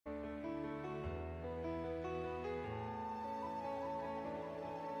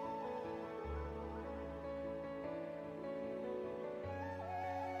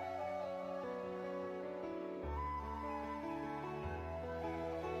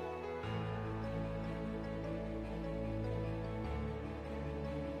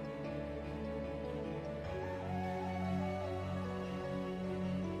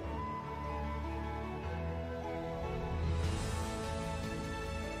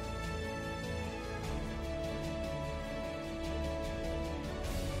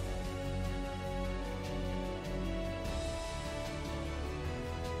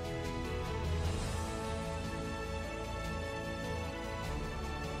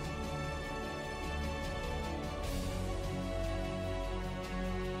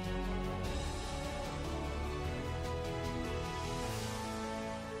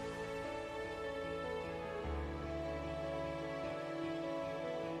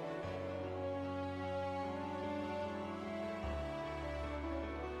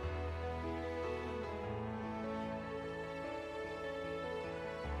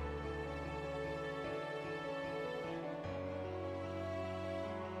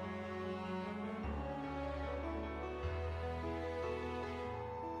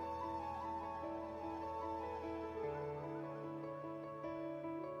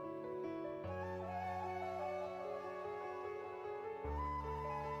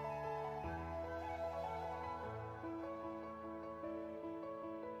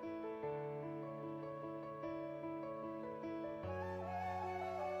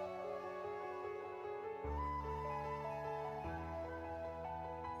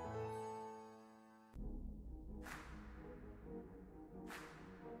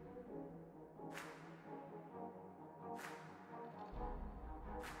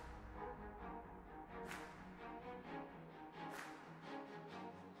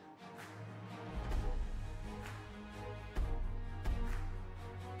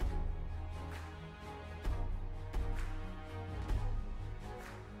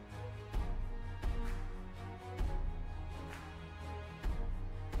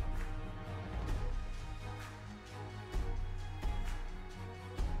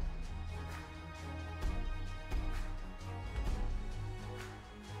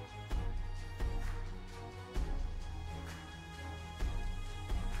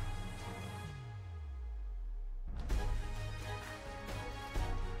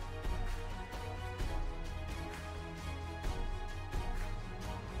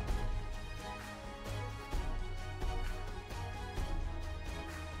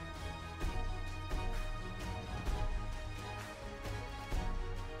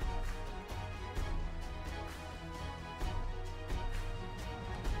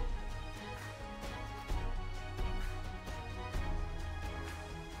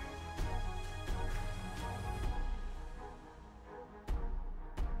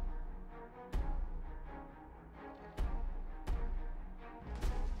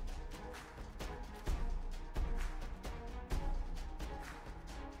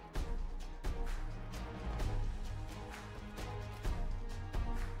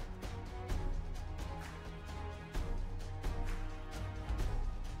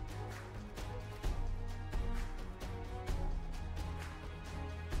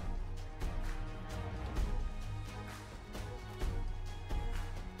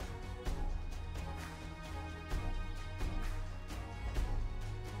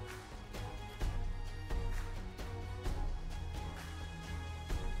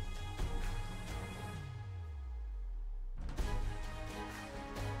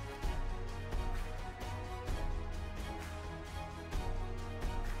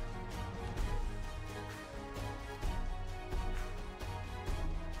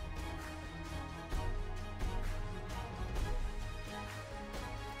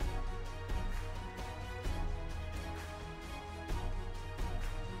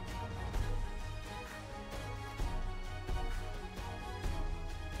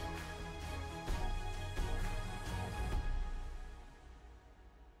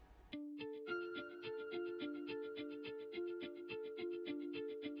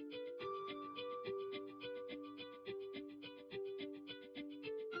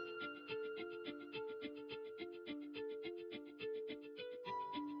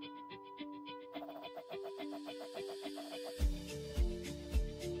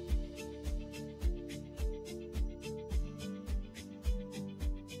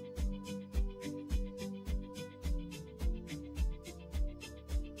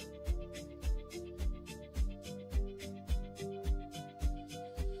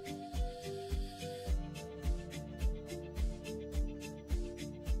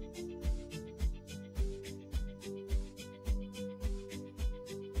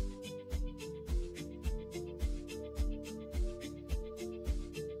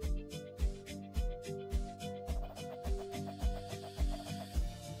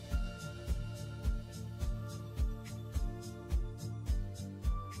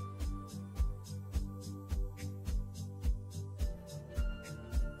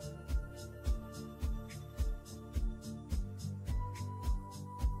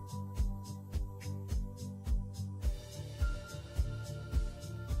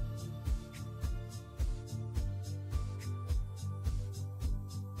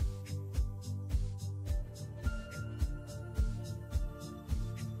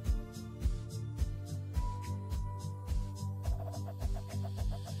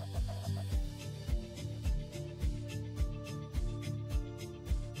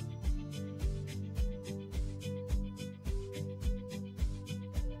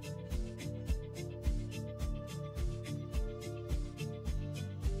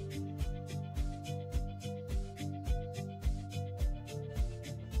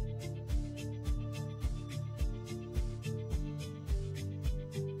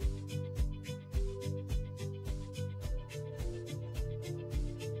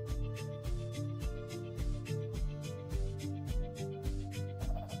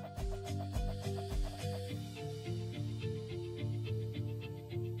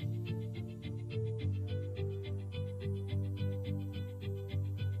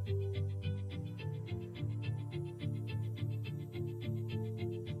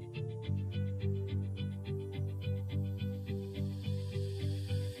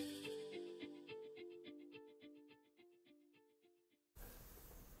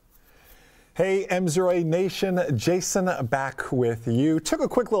Hey, MzeroA Nation, Jason back with you. Took a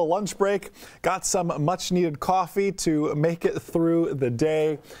quick little lunch break, got some much needed coffee to make it through the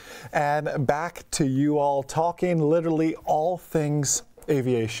day, and back to you all talking literally all things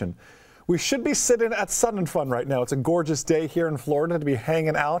aviation. We should be sitting at Sun and Fun right now. It's a gorgeous day here in Florida to be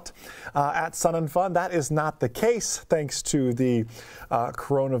hanging out at Sun and Fun. That is not the case thanks to the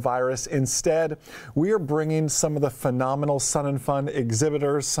coronavirus. Instead, we are bringing some of the phenomenal Sun and Fun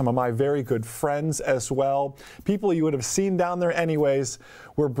exhibitors, some of my very good friends as well, people you would have seen down there anyways.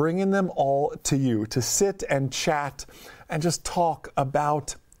 We're bringing them all to you to sit and chat and just talk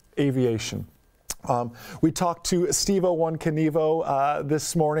about aviation. We talked to Steve-O-One Knievo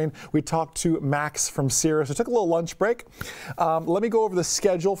this morning. We talked to Max from MzeroA. So took a little lunch break. Let me go over the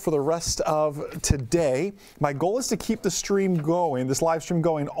schedule for the rest of today. My goal is to keep the stream going, this live stream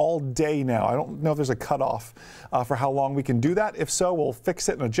going all day now. I don't know if there's a cutoff for how long we can do that. If so, we'll fix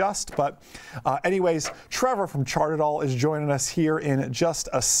it and adjust. But anyways, Trevor from Chart It All is joining us here in just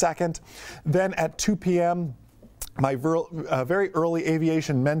a second. Then at 2 p.m., my very early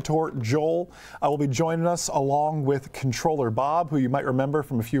aviation mentor, Joel, will be joining us along with controller Bob, who you might remember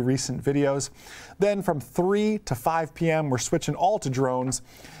from a few recent videos. Then from 3 to 5 p.m., we're switching all to drones.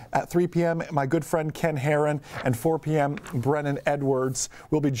 At 3 p.m., my good friend Ken Herron, and 4 p.m., Brennan Edwards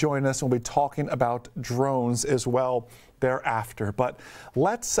will be joining us, and we'll be talking about drones as well thereafter. But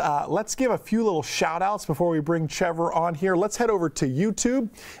let's give a few little shout outs before we bring Trevor on here. Let's head over to YouTube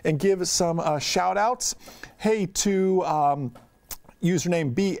and give some shout outs. Hey to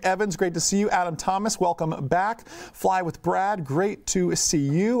username B. Evans, great to see you. Adam Thomas, welcome back. Fly with Brad, great to see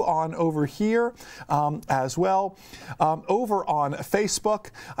you on over here as well. Over on Facebook,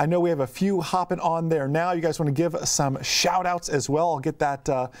 I know we have a few hopping on there now. You guys want to give some shout outs as well. I'll get that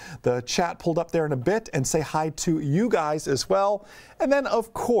the chat pulled up there in a bit and say hi to you guys as well. And then,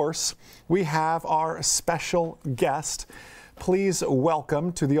 of course, we have our special guest. Please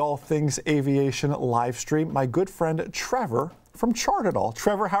welcome to the All Things Aviation live stream, my good friend Trevor from Chart It All.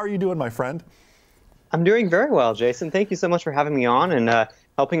 Trevor, how are you doing, my friend? I'm doing very well, Jason. Thank you so much for having me on and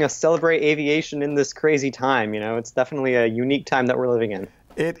helping us celebrate aviation in this crazy time. You know, it's definitely a unique time that we're living in.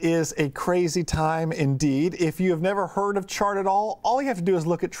 It is a crazy time indeed. If you have never heard of Chart It all you have to do is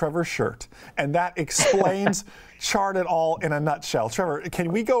look at Trevor's shirt, and that explains Chart It All in a nutshell. Trevor,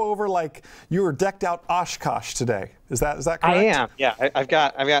 can we go over, like, you were decked out Oshkosh today? Is that correct? I am. Yeah, I've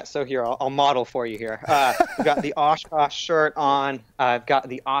got. So here, I'll model for you here. I've got the Oshkosh shirt on. I've got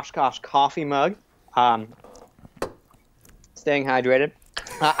the Oshkosh coffee mug. Staying hydrated.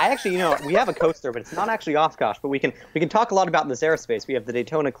 I actually, we have a coaster, but it's not actually Oshkosh. But we can talk a lot about this aerospace. We have the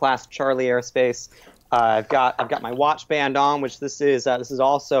Daytona class Charlie Aerospace. I've got my watch band on, which this is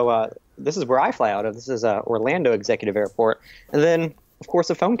also this is where I fly out of. This is Orlando Executive Airport, and then of course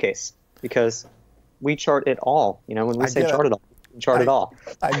a phone case because we chart it all. When we say chart it all. Chart It All.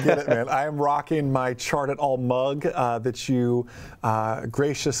 I get it, man. I am rocking my Chart It All mug that you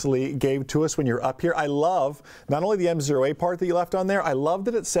graciously gave to us when you're up here. I love not only the MzeroA part that you left on there, I love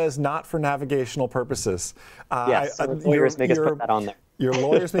that it says not for navigational purposes. Yes, lawyers make us put that on there. Your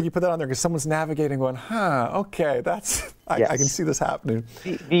lawyers make you put that on there because someone's navigating going, okay, that's, I can see this happening.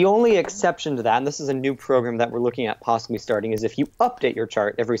 The only exception to that, and this is a new program that we're looking at possibly starting, is if you update your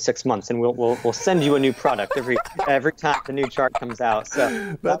chart every 6 months, and we'll send you a new product every time the new chart comes out. So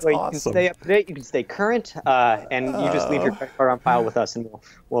that's that way awesome. You can stay up to date, you can stay current, and you just leave your credit card on file with us, and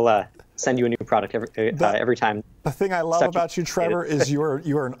we'll send you a new product every time. The thing I love about you, Trevor, is you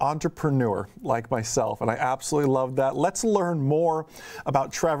are an entrepreneur like myself, and I absolutely love that. Let's learn more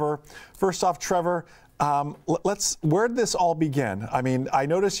about Trevor. First off, Trevor, where did this all begin? I mean, I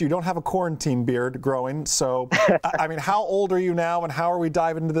notice you don't have a quarantine beard growing, so I mean, how old are you now, and how are we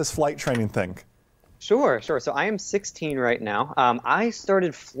diving into this flight training thing? Sure. So I am 16 right now. I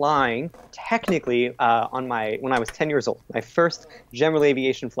started flying technically when I was 10 years old. My first general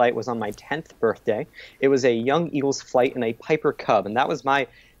aviation flight was on my 10th birthday. It was a Young Eagles flight in a Piper Cub, and that was my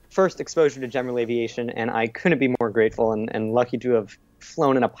first exposure to general aviation, and I couldn't be more grateful and lucky to have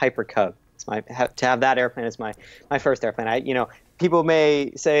flown in a Piper Cub. To have that airplane as my first airplane. People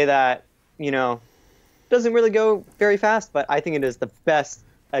may say that, doesn't really go very fast, but I think it is the best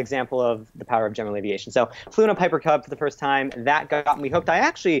example of the power of general aviation. So flew in a Piper Cub for the first time. That got me hooked. I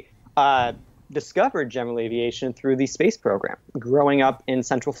actually discovered general aviation through the space program. Growing up in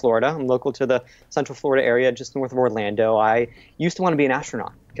Central Florida, I'm local to the Central Florida area just north of Orlando. I used to want to be an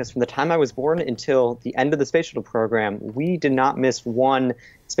astronaut because from the time I was born until the end of the space shuttle program, we did not miss one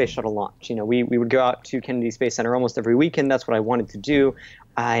space shuttle launch. We would go out to Kennedy Space Center almost every weekend. That's what I wanted to do.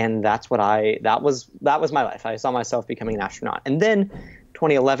 And that was my life. I saw myself becoming an astronaut. And then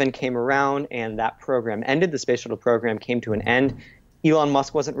 2011 came around and that program ended. The space shuttle program came to an end. Elon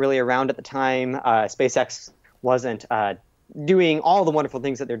Musk wasn't really around at the time. SpaceX wasn't doing all the wonderful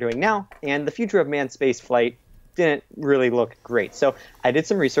things that they're doing now. And the future of manned space flight didn't really look great. So I did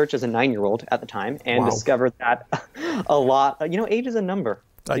some research as a 9-year-old at the time and discovered that a lot, age is a number.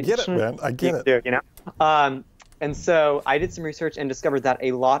 I get it, man. I get it. And so I did some research and discovered that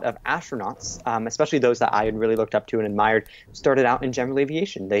a lot of astronauts, especially those that I had really looked up to and admired, started out in general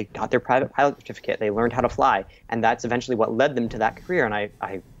aviation. They got their private pilot certificate. They learned how to fly. And that's eventually what led them to that career. And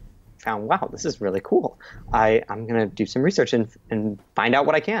I found, wow, this is really cool. I'm going to do some research and find out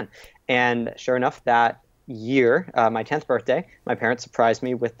what I can. And sure enough, that year, my 10th birthday, my parents surprised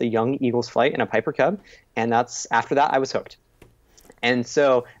me with the Young Eagles flight in a Piper Cub. And after that, I was hooked. And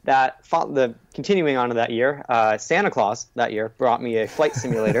so continuing on to that year, Santa Claus that year brought me a flight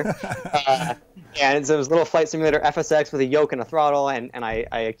simulator. And so it was a little flight simulator FSX with a yoke and a throttle, and I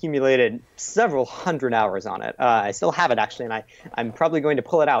accumulated several hundred hours on it. I still have it, actually, and I'm probably going to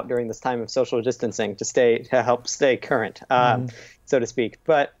pull it out during this time of social distancing to help stay current, so to speak.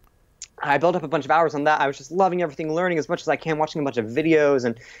 But I built up a bunch of hours on that. I was just loving everything, learning as much as I can, watching a bunch of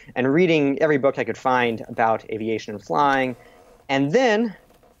videos and reading every book I could find about aviation and flying. And then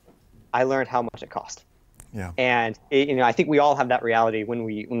I learned how much it cost. Yeah. And I think we all have that reality when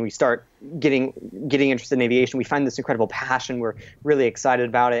we start getting interested in aviation. We find this incredible passion. We're really excited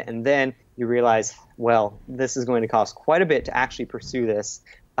about it, and then you realize, well, this is going to cost quite a bit to actually pursue this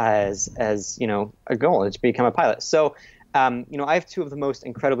as a goal, to become a pilot. So, I have two of the most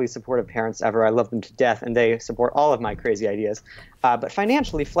incredibly supportive parents ever. I love them to death, and they support all of my crazy ideas. But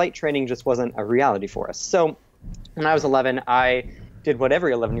financially, flight training just wasn't a reality for us. So when I was 11, I did what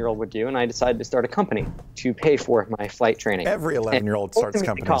every 11-year-old would do, and I decided to start a company to pay for my flight training. Every 11-year-old starts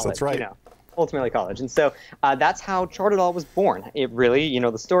companies, college, that's right. Ultimately college. And so that's how Chart It All was born. It really,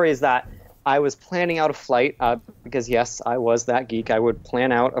 the story is that I was planning out a flight because, yes, I was that geek. I would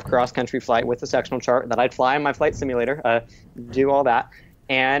plan out a cross-country flight with a sectional chart that I'd fly in my flight simulator, do all that.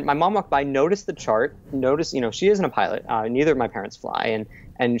 And my mom walked by, noticed the chart, she isn't a pilot. Neither of my parents fly.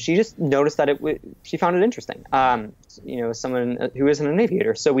 And she just noticed that she found it interesting, someone who isn't an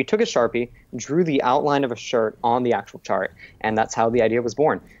aviator. So we took a Sharpie, drew the outline of a chart on the actual chart, and that's how the idea was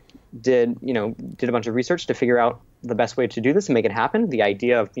born. Did a bunch of research to figure out the best way to do this and make it happen. The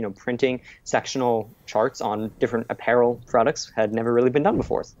idea of, printing sectional charts on different apparel products had never really been done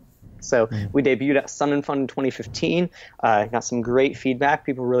before. So we debuted at Sun and Fun in 2015, got some great feedback.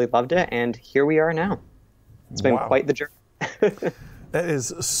 People really loved it, and here we are now. It's been quite the journey. That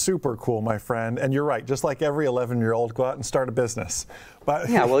is super cool, my friend. And you're right, just like every 11-year-old, go out and start a business. But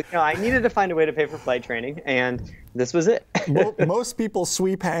yeah, well, I needed to find a way to pay for flight training, and this was it. Most people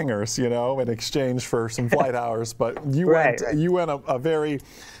sweep hangers, in exchange for some flight hours, but you went a very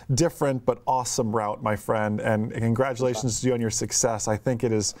different but awesome route, my friend, and congratulations to you on your success. I think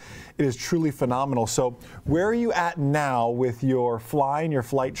it is truly phenomenal. So where are you at now with your flying, your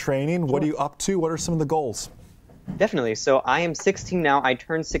flight training? What are you up to? What are some of the goals? Definitely. So I am 16 now. I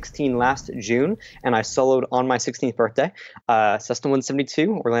turned 16 last June, and I soloed on my 16th birthday, Cessna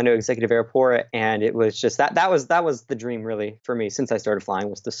 172, Orlando Executive Airport, and it was just that was the dream really for me since I started flying,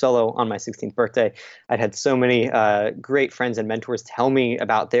 was to solo on my 16th birthday. I'd had so many great friends and mentors tell me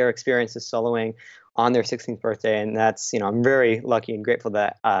about their experiences soloing on their 16th birthday, and that's, I'm very lucky and grateful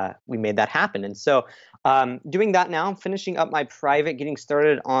that we made that happen. And so doing that now, I'm finishing up my private, getting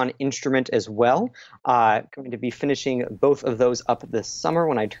started on instrument as well. Going to be finishing both of those up this summer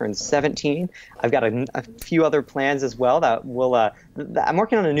when I turn 17. I've got a few other plans as well that I'm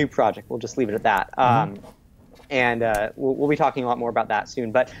working on a new project. We'll just leave it at that. And we'll be talking a lot more about that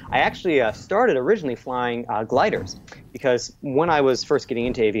soon. But I actually started originally flying gliders because when I was first getting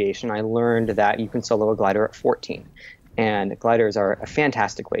into aviation, I learned that you can solo a glider at 14. And gliders are a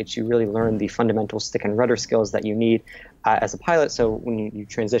fantastic way to really learn the fundamental stick and rudder skills that you need as a pilot. So when you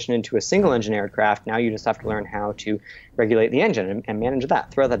transition into a single engine aircraft, now you just have to learn how to regulate the engine and manage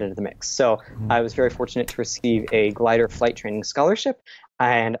that, throw that into the mix. So I was very fortunate to receive a glider flight training scholarship,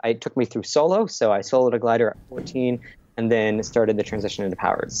 and it took me through solo. So I soloed a glider at 14 and then started the transition into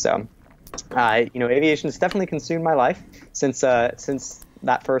powered. So, aviation has definitely consumed my life since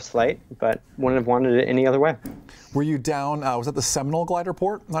that first flight, but wouldn't have wanted it any other way. Were you down, was that the Seminole Glider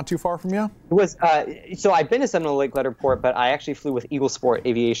Port, not too far from you? It was, so I've been to Seminole Lake Glider Port, but I actually flew with Eagle Sport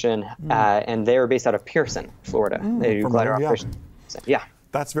Aviation, and they were based out of Pearson, Florida. They do glider operations. Yeah.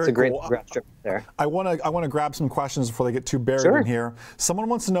 That's very it's a great cool. trip there. I want to grab some questions before they get too buried in here. Someone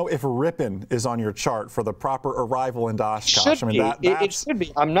wants to know if Ripon is on your chart for the proper arrival in Oshkosh. It should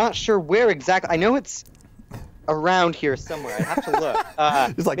be. I'm not sure where exactly. I know it's around here somewhere. I have to look.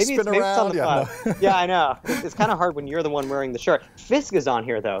 It's like maybe spin around. Yeah, no. Yeah, I know. It's kind of hard when you're the one wearing the shirt. Fisk is on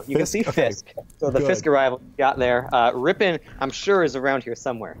here, though. You can see Fisk. Okay. So the Fisk arrival you got there. Ripon, I'm sure, is around here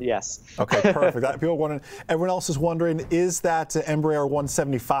somewhere. Yes. Okay, perfect. People wondering. Everyone else is wondering, is that Embraer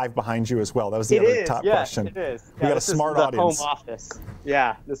 175 behind you as well? That was the other top question. It is. We got a smart audience. Home office.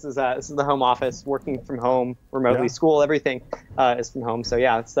 Yeah, this is the home office, working from home, remotely. School, everything is from home. So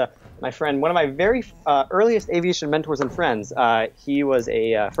yeah, it's my friend, one of my very earliest aviation mentors and friends. He was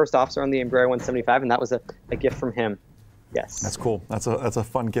a first officer on the Embraer 175, and that was a gift from him. Yes. That's cool. That's a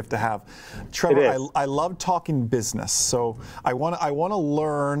fun gift to have. Trevor, I love talking business, so I want to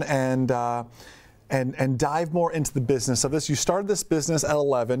learn and dive more into the business of this. You started this business at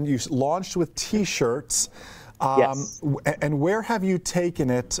 11. You launched with T-shirts. Yes. And where have you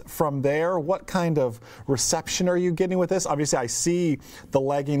taken it from there? What kind of reception are you getting with this? Obviously, I see the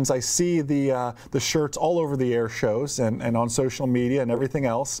leggings, I see the shirts all over the air shows and on social media and everything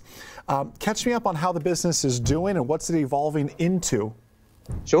else. Catch me up on how the business is doing and what's it evolving into.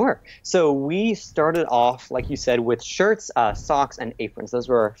 Sure. So we started off, like you said, with shirts, socks, and aprons. Those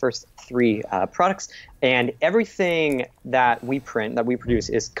were our first three products. And everything that we print, that we produce,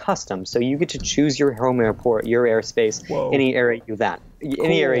 is custom. So you get to choose your home airport, your airspace, any area you want.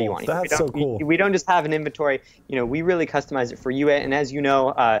 Any area you want. That's so cool. We don't just have an inventory. We really customize it for you. And as you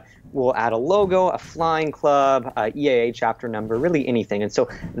know, we'll add a logo, a flying club, EAA chapter number, really anything. And so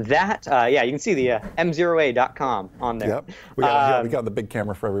that, you can see the MzeroA.com on there. Yep. We got the big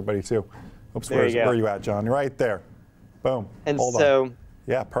camera for everybody too. Oops, where are you at, John? You're right there. Boom. And Hold on.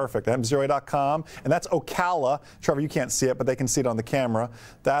 Yeah, perfect. MzeroA.com, and that's Ocala. Trevor, you can't see it, but they can see it on the camera.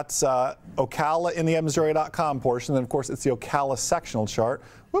 That's Ocala in the MzeroA.com portion. Then, of course, it's the Ocala sectional chart.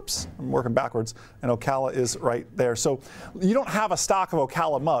 Whoops, I'm working backwards. And Ocala is right there. So you don't have a stock of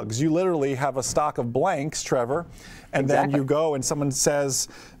Ocala mugs. You literally have a stock of blanks, Trevor. And then you go and someone says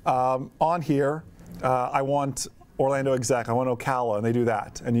on here, I want Orlando Exec, I want Ocala, and they do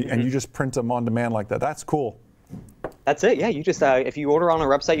that. And you just print them on demand like that. That's cool. That's it. Yeah, you just if you order on our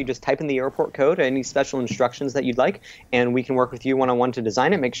website, you just type in the airport code, any special instructions that you'd like, and we can work with you one-on-one to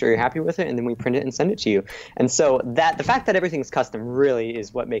design it, make sure you're happy with it, and then we print it and send it to you. And so the fact that everything's custom really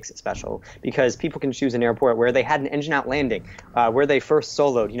is what makes it special, because people can choose an airport where they had an engine out landing, where they first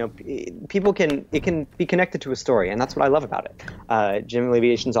soloed. It can be connected to a story, and that's what I love about it. General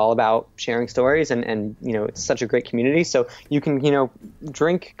Aviation is all about sharing stories, and it's such a great community. So you can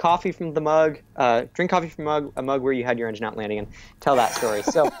drink coffee from the mug, a mug where you had your engine out landing, and tell that story.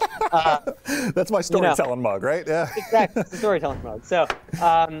 So that's my storytelling mug, right? Yeah. Exactly, it's a storytelling mug. So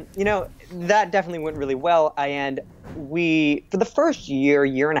that definitely went really well. And for the first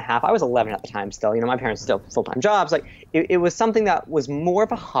year and a half, I was 11 at the time still. My parents still full-time jobs. Like it was something that was more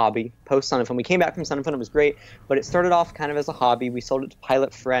of a hobby post Sun 'n Fun. We came back from Sun 'n Fun, it was great, but it started off kind of as a hobby. We sold it to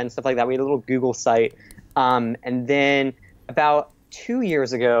Pilot Friends, stuff like that. We had a little Google site, and then about 2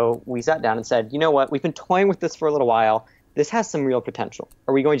 years ago, we sat down and said, you know what, we've been toying with this for a little while. This has some real potential.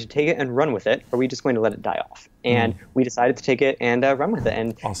 Are we going to take it and run with it, or are we just going to let it die off? And we decided to take it and run with it.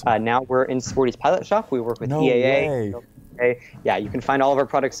 And awesome. Now we're in Sporty's Pilot Shop. We work with EAA. Way. Yeah, you can find all of our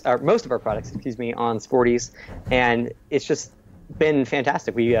products, or most of our products, on Sporty's. And it's just been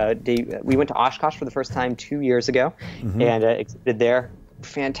fantastic. We went to Oshkosh for the first time 2 years ago and exhibited there.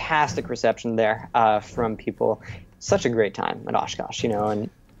 Fantastic reception there from people. Such a great time at Oshkosh, and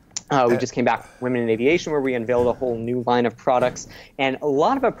we just came back from Women in Aviation, where we unveiled a whole new line of products. And a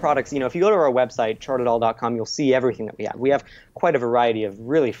lot of our products, if you go to our website, chartedall.com, you'll see everything that we have. We have quite a variety of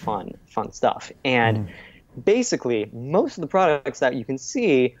really fun stuff. And basically, most of the products that you can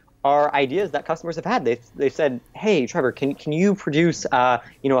see are ideas that customers have had. They've said, hey, Trevor, can you produce a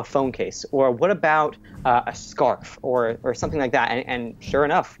phone case? Or what about a scarf or something like that? And sure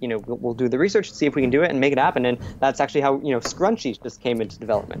enough, we'll do the research, see if we can do it and make it happen. And that's actually how, scrunchies just came into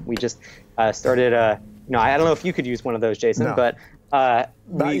development. We just started, I don't know if you could use one of those, Jason, but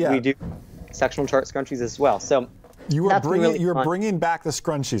we do sectional chart scrunchies as well. So you were bringing back the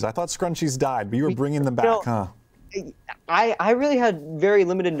scrunchies. I thought scrunchies died, but you were bringing them back, huh? I really had very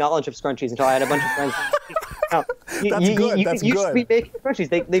limited knowledge of scrunchies until I had a bunch of friends. That's good. That's you good. should be making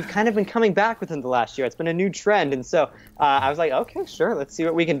scrunchies. They've kind of been coming back within the last year. It's been a new trend, and so I was like, okay, sure, let's see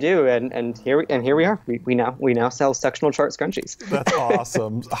what we can do. And here we are. We now sell sectional chart scrunchies. That's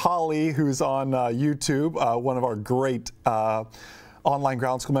awesome. Holly, who's on YouTube, one of our great online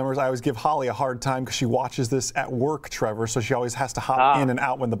ground school members. I always give Holly a hard time because she watches this at work, Trevor, so she always has to hop in and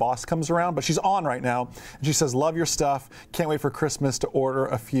out when the boss comes around. But she's on right now, and she says, love your stuff. Can't wait for Christmas to order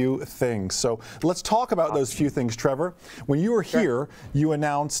a few things. So let's talk about those few things, Trevor. When you were here, you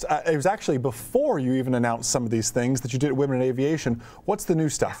announced, it was actually before you even announced some of these things that you did at Women in Aviation. What's the new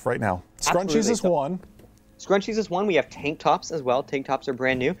stuff right now? Scrunchies is one. Scrunchies is one. We have tank tops as well. Tank tops are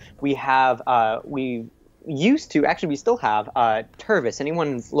brand new. We have, we still have Tervis.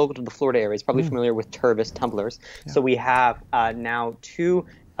 Anyone local to the Florida area is probably familiar with Tervis tumblers. Yeah. So we have now 2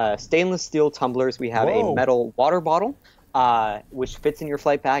 stainless steel tumblers. We have a metal water bottle, which fits in your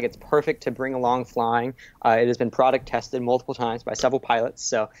flight bag. It's perfect to bring along flying. It has been product tested multiple times by several pilots,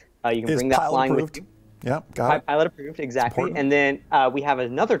 so you can bring that flying with you. Yeah, got it. Pilot approved, exactly. And then we have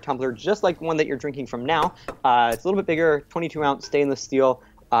another tumbler, just like the one that you're drinking from now. It's a little bit bigger, 22-ounce stainless steel,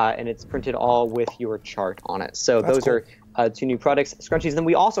 and it's printed all with your chart on it. So those are 2 new products, Scrunchies. Then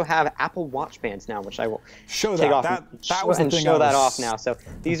we also have Apple Watch bands now, which I will take off and show that off now. So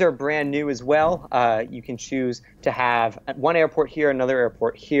these are brand new as well. You can choose to have one airport here, another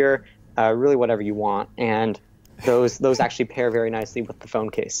airport here, really whatever you want. And those actually pair very nicely with the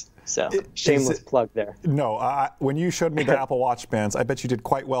phone case. So shameless plug there. No, when you showed me the Apple Watch bands, I bet you did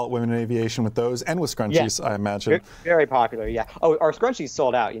quite well at Women in Aviation with those and with Scrunchies, I imagine. Very popular, yeah. Oh, our Scrunchies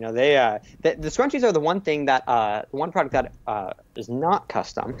sold out. You know, the Scrunchies are the one thing that one product that is not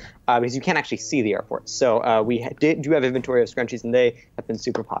custom because you can't actually see the airport. So we do have inventory of Scrunchies, and they have been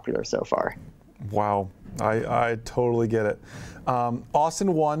super popular so far. Wow, I totally get it.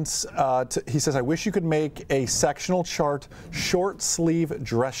 Austin wants, he says, I wish you could make a sectional chart short sleeve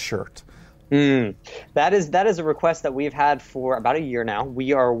dress shirt. That is a request that we've had for about a year now.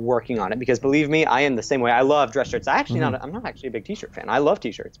 We are working on it because, believe me, I am the same way. I love dress shirts. I'm not actually a big t-shirt fan. I love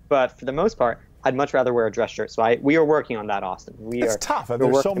t-shirts, but for the most part, I'd much rather wear a dress shirt. So we are working on that, Austin. It's tough.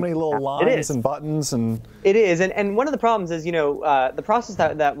 There's so many little lines and buttons and. It is, and one of the problems is, the process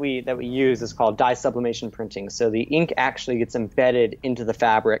that we use is called dye sublimation printing. So the ink actually gets embedded into the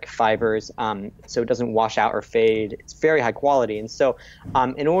fabric fibers, so it doesn't wash out or fade. It's very high quality, and so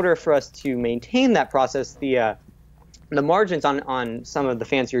in order for us to maintain that process, the margins on some of the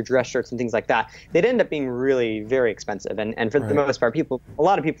fancier dress shirts and things like that, they'd end up being really very expensive. And for the most part, a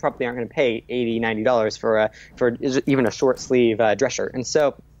lot of people probably aren't going to pay $80, $90 for even a short sleeve dress shirt. And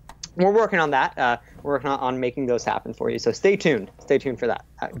so we're working on that. We're working on making those happen for you. So stay tuned. Stay tuned for that.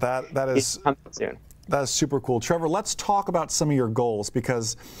 That is coming soon. That is super cool. Trevor, let's talk about some of your goals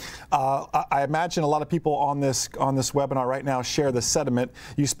because I imagine a lot of people on this webinar right now share the sentiment.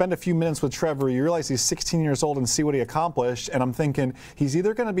 You spend a few minutes with Trevor, you realize he's 16 years old and see what he accomplished, and I'm thinking he's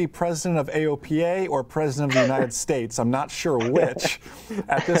either going to be president of AOPA or president of the United States. I'm not sure which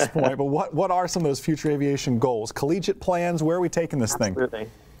at this point, but what are some of those future aviation goals? Collegiate plans? Where are we taking this thing?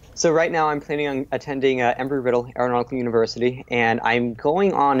 So right now I'm planning on attending Embry-Riddle Aeronautical University, and I'm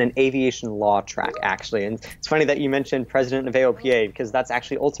going on an aviation law track, actually. And it's funny that you mentioned president of AOPA, because that's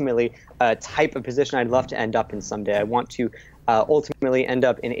actually ultimately a type of position I'd love to end up in someday. I want to ultimately end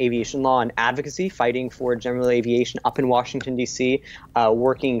up in aviation law and advocacy, fighting for general aviation up in Washington, D.C.,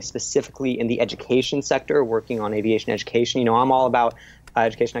 working specifically in the education sector, working on aviation education. I'm all about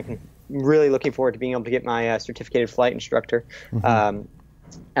education. I'm really looking forward to being able to get my certificated flight instructor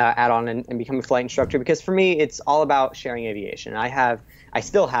add on and become a flight instructor, because for me it's all about sharing aviation. I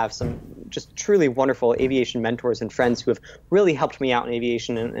still have some just truly wonderful aviation mentors and friends who have really helped me out in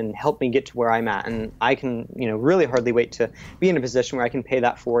aviation and helped me get to where I'm at, and I can really hardly wait to be in a position where I can pay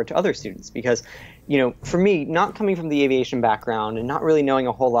that forward to other students, because for me, not coming from the aviation background and not really knowing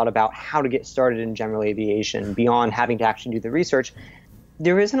a whole lot about how to get started in general aviation beyond having to actually do the research,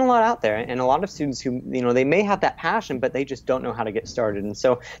 there isn't a lot out there, and a lot of students who, they may have that passion, but they just don't know how to get started. And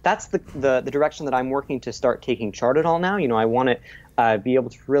so that's the direction that I'm working to start taking Chart It All now. I want to be able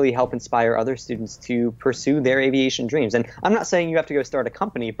to really help inspire other students to pursue their aviation dreams. And I'm not saying you have to go start a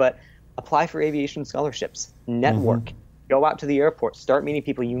company, but apply for aviation scholarships, network, go out to the airport, start meeting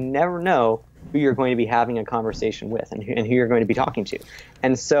people. You never know who you're going to be having a conversation with and who you're going to be talking to.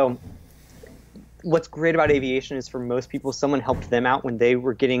 And so what's great about aviation is, for most people, someone helped them out when they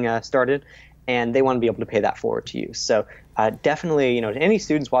were getting started, and they want to be able to pay that forward to you. So definitely, to any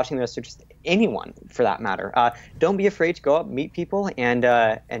students watching this, or just anyone for that matter, don't be afraid to go up, meet people, and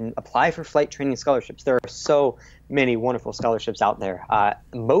apply for flight training scholarships. There are so many wonderful scholarships out there,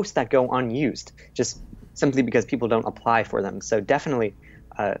 most that go unused, just simply because people don't apply for them. So definitely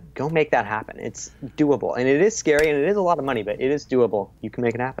go make that happen. It's doable, and it is scary, and it is a lot of money, but it is doable. You can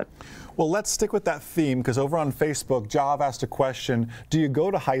make it happen. Well, let's stick with that theme, because over on Facebook, Jav asked a question: do you go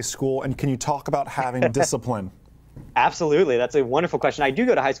to high school, and can you talk about having discipline? Absolutely. That's a wonderful question. I do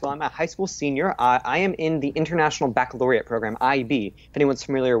go to high school. I'm a high school senior. I am in the International Baccalaureate program, IB, if anyone's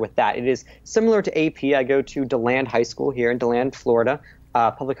familiar with that. It is similar to AP. I go to DeLand High School here in DeLand, Florida,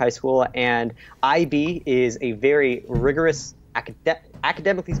 public high school, and IB is a very rigorous,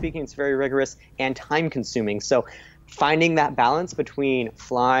 academically speaking, it's very rigorous and time-consuming. So finding that balance between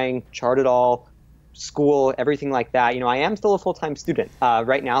flying, chart it all, school, everything like that. I am still a full-time student.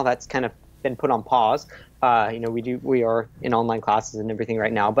 Right now, that's kind of been put on pause. We are in online classes and everything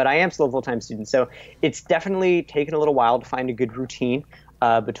right now, but I am still a full-time student. So it's definitely taken a little while to find a good routine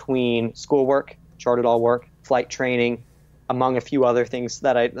between schoolwork, chart it all work, flight training, among a few other things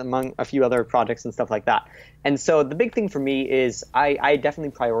among a few other projects and stuff like that. And so the big thing for me is I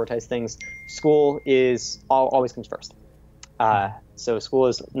definitely prioritize things. School is always comes first. So school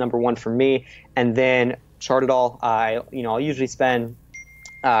is number one for me, and then chart it all. I'll usually spend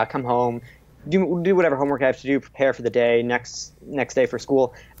come home, do whatever homework I have to do, prepare for the day, next day for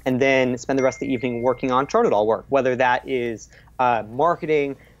school, and then spend the rest of the evening working on chart it all work, whether that is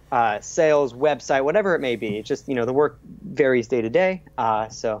marketing, sales, website, whatever it may be. It's just, the work varies day to day.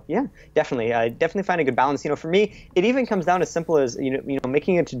 So yeah, definitely find a good balance. For me, it even comes down as simple as,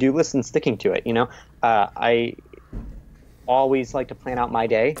 making a to-do list and sticking to it. I always like to plan out my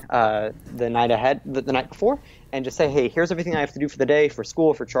day the night before, and just say, hey, here's everything I have to do for the day, for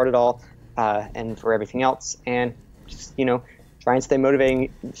school, for chart it all, and for everything else, and just try and stay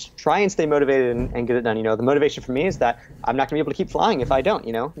motivated and get it done. The motivation for me is that I'm not gonna be able to keep flying if I don't.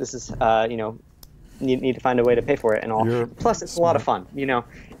 This is need to find a way to pay for it and all. Plus, it's a lot of fun.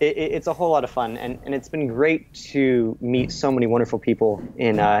 It's a whole lot of fun, and it's been great to meet so many wonderful people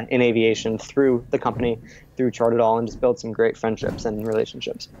in aviation through the company, through Chart It All, and just build some great friendships and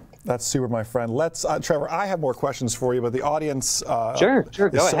relationships. That's super, my friend. Let's, Trevor, I have more questions for you, but the audience sure,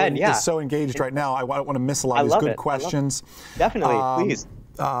 go ahead. Yeah, is so engaged right now. I don't want to miss a lot of these good questions. Definitely, please.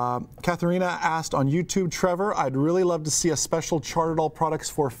 Katharina asked on YouTube, Trevor, I'd really love to see a special Chart It All products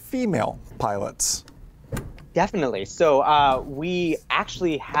for female pilots. Definitely. So we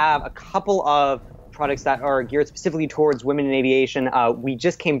actually have a couple of products that are geared specifically towards women in aviation. We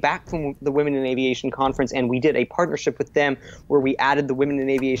just came back from the Women in Aviation conference, and we did a partnership with them where we added the Women in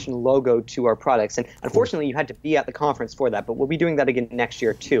Aviation logo to our products. And unfortunately, you had to be at the conference for that, but we'll be doing that again next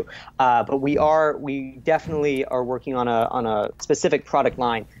year too. But we definitely are working on a specific product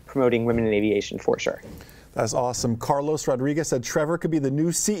line promoting women in aviation for sure. That's awesome. Carlos Rodriguez said Trevor could be the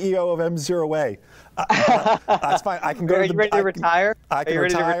new CEO of MzeroA. That's fine. I can go. Are you ready to retire? I can Are you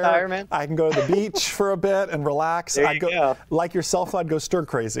ready to retire, man? I can go to the beach for a bit and relax. There you go. Like yourself, I'd go stir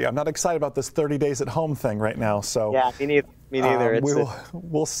crazy. I'm not excited about this 30 days at home thing right now. So yeah, me neither. Me neither.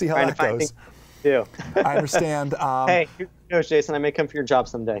 We'll see how that goes. Too. I understand. Hey, who knows, Jason? I may come for your job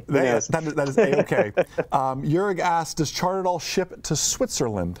someday. Who knows? That is A-okay. Yurig asked, does Chart It All ship to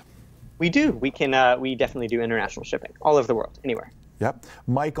Switzerland? We do. We can. We definitely do international shipping all over the world, anywhere. Yep.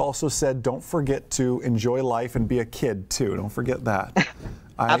 Mike also said, don't forget to enjoy life and be a kid too. Don't forget that.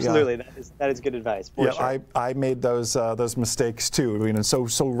 Absolutely. That is good advice. For sure. I made those mistakes too.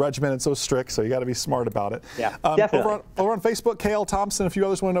 So regimented, so strict. So you got to be smart about it. Yeah. Definitely. Over on Facebook, KL Thompson, a few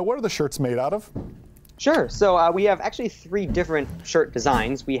others want to know, what are the shirts made out of? Sure. So we have actually 3 different shirt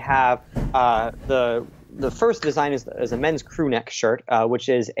designs. We have the first design is a men's crew neck shirt, which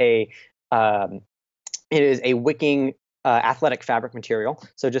is a wicking athletic fabric material.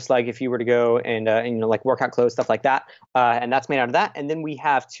 So just like if you were to go and like workout clothes, stuff like that, and that's made out of that. And then we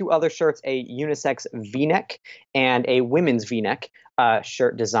have 2 other shirts, a unisex V-neck and a women's V-neck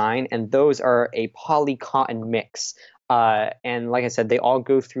shirt design, and those are a poly cotton mix. And like I said, they all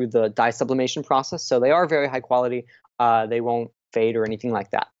go through the dye sublimation process, so they are very high quality. They won't fade or anything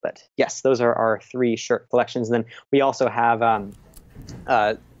like that. But yes, those are our 3 shirt collections. And then we also have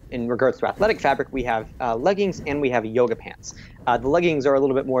in regards to athletic fabric, we have leggings and we have yoga pants. The leggings are a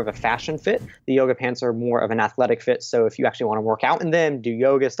little bit more of a fashion fit. The yoga pants are more of an athletic fit. So if you actually want to work out in them, do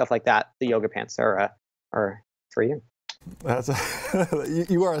yoga, stuff like that, the yoga pants are for you.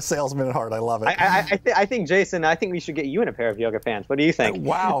 You are a salesman at heart. I love it. I think, Jason, I think we should get you in a pair of yoga pants. What do you think?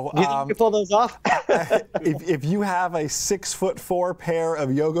 Wow. Do you think you can pull those off? if you have a 6'4" pair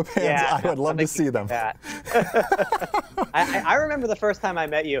of yoga pants, I would love to see them. I remember the first time I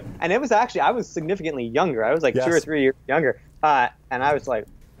met you, and it was actually, I was significantly younger. I was like 2 or 3 years younger. And I was like,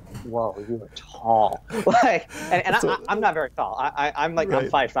 whoa, you are tall. I'm not very tall. I'm like, I'm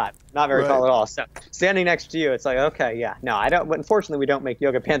 5'5", not very tall at all. So standing next to you, it's like, okay, yeah, no, I don't. But unfortunately, we don't make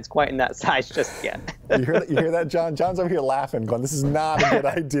yoga pants quite in that size just yet. You hear that, John? John's over here laughing, going, "This is not a good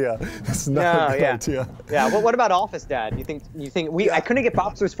idea. This is not a good idea." Yeah. Well, what about Office Dad? You think I couldn't get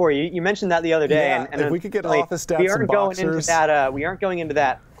boxers for you? You mentioned that the other day. Yeah, and if we could get Office Dad some boxers. We aren't going into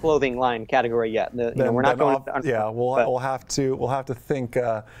that clothing line category yet. We're not going. We'll have to think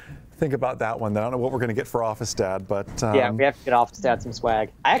about that one. I don't know what we're going to get for Office Dad, but yeah, we have to get Office Dad some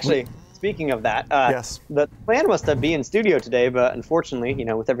swag. Speaking of that, yes, the plan was to be in studio today, but unfortunately,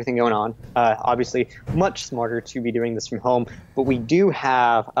 with everything going on, obviously much smarter to be doing this from home. But we do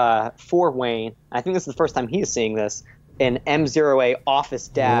have for Wayne. I think this is the first time he is seeing this. An MzeroA Office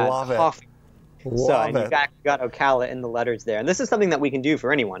Dad coffee. And you've got Ocala in the letters there. And this is something that we can do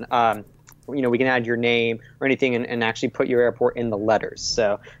for anyone. We can add your name or anything and actually put your airport in the letters.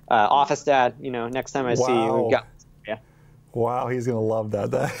 So Office Dad, next time I see you, wow, he's going to love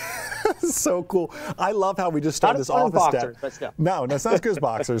that. That's so cool. I love how we just started this Office boxers, Dad. But still. No, it's not as good as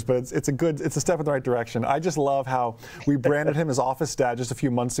boxers, but it's a step in the right direction. I just love how we branded him as Office Dad just a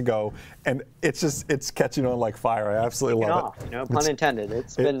few months ago, and it's catching on like fire. I absolutely love it. Pun intended.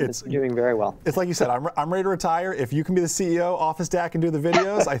 It's doing very well. It's like you said, I'm ready to retire. If you can be the CEO, Office Dad can do the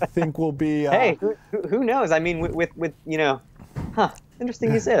videos. I think we'll be. Hey, who knows? I mean, with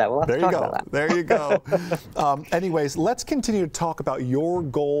interesting you say that. We'll have to talk about that. There you go. Anyways, let's continue to talk about your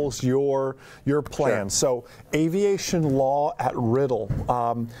goals, your plans. Sure. So, aviation law at Riddle.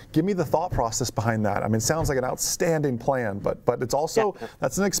 Give me the thought process behind that. I mean, it sounds like an outstanding plan, but it's also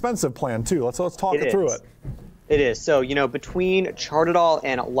that's an expensive plan too. Let's talk through it. It is. So, between Chartedall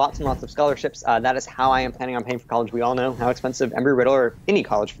and lots of scholarships, that is how I am planning on paying for college. We all know how expensive Embry-Riddle or any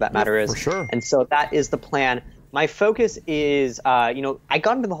college for that matter is. For sure. And so that is the plan. My focus is, I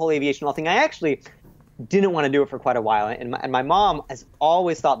got into the whole aviation law thing. I actually didn't want to do it for quite a while. And my mom has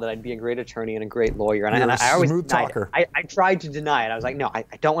always thought that I'd be a great attorney and a great lawyer. And I always denied it. I tried to deny it. I was like, no, I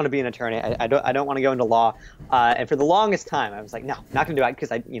don't want to be an attorney. I don't want to go into law. And for the longest time, I was like, no, I'm not going to do it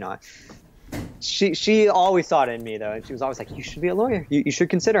because she always saw it in me, though. And she was always like, you should be a lawyer. You should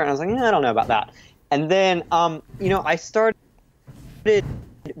consider it. And I was like, I don't know about that. And then, I started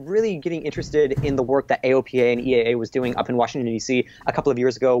really getting interested in the work that AOPA and EAA was doing up in Washington, D.C. a couple of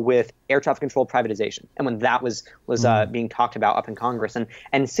years ago with air traffic control privatization, and when that was being talked about up in Congress,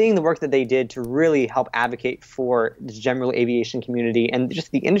 and seeing the work that they did to really help advocate for the general aviation community and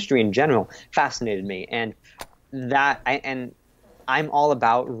just the industry in general fascinated me. And I'm all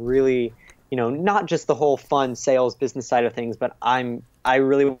about really, not just the whole fun sales business side of things, but I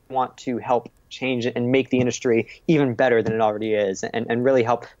really want to help change it and make the industry even better than it already is, and really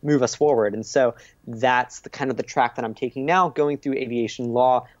help move us forward. And so that's the kind of the track that I'm taking now, going through aviation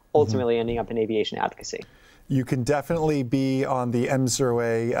law, ultimately ending up in aviation advocacy. You can definitely be on the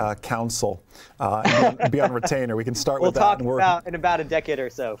MzeroA council, and be on retainer. We can start with that. We'll talk about in about a decade or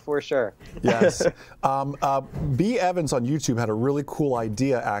so, for sure. Yes. B. Evans on YouTube had a really cool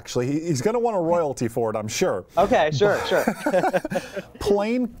idea, actually. He's going to want a royalty for it, I'm sure. Okay, sure.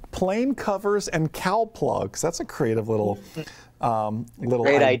 Plane covers and cowl plugs. That's a creative little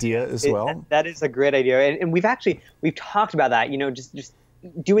idea as well. That is a great idea. And we've talked about that, just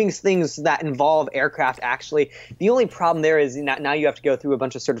doing things that involve aircraft. Actually, the only problem there is now you have to go through a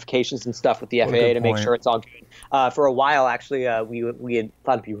bunch of certifications and stuff with the FAA to make sure it's all good. For a while, actually, we had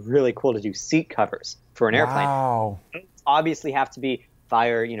thought it'd be really cool to do seat covers for an airplane. Wow. Obviously have to be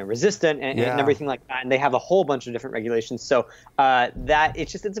fire, resistant and everything like that. And they have a whole bunch of different regulations. So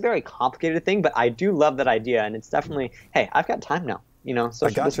it's a very complicated thing, but I do love that idea. And it's definitely, hey, I've got time now,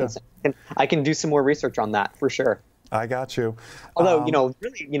 social distancing. I can do some more research on that for sure. I got you. Although,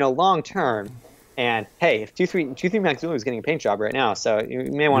 really, long term, and hey, if 23 Max Zulu is getting a paint job right now, so you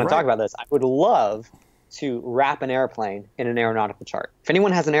may want to talk about this. I would love to wrap an airplane in an aeronautical chart. If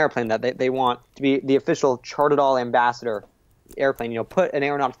anyone has an airplane that they want to be the official Chartedall ambassador airplane, put an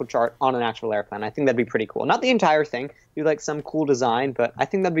aeronautical chart on an actual airplane. I think that'd be pretty cool. Not the entire thing, do like some cool design, but I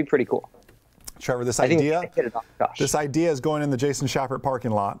think that'd be pretty cool. Trevor, this idea is going in the Jason Schappert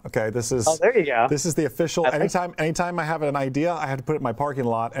parking lot. Okay, this is. Oh, there you go. This is the official. Anytime I have an idea, I have to put it in my parking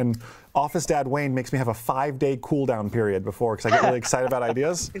lot. And Office Dad Wayne makes me have a 5-day cool down period before, because I get really excited about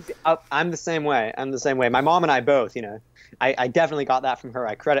ideas. I'm the same way. My mom and I both. I definitely got that from her.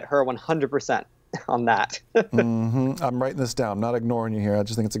 I credit her 100% on that. I'm writing this down. I'm not ignoring you here. I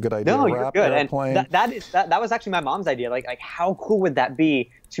just think it's a good idea. No, you're good. And that was actually my mom's idea. Like how cool would that be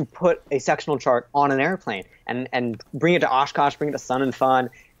to put a sectional chart on an airplane and bring it to Oshkosh, bring it to Sun and Fun,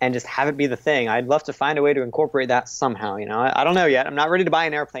 and just have it be the thing. I'd love to find a way to incorporate that somehow. You know, I don't know yet. I'm not ready to buy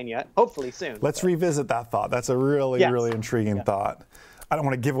an airplane yet. Hopefully soon. Let's revisit that thought. That's a really, really intriguing thought. I don't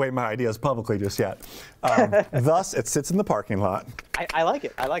want to give away my ideas publicly just yet. Thus, it sits in the parking lot. I like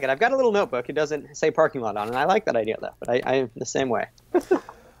it. I like it. I've got a little notebook. It doesn't say parking lot on it. I like that idea, though. But I'm the same way.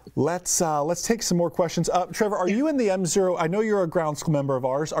 Let's take some more questions. Trevor, are you in the MzeroA? I know you're a ground school member of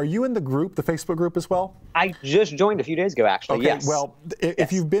ours. Are you in the group, the Facebook group as well? I just joined a few days ago, actually. Okay, yes. Well,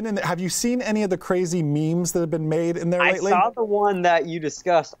 if you've been in, have you seen any of the crazy memes that have been made in there lately? I saw the one that you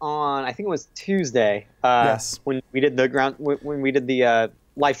discussed on, I think it was Tuesday. Yes. When we did the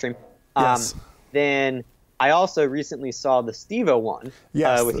live stream. Yes. Then I also recently saw the Steve-O one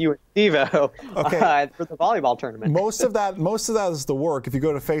with you and Steve-O for the volleyball tournament. Most of that is the work. If you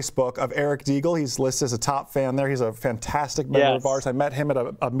go to Facebook of Eric Deagle, he's listed as a top fan there. He's a fantastic member of ours. I met him at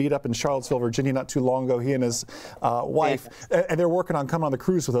a meetup in Charlottesville, Virginia, not too long ago. He and his wife, and they're working on coming on the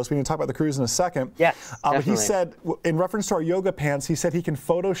cruise with us. We need to talk about the cruise in a second. Yes, but he said, in reference to our yoga pants, he said he can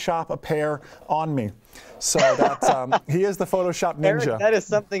Photoshop a pair on me. So that's he is the Photoshop ninja. Eric, that is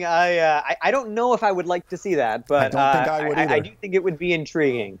something I don't know if I would like to see that, but I don't think I would either. I do think it would be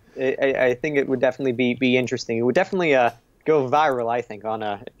intriguing. I think it would definitely be interesting. It would definitely go viral, I think, on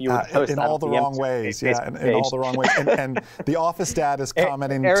if you would post in all the wrong ways. Yeah, in all the wrong ways. And the office dad is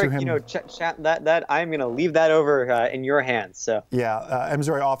commenting Eric, to him. You know, that I'm going to leave that over in your hands. So yeah,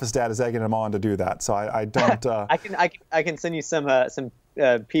 MzeroA office dad is egging him on to do that. So I don't. I can send you some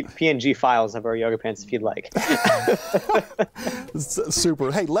PNG files of our yoga pants if you'd like.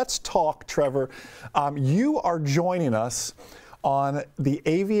 Super. Hey, let's talk, Trevor. You are joining us on the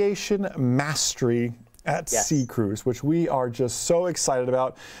Aviation Mastery at Sea Cruise, which we are just so excited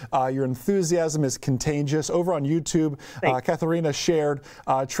about. Your enthusiasm is contagious. Over on YouTube, Katharina shared,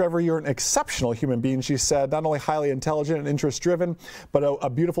 Trevor, you're an exceptional human being, she said, not only highly intelligent and interest-driven, but a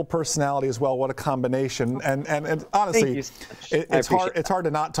beautiful personality as well. What a combination. And honestly, it's hard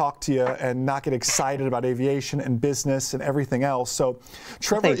to not talk to you and not get excited about aviation and business and everything else. So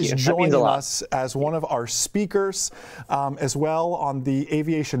Trevor is joining us as one of our speakers as well on the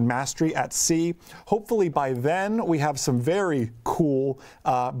Aviation Mastery at Sea. Hopefully by then we have some very cool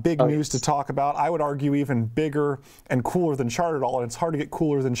big news to talk about. I would argue even bigger and cooler than Chart It All, and it's hard to get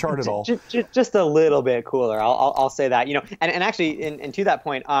cooler than Chart It All. Just a little bit cooler. I'll say that. You know, and actually, and to that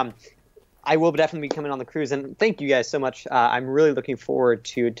point, I will definitely be coming on the cruise, and thank you guys so much. I'm really looking forward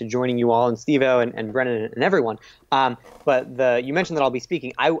to joining you all, and Steve-O and Brennan and everyone. But you mentioned that I'll be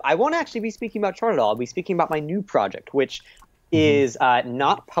speaking. I won't actually be speaking about Chart It All. I'll be speaking about my new project, which is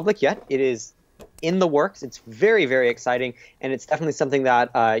not public yet. It is in the works. It's very, very exciting, and it's definitely something that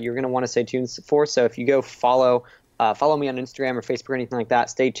you're going to want to stay tuned for. So if you go follow me on Instagram or Facebook or anything like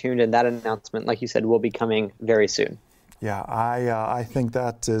that, stay tuned, and that announcement, like you said, will be coming very soon. Yeah, I think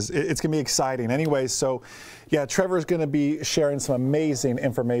it's going to be exciting. Anyway, so yeah, Trevor's going to be sharing some amazing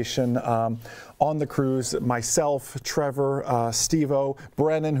information on the cruise. Myself, Trevor, Steve-O,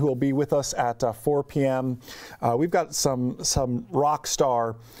 Brennan, who will be with us at 4 p.m. We've got some rock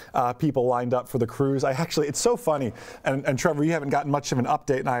star people lined up for the cruise. It's so funny, and Trevor, you haven't gotten much of an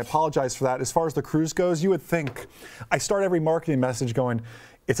update, and I apologize for that. As far as the cruise goes, you would think I start every marketing message going,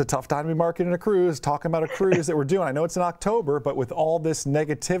 it's a tough time to be marketing a cruise, talking about a cruise that we're doing. I know it's in October, but with all this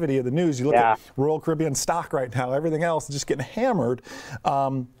negativity of the news, you look at Royal Caribbean stock right now, everything else is just getting hammered.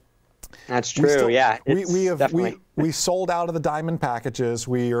 That's true. We sold out of the diamond packages.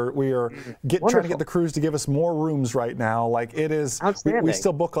 We are trying to get the cruise to give us more rooms right now. Like it is, we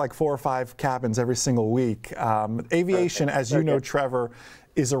still book like 4 or 5 cabins every single week. Aviation, as you know, Trevor,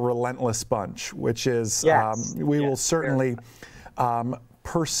 is a relentless bunch, which is we will certainly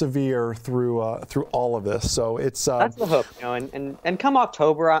persevere through all of this. So it's that's the hope, you know. And come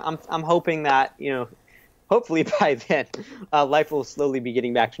October, I'm hoping that, you know, hopefully by then life will slowly be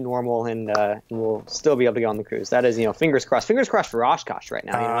getting back to normal, and we'll still be able to go on the cruise. That is, you know, fingers crossed for Oshkosh right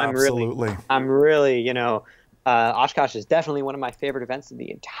now. You know, I'm really, you know, Oshkosh is definitely one of my favorite events of the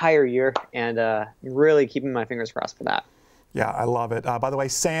entire year, and really keeping my fingers crossed for that. Yeah, I love it. By the way,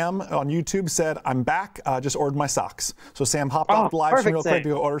 Sam on YouTube said, I'm back, just ordered my socks. So Sam hopped off the live stream real quick to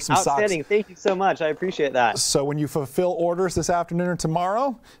go order some socks. Outstanding. Thank you so much. I appreciate that. So when you fulfill orders this afternoon or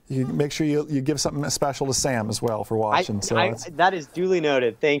tomorrow, you make sure you give something special to Sam as well for watching. That is duly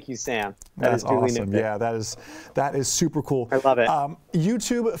noted. Thank you, Sam. That's awesome. Yeah, that is super cool. I love it.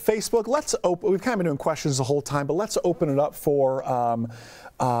 YouTube, Facebook, let's open. We've kind of been doing questions the whole time, but let's open it up for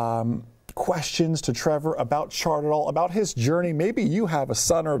questions to Trevor about Chart It All, about his journey. Maybe you have a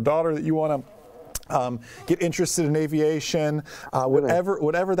son or a daughter that you want to get interested in aviation,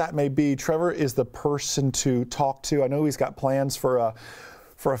 whatever that may be. Trevor is the person to talk to. I know he's got plans for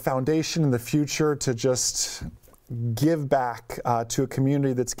for a foundation in the future to just give back to a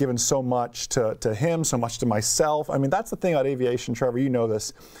community that's given so much to him, so much to myself. I mean, that's the thing about aviation, Trevor. You know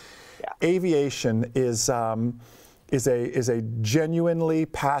this. Yeah. Aviation is a genuinely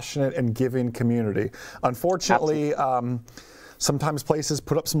passionate and giving community. Unfortunately, sometimes places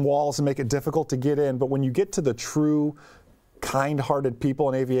put up some walls and make it difficult to get in. But when you get to the true, kind-hearted people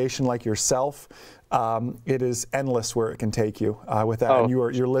in aviation like yourself, it is endless where it can take you with that. And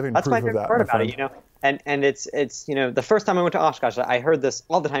you're living proof of that. That's my favorite part about it, you know. And it's you know, the first time I went to Oshkosh, I heard this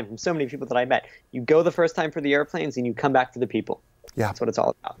all the time from so many people that I met. You go the first time for the airplanes, and you come back for the people. Yeah, that's what it's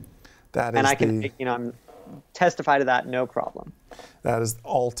all about. That is, and I can, you know, testify to that, no problem. That is the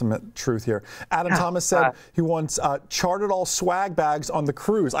ultimate truth here. Adam Thomas said he wants chartered all swag bags on the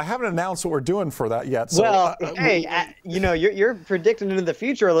cruise. I haven't announced what we're doing for that yet. So, well, hey, you know, you're predicting into the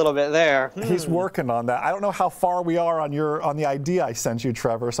future a little bit there. He's working on that. I don't know how far we are on the idea I sent you,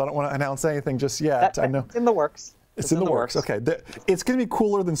 Trevor. So I don't want to announce anything just yet. I know it's in the works. It's in the works. Okay, it's going to be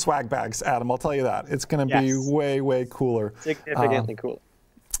cooler than swag bags, Adam. I'll tell you that. It's going to be way cooler. Significantly cooler.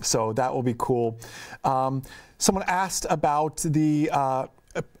 So that will be cool. Someone asked about the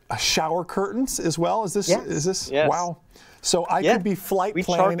shower curtains as well. Is this? Yes. Is this? Yes. Wow. So I could be flight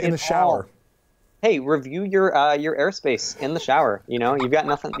planning in the shower. Hey, review your airspace in the shower. You know, you've got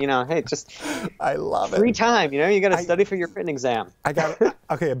nothing. You know, hey, just I love free time. You know, you got to study for your written exam. I got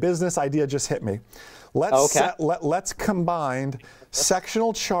okay. A business idea just hit me. Let's combine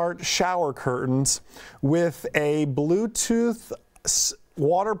sectional chart shower curtains with a Bluetooth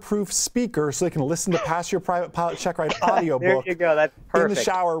waterproof speaker so they can listen to Pass Your Private Pilot Check Ride audiobook. There you go. That's perfect. In the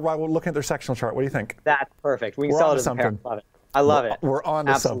shower while we're looking at their sectional chart. What do you think? That's perfect. We can sell it as a pair. Love it. I love it. We're on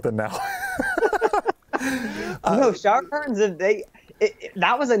to something now. No, shower curtains,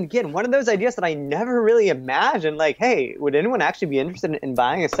 that was, again, one of those ideas that I never really imagined. Like, hey, would anyone actually be interested in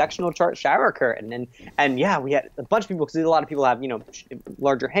buying a sectional chart shower curtain? And yeah, we had a bunch of people, because a lot of people have, you know,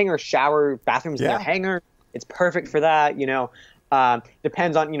 larger hanger shower bathrooms in their hangar. It's perfect for that, you know.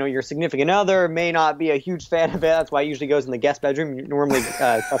 Depends on, you know, your significant other may not be a huge fan of it. That's why it usually goes in the guest bedroom. Normally,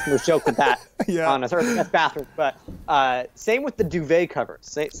 customers joke with that on a certain guest bathroom. But same with the duvet covers.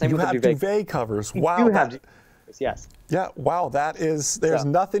 Same you with have the duvet covers. Wow. You have yes. Yeah. Wow. There's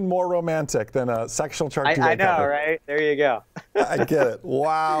nothing more romantic than a sectional chart duvet I know, cover. Right? There you go. I get it.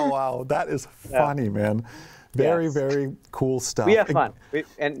 Wow. That is funny, man. Very cool stuff. We have fun,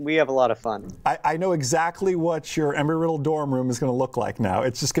 we have a lot of fun. I know exactly what your Embry-Riddle dorm room is going to look like now.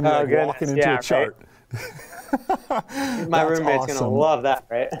 It's just going to be like walking into a chart. Right? My roommate's going to love that,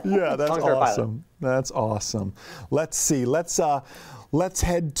 right? Yeah, that's awesome. That's awesome. Let's see. Let's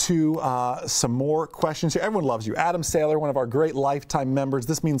head to some more questions here. Everyone loves you. Adam Saylor, one of our great lifetime members.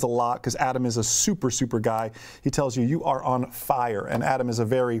 This means a lot because Adam is a super guy. He tells you you are on fire. And Adam is a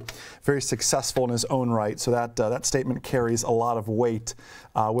very successful in his own right. So that statement carries a lot of weight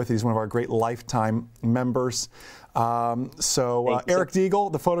with it. He's one of our great lifetime members. Eric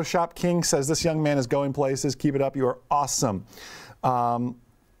Deagle, the Photoshop King, says this young man is going places. Keep it up. You are awesome.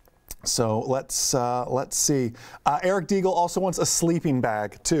 So let's see. Eric Deagle also wants a sleeping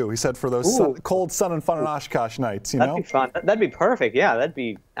bag too. He said for those cold sun and fun and Oshkosh nights. That'd be fun. That'd be perfect. Yeah, that'd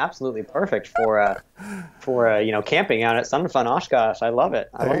be absolutely perfect for you know, camping out at Sun and Fun Oshkosh. I love it.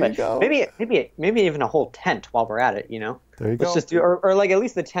 I love it. Go. Maybe even a whole tent while we're at it. You know. There you go. Let's just do, or like at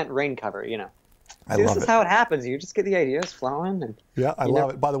least the tent rain cover. You know. This is how it happens. You just get the ideas flowing. And, yeah, I love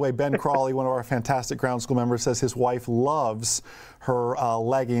it. By the way, Ben Crawley, one of our fantastic ground school members, says his wife loves her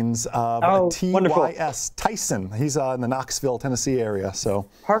leggings of TYS wonderful. Tyson. He's in the Knoxville, Tennessee area. So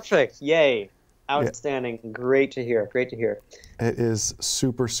perfect. Yay. Outstanding. Yeah. Great to hear. Great to hear. It is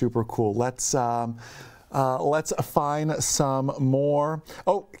super cool. Let's find some more.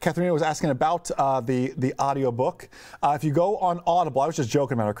 Oh, Katharina was asking about the audiobook. If you go on Audible, I was just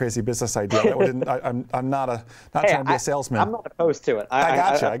joking about a crazy business idea. I'm not trying to be a salesman. I'm not opposed to it. I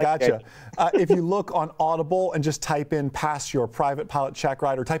gotcha. If you look on Audible and just type in Pass Your Private Pilot Check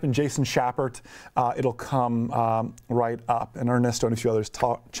Ride or type in Jason Schappert, it'll come right up. And Ernesto and a few others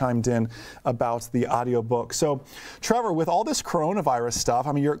chimed in about the audiobook. So, Trevor, with all this coronavirus stuff,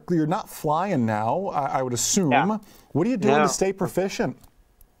 I mean, you're not flying now. I would assume. Yeah. What are you doing to stay proficient?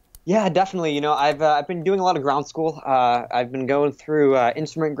 Yeah, definitely. You know, I've been doing a lot of ground school. I've been going through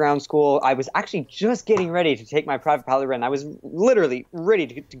instrument ground school. I was actually just getting ready to take my private pilot run. I was literally ready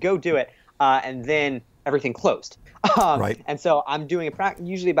to go do it, and then everything closed. Right. And so I'm doing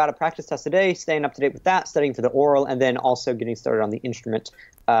usually about a practice test a day, staying up to date with that, studying for the oral, and then also getting started on the instrument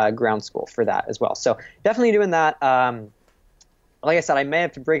ground school for that as well. So definitely doing that. Like I said, I may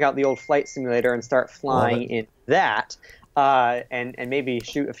have to break out the old flight simulator and start flying in that. and maybe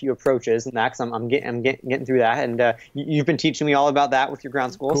shoot a few approaches and that, 'cause I'm getting through that. And you've been teaching me all about that with your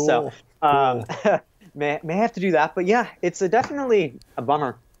ground school. Cool. So may have to do that. But yeah, it's definitely a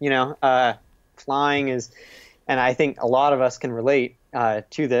bummer. Flying is, and I think a lot of us can relate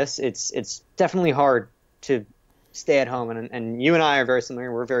to this. It's definitely hard to stay at home, and you and I are very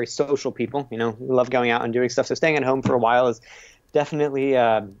similar. We're very social people. We love going out and doing stuff. So staying at home for a while is definitely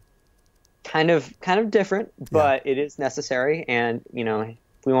kind of different, but it is necessary. And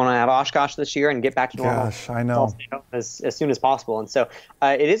if we want to have Oshkosh this year and get back to normal, gosh, I know, as soon as possible. And so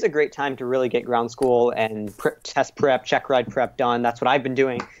it is a great time to really get ground school and test prep, check ride prep done. That's what I've been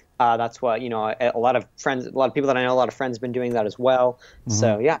doing. That's what a lot of people that I know, a lot of friends have been doing that as well.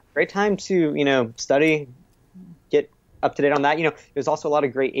 So yeah, great time to study, get up to date on that. There's also a lot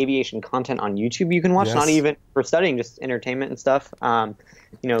of great aviation content on YouTube you can watch, not even for studying, just entertainment and stuff.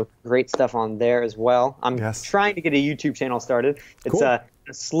 Great stuff on there as well. I'm trying to get a YouTube channel started. It's cool. a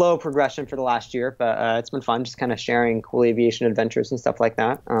slow progression for the last year, but it's been fun just kind of sharing cool aviation adventures and stuff like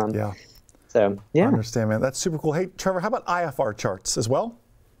that. So yeah. I understand, man. That's super cool. Hey, Trevor, how about IFR charts as well?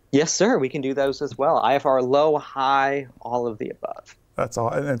 Yes, sir. We can do those as well. IFR low, high, all of the above. That's all,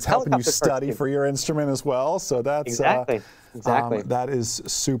 and it's helping you study for your instrument as well. So that's exactly. That is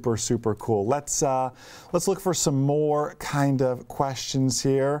super, super cool. Let's look for some more kind of questions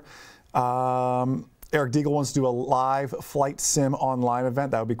here. Eric Deagle wants to do a live flight sim online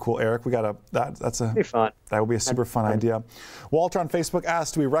event. That would be cool, Eric. We got that's be fun. That would be a super fun idea. Walter on Facebook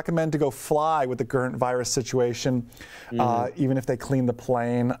asked, do we recommend to go fly with the current virus situation, even if they clean the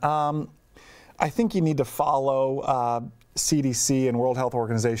plane? I think you need to follow CDC and World Health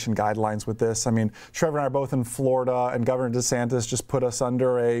Organization guidelines with this. I mean, Trevor and I are both in Florida, and Governor DeSantis just put us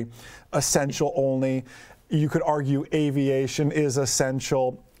under a essential only. You could argue aviation is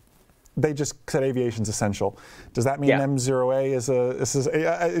essential. They just said aviation's essential. Does that mean MzeroA is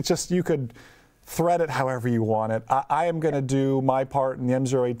it's just, you could thread it however you want it. I am going to do my part, and the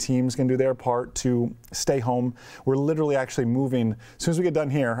MzeroA team's going to do their part to stay home. We're literally actually moving, as soon as we get done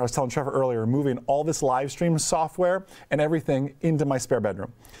here, I was telling Trevor earlier, moving all this live stream software and everything into my spare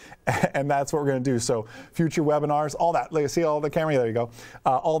bedroom. And that's what we're going to do. So future webinars, all that, like, see all the camera, there you go.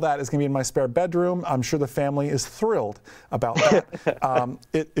 All that is going to be in my spare bedroom. I'm sure the family is thrilled about that.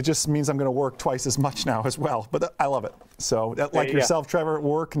 It just means I'm going to work twice as much now as well, but I love it. So like yourself, Trevor,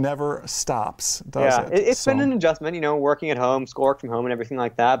 work never stops, does it? It's been an adjustment, working at home, schoolwork from home and everything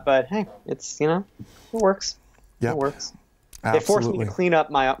like that, but hey, it's, it works. It works. Absolutely. It forced me to clean up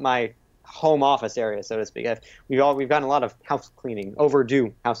my home office area, so to speak. We've gotten a lot of house cleaning,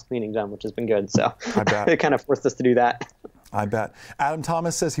 overdue house cleaning done, which has been good. So I bet. It kind of forced us to do that. I bet. Adam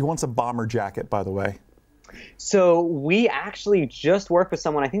Thomas says he wants a bomber jacket, by the way. So we actually just worked with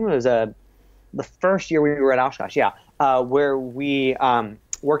someone, I think it was the first year we were at Oshkosh, where we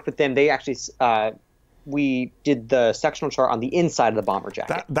worked with them. They actually we did the sectional chart on the inside of the bomber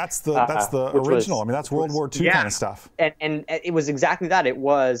jacket. That's the original. I mean, that's World War II kind of stuff. And it was exactly that. It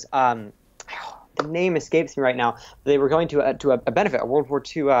was the name escapes me right now. They were going to a benefit, a World War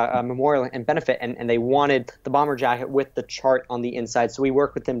II memorial and benefit, and they wanted the bomber jacket with the chart on the inside. So we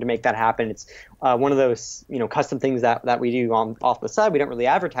worked with them to make that happen. It's one of those custom things that we do off the side. We don't really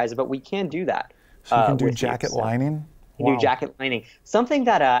advertise it, but we can do that. So you can do jacket lining. New jacket lining. Something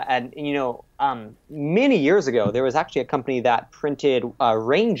that, many years ago, there was actually a company that printed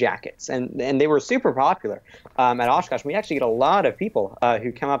rain jackets, and they were super popular at Oshkosh. We actually get a lot of people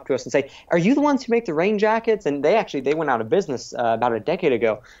who come up to us and say, "Are you the ones who make the rain jackets?" And they went out of business about a decade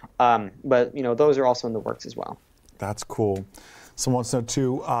ago. But those are also in the works as well. That's cool. Someone wants to know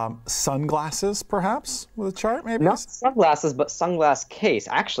too, sunglasses perhaps with a chart, maybe? Not sunglasses, but sunglass case.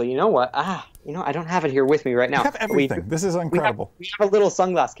 Actually, you know what? I don't have it here with me right now. You have everything. This is incredible. We have a little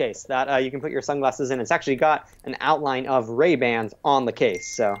sunglass case that you can put your sunglasses in. It's actually got an outline of Ray-Bans on the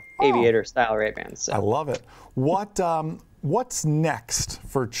case, so aviator-style Ray-Bans. So. I love it. What's next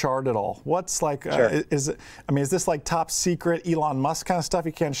for Chart at all? What's like, is this like top secret Elon Musk kind of stuff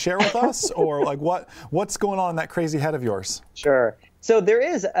you can't share with us? Or like what's going on in that crazy head of yours? Sure. So there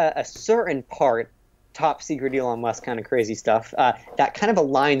is a certain part, top secret Elon Musk kind of crazy stuff, that kind of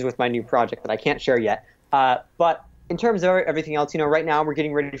aligns with my new project that I can't share yet. But in terms of everything else, right now we're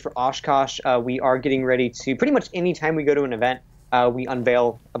getting ready for Oshkosh. We are getting ready to, pretty much anytime we go to an event, we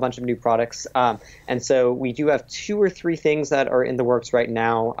unveil a bunch of new products. And so we do have 2 or 3 things that are in the works right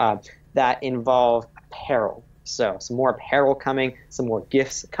now that involve apparel. So some more apparel coming, some more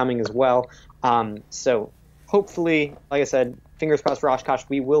gifts coming as well. So hopefully, like I said, fingers crossed for Oshkosh,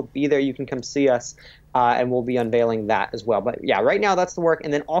 we will be there. You can come see us. and we'll be unveiling that as well. But yeah, right now that's the work.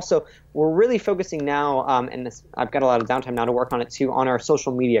 And then also we're really focusing now, and I've got a lot of downtime now to work on it too, on our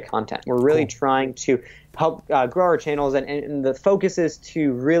social media content. We're really trying to help grow our channels, and the focus is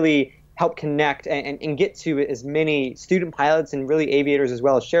to really help connect and get to as many student pilots and really aviators as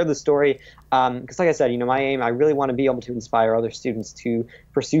well, as share the story. Because like I said, my aim, I really want to be able to inspire other students to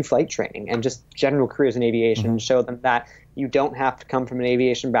pursue flight training and just general careers in aviation, and show them that you don't have to come from an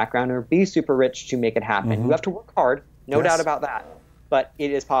aviation background or be super rich to make it happen. You have to work hard, no doubt about that, but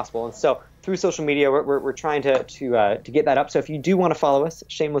it is possible. And so through social media, we're trying to get that up. So if you do want to follow us,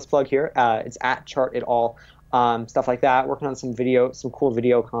 shameless plug here, it's at Chart It All, stuff like that. Working on some cool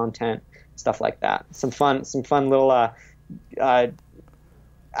video content, stuff like that. Some fun little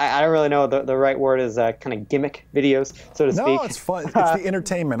I don't really know the right word is kind of gimmick videos, so to speak. No, it's fun. It's the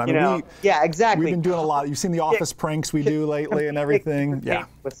entertainment. I mean, yeah, exactly. We've been doing a lot. You've seen the office pranks we do lately and everything. Yeah.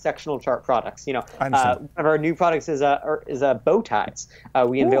 With sectional chart products, I understand. One of our new products is bow ties.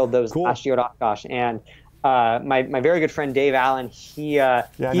 We unveiled those last year at Oshkosh, and my very good friend Dave Allen, he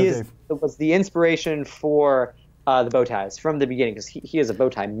was the inspiration for the bow ties from the beginning, because he is a bow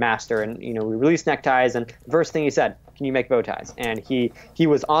tie master, and we released neckties, and the first thing he said, can you make bow ties? And he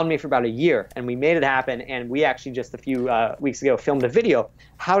was on me for about a year, and we made it happen. And we actually just a few weeks ago filmed a video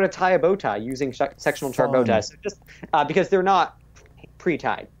how to tie a bow tie using sectional chart bow ties. So just because they're not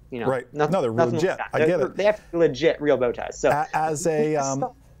pre-tied, right? No, they're legit. I get it. They have to be legit real bow ties. So as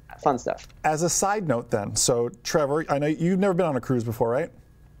a fun stuff. As a side note, then, so Trevor, I know you've never been on a cruise before, right?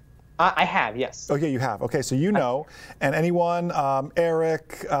 I have, yes. Okay, you have. Okay, so and anyone,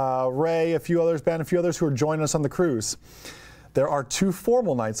 Eric, Ray, a few others, Ben, a few others who are joining us on the cruise. There are 2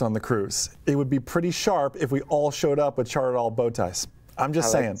 formal nights on the cruise. It would be pretty sharp if we all showed up with Chart It All bow ties. I'm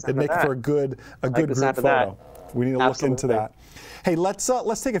just saying, it'd make for a good group photo. We need to look into that. Hey, let's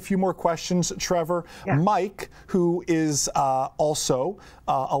take a few more questions, Trevor. Yeah. Mike, who is also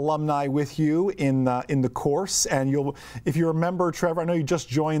alumni with you in the course, and if you remember, Trevor, I know you just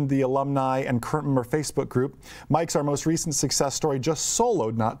joined the alumni and current member Facebook group. Mike's our most recent success story, just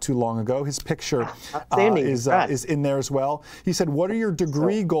soloed not too long ago. His picture is in there as well. He said, "What are your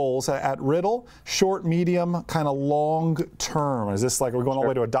degree goals at Riddle? Short, medium, kind of long term? Is this like we're going all the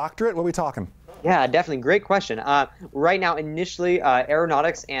way to a doctorate? What are we talking?" Yeah, definitely. Great question. Right now, initially,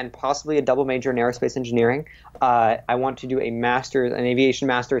 aeronautics and possibly a double major in aerospace engineering. I want to do an aviation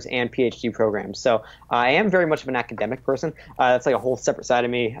master's and PhD program. So I am very much of an academic person. That's like a whole separate side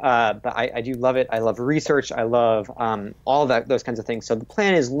of me. But I do love it. I love research. I love all of those kinds of things. So the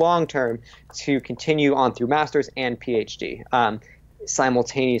plan is long term to continue on through master's and PhD.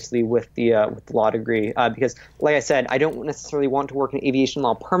 Simultaneously with the law degree, because like I said, I don't necessarily want to work in aviation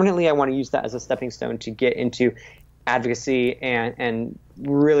law permanently. I want to use that as a stepping stone to get into advocacy and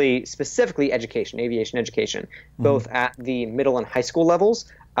really specifically aviation education, both at the middle and high school levels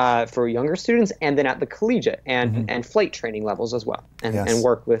for younger students, and then at the collegiate and flight training levels as well, and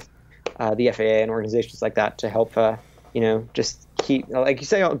work with the FAA and organizations like that to help just keep, like you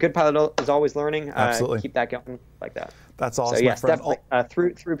say, a good pilot is always learning. Absolutely. Keep that going like that. That's awesome, so, yes, my friend.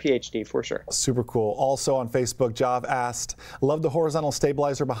 Definitely through PhD for sure. Super cool. Also on Facebook, Jav asked, "Love the horizontal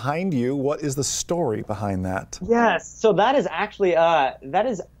stabilizer behind you. What is the story behind that?" Yes, so that is actually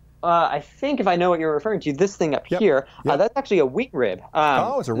I think if I know what you're referring to, this thing up here. That's actually a wing rib.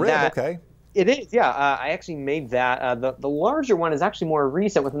 Oh, it's a rib. Okay. It is, yeah. I actually made that. The larger one is actually more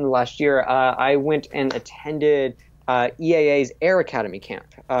recent, within the last year. I went and attended EAA's Air Academy Camp,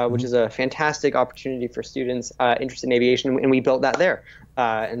 which is a fantastic opportunity for students interested in aviation, and we built that there.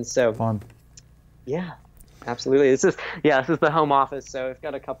 And so, fun. Yeah, absolutely. This is the home office, so I've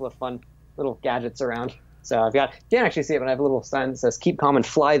got a couple of fun little gadgets around. So you can't actually see it, but I have a little sign that says "Keep calm and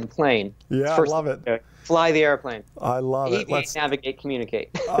fly the plane." Yeah, I love it. Fly the airplane. I love it. Let's navigate, communicate.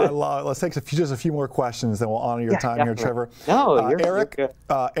 I love it. Let's take just a few more questions, then we'll honor your time here, Trevor. No, Eric. You're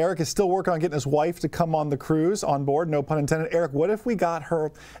good. Eric is still working on getting his wife to come on the cruise, on board. No pun intended. Eric, what if we got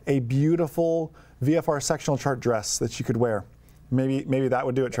her a beautiful VFR sectional chart dress that she could wear? Maybe that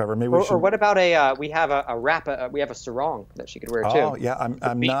would do it, Trevor. Maybe we should. Or what about we have a wrap? We have a sarong that she could wear too. Oh yeah,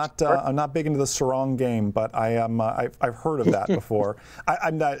 I'm not big into the sarong game, but I am. I've heard of that before.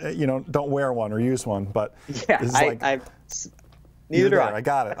 I'm not. Don't wear one or use one, but yeah, neither do I. I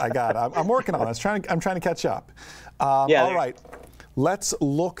got it. I'm working on it. I'm trying to catch up. All right, let's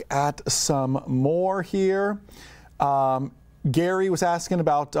look at some more here. Gary was asking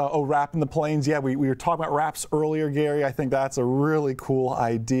about wrapping the planes. Yeah, we were talking about wraps earlier, Gary. I think that's a really cool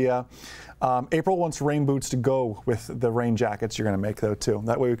idea. April wants rain boots to go with the rain jackets you're going to make, though, too.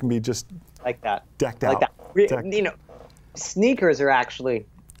 That way we can be just like that, decked out. Like that. Sneakers are actually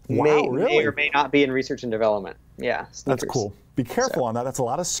Wow, may really? or may not be in research and development. Yeah, That's sneakers. cool. Be careful on that. That's a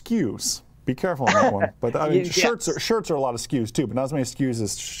lot of SKUs. Be careful on that one. But I mean, shirts are a lot of SKUs too, but not as many SKUs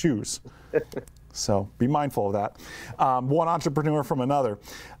as shoes. So be mindful of that. One entrepreneur from another.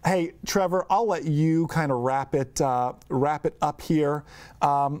 Hey, Trevor, I'll let you kind of wrap it up here.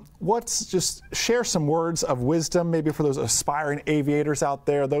 Just share some words of wisdom, maybe for those aspiring aviators out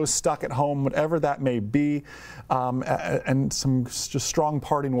there, those stuck at home, whatever that may be, and some just strong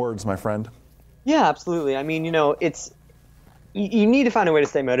parting words, my friend. Yeah, absolutely. I mean, you need to find a way to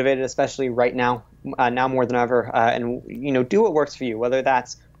stay motivated, especially right now, now more than ever, and do what works for you, whether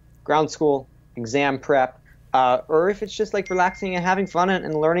that's ground school, exam prep, or if it's just like relaxing and having fun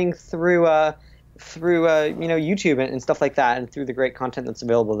and learning through YouTube and stuff like that, and through the great content that's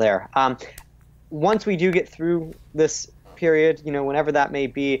available there. Once we do get through this period, whenever that may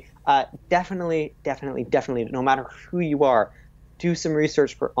be, definitely, no matter who you are, do some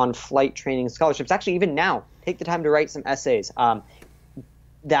research on flight training scholarships. Actually, even now, take the time to write some essays.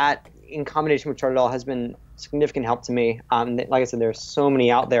 That, in combination with Charted All, has been significant help to me. Like I said, there's so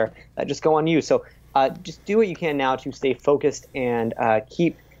many out there that just go unused. So just do what you can now to stay focused and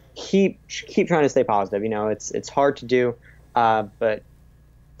keep trying to stay positive. It's hard to do, but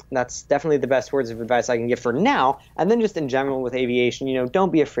that's definitely the best words of advice I can give for now. And then just in general with aviation,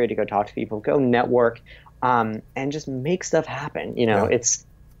 don't be afraid to go talk to people, go network, and just make stuff happen. It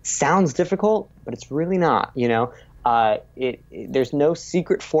sounds difficult, but it's really not. There's no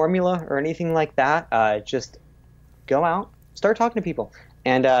secret formula or anything like that. Just go out, start talking to people,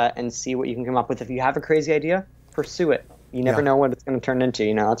 and see what you can come up with. If you have a crazy idea, pursue it. You never know what it's going to turn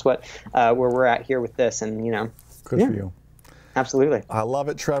into. That's what where we're at here with this, and Good for you. Absolutely. I love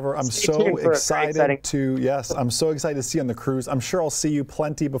it, Trevor. I'm so excited I'm so excited to see you on the cruise. I'm sure I'll see you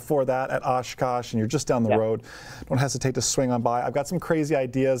plenty before that at Oshkosh, and you're just down the road. Don't hesitate to swing on by. I've got some crazy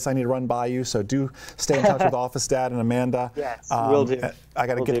ideas I need to run by you, so do stay in touch with Office Dad and Amanda. Yes, will do. I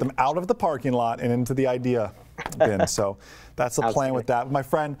got to get them out of the parking lot and into the idea bin. So that's the plan with that. My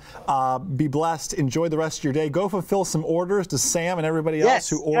friend, be blessed. Enjoy the rest of your day. Go fulfill some orders to Sam and everybody else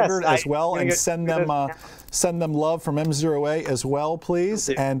who ordered as well, and send them love from MzeroA as well, please.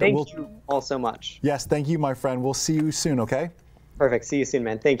 And thank you all so much. Yes, thank you, my friend. We'll see you soon, okay? Perfect. See you soon,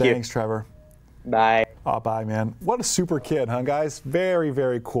 man. Thank you. Thanks, Trevor. Bye. Oh, bye, man. What a super kid, huh, guys? Very,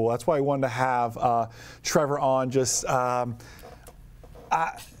 very cool. That's why I wanted to have Trevor on.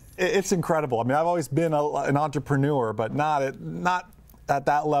 It's incredible. I mean, I've always been an entrepreneur, but not at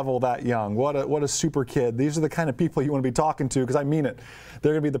that level, that young. What a super kid. These are the kind of people you want to be talking to, because I mean it.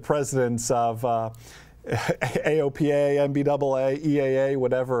 They're going to be the presidents of AOPA, MBAA, EAA,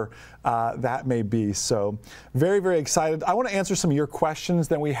 whatever that may be. So very, very excited. I want to answer some of your questions.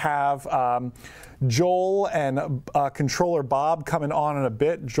 Then we have Joel and Controller Bob coming on in a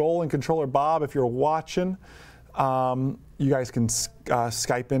bit. Joel and Controller Bob, if you're watching, you guys can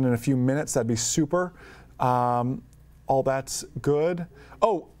Skype in a few minutes. That'd be super. All that's good.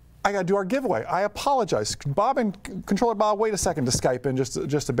 Oh, I got to do our giveaway. I apologize. Bob and Controller Bob, wait a second to Skype in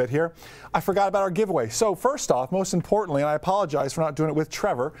just a bit here. I forgot about our giveaway. So first off, most importantly, and I apologize for not doing it with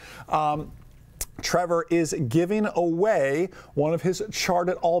Trevor, Trevor is giving away one of his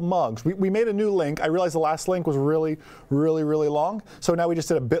Charted All mugs. We made a new link. I realized the last link was really, really, really long. So now we just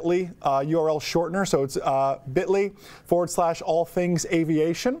did a bit.ly URL shortener. So it's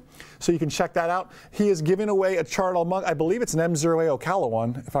bit.ly/allthingsaviation. So you can check that out. He is giving away a Charted All mug. I believe it's an MzeroA Ocala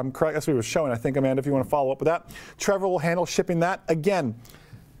one, if I'm correct. That's what he was showing, I think, Amanda, if you want to follow up with that. Trevor will handle shipping that. Again,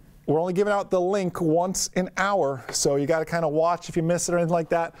 we're only giving out the link once an hour, so you got to kind of watch if you miss it or anything like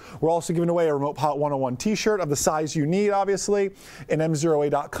that. We're also giving away a Remote Pilot 101 t-shirt of the size you need, obviously, an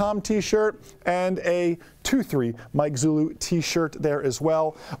MzeroA.com t-shirt, and a 2-3 Mike Zulu t-shirt there as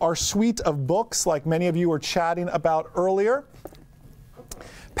well. Our suite of books, like many of you were chatting about earlier,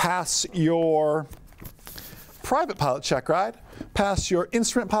 Pass Your Private Pilot Check Ride, Pass Your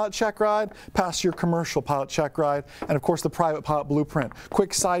Instrument Pilot Check Ride, Pass Your Commercial Pilot Check Ride, and of course the Private Pilot Blueprint.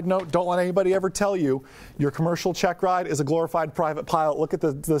 Quick side note, don't let anybody ever tell you your commercial check ride is a glorified private pilot. Look at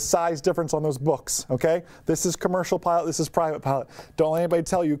the size difference on those books, okay? This is commercial pilot, this is private pilot. Don't let anybody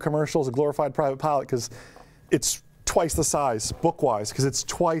tell you commercial is a glorified private pilot, because it's twice the size, book-wise, because it's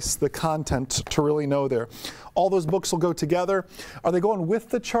twice the content to really know there. All those books will go together. Are they going with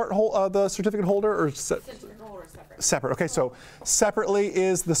the the certificate holder, or separate? Okay, so separately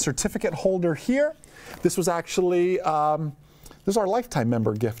is the certificate holder here. This was actually, this is our lifetime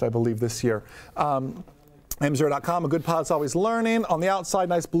member gift, I believe, this year. MzeroA.com, a good pilot's always learning. On the outside,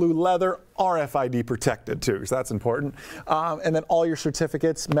 nice blue leather. RFID protected too, so that's important. And then all your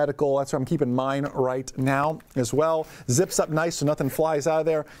certificates, medical, that's what I'm keeping mine right now as well. Zips up nice so nothing flies out of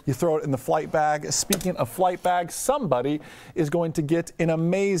there. You throw it in the flight bag. Speaking of flight bags, somebody is going to get an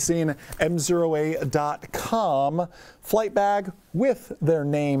amazing MzeroA.com flight bag with their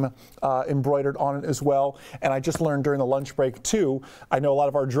name embroidered on it as well. And I just learned during the lunch break too, I know a lot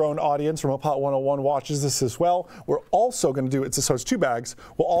of our drone audience, Remote Pilot 101, watches this as well. We're also going to do, so it's 2 bags,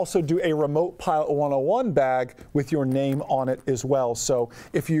 we'll also do a Remote Pilot 101 bag with your name on it as well. So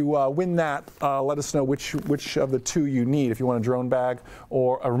if you win that, let us know which of the 2 you need, if you want a drone bag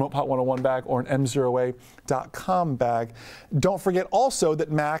or a Remote Pilot 101 bag or an MzeroA.com bag. Don't forget also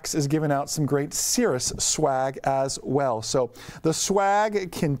that Max is giving out some great Cirrus swag as well. So the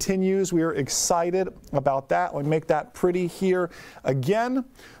swag continues. We are excited about that. Let me make that pretty here again.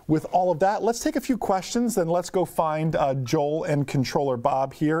 With all of that, let's take a few questions, then let's go find Joel and Controller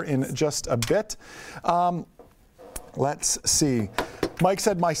Bob here in just a bit. Let's see. Mike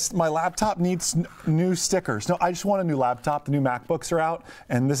said my laptop needs new stickers. No, I just want a new laptop. The new MacBooks are out,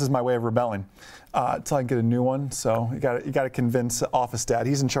 and this is my way of rebelling until I can get a new one. So you got to convince Office Dad.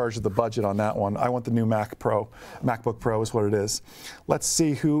 He's in charge of the budget on that one. I want the new MacBook Pro is what it is. Let's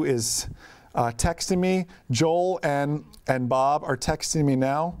see who is texting me. Joel and Bob are texting me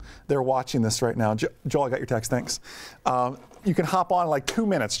now. They're watching this right now. Joel, I got your text. Thanks. You can hop on in like 2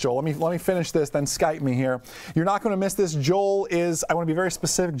 minutes, Joel. Let me finish this, then Skype me here. You're not going to miss this. Joel is, I want to be very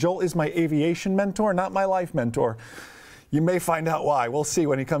specific, Joel is my aviation mentor, not my life mentor. You may find out why. We'll see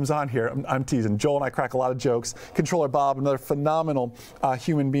when he comes on here. I'm teasing. Joel and I crack a lot of jokes. Controller Bob, another phenomenal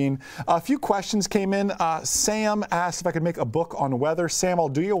human being. A few questions came in. Sam asked if I could make a book on weather. Sam, I'll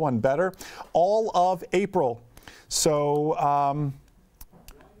do you one better. All of April. So,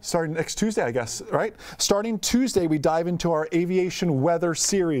 starting next Tuesday, I guess, right? Starting Tuesday, we dive into our aviation weather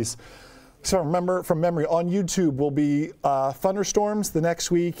series. So remember, from memory, on YouTube will be thunderstorms. The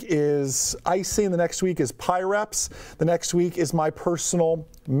next week is icing. The next week is PIREPs. The next week is my personal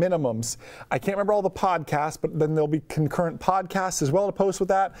minimums. I can't remember all the podcasts, but then there'll be concurrent podcasts as well to post with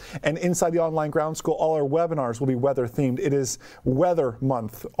that. And inside the online ground school, all our webinars will be weather themed. It is weather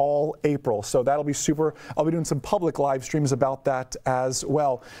month all April. So that'll be super. I'll be doing some public live streams about that as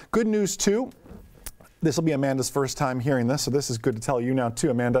well. Good news too. This will be Amanda's first time hearing this, so this is good to tell you now too,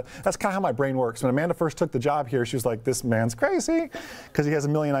 Amanda. That's kind of how my brain works. When Amanda first took the job here, she was like, this man's crazy, because he has a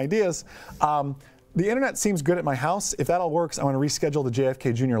million ideas. The internet seems good at my house. If that all works, I want to reschedule the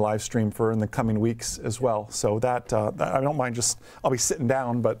JFK Jr. live stream for in the coming weeks as well. So that I don't mind I'll be sitting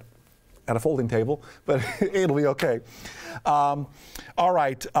down, but at a folding table, but it'll be okay. All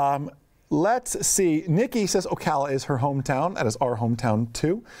right. Let's see. Nikki says Ocala is her hometown. That is our hometown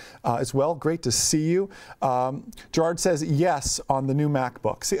too, as well. Great to see you. Gerard says yes on the new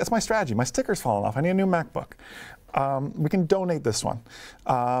MacBook. See, that's my strategy. My sticker's falling off. I need a new MacBook. We can donate this one.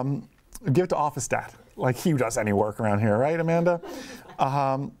 Give it to Office Dad, like he does any work around here, right, Amanda?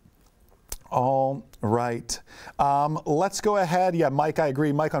 All right. Let's go ahead. Yeah, Mike, I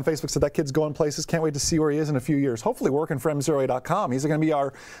agree. Mike on Facebook said that kid's going places. Can't wait to see where he is in a few years. Hopefully working for MzeroA.com. He's going to be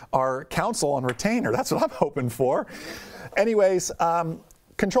our counsel and retainer. That's what I'm hoping for. Anyways,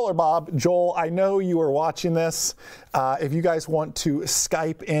 Controller Bob, Joel, I know you are watching this. If you guys want to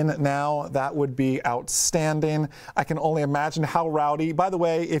Skype in now, that would be outstanding. I can only imagine how rowdy. By the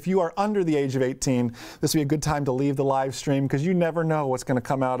way, if you are under the age of 18, this would be a good time to leave the live stream because you never know what's going to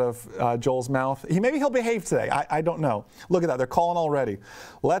come out of Joel's mouth. Maybe he'll behave today. I don't know. Look at that. They're calling already.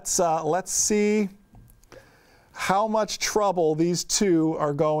 Let's see how much trouble these two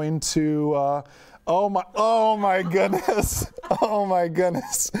are going to... Oh my goodness. Oh my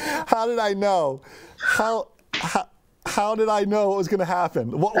goodness. How did I know? How did I know what was going to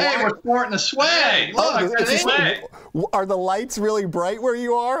happen? Hey, we're sporting a sway. Look, are the lights really bright where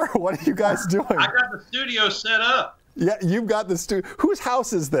you are? What are you guys doing? I got the studio set up. Yeah, you've got the studio. Whose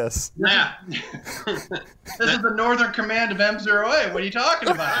house is this? Yeah. This is the Northern Command of MzeroA. What are you talking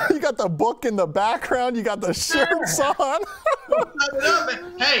about? You got the book in the background. You got the shirts on.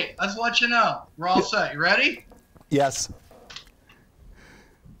 Hey, let's let you know. We're all set. You ready? Yes.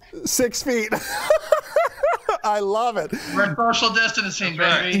 6 feet. I love it. We're social distancing,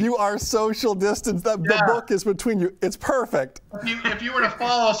 baby. You are social distance. The book is between you. It's perfect. If you were to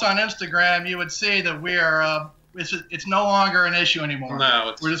follow us on Instagram, you would see that we are it's no longer an issue anymore.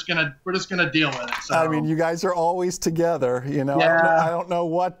 No, we're just gonna deal with it. So. I mean, you guys are always together. You know, Yeah. I don't know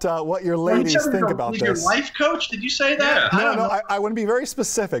what your ladies think about this. Your life coach? Did you say that? Yeah. I want to be very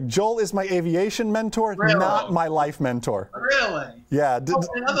specific. Joel is my aviation mentor, Really? not my life mentor. Really? Yeah.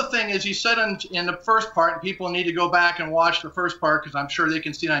 Another thing is, you said in the first part, and people need to go back and watch the first part because I'm sure they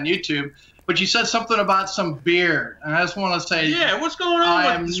can see it on YouTube. But you said something about some beard, and I just want to say, yeah, what's going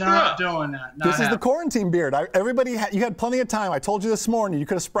on with the not doing that. This is the quarantine beard. You had plenty of time. I told you this morning. You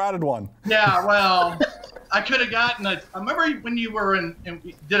could have sprouted one. Yeah, well, I could have gotten I remember when you were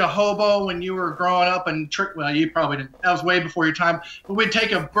did a hobo when you were growing up and well, you probably didn't. That was way before your time. But we'd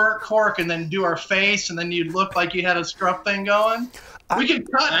take a burnt cork and then do our face, and then you'd look like you had a scruff thing going. We can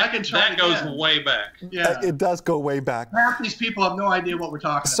cut. I can try. That goes way back. Yeah, it does go way back. Half these people have no idea what we're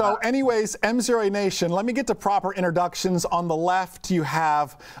talking about. So, anyways, MzeroA Nation, let me get to proper introductions. On the left, you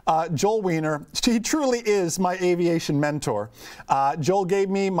have Joel Wiener. He truly is my aviation mentor. Joel gave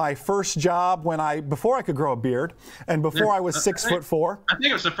me my first job before I could grow a beard, and before I was 6'4". I think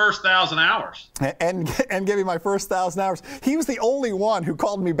it was the first 1,000 hours. And gave me my first 1,000 hours. He was the only one who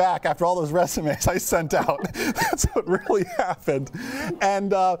called me back after all those resumes I sent out. That's what really happened. And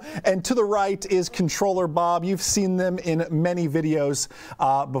to the right is Controller Bob. You've seen them in many videos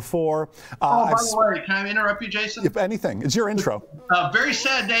before. By the way, can I interrupt you, Jason? If anything, it's your intro. Very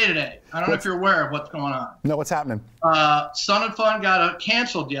sad day today. I don't know if you're aware of what's going on. No, what's happening? Sun and Fun got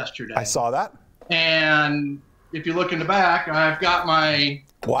canceled yesterday. I saw that. And if you look in the back, I've got my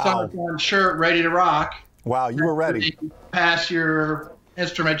Sun and Fun shirt ready to rock. Wow, you were ready. Pass your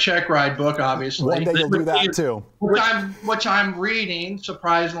instrument check ride book, obviously. One day you'll do that too. Which I'm reading,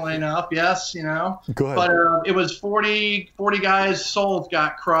 surprisingly enough. Yes, you know. Good. But it was 40 guys' souls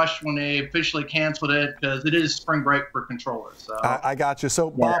got crushed when they officially canceled it because it is spring break for controllers. So. I got you. So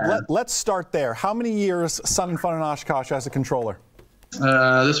Bob, let's start there. How many years Sun and Fun in Oshkosh as a controller?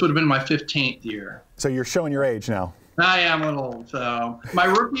 This would have been my 15th year. So you're showing your age now. I am a little old. So my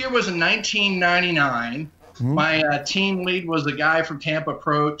rookie year was in 1999. My team lead was a guy from Tampa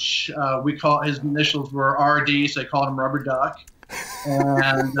Approach. His initials were RD, so they called him Rubber Duck.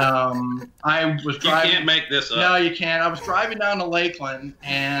 And I was driving. You can't make this up. No, you can't. I was driving down to Lakeland,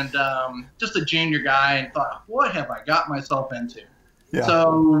 and just a junior guy, and thought, what have I got myself into? Yeah.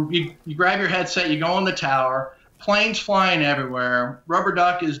 So you grab your headset, you go on the tower, planes flying everywhere. Rubber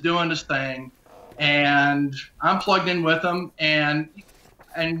Duck is doing this thing, and I'm plugged in with him, and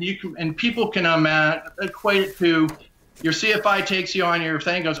people can equate it to your CFI takes you on your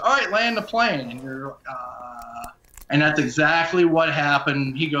thing, goes, all right, land the plane, and you're and that's exactly what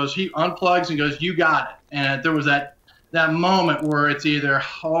happened. He unplugs and goes, you got it. And there was that moment where it's either,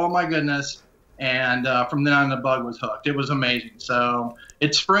 oh my goodness, and from then on the bug was hooked. It was amazing. So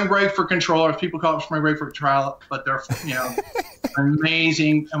it's spring break for controllers. People call it spring break for trial, but they're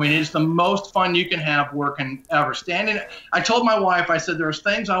amazing. I mean, it's the most fun you can have working ever. I told my wife, I said, there's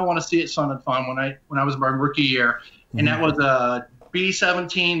things I want to see at Sun and Fun when I was my rookie year, and that was a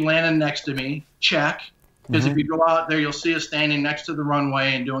B-17 landing next to me, check. Because if you go out there, you'll see us standing next to the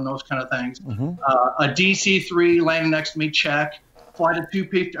runway and doing those kind of things. A DC-3 landing next to me, check. Flight of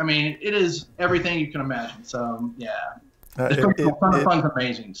 2P. I mean, it is everything you can imagine. So, yeah. Fun's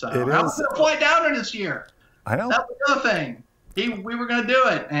amazing. So I was going to fly down there this year. I know. That was the other thing. We were going to do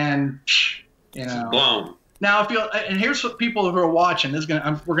it. And, blown. Now, and here's what people who are watching. We're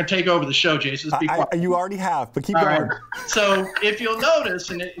going to take over the show, Jason. You already have, but keep going. Right. So if you'll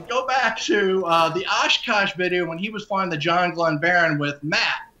notice, and go back to the Oshkosh video when he was flying the John Glenn Barron with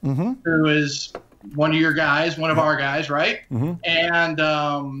Matt, who is one of your guys, one of our guys, right?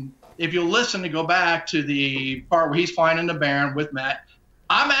 And if you'll listen to go back to the part where he's flying in the Barron with Matt,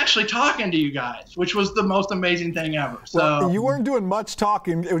 I'm actually talking to you guys, which was the most amazing thing ever. So well, you weren't doing much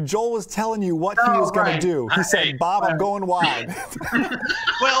talking. Joel was telling you what he was going to do. He said, Bob, I'm going wide.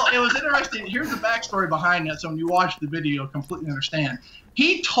 Well, it was interesting. Here's the backstory behind that. So when you watch the video, you'll completely understand.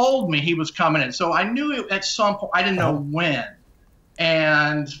 He told me he was coming in. So I knew at some point, I didn't know when.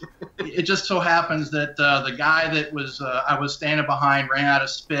 And it just so happens that the guy that I was standing behind ran out of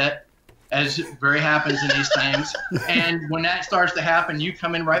spit, as very happens in these things. And when that starts to happen, you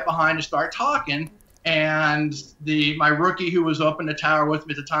come in right behind to start talking. And my rookie who was up in the tower with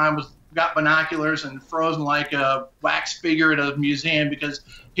me at the time got binoculars and frozen like a wax figure at a museum because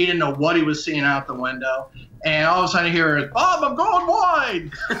he didn't know what he was seeing out the window. And all of a sudden I hear, Bob, I'm going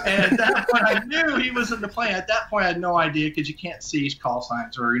wide. And at that point I knew he was in the plane. At that point I had no idea because you can't see call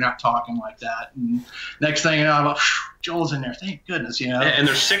signs or you're not talking like that. And next thing you know, I'm like, Joel's in there. Thank goodness, And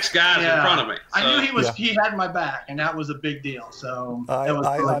there's 6 guys in front of me. So. I knew he had my back, and that was a big deal. So I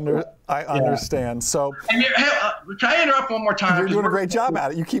understand. So and can I interrupt one more time? You're doing a great job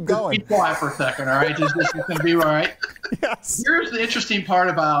at it. You keep going. Be quiet for a second, all right? This is going to be all right. Yes. Here's the interesting part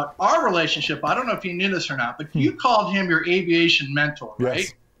about our relationship. I don't know if you knew this or not, but you called him your aviation mentor, right?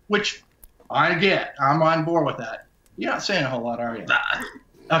 Yes. Which I get. I'm on board with that. You're not saying a whole lot, are you?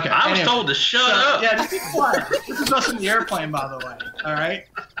 Okay. I was told to shut up. Yeah, just be quiet. This is us in the airplane, by the way. All right.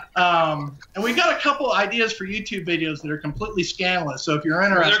 And we got a couple ideas for YouTube videos that are completely scandalous. So if you're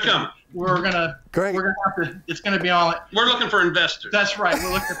interested, they're coming. We're gonna have to. It's gonna be on. We're looking for investors. That's right.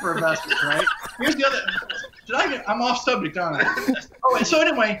 We're looking for investors, right? Here's the other. I'm off subject, aren't I? Oh, wait. So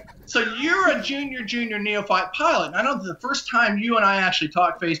anyway, so you're a junior neophyte pilot. And I know the first time you and I actually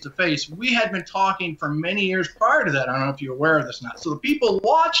talked face to face, we had been talking for many years prior to that. I don't know if you're aware of this or not. So the people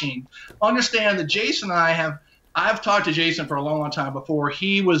watching understand that Jason and I've talked to Jason for a long time before I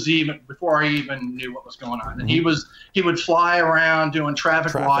even knew what was going on. And he would fly around doing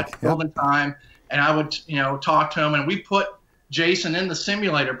traffic watch, building time, and I would, talk to him, and we put Jason in the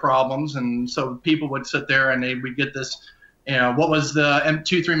simulator problems, and so people would sit there and we'd get this, what was the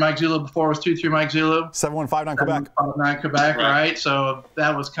M23 Mike Zulu before it was 23 Mike Zulu? 7159 Quebec. 759 Quebec, right? So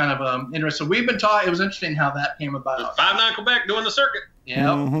that was kind of interesting. We've been talking. It was interesting how that came about. 59 Quebec doing the circuit.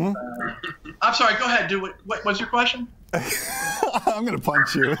 Yeah. I'm sorry. Go ahead. What was your question? I'm going to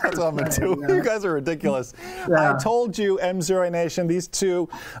punch you. That's what I'm going to do. You guys are ridiculous. I told you, MzeroA Nation, these two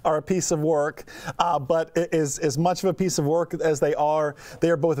are a piece of work, but as much of a piece of work as they are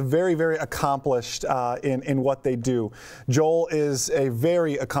both very, very accomplished in what they do. Joel is a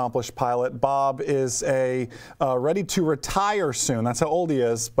very accomplished pilot. Bob is ready to retire soon. That's how old he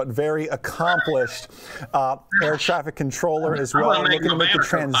is, but very accomplished air traffic controller as well. Looking to make the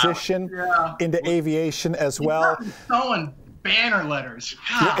transition into aviation as well. Banner letters.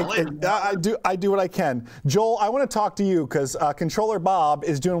 I do what I can. Joel, I want to talk to you because Controller Bob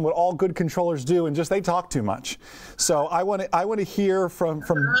is doing what all good controllers do, and they talk too much. So I want to hear from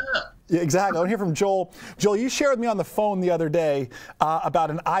exactly. I want to hear from Joel. Joel, you shared with me on the phone the other day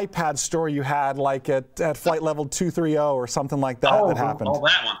about an iPad story you had, like at flight level 230 or something like that that happened. Oh,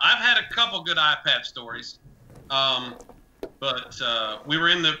 that one. I've had a couple good iPad stories, but we were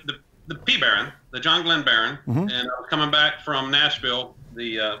in the P Baron, the John Glenn Baron, and I was coming back from Nashville.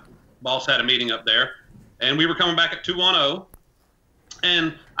 The boss had a meeting up there, and we were coming back at 210,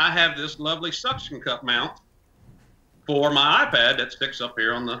 and I have this lovely suction cup mount for my iPad that sticks up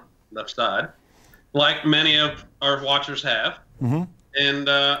here on the left side, like many of our watchers have. And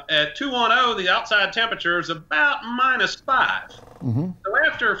at 210, the outside temperature is about -5. So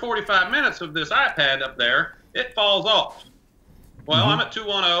after 45 minutes of this iPad up there, it falls off. Well, I'm at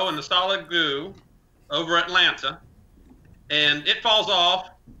 210 in the solid goo over Atlanta, and it falls off,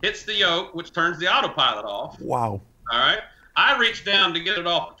 hits the yoke, which turns the autopilot off. Wow. All right. I reached down to get it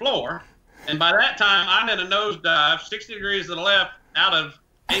off the floor, and by that time, I'm in a nosedive, 60 degrees to the left, out of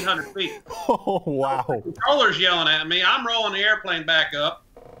 800 feet. Oh, wow. The controller's yelling at me. I'm rolling the airplane back up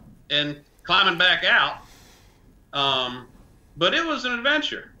and climbing back out. But it was an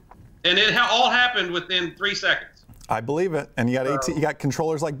adventure, and it all happened within 3 seconds. I believe it. And you got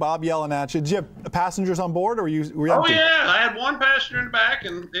controllers like Bob yelling at you. Did you have passengers on board, or were you empty? Oh yeah, I had one passenger in the back,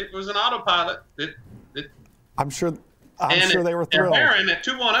 and it was an autopilot. I'm sure they were thrilled. And at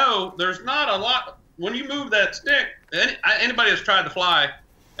 210, there's not a lot. When you move that stick, anybody that's tried to fly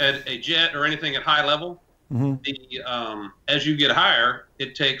at a jet or anything at high level, as you get higher,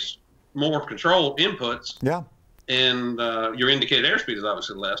 it takes more control inputs. Yeah. And your indicated airspeed is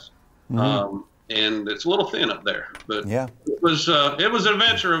obviously less. And it's a little thin up there, but it was an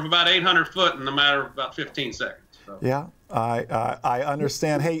adventure of about 800 foot in a matter of about 15 seconds. So. Yeah, I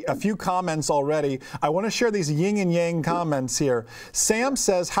understand. Hey, a few comments already. I want to share these yin and yang comments here. Sam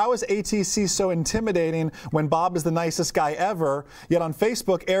says, how is ATC so intimidating when Bob is the nicest guy ever? Yet on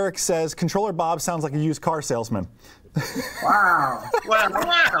Facebook, Eric says, Controller Bob sounds like a used car salesman. Wow.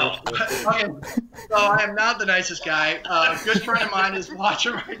 Wow. Okay. So I am not the nicest guy. A good friend of mine is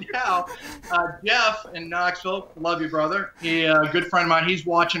watching right now. Jeff in Knoxville. Love you, brother. A good friend of mine. He's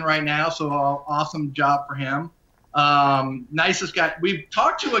watching right now. So awesome job for him. Nicest guy. We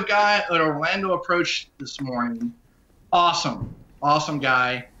talked to a guy at Orlando Approach this morning. Awesome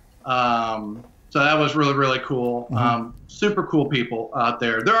guy. So that was really, really cool. Super cool people out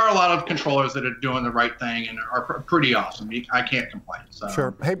there. There are a lot of controllers that are doing the right thing and are pretty awesome. I can't complain. So.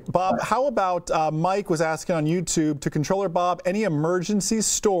 Sure. Hey, Bob, how about Mike was asking on YouTube to Controller Bob, any emergency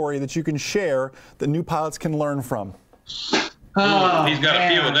story that you can share that new pilots can learn from? Oh, he's got a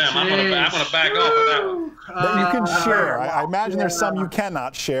few of them. I'm gonna back off of that one. That you can share. I imagine there's some you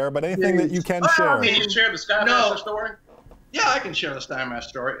cannot share, but anything that you can share. Can you share the Skymaster story? Yeah, I can share the Skymaster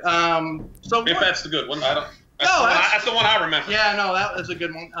story. If that's the good one, that's the one I remember. Yeah, no, that was a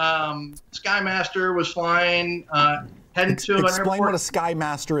good one. Skymaster was flying, heading to an airport. Explain what a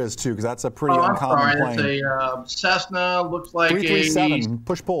Skymaster is, too, because that's a pretty uncommon plane. It's a Cessna, looks like 337,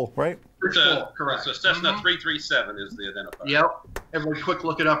 push-pull, right? Correct. So Cessna 337 is the identifier. Yep. Everybody quick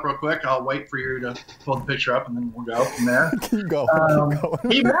look it up real quick. I'll wait for you to pull the picture up, and then we'll go from there. Keep going.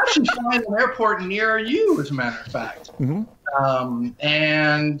 He was actually flying an airport near you, as a matter of fact.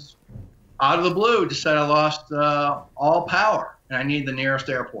 And out of the blue, just said I lost all power, and I need the nearest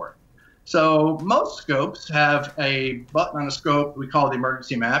airport. So most scopes have a button on the scope we call the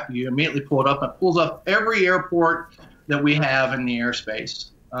emergency map. You immediately pull it up, and it pulls up every airport that we have in the airspace.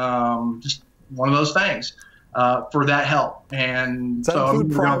 Just one of those things for that help. And does that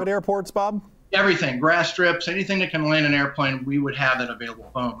include private airports, Bob? Everything, grass strips, anything that can land an airplane, we would have that available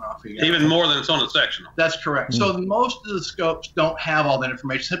phone off you. Even more than its on a sectional. That's correct. So most of the scopes don't have all that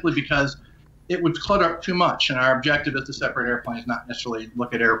information simply because it would clutter up too much. And our objective is to separate airplanes, not necessarily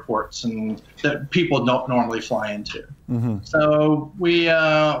look at airports and that people don't normally fly into. So we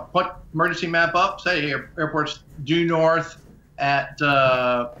put emergency map up, say airports due north at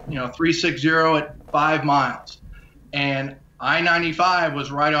 360 at 5 miles, and I-95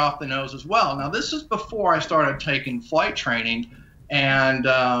 was right off the nose as well. Now this is before I started taking flight training, and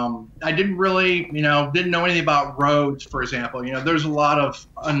I didn't really didn't know anything about roads, for example. There's a lot of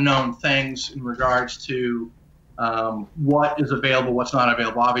unknown things in regards to what is available, what's not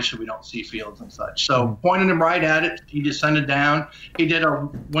available. Obviously we don't see fields and such, so pointed him right at it. He descended down, he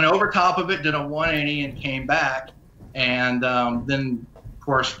went over top of it, did a 180 and came back. And then, of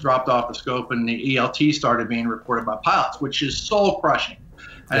course, dropped off the scope, and the ELT started being reported by pilots, which is soul crushing.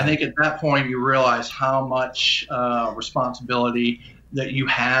 I think at that point you realize how much responsibility that you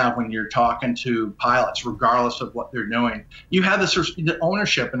have when you're talking to pilots, regardless of what they're doing. You have this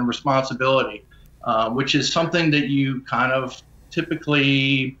ownership and responsibility, which is something that you kind of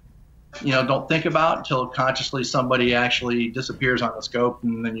typically don't think about until consciously somebody actually disappears on the scope,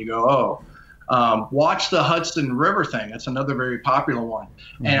 and then you go, oh. Watch the Hudson River thing. That's another very popular one.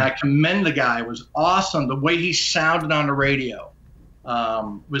 And I commend the guy. It was awesome. The way he sounded on the radio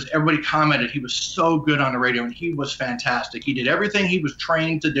everybody commented he was so good on the radio, and he was fantastic. He did everything he was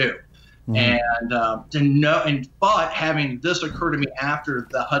trained to do. But having this occur to me after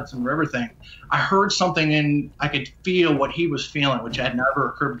the Hudson River thing, I heard something I could feel what he was feeling, which had never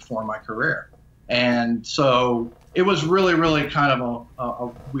occurred before in my career. And so it was really, really kind of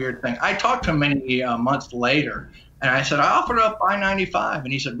a weird thing. I talked to him many months later, and I said, I offered up I-95,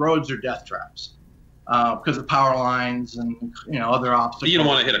 and he said, roads are death traps because of power lines and other obstacles. You don't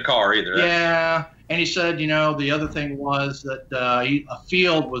want to hit a car either. Yeah, and he said, the other thing was that a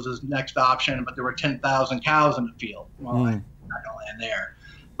field was his next option, but there were 10,000 cows in the field. Well, I'm not going to land there.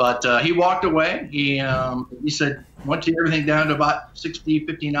 But he walked away. He said, once everything down to about 60,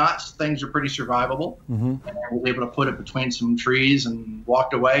 50 knots, things are pretty survivable. And I was able to put it between some trees and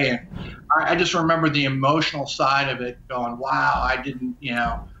walked away. And I just remember the emotional side of it going, wow, I didn't,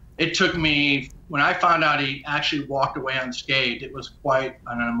 it took me, when I found out he actually walked away unscathed, it was quite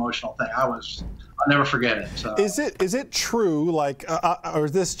an emotional thing. I'll never forget it. So. Is it true, or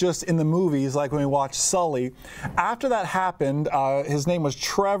is this just in the movies, like when we watch Sully? After that happened, his name was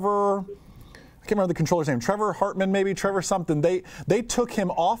Trevor, I can't remember the controller's name, Trevor Hartman, maybe, Trevor something. They took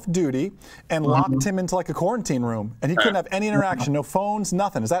him off duty and locked him into like a quarantine room, and he couldn't have any interaction, no phones,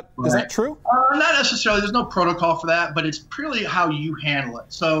 nothing. Is that true? Not necessarily. There's no protocol for that, but it's purely how you handle it.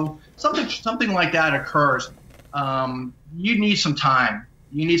 So something like that occurs. You need some time.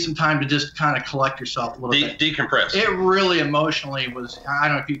 You need some time to just kind of collect yourself a little bit. Decompress. It really emotionally was, I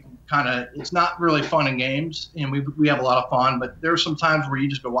don't know if you can it's not really fun in games, and we have a lot of fun, but there are some times where you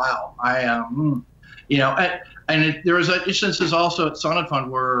just go, wow, there was instances also at Sun and Fun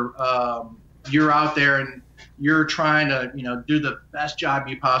where you're out there and you're trying to, do the best job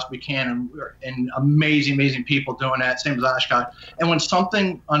you possibly can, and amazing people doing that, same as Oshkosh. And when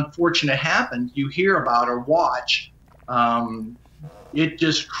something unfortunate happens, you hear about or watch, it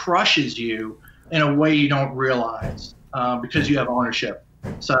just crushes you in a way you don't realize because you have ownership.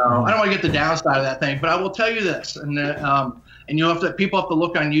 So I don't want to get the downside of that thing, but I will tell you this, and people have to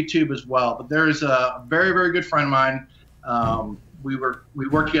look on YouTube as well. But there's a very, very good friend of mine. We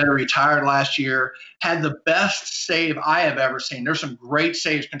worked together, retired last year, had the best save I have ever seen. There's some great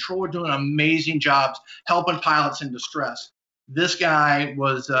saves. Controller doing amazing jobs helping pilots in distress. This guy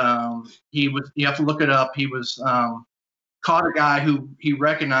was, you have to look it up. He was caught a guy who he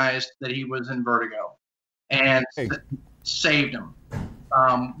recognized that he was in vertigo, and saved him.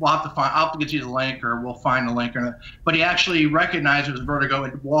 We'll have to find. I'll have to get you the link, or we'll find the link. But he actually recognized it was vertigo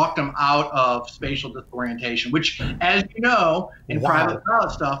and walked him out of spatial disorientation, which, as you know, in private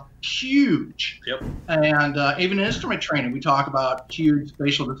pilot stuff, huge. Yep. And even in instrument training, we talk about huge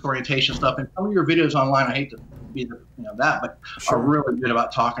spatial disorientation stuff. And some of your videos online, I hate to be the, that, but are really good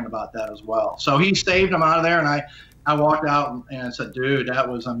about talking about that as well. So he saved him out of there, and I walked out and said, dude, that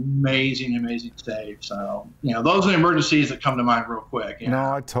was amazing, amazing save. So, those are the emergencies that come to mind real quick.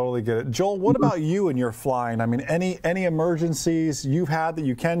 No, I totally get it. Joel, what about you and your flying? I mean, any emergencies you've had that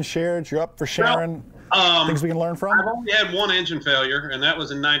you can share, that you're up for sharing? Things we can learn from? I've only had one engine failure, and that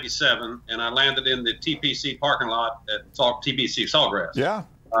was in '97, and I landed in the TPC parking lot at TPC Sawgrass. Yeah.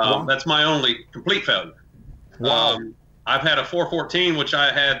 That's my only complete failure. Wow. I've had a 414, which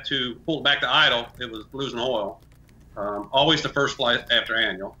I had to pull back to idle. It was losing oil. Always the first flight after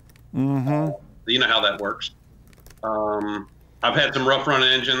annual. Mm-hmm. You know how that works. I've had some rough run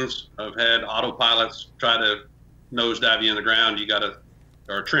engines. I've had autopilots try to nosedive you in the ground.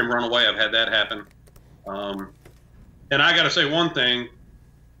 Or trim runaway. I've had that happen. And I got to say one thing.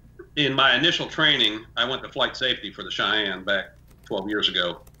 In my initial training, I went to flight safety for the Cheyenne back 12 years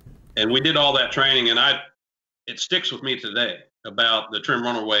ago. And we did all that training, and it sticks with me today about the trim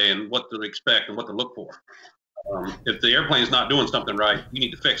runaway and what to expect and what to look for. If the airplane's not doing something right, you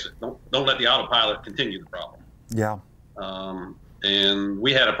need to fix it. Don't let the autopilot continue the problem. Yeah. And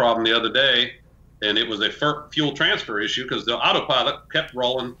we had a problem the other day, and it was a fuel transfer issue because the autopilot kept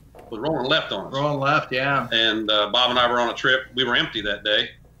rolling left on us. Rolling left, yeah. And Bob and I were on a trip. We were empty that day.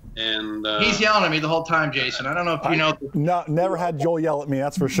 And he's yelling at me the whole time, Jason. I don't know if you know. No, never had Joel yell at me,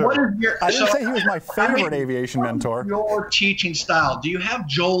 that's for sure. I didn't say he was my favorite aviation mentor. Your teaching style, do you have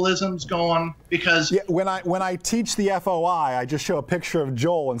Joelisms going? Because when I teach the FOI, I just show a picture of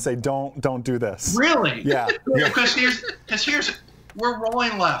Joel and say, don't do this. Really? Yeah. Because here's we're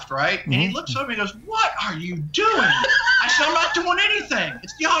rolling left, right? And he looks at me and goes, "What are you doing?" I said, "I'm not doing anything.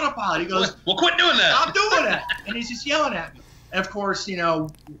 It's the autopilot." He goes, "Well, quit doing that." I'm doing it. And he's just yelling at me. And of course,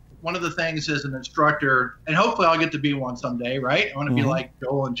 one of the things as an instructor, and hopefully I'll get to be one someday, right? I want to be like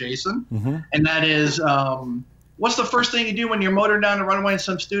Joel and Jason. And that is, what's the first thing you do when you're motoring down the runway and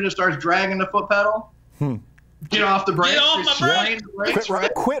some student starts dragging the foot pedal? Get off the brakes. Get off my brakes.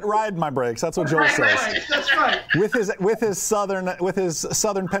 Quit riding my brakes. That's what Joel says. Right. That's right. With his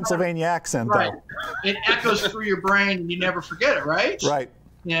southern Pennsylvania accent, right. though. It echoes through your brain and you never forget it, right? Right.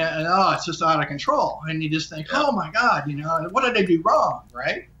 Yeah, and it's just out of control. And you just think, oh my God, what did I do wrong,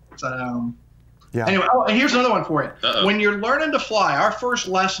 right? So, anyway, and here's another one for you. When you're learning to fly, our first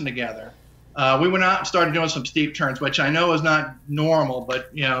lesson together, we went out and started doing some steep turns, which I know is not normal, but,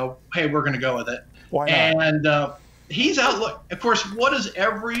 hey, we're going to go with it. Why not? And he's out. Of course, what is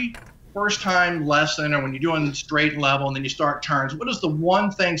every first-time lesson, or when you're doing straight and level and then you start turns, what is the one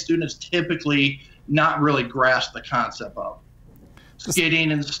thing students typically not really grasp the concept of?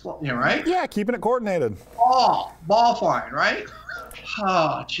 Skidding and, right? Yeah, keeping it coordinated. Ball flying, right?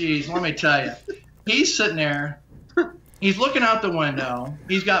 Oh, geez, let me tell you. He's sitting there. He's looking out the window.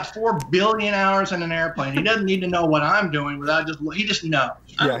 He's got 4 billion hours in an airplane. He doesn't need to know what I'm doing he just knows.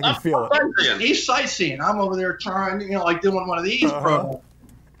 Yeah, I can feel it. He's sightseeing. I'm over there trying, like doing one of these programs.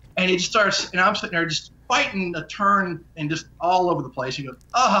 And he just starts, and I'm sitting there just fighting the turn and just all over the place. He goes,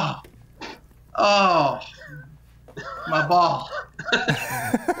 oh, my ball.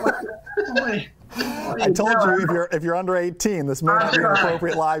 I told you if you're under 18, this may not be an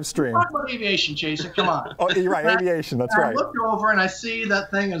appropriate live stream. Talk about aviation, Jason. Come on. Oh, you're right. Aviation. That's right. I look over and I see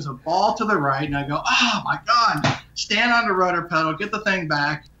that thing is a ball to the right, and I go, oh my God! Stand on the rudder pedal, get the thing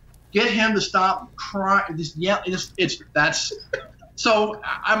back, get him to stop crying. Just yell. That's. So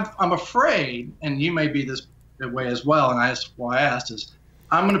I'm afraid, and you may be this way as well. And that's why I asked is,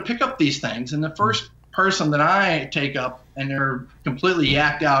 I'm going to pick up these things, and the first person that I take up and they're completely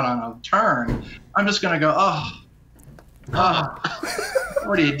yacked out on a turn, I'm just going to go,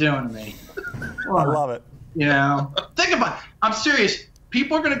 what are you doing to me? I love it. Think about it. I'm serious.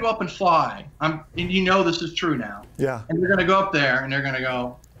 People are going to go up and fly. And this is true now. Yeah. And they're going to go up there and they're going to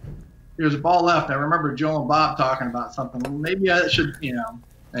go, there's a ball left. I remember Joel and Bob talking about something. Well, maybe I should,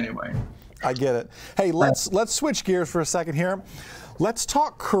 anyway. I get it. Hey, let's switch gears for a second here. Let's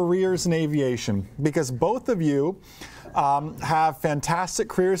talk careers in aviation, because both of you have fantastic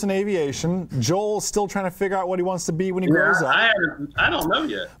careers in aviation. Joel's still trying to figure out what he wants to be when he grows up. I don't know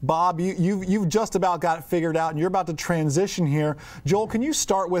yet. Bob, you've just about got it figured out, and you're about to transition here. Joel, can you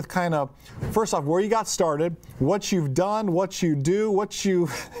start with kind of, first off, where you got started, what you've done, what you do, what you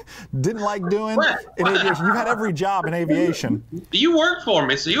didn't like doing in aviation? You've had every job in aviation. You work for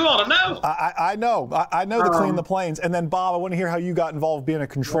me, so you ought to know. I know. I know to clean the planes. And then, Bob, I want to hear how you got involved being a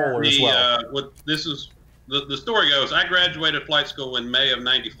controller as well. The story goes, I graduated flight school in May of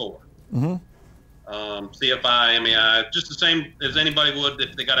 '94. CFI, MEI, just the same as anybody would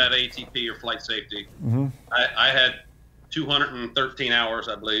if they got out of ATP or flight safety. I had 213 hours,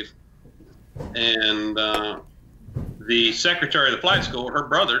 I believe. And the secretary of the flight school, her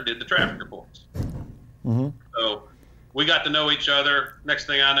brother, did the traffic reports. So we got to know each other. Next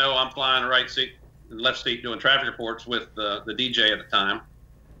thing I know, I'm flying right seat and left seat doing traffic reports with the DJ at the time.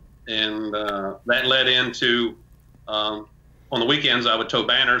 And that led into, on the weekends, I would tow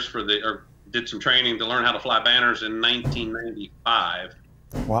banners or did some training to learn how to fly banners in 1995.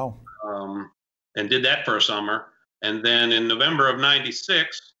 Wow. And did that for a summer. And then in November of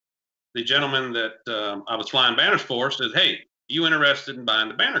 '96, the gentleman that I was flying banners for said, hey, you interested in buying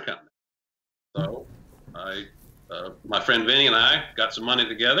the banner company? So my friend Vinny and I got some money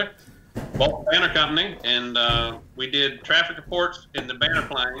together, bought the banner company, and we did traffic reports in the banner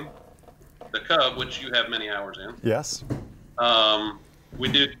plane, the Cub, which you have many hours in. Yes. We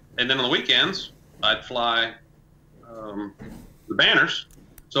did, and then on the weekends, I'd fly the banners.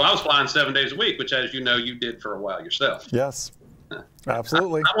 So I was flying 7 days a week, which, as you know, you did for a while yourself. Yes.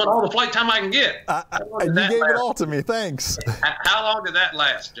 Absolutely. I want all the flight time I can get. You gave it all to me. Thanks. How long did that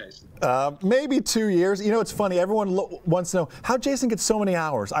last, Jason? Maybe 2 years. You know, it's funny. Everyone wants to know how Jason gets so many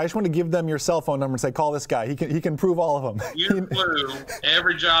hours. I just want to give them your cell phone number and say, call this guy. He can prove all of them. You flew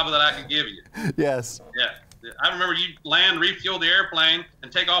every job that I could give you. Yes. Yeah. I remember you land, refuel the airplane,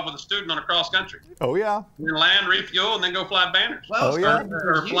 and take off with a student on a cross country. Oh, yeah. Then land, refuel, and then go fly banners. Well,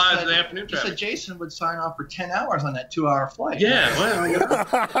 or fly the afternoon you traffic. said Jason would sign off for 10 hours on that 2-hour flight. Yeah, well.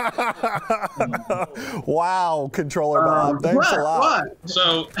 Wow, Controller Bob. Thanks a lot.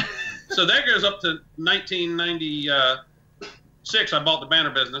 So that goes up to 1996. I bought the banner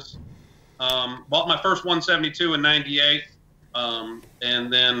business. Bought my first 172 in '98.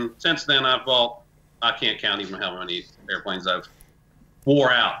 And then since then I've bought, I can't count even how many airplanes I've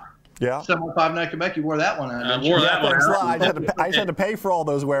wore out. Yeah. 715 Quebec, you wore that one out. I wore that one out. I just had to pay for all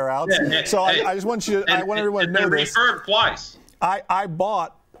those wear outs. Yeah, so I just want I want everyone to know this. Referred twice. I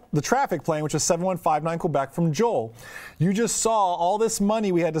bought the traffic plane, which is 7159 Quebec, from Joel. You just saw all this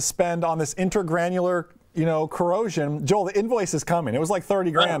money we had to spend on this intergranular, corrosion. Joel, the invoice is coming. It was like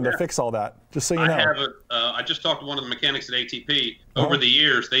 30 grand to fix all that, just so you know. I just talked to one of the mechanics at ATP. Over the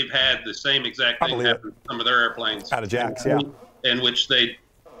years, they've had the same exact thing happen to some of their airplanes. Out of jacks, yeah. In which they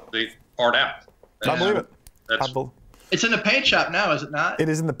part out. I believe it. It's in the paint shop now, is it not? It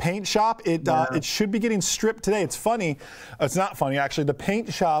is in the paint shop. It should be getting stripped today. It's funny. It's not funny, actually. The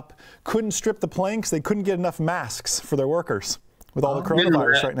paint shop couldn't strip the plane because they couldn't get enough masks for their workers with all the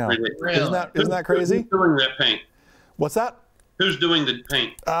coronavirus right now. Really? Isn't that crazy? Who's doing that paint? What's that? Who's doing the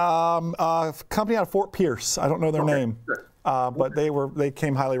paint? Company out of Fort Pierce. I don't know their name. Sure. But they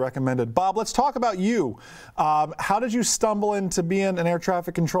came highly recommended. Bob, let's talk about you. How did you stumble into being an air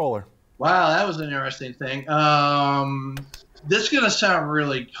traffic controller? Wow, that was an interesting thing. This is going to sound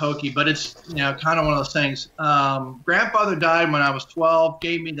really hokey, but it's kind of one of those things. Grandfather died when I was 12,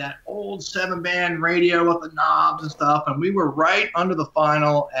 gave me that old 7-band radio with the knobs and stuff, and we were right under the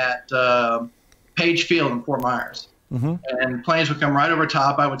final at Page Field in Fort Myers. And planes would come right over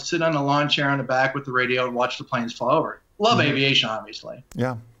top. I would sit on a lawn chair in the back with the radio and watch the planes fly over. Love aviation, obviously.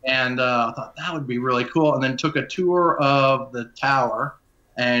 Yeah. And I thought that would be really cool. And then took a tour of the tower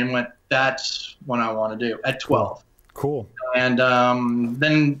and went, that's what I want to do at 12. Cool. And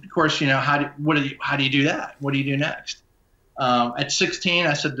then, of course, how do you do that? What do you do next? At 16,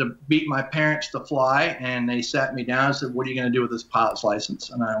 I said to beat my parents to fly, and they sat me down and said, what are you going to do with this pilot's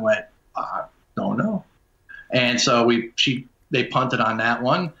license? And I went, I don't know. And so they punted on that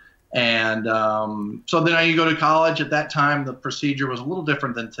one. And so then you go to college. At that time, the procedure was a little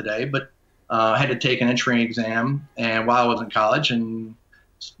different than today, but I had to take an entry exam and while I was in college and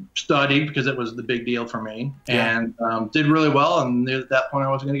studied because it was the big deal for me, and did really well. And at that point, I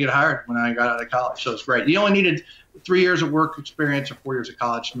wasn't going to get hired when I got out of college. So it's great. You only needed 3 years of work experience or 4 years of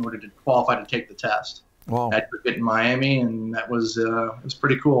college in order to qualify to take the test. Wow. I took it in Miami, and that was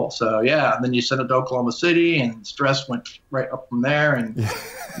pretty cool. So yeah, and then you sent it to Oklahoma City, and stress went right up from there. And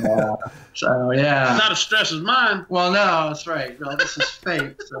so yeah, not as stress as mine. Well, no, that's right. Well, this is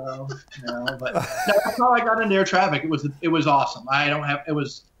fake. So but no, that's how I got into air traffic. It was awesome.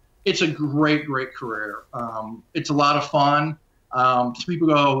 It's a great career. It's a lot of fun. Some people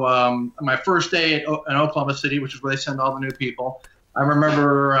go, my first day in Oklahoma City, which is where they send all the new people. I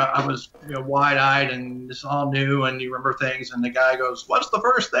remember I was wide-eyed, and this is all new, and you remember things, and the guy goes, "What's the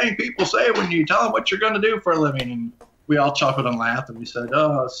first thing people say when you tell them what you're going to do for a living?" And we all chuckled and laughed, and we said,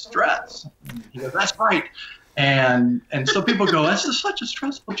 "Oh, stress." And he goes, "That's right." And so people go, "This is such a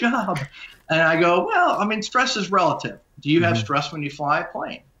stressful job." And I go, "Well, I mean, stress is relative. Do you have stress when you fly a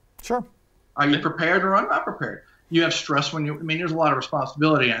plane? Sure. Are you prepared or not prepared? You have stress when there's a lot of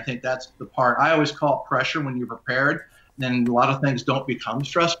responsibility. And I think that's the part. I always call it pressure when you're prepared. Then a lot of things don't become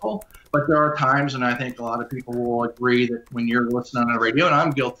stressful. But there are times, and I think a lot of people will agree that when you're listening on the radio, and I'm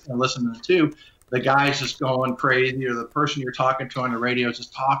guilty of listening too, the guy's just going crazy, or the person you're talking to on the radio is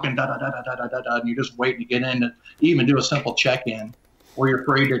just talking, and you're just waiting to get in to even do a simple check-in, or you're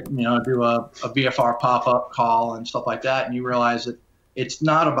afraid to do a VFR pop-up call and stuff like that, and you realize that it's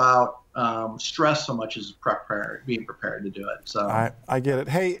not about stress so much as being prepared to do it. So I get it.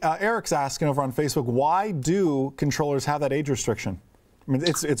 Hey, Eric's asking over on Facebook, why do controllers have that age restriction? I mean,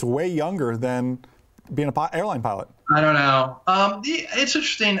 it's way younger than being an airline pilot. I don't know. It's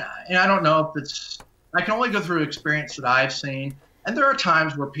interesting, and I don't know if I can only go through experience that I've seen, and there are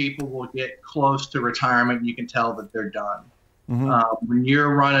times where people will get close to retirement and you can tell that they're done. When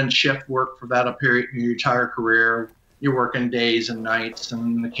you're running shift work for that period in your entire career, you're working days and nights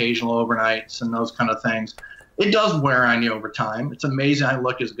and occasional overnights and those kind of things. It does wear on you over time. It's amazing I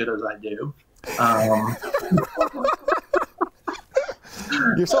look as good as I do.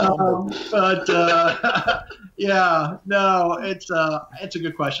 You're so humble. But yeah, no, it's a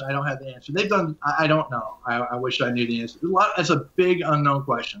good question. I don't have the answer. I don't know. I wish I knew the answer. It's a big unknown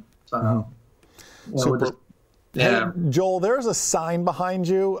question. So, Super. Hey, Joel, there's a sign behind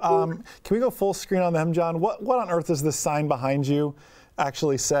you. Can we go full screen on them, John? What on earth does this sign behind you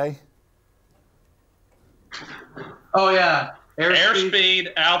actually say? Oh, yeah.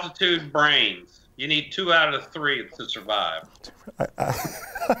 Airspeed, altitude, brains. You need 2 out of the 3 to survive.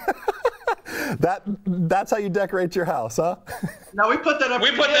 That's how you decorate your house, huh? No, we put that up.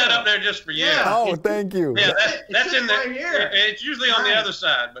 We put that up there just for you. Yeah. Oh, thank you. Yeah, that's in there. Right here. It's usually on the other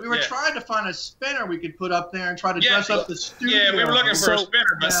side. But we were trying to find a spinner we could put up there and try to dress up the studio. Yeah, we were looking for a spinner,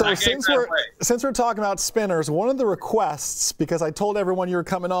 but so since we're talking about spinners, one of the requests, because I told everyone you were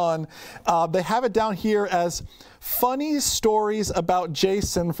coming on, they have it down here as funny stories about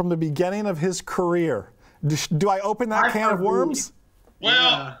Jason from the beginning of his career. Do I open that can of worms?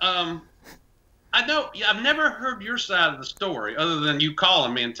 Well, I know. I've never heard your side of the story, other than you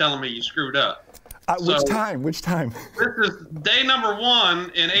calling me and telling me you screwed up. Which time? Which time? This is day number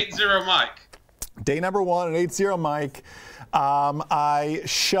 1 in 80 Mike. Day number 1 in 80 Mike. I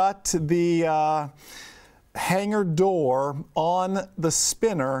shut the hangar door on the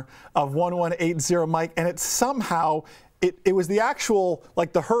spinner of 1180 Mike, and it somehow. It was the actual,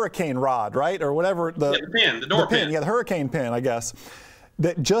 like the hurricane rod, right? Or whatever. The pin, the door pin. Yeah, the hurricane pin, I guess.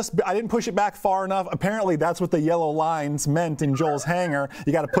 I didn't push it back far enough. Apparently, that's what the yellow lines meant in Joel's hangar.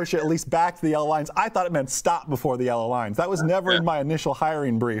 You got to push it at least back to the yellow lines. I thought it meant stop before the yellow lines. That was never in my initial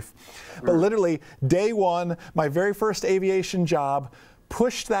hiring brief. But literally, day 1, my very first aviation job,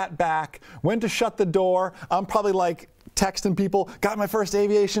 pushed that back, went to shut the door. I'm probably like texting people, got my first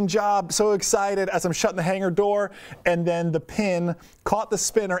aviation job, so excited as I'm shutting the hangar door, and then the pin caught the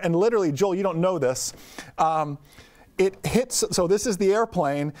spinner, and literally, Joel, you don't know this, it hits, so this is the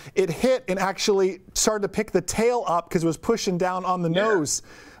airplane, it hit and actually started to pick the tail up because it was pushing down on the nose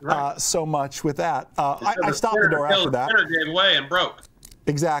so much with that. I stopped the door after that. The spinner gave away and broke.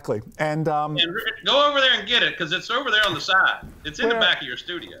 Exactly. And go over there and get it, because it's over there on the side. It's in the back of your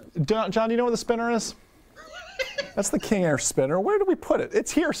studio. John, do you know where the spinner is? That's the King Air spinner. Where did we put it?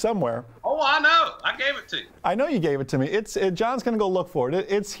 It's here somewhere. Oh, I know. I gave it to you. I know you gave it to me. John's going to go look for it.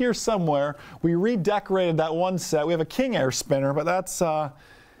 It's here somewhere. We redecorated that one set. We have a King Air spinner, but that's... Oh,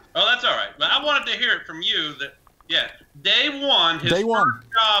 that's all right. But I wanted to hear it from you that, day 1, his first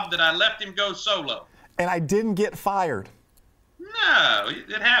job that I let him go solo. And I didn't get fired. No,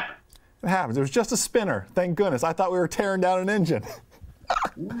 it happened. It happens. It was just a spinner. Thank goodness. I thought we were tearing down an engine.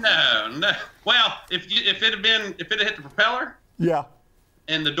 No. Well, if it had hit the propeller, yeah,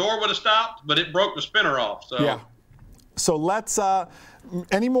 and the door would have stopped, but it broke the spinner off. So yeah, So let's,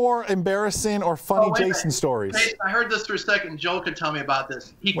 any more embarrassing or funny Jason stories? Jason, I heard this for a second. Joel could tell me about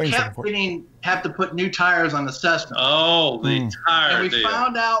this. He Wait kept have to put new tires on the Cessna. Oh, the tire And we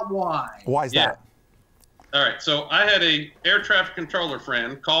found out why. Why is that? All right, so I had a air traffic controller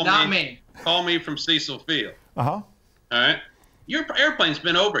friend call me from Cecil Field. Uh-huh. All right. Your airplane's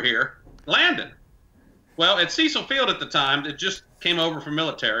been over here landing. Well, at Cecil Field at the time, it just came over from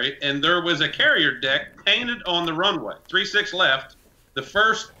military, and there was a carrier deck painted on the runway, 36 left. The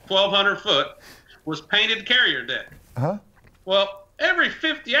first 1,200 foot was painted carrier deck. Uh-huh. Well, every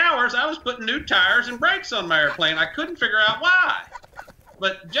 50 hours, I was putting new tires and brakes on my airplane. I couldn't figure out why.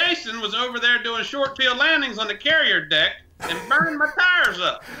 But Jason was over there doing short field landings on the carrier deck and burning my tires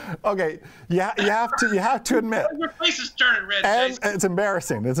up. Okay, you have to admit. Your face is turning red, And Jason. it's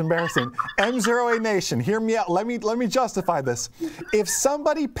embarrassing. It's embarrassing. MzeroA Nation, hear me out. Let me justify this. If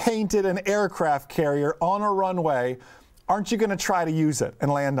somebody painted an aircraft carrier on a runway, aren't you going to try to use it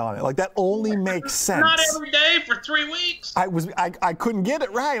and land on it? Like, that only makes sense. Not every day for 3 weeks. I couldn't get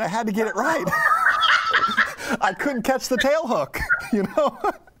it right. I had to get it right. I couldn't catch the tail hook, you know?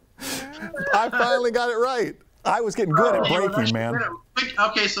 I finally got it right. I was getting good at braking, man.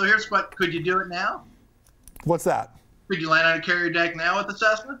 Okay, so here's what. Could you do it now? What's that? Could you land on a carrier deck now with the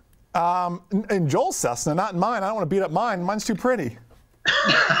Cessna? In Joel's Cessna, not in mine. I don't want to beat up mine. Mine's too pretty.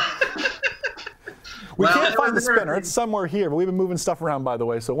 We can't find the spinner. It's somewhere here, but we've been moving stuff around, by the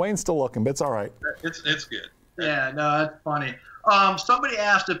way, so Wayne's still looking, but it's all right. It's good. Yeah, no, that's funny. Somebody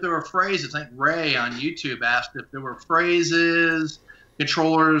asked if there were phrases. I think Ray on YouTube asked if there were phrases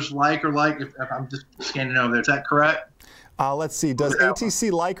controllers like or like. If I'm just scanning over there. Is that correct? Let's see. Does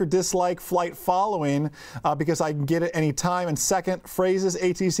ATC like or dislike flight following? Because I can get it anytime. And second, phrases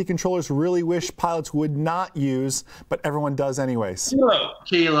ATC controllers really wish pilots would not use, but everyone does anyways.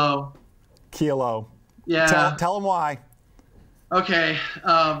 Kilo. Yeah. Tell them why. Okay.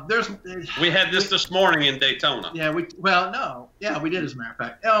 We had this morning in Daytona. Yeah. We did, as a matter of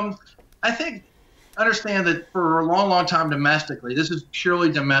fact. I think understand that for a long, long time domestically, this is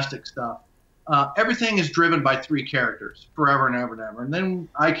purely domestic stuff. Everything is driven by three characters forever and ever and ever. And then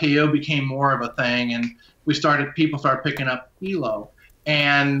IKO became more of a thing, and people started picking up kilo.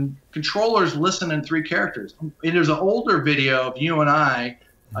 And controllers listen in three characters. And there's an older video of you and I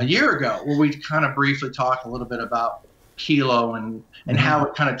a year ago where we kind of briefly talked a little bit about kilo and how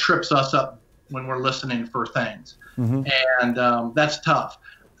it kind of trips us up when we're listening for things. And that's tough.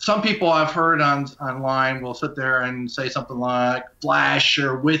 Some people I've heard online will sit there and say something like flash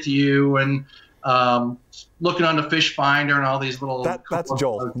or with you and looking on the fish finder and all these little. That's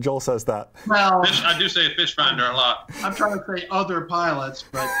Joel. Joel says that. Well, I do say fish finder a lot. I'm trying to say other pilots,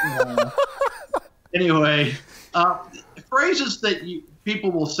 but anyway, phrases that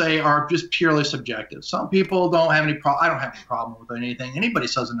people will say are just purely subjective. Some people don't have any problem. I don't have any problem with anything anybody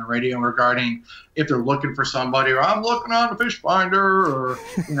says in the radio regarding if they're looking for somebody or I'm looking on the fish finder or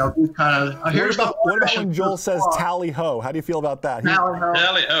these kind of. What about when Joel says tally ho? How do you feel about that?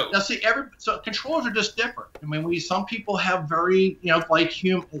 Tally ho. Now see, so controllers are just different. I mean, some people have very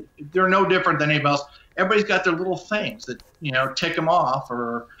they're no different than anybody else. Everybody's got their little things that tick them off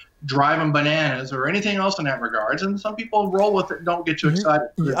or drive them bananas or anything else in that regards, and some people roll with it and don't get too excited.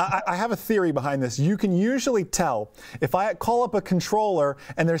 I have a theory behind this. You can usually tell if I call up a controller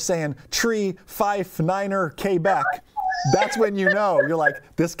and they're saying tree 5-9er Quebec, that's when you're like,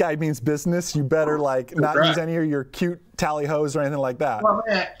 this guy means business. You better not use any of your cute tally hos or anything like that. Well,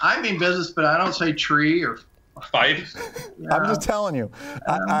 man, I mean business, but I don't say tree or five. I'm just telling you.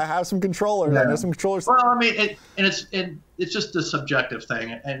 I have some controllers. I know some controllers. Well, I mean, it's just a subjective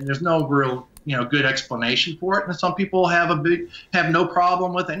thing, and there's no real good explanation for it. And some people have no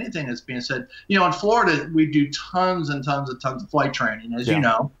problem with anything that's being said. In Florida, we do tons and tons of flight training, as you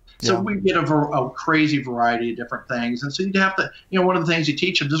know. So we get a crazy variety of different things. And so you have to, one of the things you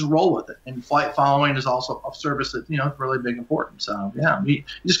teach them, just roll with it. And flight following is also a service that, really big important. So, you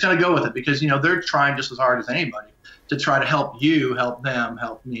just got to go with it because, they're trying just as hard as anybody to try to help you, help them,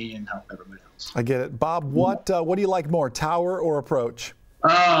 help me, and help everybody else. I get it. Bob, what do you like more, tower or approach?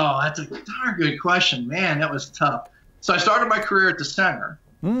 Oh, that's a darn good question. Man, that was tough. So I started my career at the center.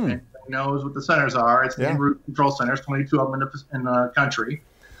 And knows what the centers are. It's the en-route control centers, 22 of them in the country.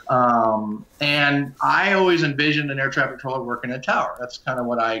 And I always envisioned an air traffic controller working in a tower. That's kind of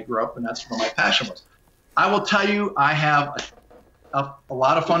what I grew up, and that's what my passion was. I will tell you, I have a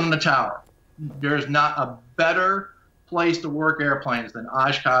lot of fun in the tower. There's not a better place to work airplanes than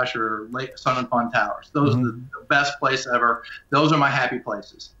Oshkosh or Lake Sun and Fun Towers. Those are the best place ever. Those are my happy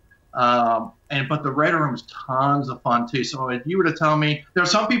places. But the Red Room is tons of fun too. So if you were to tell me, there are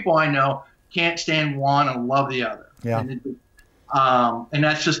some people I know can't stand one and love the other. Yeah. And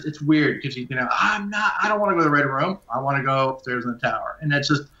that's just, it's weird because, I don't want to go to the Red Room. I want to go upstairs in the tower. And that's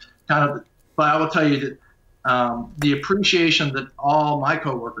just kind of, but I will tell you that the appreciation that all my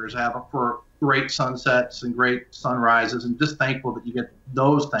coworkers have for great sunsets and great sunrises, and just thankful that you get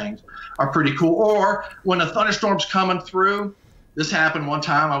those things, are pretty cool. Or when a thunderstorm's coming through, this happened one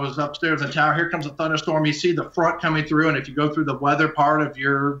time. I was upstairs in the tower. Here comes a thunderstorm. You see the front coming through, and if you go through the weather part of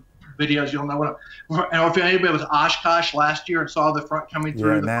your videos, you'll know what. And if anybody was Oshkosh last year and saw the front coming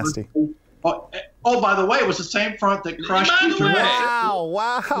through, yeah, nasty. Oh, by the way, it was the same front that crushed.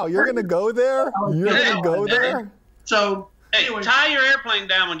 Wow! You're gonna go there? You're gonna go there? So, hey, anyway. Tie your airplane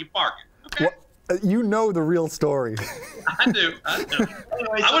down when you park it. Okay. Well, you know the real story. I do.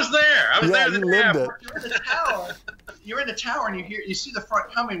 Anyway, I was there. I was there. You lived it. You're in the tower, and you see the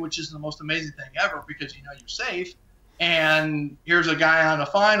front coming, which is the most amazing thing ever because you're safe. And here's a guy on a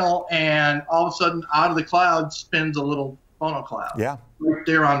final, and all of a sudden, out of the cloud spins a little funnel cloud. Yeah. Right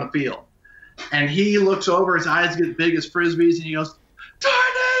there on the field. And he looks over, his eyes get big as frisbees, and he goes,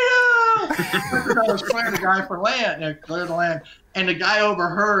 "Tornado!" I was clearing the guy for land, clear the land. And the guy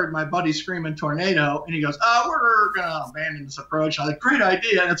overheard my buddy screaming tornado, and he goes, "Oh, we're going to abandon this approach." I was like, "Great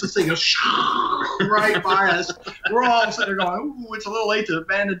idea." And it's this thing goes right by us. We're all sitting there going, "Ooh, it's a little late to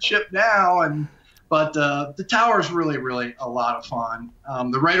abandon ship now." But the tower is really, really a lot of fun.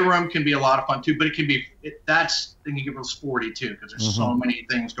 The radar room can be a lot of fun too, but it can be give us 40 too, because there's so many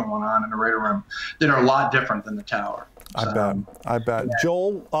things going on in the radar room that are a lot different than the tower. I bet. Yeah.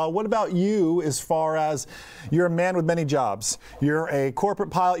 Joel, what about you as far as you're a man with many jobs? You're a corporate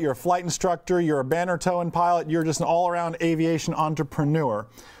pilot, you're a flight instructor, you're a banner towing pilot, you're just an all-around aviation entrepreneur.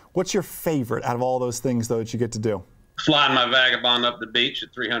 What's your favorite out of all those things, though, that you get to do? Flying my Vagabond up the beach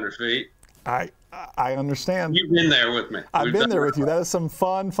at 300 feet. I understand. You've been there with me. I've been there with you. That is some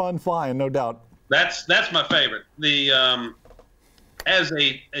fun flying, no doubt. That's my favorite. As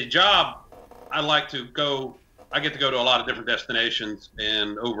a job, I get to go to a lot of different destinations,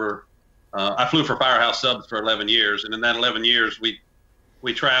 and I flew for Firehouse Subs for 11 years, and in that 11 years,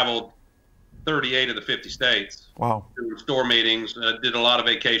 we traveled 38 of the 50 states. Wow. Doing store meetings, did a lot of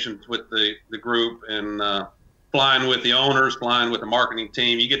vacations with the group, and flying with the owners, flying with the marketing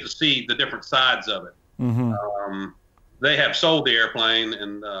team. You get to see the different sides of it. Mm-hmm. They have sold the airplane,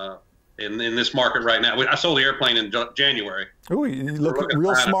 and in this market right now, I sold the airplane in January. Ooh, you look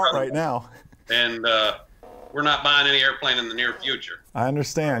real smart right now. And we're not buying any airplane in the near future. I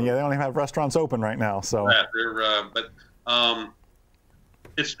understand. Yeah, they don't even have restaurants open right now. So.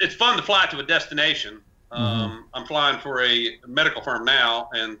 It's fun to fly to a destination. I'm flying for a medical firm now,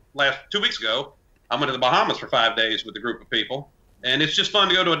 and 2 weeks ago, I went to the Bahamas for 5 days with a group of people, and it's just fun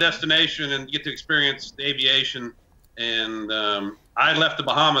to go to a destination and get to experience the aviation. And I left the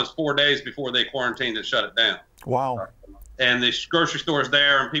Bahamas 4 days before they quarantined and shut it down. Wow. And the grocery stores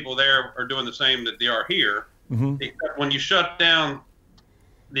there and people there are doing the same that they are here. Mm-hmm. Except when you shut down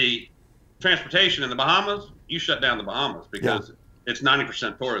the transportation in the Bahamas, you shut down the Bahamas because it's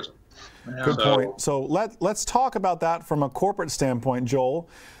 90% tourism. Yeah. Good point. So let's talk about that from a corporate standpoint, Joel.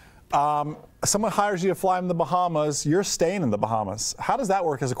 Someone hires you to fly in the Bahamas. You're staying in the Bahamas. How does that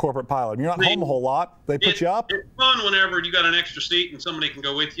work as a corporate pilot? You're not home a whole lot. They put you up? It's fun whenever you got an extra seat and somebody can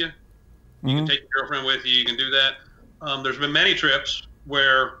go with you. You can take your girlfriend with you. You can do that. There's been many trips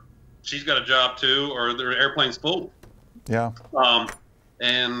where she's got a job too, or their airplane's full. Yeah.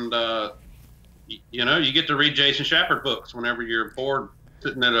 You get to read Jason Shepard books whenever you're bored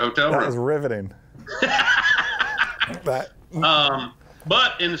sitting at a hotel room. That was riveting.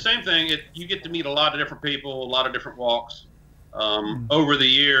 But in the same thing, you get to meet a lot of different people, a lot of different walks. Over the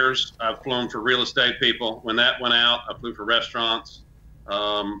years, I've flown for real estate people. When that went out, I flew for restaurants.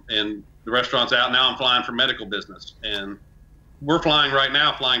 And the restaurant's out now. I'm flying for medical business. And we're flying right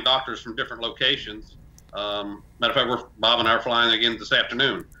now, flying doctors from different locations. Matter of fact, Bob and I are flying again this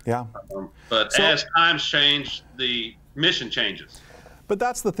afternoon. Yeah. But as times change, the mission changes. But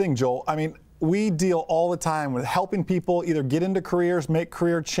that's the thing, Joel. I mean, we deal all the time with helping people either get into careers, make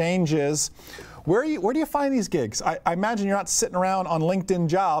career changes. Where do you find these gigs? I imagine you're not sitting around on LinkedIn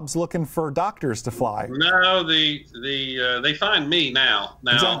Jobs looking for doctors to fly. No, they find me now.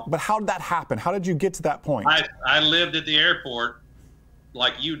 Exactly. But how did that happen? How did you get to that point? I lived at the airport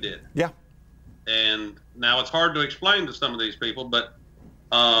like you did. Yeah. And now it's hard to explain to some of these people, but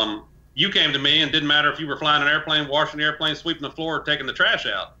you came to me, and didn't matter if you were flying an airplane, washing the airplane, sweeping the floor, or taking the trash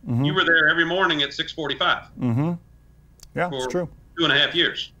out. Mm-hmm. You were there every morning at 6:45. Mm-hmm. Yeah, that's true. 2.5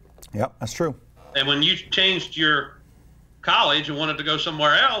 years. Yep, that's true. And when you changed your college and wanted to go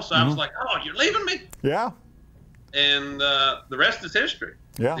somewhere else, I was like, "Oh, you're leaving me?" Yeah. and the rest is history.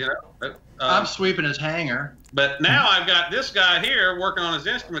 Yeah. You know? I'm sweeping his hangar. But now I've got this guy here working on his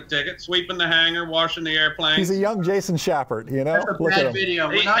instrument ticket, sweeping the hangar, washing the airplane. He's a young Jason Shepard, you know? That's a bad video.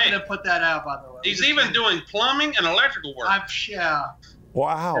 We're not going to put that out, by the way. He's even doing plumbing and electrical work. Yeah.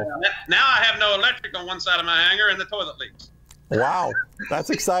 Wow. Now I have no electric on one side of my hangar and the toilet leaks. Wow. That's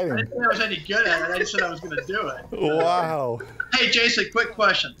exciting. I didn't think I was any good at it. I just said I was going to do it. Wow. Hey, Jason, quick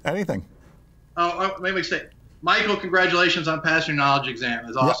question. Anything. Oh, maybe we say, Michael, congratulations on passing your knowledge exam. It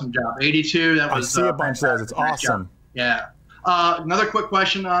was an awesome job. 82, that was I see a bunch of those. It's awesome. Yeah. Another quick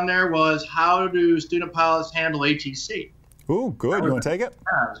question on there was, how do student pilots handle ATC? Ooh, good. You want to take it?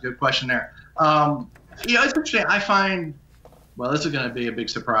 Yeah, that was a good question there. You know, it's interesting. I find, well, this is going to be a big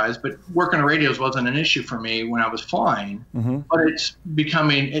surprise, but working on radios wasn't an issue for me when I was flying. But it's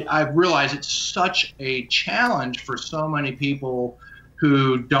becoming, I've realized it's such a challenge for so many people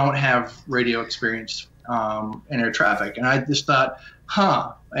who don't have radio experience in air traffic. And I just thought,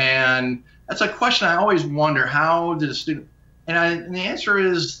 and that's a question I always wonder, how did a student, and the answer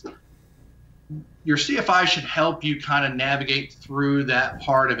is your CFI should help you kind of navigate through that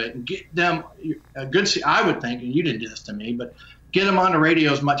part of it and get them a good, I would think, and you didn't do this to me, but get them on the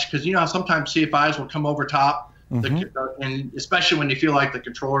radio as much, because you know how sometimes CFIs will come over top, and especially when you feel like the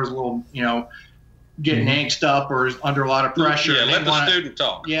controller is a little, you know, getting angst up or is under a lot of pressure. Yeah, let the student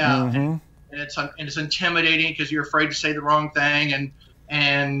talk. Yeah. And it's intimidating because you're afraid to say the wrong thing,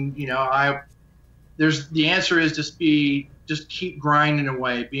 and you know, the answer is just keep grinding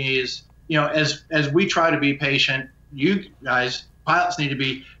away. Be as, you know, as we try to be patient, you guys, pilots, need to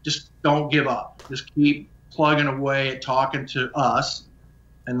be, just don't give up. Just keep plugging away at talking to us,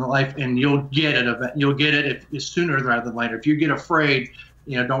 and you'll get it. You'll get it if sooner rather than later. If you get afraid,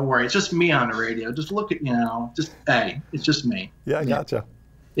 you know, don't worry. It's just me on the radio. Just look at, you know, hey, it's just me. Yeah, I gotcha.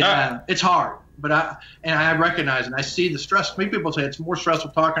 Yeah, it's hard, but I recognize and I see the stress. Many people say it's more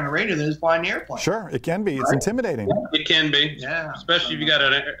stressful talking on the radio than it is flying the airplane. Sure, it can be. It's intimidating. It can be. Yeah. Especially if you got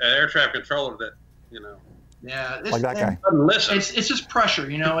an air traffic controller that, you know. Yeah. Like that guy. Listen. It's just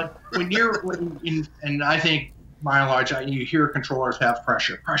pressure, you know. And I think by and large, you hear controllers have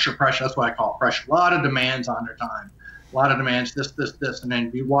pressure. That's what I call it, pressure. A lot of demands on their time. A lot of demands, this, and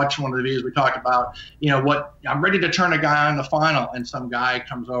then you watch one of the videos we talked about, you know, what, I'm ready to turn a guy on the final, and some guy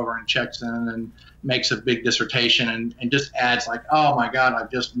comes over and checks in and makes a big dissertation and just adds like, oh my God,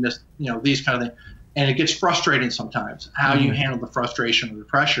 I've just missed, you know, these kind of things. And it gets frustrating sometimes. How you handle the frustration or the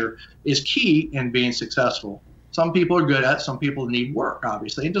pressure is key in being successful. Some people are good at it, some people need work,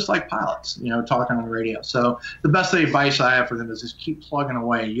 obviously, and just like pilots, you know, talking on the radio. So the best advice I have for them is just keep plugging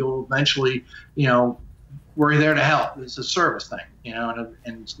away. You'll eventually, you know, we're there to help. It's a service thing, you know,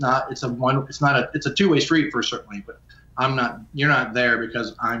 and it's a two-way street for certainly, but you're not there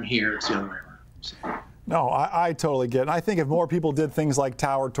because I'm here. It's the other way around. So. No, I totally get it. And I think if more people did things like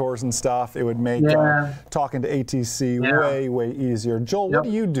tower tours and stuff, it would make talking to ATC way easier. Joel, what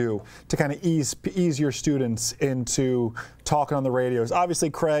do you do to kind of ease your students into talking on the radios? Obviously,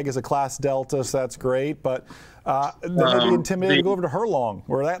 Craig is a Class Delta, so that's great, but they may be intimidated to go over to Herlong,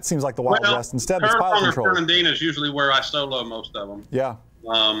 where that seems like the Wild West. Instead, it's pilot control. Fernandina is usually where I solo most of them. Yeah.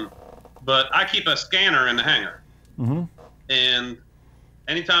 But I keep a scanner in the hangar. And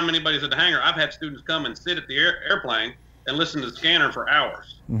anytime anybody's at the hangar, I've had students come and sit at the airplane and listen to the scanner for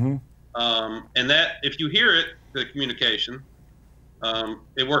hours. And that, if you hear it, the communication,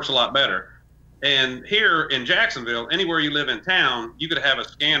 it works a lot better. And here in Jacksonville, anywhere you live in town, you could have a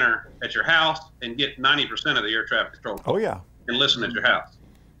scanner at your house and get 90% of the air traffic control. Oh, yeah. And listen at your house.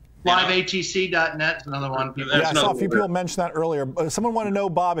 LiveATC.net is another one. I saw a few people mention that earlier. Someone wanted to know,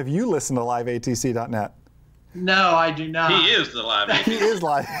 Bob, if you listen to LiveATC.net. No, I do not. He is the live ATC. He is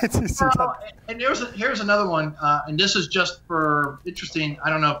live ATC. Well, and here's another one, and this is just for interesting.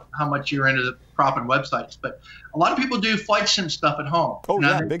 I don't know how much you're into the prop and websites, but a lot of people do flight sim stuff at home. Oh,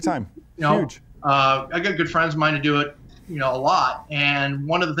 yeah, big time. You know, huge. I got good friends of mine who do it, you know, a lot. And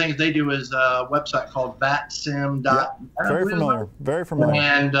one of the things they do is a website called vatsim.net. Very familiar. Very familiar.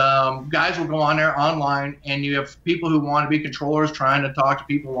 And guys will go on there online, and you have people who want to be controllers trying to talk to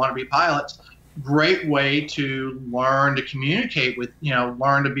people who want to be pilots. Great way to learn to communicate with, you know,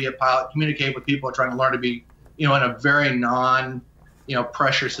 learn to be a pilot, communicate with people who are trying to learn to be, you know, in a very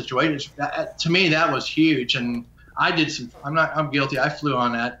pressure situation. To me, that was huge. And I did I'm guilty. I flew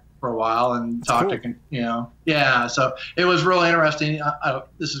on that for a while and talked to, you know, so it was really interesting.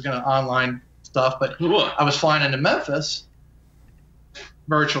 This is going to online stuff, but I was flying into Memphis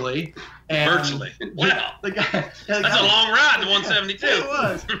virtually, And virtually. Wow. That's a long ride to 172. It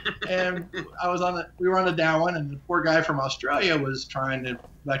was. And we were on the down one, and the poor guy from Australia was trying to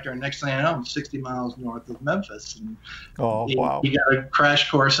back there. And next thing I know, I'm 60 miles north of Memphis. And wow. He got a crash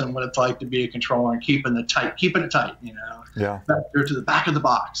course on what it's like to be a controller and keeping it tight, you know. Yeah. Back there to the back of the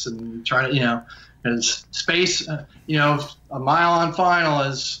box and trying to, you know, because space, you know, a mile on final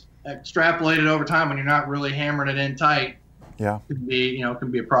is extrapolated over time when you're not really hammering it in tight. Yeah. Can be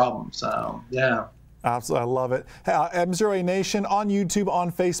a problem. So, yeah. Absolutely, I love it. Hey, MzeroA Nation, on YouTube,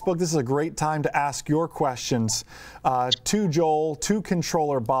 on Facebook, this is a great time to ask your questions to Joel, to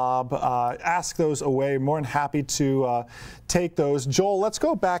Controller Bob. Ask those away. More than happy to take those. Joel, let's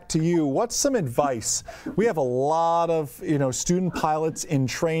go back to you. What's some advice? We have a lot of student pilots in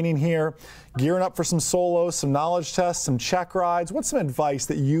training here, gearing up for some solos, some knowledge tests, some check rides. What's some advice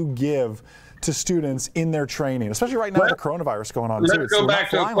that you give to students in their training, especially right now with the coronavirus going on? Let's go back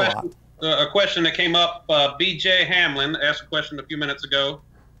to a question that came up. BJ Hamlin asked a question a few minutes ago.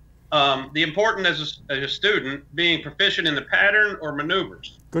 The important as a student being proficient in the pattern or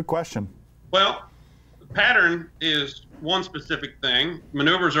maneuvers? Good question. Well, pattern is one specific thing.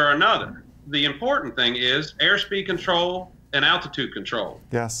 Maneuvers are another. The important thing is airspeed control and altitude control.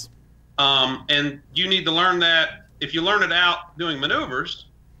 Yes. And you need to learn that. If you learn it out doing maneuvers,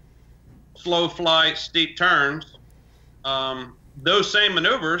 slow flight, steep turns, those same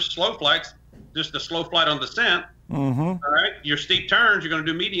maneuvers, slow flights, just a slow flight on descent. All right, your steep turns, you're going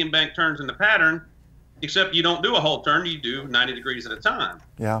to do medium bank turns in the pattern, except you don't do a whole turn, you do 90 degrees at a time.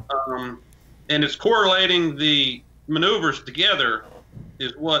 Yeah. And it's correlating the maneuvers together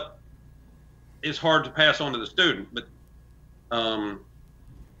is what is hard to pass on to the student. But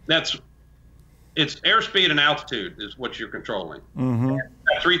it's airspeed and altitude is what you're controlling.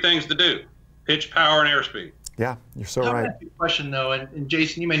 Three things to do: pitch, power, and airspeed. Yeah, you're so right. I have a question, though, and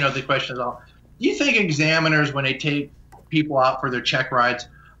Jason, you may know the question as well. Do you think examiners, when they take people out for their check rides,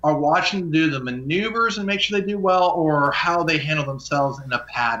 are watching them do the maneuvers and make sure they do well, or how they handle themselves in a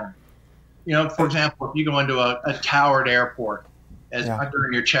pattern? You know, for example, if you go into a towered airport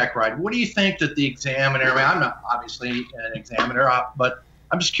during your check ride, what do you think that the examiner, I mean, I'm not obviously an examiner, but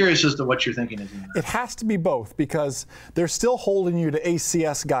I'm just curious as to what you're thinking. It has to be both, because they're still holding you to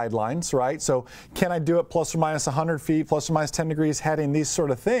ACS guidelines, right? So can I do it plus or minus 100 feet, plus or minus 10 degrees heading, these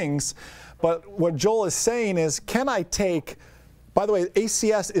sort of things. But what Joel is saying is, can I take, by the way,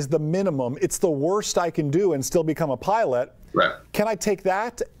 ACS is the minimum. It's the worst I can do and still become a pilot. Right. Can I take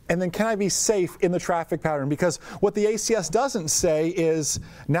that? And then can I be safe in the traffic pattern? Because what the ACS doesn't say is,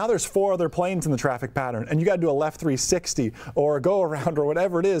 now there's 4 other planes in the traffic pattern and you got to do a left 360 or a go around or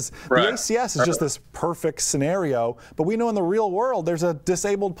whatever it is. Right. The ACS is just this perfect scenario, but we know in the real world there's a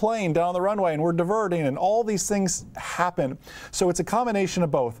disabled plane down the runway and we're diverting and all these things happen. So it's a combination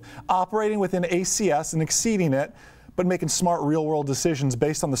of both, operating within ACS and exceeding it, but making smart real world decisions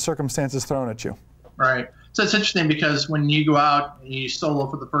based on the circumstances thrown at you. Right. So it's interesting because when you go out and you solo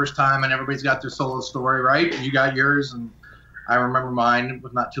for the first time and everybody's got their solo story, right? You got yours, and I remember mine. It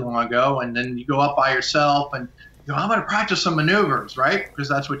was not too long ago. And then you go up by yourself and you go, I'm going to practice some maneuvers, right? Because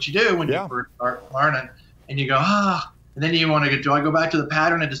that's what you do when you first start learning. And you go, and then you want to go, do I go back to the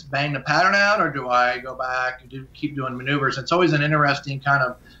pattern and just bang the pattern out, or do I go back and keep doing maneuvers? It's always an interesting kind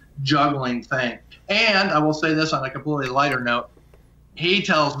of juggling thing. And I will say this on a completely lighter note. He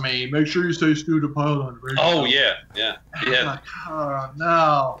tells me, make sure you say student pilot on the radio. Oh, yeah. I'm like, oh,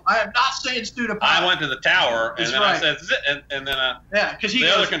 no. I am not saying student pilot. I went to the tower, and then I said, and then because the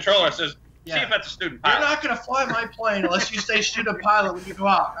other controller says, see if that's a student pilot. You're not going to fly my plane unless you say student pilot when you go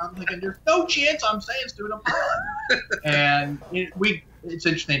out. And I'm thinking, there's no chance I'm saying student pilot. And it's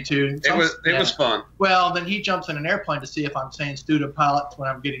interesting, too. It was fun. Well, then he jumps in an airplane to see if I'm saying student pilot when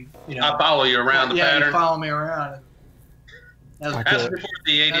I'm getting, I follow you around the pattern. Yeah, you follow me around. That's before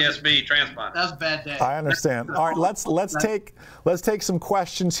the ADS-B transponder. That was a bad day. I understand. All right, let's take some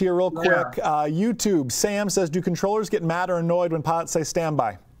questions here real quick. YouTube, Sam says, do controllers get mad or annoyed when pilots say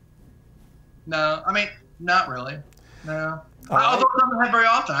standby? No, I mean, not really. No. Although it doesn't happen very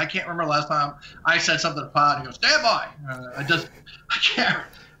often. I can't remember the last time I said something to the pilot and he goes, stand by. I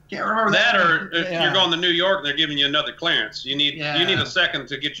can't remember that. Or if you're going to New York and they're giving you another clearance, you need a second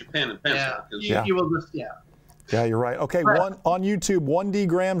to get your pen and pencil. You will just, Yeah, you're right. Okay, on YouTube, 1D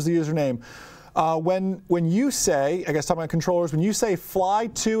Grams the username. When you say, I guess talking about controllers, when you say fly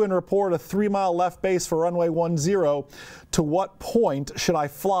to and report a 3-mile left base for runway 10, to what point should I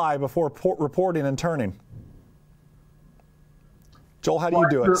fly before reporting and turning? Joel, how do you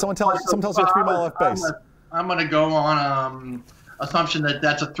do it? Someone tells you a 3-mile left base. I'm going to go on assumption that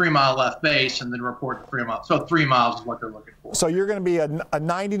that's a 3-mile left base and then report the 3 miles. So 3 miles is what they're looking for. for. So you're going to be a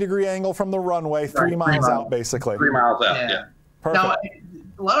 90-degree angle from the runway, 3 miles out, basically. 3 miles out, yeah. Perfect. Now,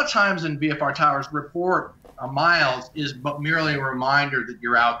 a lot of times in VFR towers, report miles is but merely a reminder that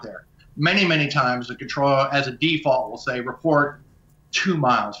you're out there. Many, many times the controller, as a default, will say report 2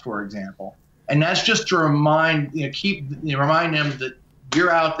 miles, for example. And that's just to remind, remind them that you're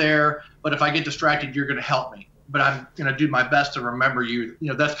out there, but if I get distracted, you're going to help me. But I'm going to do my best to remember you.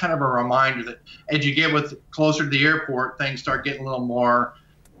 That's kind of a reminder that as you get closer to the airport, things start getting a little more,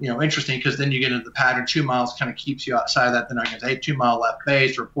 interesting, because then you get into the pattern. 2 miles kind of keeps you outside of that. Then I can say 2 mile left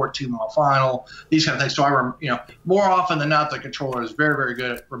base, report 2 mile final, these kind of things. So more often than not, the controller is very, very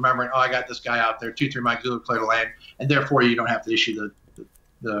good at remembering, I got this guy out there, 2-3 miles, clear to land, and therefore you don't have to issue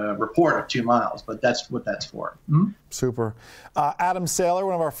the report of 2 miles, but that's what that's for. Mm-hmm. Super. Adam Saylor,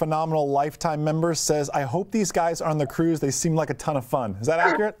 one of our phenomenal lifetime members, says, I hope these guys are on the cruise. They seem like a ton of fun. Is that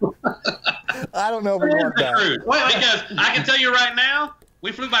accurate? I don't know if we want that. Because I can tell you right now,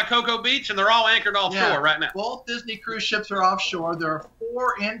 we flew by Cocoa Beach, and they're all anchored offshore right now. Both Disney cruise ships are offshore. There are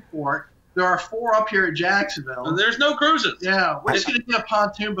 4 in port. There are 4 up here at Jacksonville. And there's no cruises. Yeah, we're just going to get a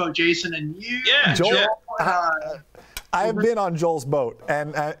pontoon boat, Jason, and you, Joel, I have been on Joel's boat,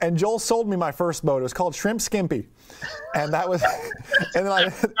 and Joel sold me my first boat. It was called Shrimp Skimpy, and that was, and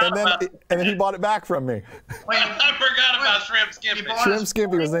then he bought it back from me. Wait, I forgot about Shrimp Skimpy. Shrimp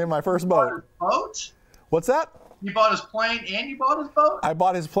Skimpy was the name of my first boat. Boat? What's that? You bought his plane and you bought his boat? I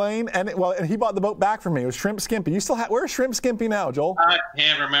bought his plane, and he bought the boat back from me. It was Shrimp Skimpy. You still have? Where's Shrimp Skimpy now, Joel? I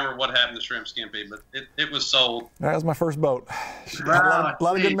can't remember what happened to Shrimp Skimpy, but it was sold. That was my first boat. Wow, a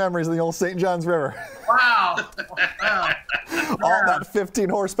lot of good memories of the old St. Johns River. Wow. All that 15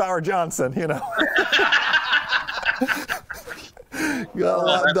 horsepower Johnson, Got a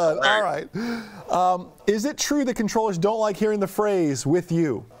lot done. All right. Is it true that controllers don't like hearing the phrase "with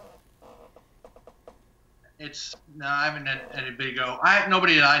you"? No, I haven't had anybody go.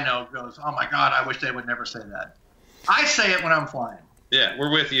 Nobody that I know goes, oh my God, I wish they would never say that. I say it when I'm flying. Yeah,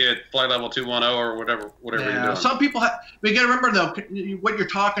 we're with you at flight level 210 or whatever you're doing. Some people we got to remember though, what you're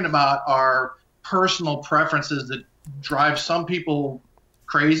talking about are personal preferences that drive some people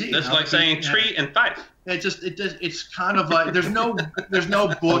crazy. That's like saying treat and fight. It's kind of like there's no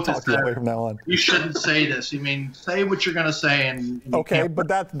book that says from now on. You shouldn't say this. Say what you're going to say, and okay, but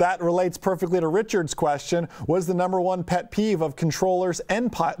that relates perfectly to Richard's question. What is the #1 pet peeve of controllers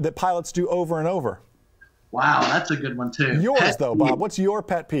and that pilots do over and over? Wow, that's a good one too. Yours though, Bob. What's your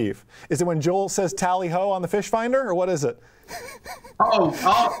pet peeve? Is it when Joel says "tally ho" on the fish finder, or what is it?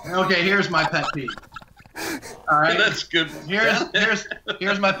 Okay. Here's my pet peeve. All right, that's good.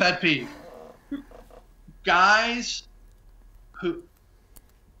 Here's my pet peeve. Guys who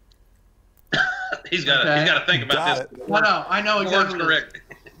he's got to think about this. Well, no, I know exactly.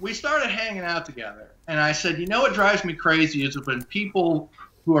 We started hanging out together, and I said, what drives me crazy is when people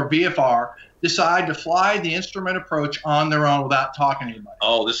who are VFR decide to fly the instrument approach on their own without talking to anybody.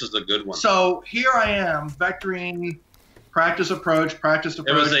 Oh, this is a good one. So here I am vectoring practice approach.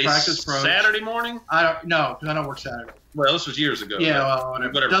 It was a Saturday morning? I don't know, because I don't work Saturday. Well, this was years ago. Yeah, well,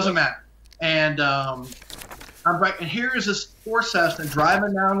 whatever. It doesn't matter. And I'm right, and here is this poor Cessna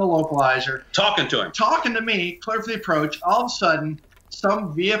driving down the localizer. Talking to me, clear for the approach. All of a sudden,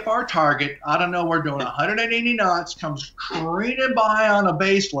 some VFR target, I don't know, we're doing 180 knots, comes careening by on a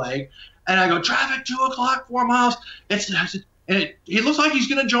base leg, and I go, traffic 2 o'clock, 4 miles. He looks like he's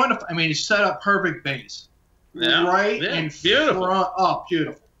going to join he's set up perfect base. Yeah. Right? Yeah. And beautiful. Oh,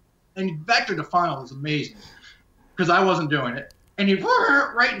 beautiful. And vector to final is amazing because I wasn't doing it. And he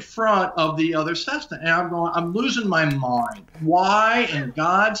right in front of the other Cessna. And I'm losing my mind. Why in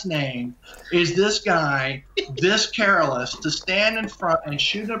God's name is this guy this careless to stand in front and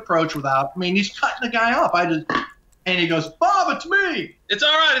shoot an approach without, he's cutting the guy off. And he goes, Bob, it's me. It's all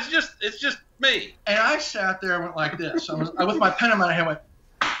right. It's just me. And I sat there and went like this. I was with my pen in my hand, went,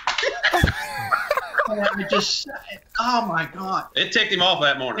 and it just, oh my God. It ticked him off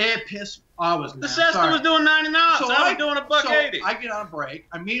that morning. It pissed. I was mad. The Cessna was doing 90 knots. So I was doing $180. I get on a break.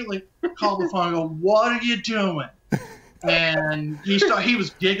 I immediately call the phone and go, what are you doing? And he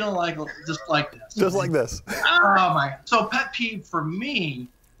was giggling just like this. Just like this. Oh my! So pet peeve for me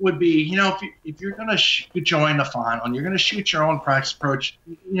would be, if you're going to join the final and you're going to shoot your own practice approach,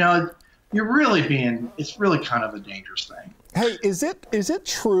 you're really it's really kind of a dangerous thing. Hey, is it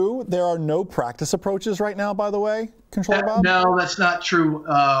true there are no practice approaches right now, by the way, Controller Bob? No, that's not true.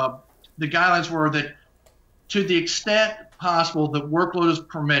 The guidelines were that to the extent possible that workload is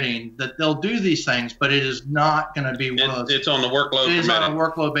permitting, that they'll do these things, but it is not going to be one of those. It's on the workload. It is on a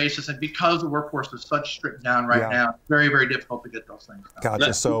workload basis, and because the workforce is such stripped down right now, it's very, very difficult to get those things done.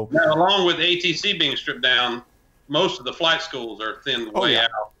 Gotcha. Now, along with ATC being stripped down, most of the flight schools are thinned way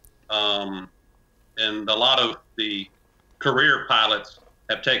out, and a lot of the career pilots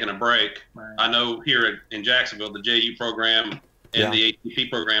have taken a break. Right. I know here in Jacksonville, the JU program and the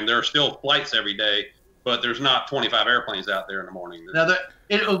ATP program, there are still flights every day, but there's not 25 airplanes out there in the morning. Now,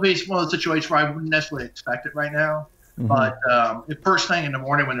 it'll be one of the situations where I wouldn't necessarily expect it right now. Mm-hmm. But the first thing in the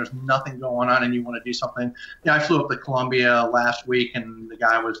morning when there's nothing going on and you want to do something, I flew up to Columbia last week and the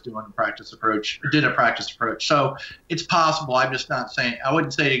guy was doing a practice approach. So it's possible. I'm just not saying. I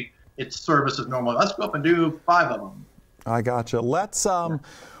wouldn't say it's service as normal. Let's go up and do 5 of them. I gotcha. Let's.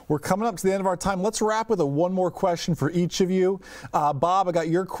 We're coming up to the end of our time. Let's wrap with one more question for each of you. Bob, I got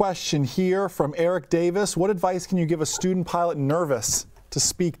your question here from Eric Davis. What advice can you give a student pilot nervous to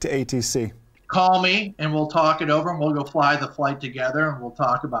speak to ATC? Call me and we'll talk it over and we'll go fly the flight together and we'll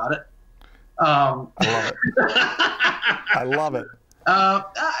talk about it. I love it. I love it.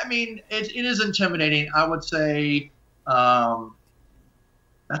 I mean, it is intimidating. I would say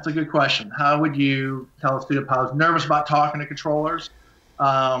that's a good question. How would you tell a student pilot who's nervous about talking to controllers?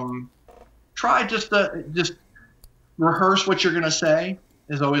 Try just rehearse what you're going to say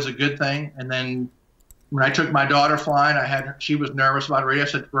is always a good thing. And then when I took my daughter flying, she was nervous about radio. I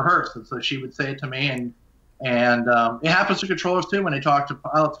said, rehearse. And so she would say it to me. And it happens to controllers too when they talk to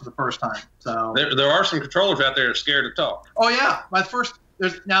pilots for the first time. So there are some controllers out there that are scared to talk. Oh yeah.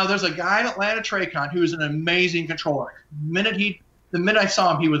 There's a guy in Atlanta Tracon who's an amazing controller. The minute I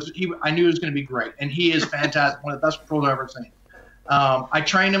saw him, I knew he was going to be great. And he is fantastic. One of the best controllers I've ever seen. I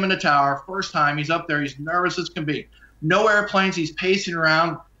trained him in the tower. First time he's up there, he's nervous as can be. No airplanes. He's pacing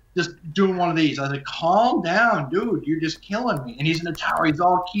around, just doing one of these. I said, calm down, dude. You're just killing me. And he's in the tower. He's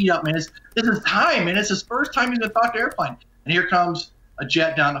all keyed up, man. This is time, man. It's his first time he's going to talk to airplane. And here comes a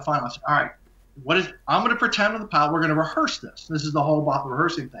jet down the final. I said, all right, I'm going to pretend I'm the pilot. We're going to rehearse this. This is the whole about the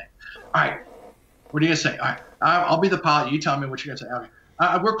rehearsing thing. All right, what are you going to say? All right, I'll be the pilot. You tell me what you're going to say.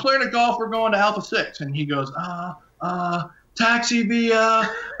 Okay. We're clearing the Gulf. We're going to Alpha 6. And he goes, taxi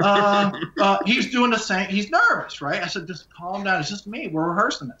via, he's doing the same. He's nervous, right? I said, just calm down. It's just me. We're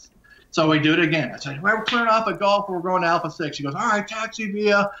rehearsing this. So we do it again. I said, we're clearing off at Gulf. We're going to Alpha 6. He goes, all right, taxi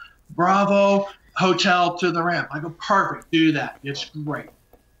via Bravo Hotel to the ramp. I go, perfect. Do that. It's great.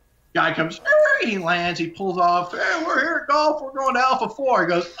 Guy comes, he lands. He pulls off. Hey, we're here at Gulf. We're going to Alpha 4. He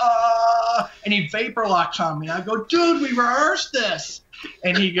goes, and he vapor locks on me. I go, dude, we rehearsed this.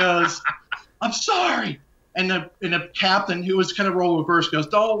 And he goes, I'm sorry. And the captain, who was kind of role reverse, goes,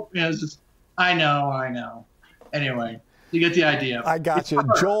 don't, I know. Anyway, you get the idea. I got you.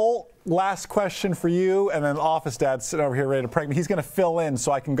 Joel, last question for you, and then Office Dad's sitting over here ready to prank me. He's going to fill in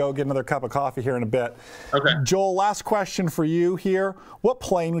so I can go get another cup of coffee here in a bit. Okay. Joel, last question for you here. What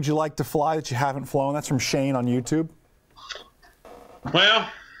plane would you like to fly that you haven't flown? That's from Shane on YouTube. Well,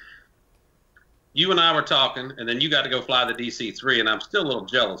 you and I were talking, and then you got to go fly the DC-3, and I'm still a little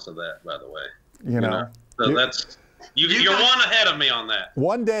jealous of that, by the way. You know? So that's you're one ahead of me on that.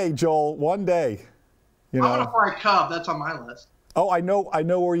 One day, Joel. One day. I want to fly a Cub. That's on my list. Oh, I know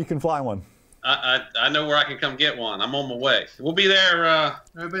where you can fly one. I know where I can come get one. I'm on my way. We'll be there.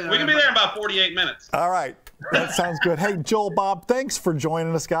 We can be there in about 48 minutes. All right. That sounds good. Hey, Joel, Bob, thanks for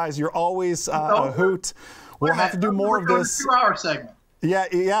joining us, guys. You're always a hoot. We'll have to do more of this. 2-hour segment.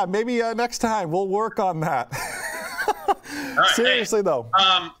 Yeah. Maybe next time we'll work on that. Right, seriously, though.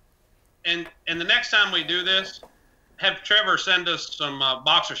 And the next time we do this, have Trevor send us some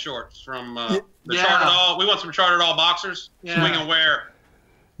boxer shorts from the Chartered All. We want some Chartered All boxers we can wear.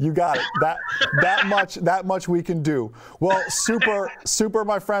 You got it. That much we can do. Well, super,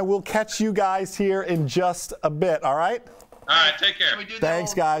 my friend. We'll catch you guys here in just a bit. All right. All right. Take care.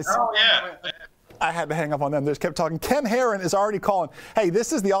 Thanks, guys. Oh, yeah. I had to hang up on them. They just kept talking. Ken Herron is already calling. Hey,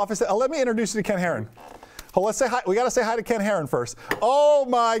 this is the office. Let me introduce you to Ken Herron. Oh, let's say hi. We got to say hi to Ken Herron first. Oh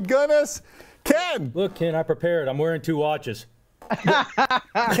my goodness, Ken! Look, Ken, I prepared. I'm wearing 2 watches. Ken,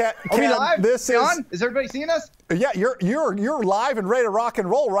 live? This is everybody seeing us? Yeah, you're live and ready to rock and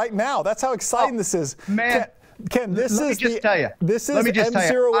roll right now. That's how exciting this is. Man, Ken, this is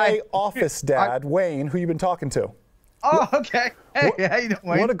MzeroA office dad, Wayne, who you've been talking to. Oh, okay. Hey, how you doing,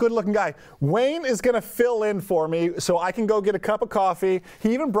 Wayne? What a good-looking guy. Wayne is going to fill in for me so I can go get a cup of coffee.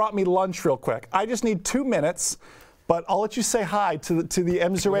 He even brought me lunch real quick. I just need 2 minutes, but I'll let you say hi to the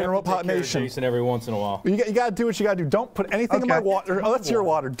MzeroA and Remote Pilot Nation. Jason, every once in a while. You got to do what you got to do. Don't put anything in my water. Oh, that's your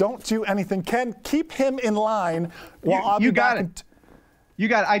water. Don't do anything. Ken, keep him in line while I'll be back. You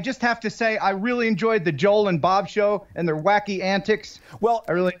got it. I just have to say, I really enjoyed the Joel and Bob show and their wacky antics. Well,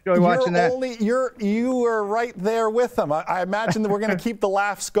 I really enjoyed watching that. You were right there with them. I imagine that we're going to keep the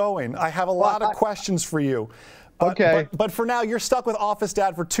laughs going. I have a lot of questions for you. Okay. But for now, you're stuck with Office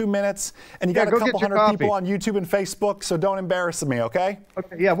Dad for 2 minutes, and you got a couple hundred people on YouTube and Facebook, so don't embarrass me, okay?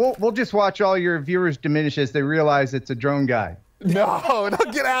 Okay. Yeah, we'll just watch all your viewers diminish as they realize it's a drone guy. No,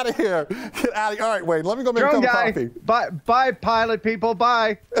 get out of here. Get out of here. All right, Wayne, let me go make Drone a cup guy. of coffee. Bye, pilot people.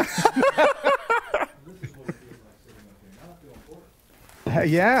 Bye.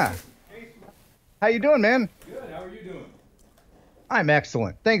 Yeah. How you doing, man? Good. How are you doing? I'm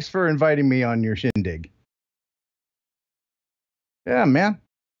excellent. Thanks for inviting me on your shindig. Yeah, man.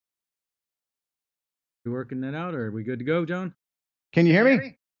 You working that out, or are we good to go, John? Can you hear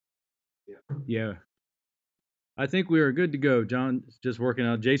me? Yeah. I think we are good to go. John's just working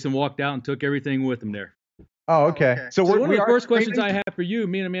out. Jason walked out and took everything with him there. Oh, okay. So One of the we first are questions I streaming? have for you,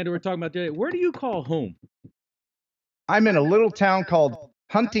 me and Amanda were talking about today, where do you call home? I'm in a little town called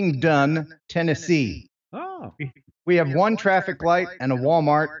Huntingdon, Tennessee. Oh, We have one traffic light and a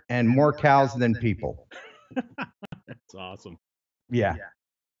Walmart and more cows than people. that's awesome. Yeah.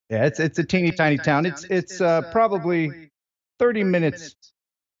 Yeah, it's a teeny tiny town. It's probably 30 minutes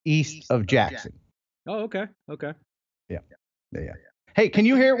east of Jackson. Oh, okay. Okay. Yeah. Hey, can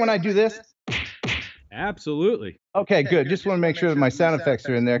you hear it when I do this? Absolutely. Okay, good. Just want to make sure that my sound effects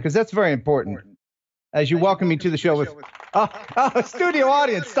are in there because that's very important. As you welcome me to the show with studio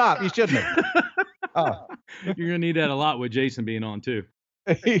audience, stop. You shouldn't have. Oh. You're going to need that a lot with Jason being on, too.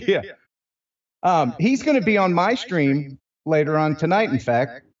 Yeah. He's going to be on my stream later on tonight, in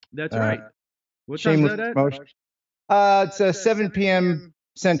fact. That's right. What time is that at? Promotion. It's 7 p.m.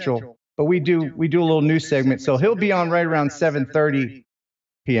 Central, but we do a little news segment, so he'll be on right around 7:30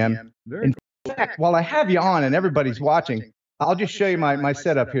 p.m. Very In fact, while I have you on and everybody's watching, I'll just show you my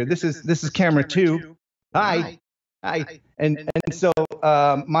setup here. This is camera 2. Hi. And so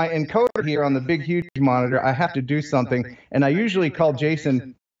my encoder here on the big huge monitor, I have to do something, and I usually call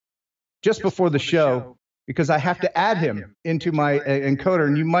Jason just before the show because I have to add him into my encoder,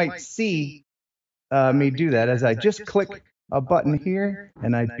 and you might see me do that as I just click a button here,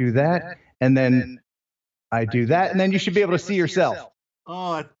 and I do that, and then I do that, and then you should be able to see yourself.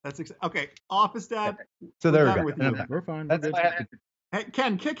 Oh, that's okay. Office Dad. So there done we with go. you. We're fine. That's We're what I have to good. do. Hey,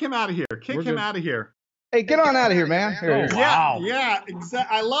 Ken, kick him out of here. Kick We're him good. out of here. Hey, get on out of here, man. Here, Oh, wow. Yeah,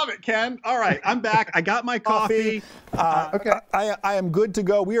 exactly. I love it, Ken. All right, I'm back. I got my coffee. Okay. I am good to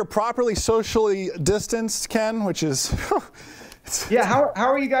go. We are properly socially distanced, Ken, which is. Yeah, how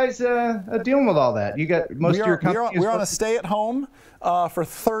are you guys dealing with all that? You got most of your company. We're on a stay-at-home for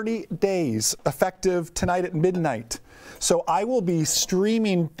 30 days, effective tonight at midnight. So I will be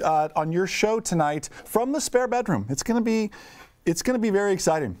streaming on your show tonight from the spare bedroom. It's gonna be very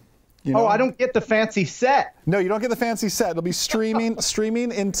exciting. You know? Oh, I don't get the fancy set. No, you don't get the fancy set. It'll be streaming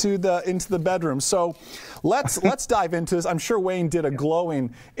into the bedroom. So let's dive into this. I'm sure Wayne did a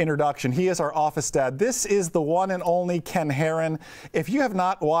glowing introduction. He is our office dad. This is the one and only Ken Herron. If you have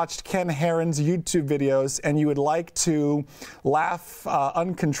not watched Ken Herron's YouTube videos and you would like to laugh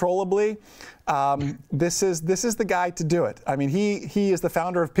uncontrollably, this is the guy to do it. I mean, he is the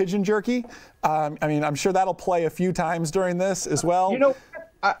founder of Pigeon Jerky. I mean, I'm sure that'll play a few times during this as well. You know,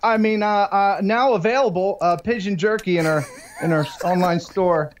 I mean, now available pigeon jerky in our online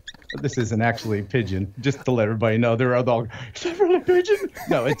store. This isn't actually pigeon, just to let everybody know. They're all, is that really pigeon?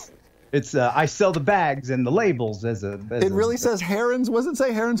 No, it's I sell the bags and the labels as a. It really says Herron's. Was it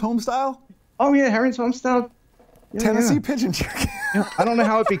say Herron's Home Style? Oh yeah, Herron's Home Style. Yeah, Tennessee yeah. Pigeon Jerky. I don't know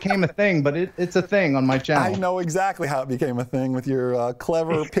how it became a thing, but it's a thing on my channel. I know exactly how it became a thing with your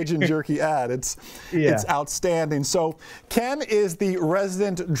clever Pigeon Jerky ad. It's outstanding. So Ken is the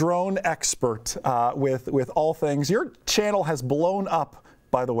resident drone expert with all things. Your channel has blown up,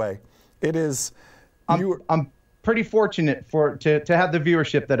 by the way. It is. I'm pretty fortunate to have the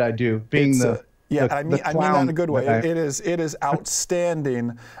viewership that I do, being I mean that in a good way. It is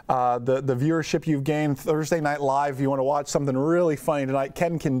outstanding. The viewership you've gained. Thursday Night Live. If you want to watch something really funny tonight,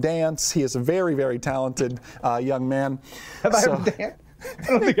 Ken can dance. He is a very, very talented young man. Have I ever danced? I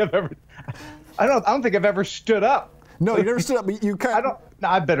don't think I've ever. I don't think I've ever stood up. No, you never stood up. But you kind. No,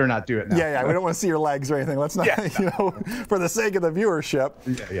 I better not do it now. Yeah. We don't want to see your legs or anything. Let's not. For the sake of the viewership.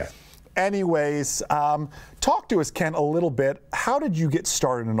 Yeah. Anyways, talk to us, Ken, a little bit. How did you get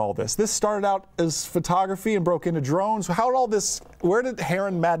started in all this? This started out as photography and broke into drones. Where did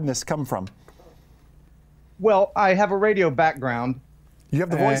Herron Madness come from? Well, I have a radio background. You have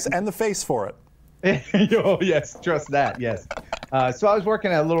the voice and the face for it. Oh, yes, trust that, yes. So I was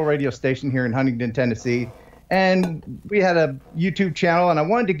working at a little radio station here in Huntingdon, Tennessee, and we had a YouTube channel, and I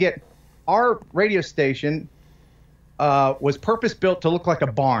wanted to get our radio station was purpose-built to look like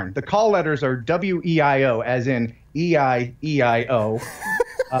a barn. The call letters are WEIO, as in E-I-E-I-O.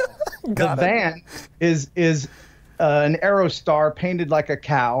 The van is an arrow star painted like a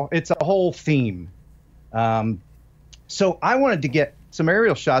cow. It's a whole theme. So I wanted to get some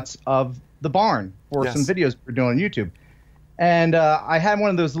aerial shots of the barn for some videos we're doing on YouTube. And I had one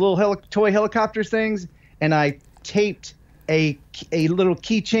of those little toy helicopters things, and I taped a little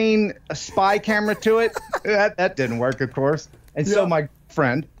keychain, a spy camera to it. that didn't work, of course. And so my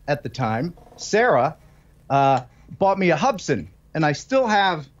friend at the time, Sarah, bought me a Hubsan, and I still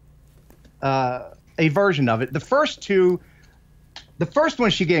have a version of it. The first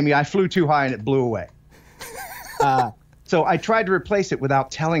one she gave me, I flew too high and it blew away. So I tried to replace it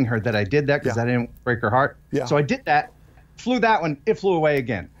without telling her that I did that, because I didn't break her heart. So I did that, flew that one, it flew away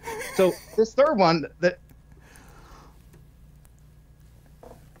again. So this third one that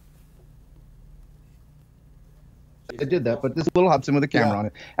I did that, but this little Hubsan with a camera on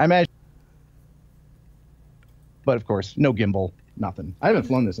it. I imagine, but of course, no gimbal, nothing. I haven't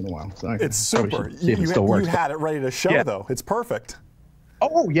flown this in a while, so it's super. See if it still works. You had it ready to show, though. It's perfect.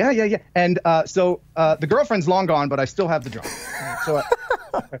 Oh yeah. And so the girlfriend's long gone, but I still have the drone. So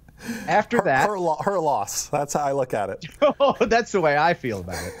after that, her loss. That's how I look at it. Oh, that's the way I feel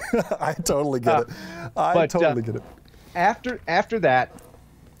about it. I totally get it. I totally get it. After that.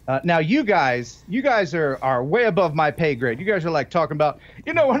 Now you guys are way above my pay grade. You guys are like talking about,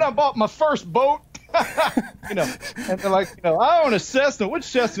 when I bought my first boat, and they're like, I own a Cessna. Which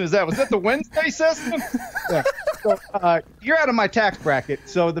Cessna is that? Was that the Wednesday Cessna? Yeah. So you're out of my tax bracket.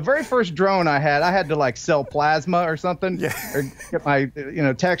 So the very first drone I had to like sell plasma or something, or get my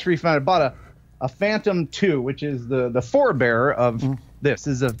tax refund. I bought a Phantom 2, which is the forebearer of this. This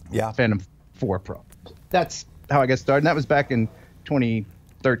is a Phantom 4 Pro. That's how I got started. And that was back in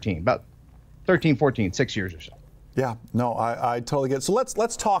 2013, about 13, 14, 6 years or so. Yeah, no, I totally get it. So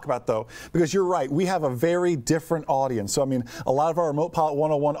let's talk about, though, because you're right. We have a very different audience. So, I mean, a lot of our Remote Pilot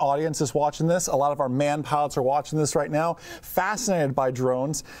 101 audience is watching this. A lot of our man pilots are watching this right now, fascinated by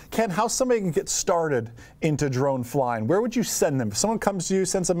drones. Ken, how somebody can get started into drone flying? Where would you send them? If someone comes to you,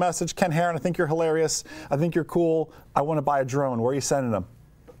 sends a message, Ken Heron, I think you're hilarious. I think you're cool. I want to buy a drone. Where are you sending them?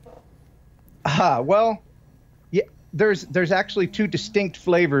 Well, yeah, there's actually two distinct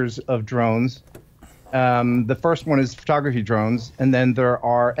flavors of drones. The first one is photography drones, and then there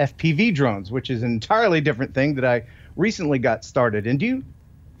are FPV drones, which is an entirely different thing that I recently got started. And do you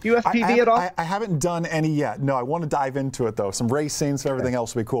FPV at all? I haven't done any yet. No, I want to dive into it, though. Some racing, so everything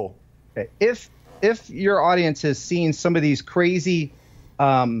else will be cool. Okay. If your audience has seen some of these crazy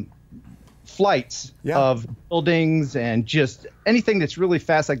flights of buildings and just anything that's really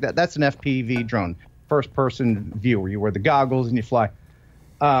fast like that, that's an FPV drone, first-person view, where you wear the goggles and you fly.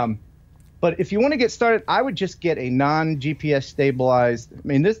 But if you want to get started, I would just get a non-GPS stabilized. I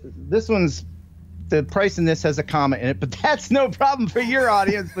mean, this one's, the price in this has a comma in it, but that's no problem for your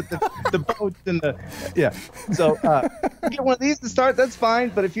audience. But the boats and So get one of these to start. That's fine.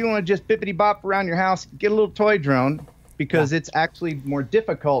 But if you want to just bippity bop around your house, get a little toy drone, because it's actually more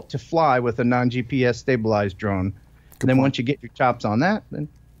difficult to fly with a non-GPS stabilized drone. And then once you get your chops on that, then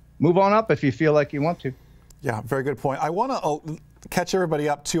move on up if you feel like you want to. Yeah, very good point. I want to catch everybody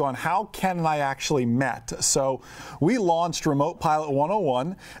up, too, on how Ken and I actually met. So we launched Remote Pilot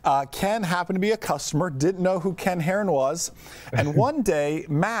 101. Ken happened to be a customer, didn't know who Ken Heron was. And one day,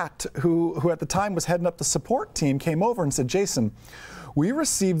 Matt, who at the time was heading up the support team, came over and said, Jason, we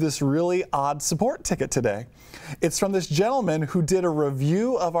received this really odd support ticket today. It's from this gentleman who did a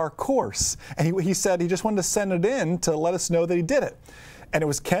review of our course. And he said he just wanted to send it in to let us know that he did it. And it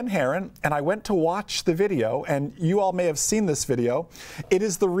was Ken Heron, and I went to watch the video, and you all may have seen this video. It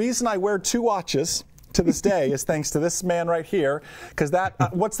is the reason I wear 2 watches to this day, is thanks to this man right here, because that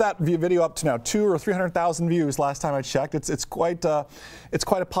what's that video up to now? 200,000 or 300,000 views last time I checked. It's quite a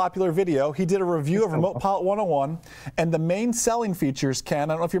popular video. He did a review of Remote Pilot 101, and the main selling features, Ken,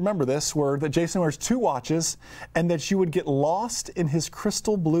 I don't know if you remember this, were that Jason wears 2 watches, and that you would get lost in his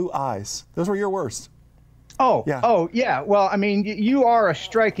crystal blue eyes. Those were your words. Oh yeah. Well, I mean, you are a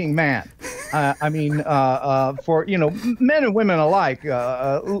striking man. I mean, for men and women alike,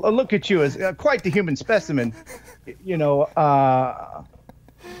 look at you as quite the human specimen. You're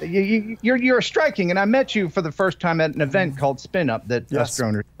striking, and I met you for the first time at an event called Spin Up that us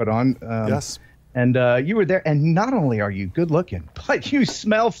droners put on. Yes. And you were there, and not only are you good looking, but you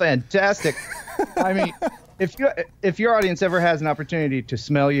smell fantastic. I mean, if your audience ever has an opportunity to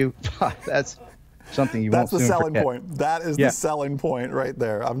smell you, that's something you won't soon forget. That's the selling point. That is the selling point right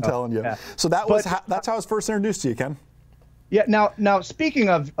there. I'm telling you. Yeah. So that's how I was first introduced to you, Ken. Yeah. Now speaking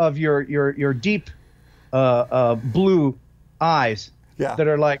of your deep blue eyes, that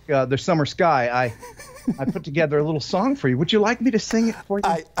are like the summer sky, I put together a little song for you. Would you like me to sing it for you?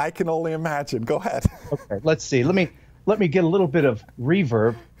 I can only imagine. Go ahead. Okay, let's see. Let me get a little bit of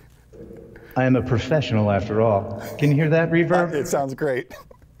reverb. I am a professional after all. Can you hear that reverb? It sounds great.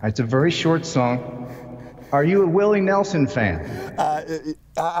 It's a very short song. Are you a Willie Nelson fan? I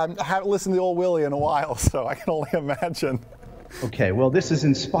haven't listened to the old Willie in a while, so I can only imagine. Okay, well, this is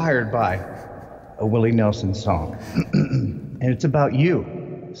inspired by a Willie Nelson song. And it's about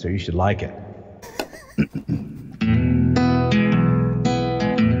you, so you should like it.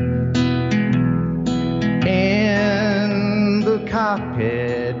 In the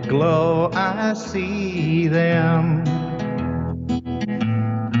cockpit glow, I see them.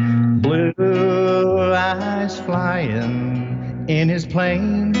 Blue eyes flying in his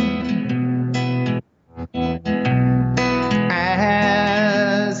plane.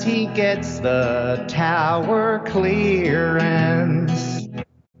 As he gets the tower clearance,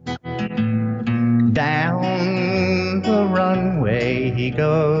 down the runway he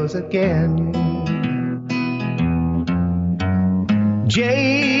goes again.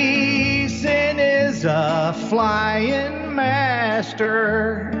 Jason is a flying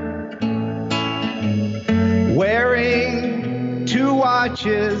master, wearing 2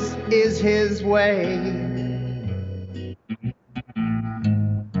 watches is his way.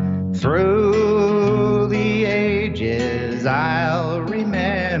 Through the ages I'll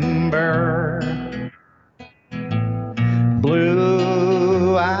remember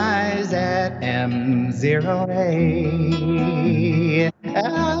blue eyes at MzeroA.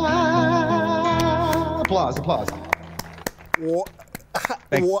 Applause, applause.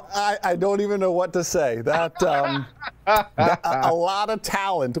 I don't even know what to say. That a lot of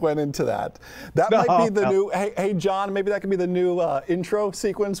talent went into that. That might be the new. Hey, John. Maybe that could be the new intro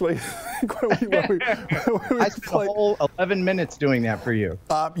sequence. What do you think? I spent a whole 11 minutes doing that for you.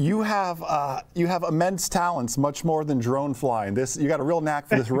 You have immense talents, much more than drone flying. You got a real knack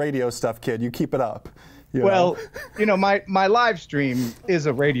for this radio stuff, kid. You keep it up. Well, my live stream is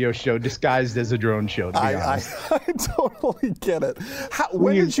a radio show disguised as a drone show, to be honest. I totally get it.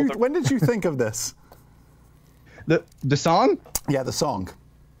 When did you think of this? The song? Yeah, the song.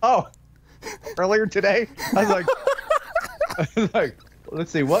 Oh, earlier today? I was like,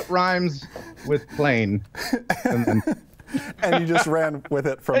 let's see, what rhymes with plane? And you just ran with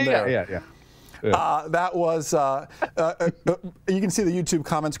it from there. Yeah. That was, you can see the YouTube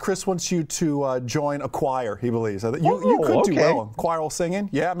comments. Chris wants you to join a choir, he believes. You could do well. Choral singing.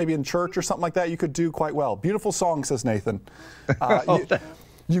 Yeah, maybe in church or something like that. You could do quite well. Beautiful song, says Nathan.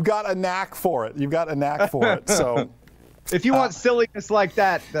 You got a knack for it. You've got a knack for it. So, if you want silliness like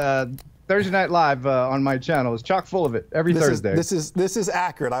that, Thursday Night Live on my channel is chock full of it every Thursday. This is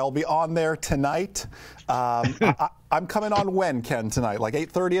accurate. I will be on there tonight. I'm coming on when, Ken, tonight? Like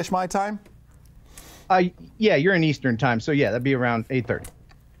 8:30ish my time? Yeah, you're in Eastern time, so yeah, that'd be around 8:30.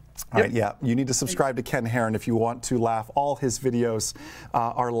 All right, yeah. You need to subscribe to Ken Heron if you want to laugh. All his videos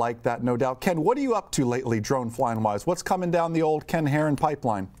are like that, no doubt. Ken, what are you up to lately, drone flying wise? What's coming down the old Ken Heron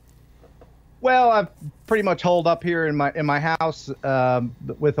pipeline? Well, I've pretty much holed up here in my house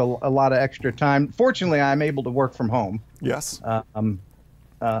with a lot of extra time. Fortunately, I'm able to work from home. Yes.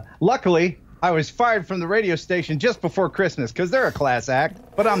 Luckily, I was fired from the radio station just before Christmas because they're a class act,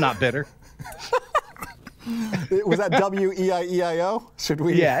 but I'm not bitter. Was that WEIEIO? Should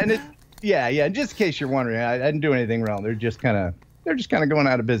we? Yeah, and yeah. Just in case you're wondering, I didn't do anything wrong. They're just kind of going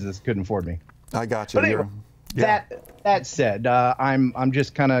out of business. Couldn't afford me. I got you. But anyway, that said, I'm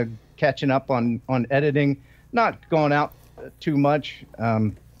just kind of catching up on editing, not going out too much.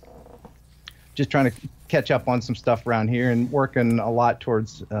 Just trying to catch up on some stuff around here and working a lot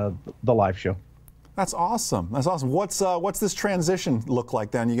towards the live show. That's awesome. That's awesome. What's this transition look like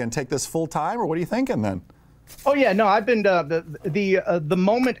then? You gonna take this full time, or what are you thinking then? Oh yeah, no, I've been the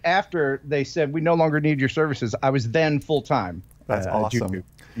moment after they said we no longer need your services, I was then full time. That's awesome.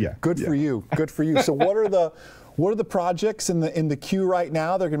 Yeah. Good for you. Good for you. So what are the projects in the queue right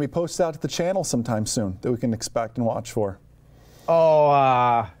now? They're gonna be posted out to the channel sometime soon that we can expect and watch for.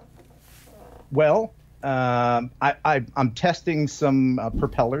 Oh, well, I'm testing some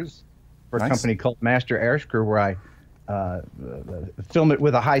propellers for a company called Master Airscrew, where I film it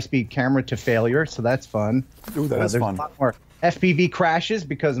with a high-speed camera to failure, so that's fun. Ooh, that is fun. There's a lot more FPV crashes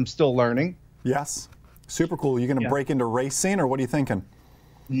because I'm still learning. Yes, super cool. You gonna break into racing, or what are you thinking?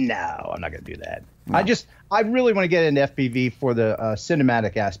 No, I'm not gonna do that. No. I really want to get into FPV for the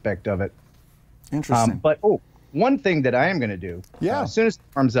cinematic aspect of it. Interesting. But one thing that I am gonna do, as soon as it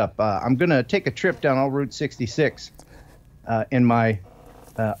warms up, I'm gonna take a trip down all Route 66 in my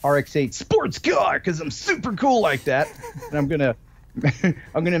RX-8 sports car, because I'm super cool like that, and I'm gonna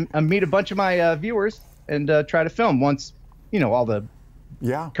I'm going to meet a bunch of my viewers and try to film once, all the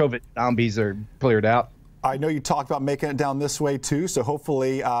COVID zombies are cleared out. I know you talked about making it down this way too, so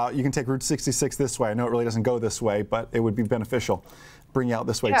hopefully you can take Route 66 this way. I know it really doesn't go this way, but it would be beneficial. Bring you out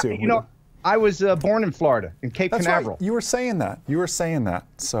this way too. I was born in Florida, in Cape Canaveral. Right. You were saying that.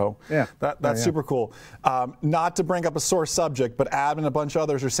 So yeah, that's super cool. Not to bring up a sore subject, but Ab and a bunch of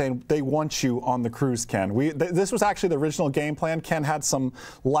others are saying they want you on the cruise, Ken. This was actually the original game plan. Ken had some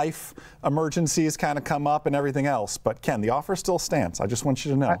life emergencies kind of come up and everything else, but Ken, the offer still stands. I just want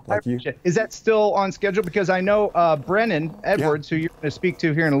you to know. Is that still on schedule? Because I know Brennan Edwards, who you're going to speak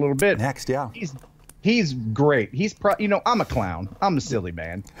to here in a little bit. Next, yeah. He's great. He's I'm a clown. I'm a silly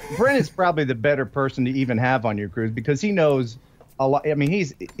man. Brennan's probably the better person to even have on your cruise because he knows a lot. I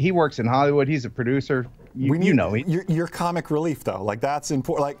mean, he works in Hollywood. He's a producer. You're comic relief though. Like that's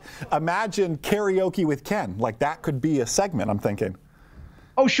important. Like imagine karaoke with Ken. Like that could be a segment. I'm thinking.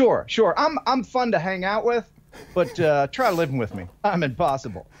 Oh sure. I'm fun to hang out with, but try living with me. I'm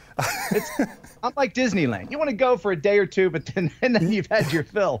impossible. I'm like Disneyland. You want to go for a day or two, but then you've had your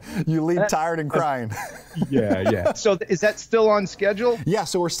fill. You leave tired and crying. Yeah. So is that still on schedule? Yeah,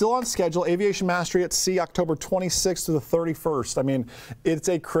 so we're still on schedule. Aviation Mastery at Sea, October 26th to the 31st. I mean, it's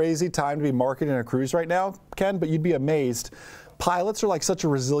a crazy time to be marketing a cruise right now, Ken, but you'd be amazed. Pilots are like such a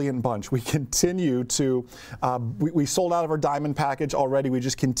resilient bunch. We continue to, we sold out of our diamond package already. We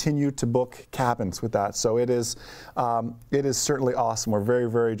just continue to book cabins with that. So it is certainly awesome. We're very,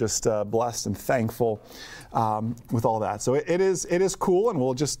 very just blessed and thankful with all that. So it is cool, and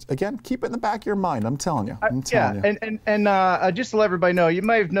we'll just, again, keep it in the back of your mind. I'm telling you. I'm telling you. And just to let everybody know, you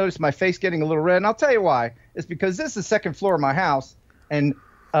may have noticed my face getting a little red, and I'll tell you why. It's because this is the second floor of my house, and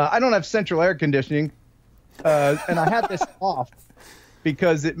I don't have central air conditioning. And I had this off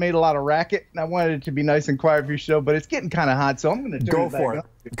because it made a lot of racket, and I wanted it to be nice and quiet for your show. But it's getting kind of hot, so I'm going to turn it back on.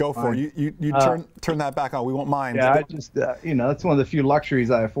 Go for it. You turn that back on. We won't mind. Yeah, I just that's one of the few luxuries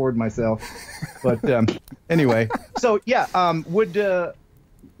I afford myself. But anyway, so yeah,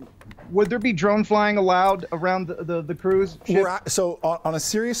 would there be drone flying allowed around the cruise ship? So on a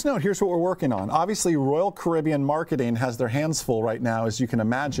serious note, here's what we're working on. Obviously, Royal Caribbean marketing has their hands full right now, as you can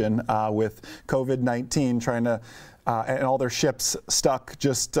imagine, with COVID-19 trying to and all their ships stuck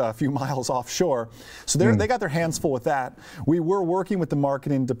just a few miles offshore. So they got their hands full with that. We were working with the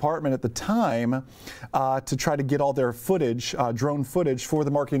marketing department at the time to try to get all their footage, drone footage, for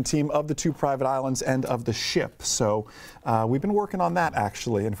the marketing team of the 2 private islands and of the ship. So we've been working on that,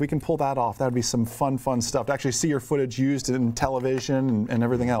 actually. And if we can pull that off, that would be some fun stuff to actually see your footage used in television and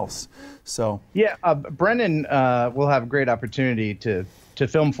everything else. So yeah, Brennan will have a great opportunity to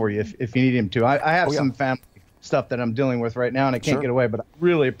film for you if you need him to. I have some family stuff that I'm dealing with right now, and I can't get away, but I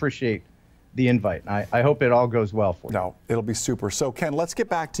really appreciate the invite. I hope it all goes well for you. No, it'll be super. So, Ken, let's get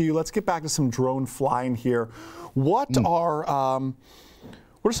back to you. Let's get back to some drone flying here. What are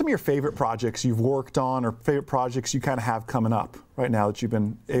some of your favorite projects you've worked on, or favorite projects you kind of have coming up right now that you've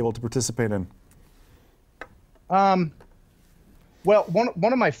been able to participate in? Well,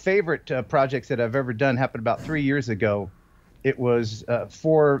 one of my favorite projects that I've ever done happened about 3 years ago. It was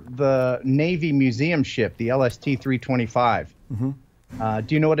for the Navy museum ship, the LST-325. Do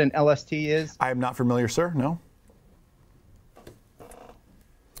you know what an LST is? I am not familiar, sir. No.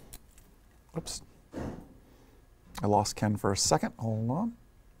 Oops. I lost Ken for a second. Hold on.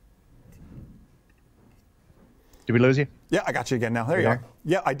 Did we lose you? Yeah, I got you again now. There you are.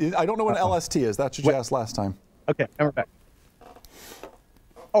 Yeah, I did. I don't know what an LST is. That's what you asked last time. Okay, and we're back.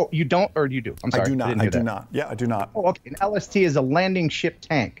 Oh, you don't, or you do? I'm sorry. I do not. I do not. Yeah, I do not. Oh, okay. An LST is a landing ship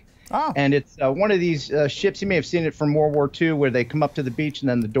tank. Oh. And it's one of these ships. You may have seen it from World War II, where they come up to the beach and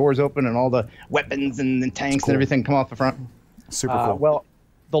then the doors open and all the weapons and the tanks and everything come off the front. Super cool. Well,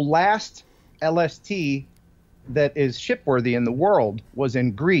 the last LST that is shipworthy in the world was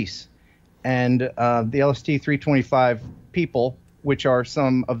in Greece. And the LST-325 people, which are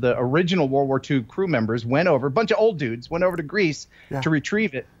some of the original World War II crew members, went over, a bunch of old dudes, went over to Greece to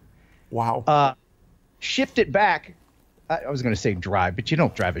retrieve it. Wow. Shipped it back. I was going to say drive, but you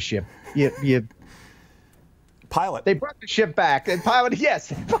don't drive a ship. You pilot. They brought the ship back. And piloted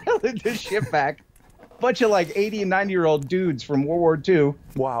the ship back. A bunch of like 80 and 90-year-old dudes from World War II.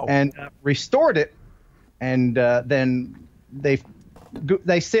 Wow. And restored it. And then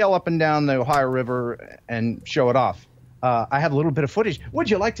they sail up and down the Ohio River and show it off. I have a little bit of footage. Would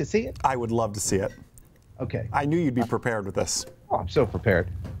you like to see it? I would love to see it. Okay. I knew you'd be prepared with this. Oh, I'm so prepared.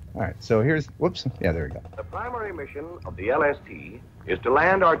 All right, so here's, whoops, yeah, there we go. The primary mission of the LST is to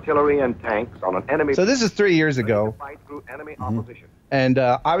land artillery and tanks on an enemy. So this is 3 years ago, fight through enemy opposition. and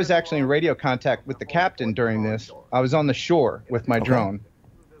I was actually in radio contact with the captain during this. I was on the shore with my drone.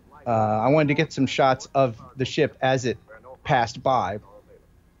 I wanted to get some shots of the ship as it passed by.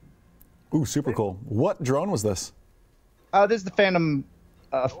 Ooh, super cool. What drone was this? This is the Phantom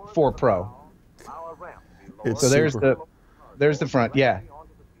 4 Pro. It's So there's super. there's the front, yeah.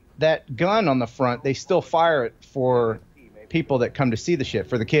 That gun on the front, they still fire it for people that come to see the ship,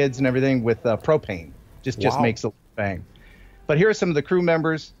 for the kids and everything, with propane. Just Wow. makes a bang. But here are some of the crew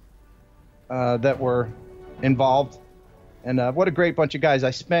members that were involved, and what a great bunch of guys.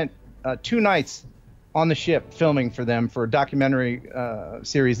 I spent 2 nights on the ship filming for them for a documentary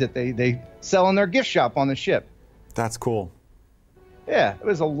series that they sell in their gift shop on the ship. That's cool. Yeah, it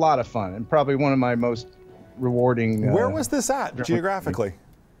was a lot of fun, and probably one of my most rewarding. Where was this at geographically?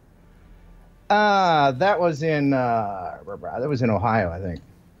 That was in Ohio, I think.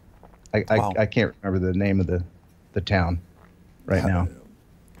 Wow. I can't remember the name of the town right now.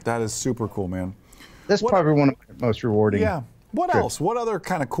 That is super cool, man. That's probably one of my most rewarding. Yeah. What trips. else? What other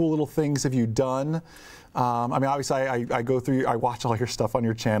kind of cool little things have you done? I mean, obviously, I go through, I watch all your stuff on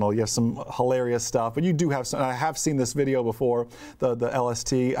your channel. You have some hilarious stuff, but you do have some. I have seen this video before, the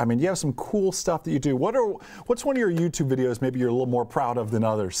LST. I mean, you have some cool stuff that you do. What's one of your YouTube videos maybe you're a little more proud of than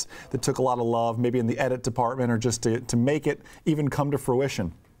others that took a lot of love, maybe in the edit department or just to make it even come to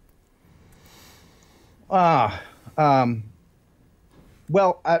fruition? Well,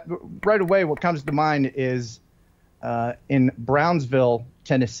 right away, what comes to mind is in Brownsville,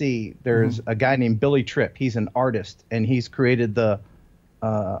 Tennessee, there's a guy named Billy Tripp. He's an artist, and he's created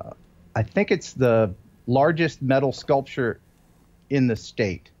I think it's the largest metal sculpture in the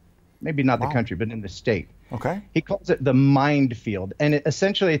state. Maybe not the country, but in the state. Okay. He calls it the Mind Field, and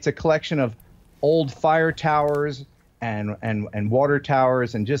essentially it's a collection of old fire towers and water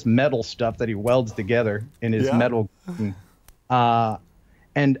towers and just metal stuff that he welds together in his metal.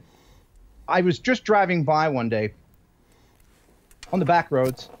 And I was just driving by one day on the back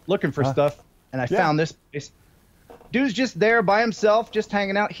roads looking for stuff, and I found this place. Dude's just there by himself, just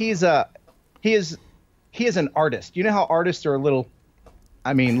hanging out. He is an artist. You know how artists are little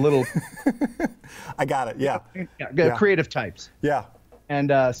I got it. Yeah. Creative types. Yeah.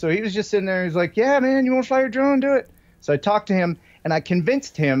 And so he was just sitting there. He's like, "Yeah, man, you want to fly your drone? Do it." So I talked to him, and I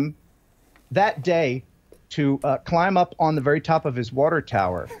convinced him that day to climb up on the very top of his water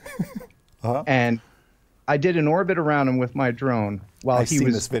tower. And I did an orbit around him with my drone while he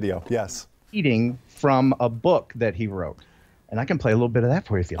was this video. Yes. reading from a book that he wrote. And I can play a little bit of that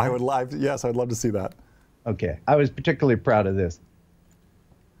for you if you like. Yes, I'd love to see that. Okay. I was particularly proud of this.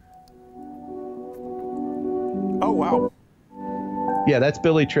 Oh, wow. Yeah, that's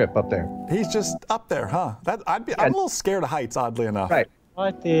Billy Tripp up there. He's just up there, huh? I'm a little scared of heights, oddly enough. Right.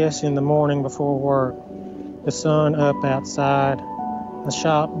 Like this in the morning before work, the sun up outside, the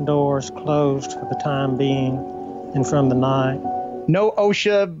shop doors closed for the time being, and from the night. No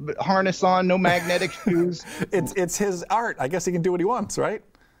OSHA harness on, no magnetic shoes. It's his art. I guess he can do what he wants, right?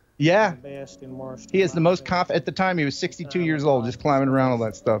 Yeah. Best and worst. He is the most confident. At the time, he was 62 years old, just climbing around all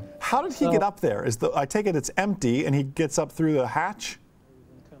that stuff. How did he get up there? I take it it's empty, and he gets up through the hatch?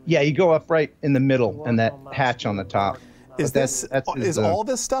 Yeah, you go up right in the middle, and that hatch on the top. Is all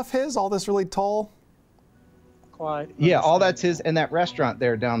this stuff his? All this really tall? Quite. Yeah, all that's his, and that restaurant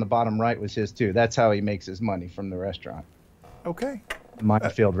there down the bottom right was his too. That's how he makes his money, from the restaurant. Okay. The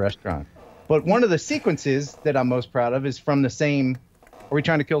Minefield restaurant. But one of the sequences that I'm most proud of is from the same. Are we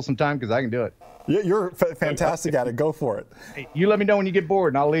trying to kill some time? Because I can do it. Yeah, you're fantastic at it. Go for it. Hey, you let me know when you get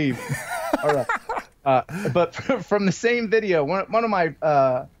bored, and I'll leave. All right. But from the same video, one of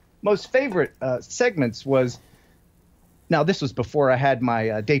my most favorite segments was. Now, this was before I had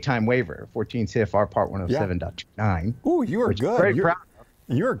my daytime waiver, 14 CFR Part 107.29. Ooh, you are good. Very proud.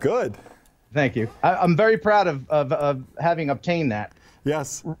 You're good. Thank you. I'm very proud of having obtained that.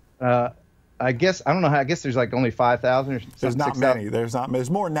 Yes. I guess, I don't know how, I guess there's like only 5,000 or something. There's not many. There's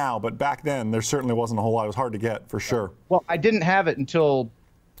more now, but back then there certainly wasn't a whole lot. It was hard to get, for sure. Well, I didn't have it until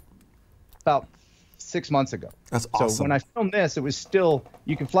about 6 months ago. That's awesome. So when I filmed this, it was still,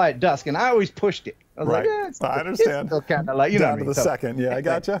 you can fly at dusk, and I always pushed it. I was right. like, I understand. It's still kind of like, you know down what I to mean? the second. Yeah, I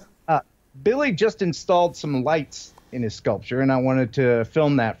gotcha. Billy just installed some lights in his sculpture, and I wanted to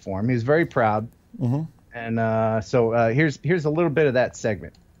film that for him. He was very proud. Mm-hmm. And so here's a little bit of that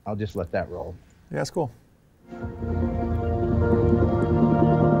segment. I'll just let that roll. Yeah, that's cool.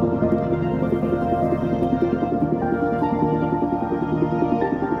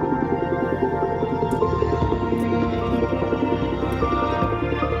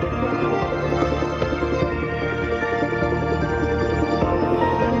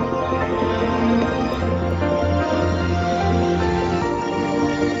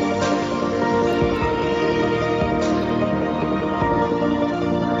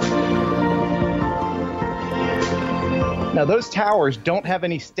 Now, those towers don't have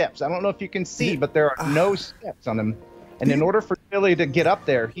any steps. I don't know if you can see, but there are no steps on them. And in order for Billy to get up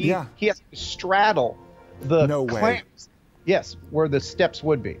there, he has to straddle the clamps. Yes, where the steps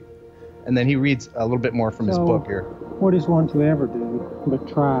would be. And then he reads a little bit more from his book here. What is one to ever do but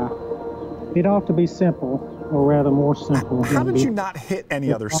try? It ought to be simple, or rather more simple. How did you not hit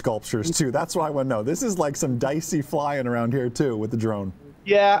any other sculptures, too? That's what I want to know. This is like some dicey flying around here, too, with the drone.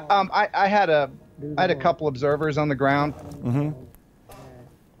 Yeah, I had a couple observers on the ground.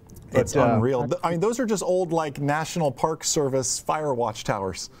 It's unreal. I mean, those are just old, like, National Park Service fire watch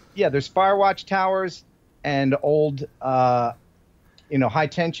towers. Yeah, there's fire watch towers and old, high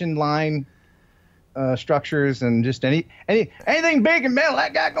tension line structures, and just anything big and metal.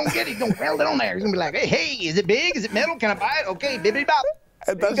 That guy gonna get it. He's gonna weld it on there. He's gonna be like, hey, is it big? Is it metal? Can I buy it? Okay, bibbidi bop.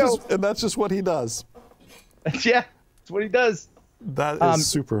 And that's just what he does. Yeah, that's what he does. That is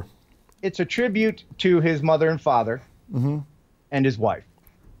super. It's a tribute to his mother and father and his wife.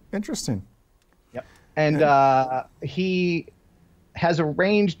 Interesting. Yep. And he has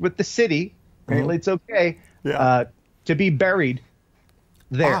arranged with the city, apparently it's okay, to be buried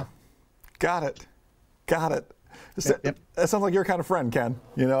there. Ah, got it. That sounds like your kind of friend, Ken.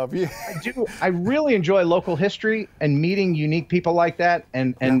 You know, if you I do. I really enjoy local history and meeting unique people like that,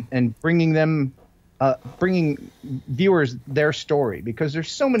 and bringing them, bringing viewers their story, because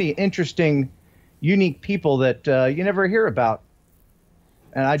there's so many interesting, unique people that you never hear about.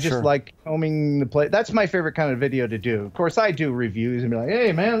 And I just like combing the place. That's my favorite kind of video to do. Of course, I do reviews and be like,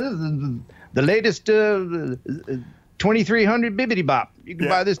 hey, man, this is the latest 2300 bibbidi bop. You can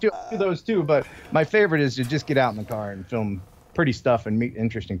buy this too. I do those too. But my favorite is to just get out in the car and film pretty stuff and meet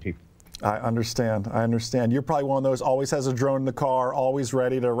interesting people. I understand. You're probably one of those always has a drone in the car, always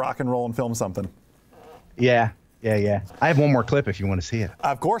ready to rock and roll and film something. Yeah. I have one more clip if you want to see it.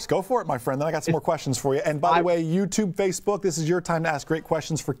 Of course, go for it, my friend. Then I got some more questions for you. And by the way, YouTube, Facebook, this is your time to ask great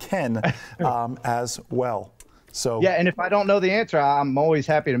questions for Ken as well. So yeah, and if I don't know the answer, I'm always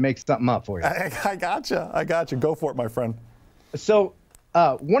happy to make something up for you. I gotcha. Go for it, my friend. So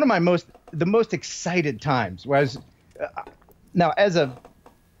one of the most excited times was now as a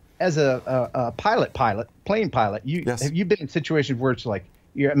plane pilot, have you been in situations where it's like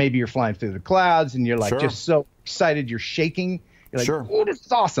maybe you're flying through the clouds and you're like just so excited you're shaking. You're like, oh, this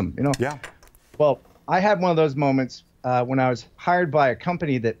is awesome, you know? Yeah. Well, I had one of those moments when I was hired by a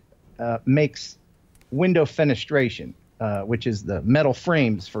company that makes window fenestration, which is the metal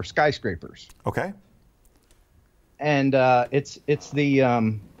frames for skyscrapers. Okay. And it's the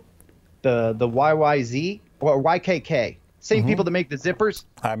YYZ or YKK, same people that make the zippers.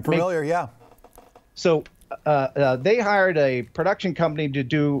 I'm familiar, yeah. So they hired a production company to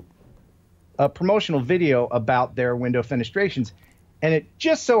do a promotional video about their window fenestrations, and it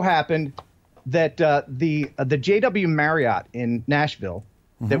just so happened that the JW Marriott in Nashville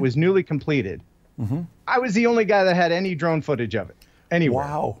that was newly completed, I was the only guy that had any drone footage of it anywhere.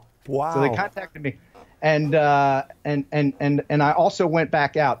 Wow. So they contacted me, and I also went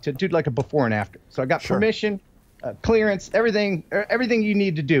back out to do like a before and after. So I got permission, clearance, everything you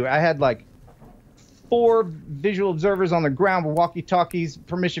need to do. I had like 4 visual observers on the ground with walkie-talkies,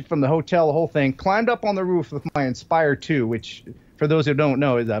 permission from the hotel, the whole thing. Climbed up on the roof with my Inspire 2, which, for those who don't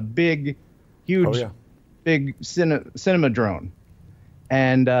know, is a big, huge, big cinema drone.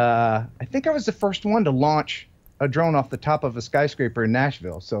 And I think I was the first one to launch a drone off the top of a skyscraper in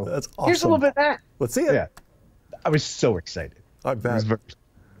Nashville. So that's awesome. Here's a little bit of that. Let's see it. Yeah, I was so excited. I bet.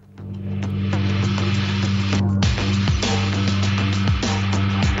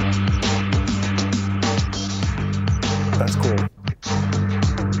 That's cool.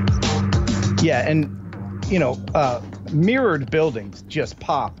 Yeah, and mirrored buildings just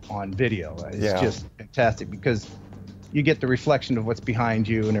pop on video. It's just fantastic because you get the reflection of what's behind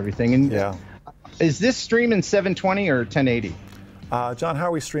you and everything. And is this streaming 720 or 1080? John, how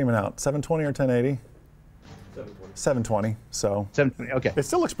are we streaming out? 720 or 1080? 720. So 720. Okay. It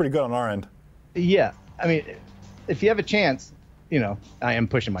still looks pretty good on our end. Yeah, I mean, if you have a chance. I am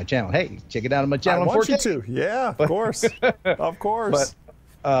pushing my channel. Hey, check it out on my channel. I want you to. Yeah, of course. Of course.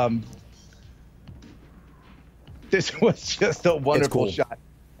 But this was just a wonderful shot.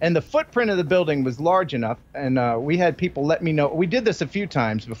 And the footprint of the building was large enough. And we had people let me know. We did this a few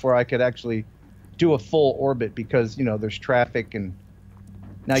times before I could actually do a full orbit because, there's traffic. And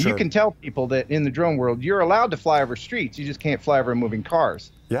now you can tell people that in the drone world, you're allowed to fly over streets. You just can't fly over moving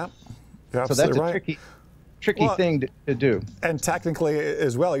cars. Yeah. You're so that's a tricky thing to do. And technically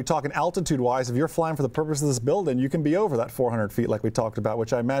as well, you're talking altitude-wise, if you're flying for the purpose of this building, you can be over that 400 feet like we talked about,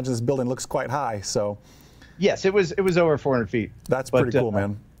 which I imagine this building looks quite high. So yes, it was over 400 feet. That's pretty cool,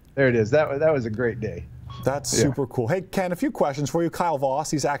 man. There it is. That was a great day. That's super cool. Hey, Ken, a few questions for you. Kyle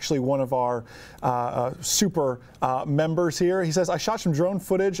Voss, he's actually one of our super members here. He says, I shot some drone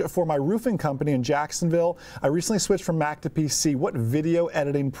footage for my roofing company in Jacksonville. I recently switched from Mac to PC. What video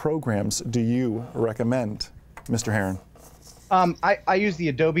editing programs do you recommend, Mr. Heron? I use the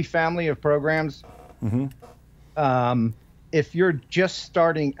Adobe family of programs. If you're just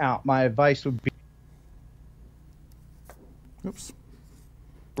starting out, my advice would be... Oops.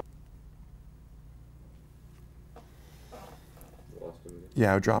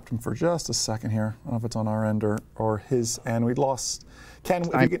 Yeah, I dropped him for just a second here. I don't know if it's on our end or his end. We lost Ken.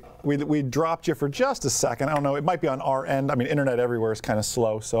 We dropped you for just a second. I don't know. It might be on our end. I mean, internet everywhere is kind of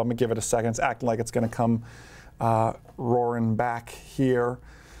slow, so I'm gonna give it a second. It's acting like it's gonna come roaring back here.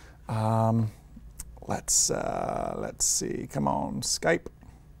 Let's see. Come on, Skype.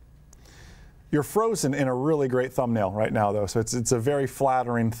 You're frozen in a really great thumbnail right now, though, so it's a very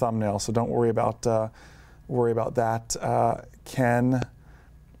flattering thumbnail. So don't worry about that, Ken.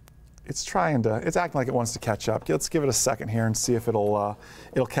 It's acting like it wants to catch up. Let's give it a second here and see if it'll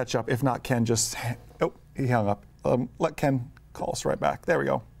catch up. If not, Ken just, oh, he hung up. Let Ken call us right back. There we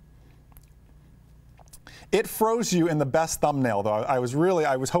go. It froze you in the best thumbnail, though. I was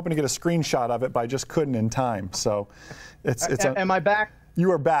hoping to get a screenshot of it, but I just couldn't in time. So, am I back?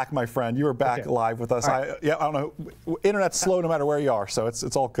 You are back, my friend. You are back live with us. Right. I don't know. Internet's slow no matter where you are, so it's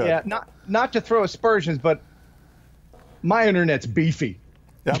all good. Yeah, not to throw aspersions, but my internet's beefy.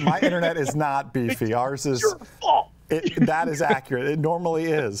 Yeah, my internet is not beefy. Ours is. Your fault. That is accurate. It normally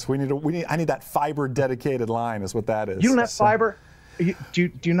is. I need that fiber dedicated line. Is what that is. You don't have fiber?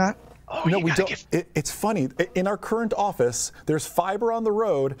 Do you not? Oh, no, we don't. It's funny. In our current office, there's fiber on the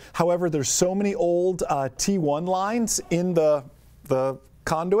road. However, there's so many old T1 lines in the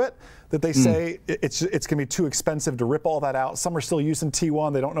conduit that they say it's going to be too expensive to rip all that out. Some are still using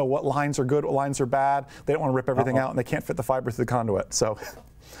T1. They don't know what lines are good, what lines are bad. They don't want to rip everything out, and they can't fit the fiber through the conduit. So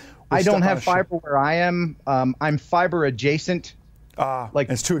I don't have fiber where I am. I'm fiber adjacent. Like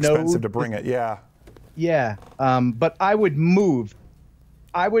it's too expensive to bring it. Yeah. Yeah. But I would move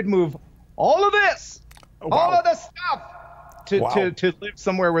all of this, all of this stuff to live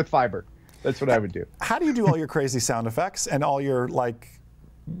somewhere with fiber. That's what I would do. How do you do all your crazy sound effects and all your like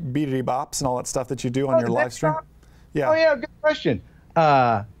beatity bops and all that stuff that you do on your live stream? Yeah. Oh yeah, good question.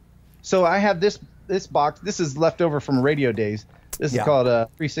 So I have this box. This is left over from radio days. This is called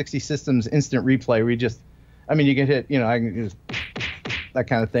 360 Systems Instant Replay. You can hit, I can just that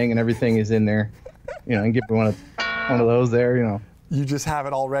kind of thing, and everything is in there. And give me one of those there. You just have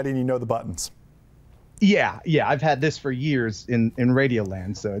it already, and you know the buttons. Yeah. I've had this for years in Radio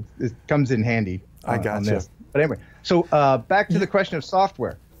Land, so it comes in handy. I gotcha. But anyway, so back to the question of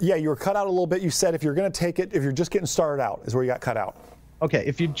software. Yeah, you were cut out a little bit. You said if you're going to take it, if you're just getting started out, is where you got cut out. Okay,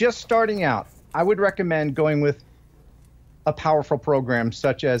 if you're just starting out, I would recommend going with a powerful program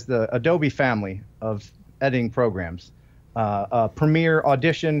such as the Adobe family of editing programs. Premiere,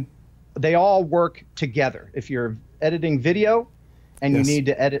 Audition, they all work together. If you're editing video and you need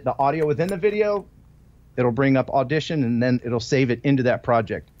to edit the audio within the video, it'll bring up Audition, and then it'll save it into that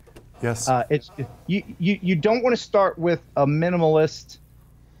project. Yes. You don't want to start with a minimalist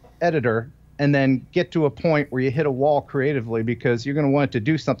editor and then get to a point where you hit a wall creatively, because you're going to want it to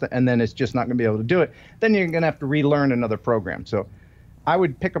do something and then it's just not going to be able to do it. Then you're going to have to relearn another program. So I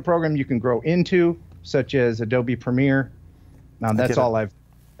would pick a program you can grow into, such as Adobe Premiere. Now that's all I've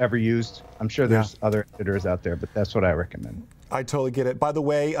ever used. I'm sure there's other editors out there, but that's what I recommend. I totally get it. By the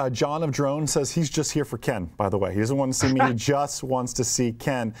way, John of Drone says he's just here for Ken, by the way. He doesn't want to see me, he just wants to see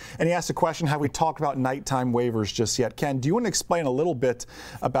Ken. And he asked a question, have we talked about nighttime waivers just yet? Ken, do you want to explain a little bit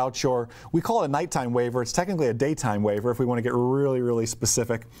about we call it a nighttime waiver. It's technically a daytime waiver if we want to get really, really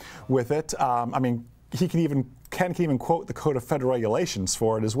specific with it. Ken can even quote the Code of Federal Regulations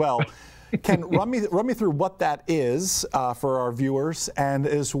for it as well. Ken, run me through what that is for our viewers, and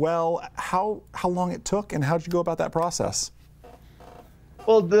as well, how long it took and how did you go about that process?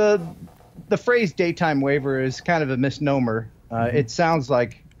 Well, the phrase daytime waiver is kind of a misnomer. It sounds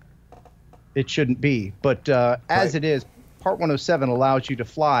like it shouldn't be, but as it is, Part 107 allows you to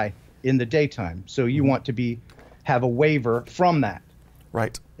fly in the daytime. So you want to have a waiver from that,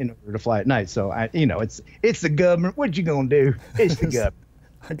 right? In order to fly at night. So it's the government. What you gonna do? It's the government.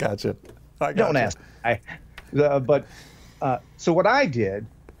 I gotcha. Don't ask. So what I did,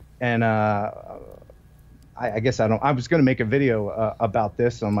 and I guess I was going to make a video about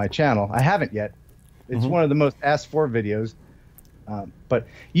this on my channel. I haven't yet. It's one of the most asked for videos. But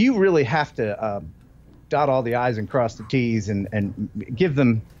you really have to dot all the I's and cross the T's and give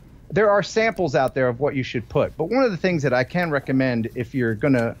them. There are samples out there of what you should put. But one of the things that I can recommend if you're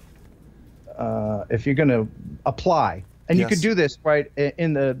going to apply, and you could do this right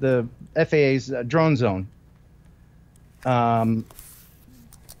in the FAA's drone zone. Tell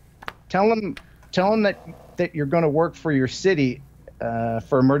them that you're going to work for your city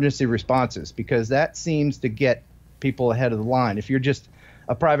for emergency responses, because that seems to get people ahead of the line. If you're just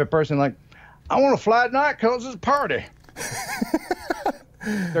a private person, like, I want to fly at night because it's a party,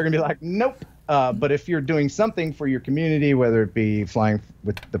 they're going to be like, nope. But if you're doing something for your community, whether it be flying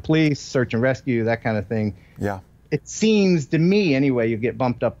with the police, search and rescue, that kind of thing, it seems to me anyway, you get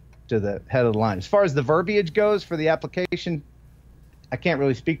bumped up to the head of the line. As far as the verbiage goes for the application, I can't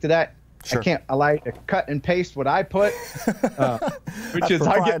really speak to that. Sure. I can't allow you to cut and paste what I put, which is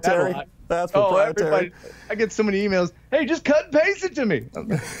I get that a lot. That's proprietary. I get so many emails. Hey, just cut and paste it to me.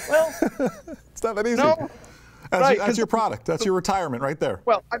 Well, it's not that easy. No, that's your product. That's your retirement right there.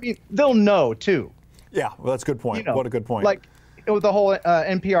 Well, I mean, they'll know too. Yeah, well, that's a good point. What a good point. Like with the whole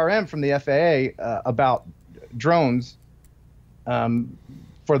NPRM from the FAA about drones,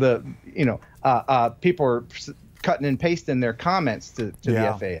 for the people are cutting and pasting their comments to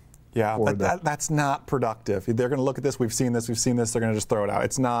the FAA. Yeah, that's not productive. They're going to look at this. We've seen this. They're going to just throw it out.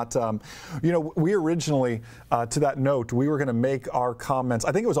 It's not, we originally, to that note, we were going to make our comments.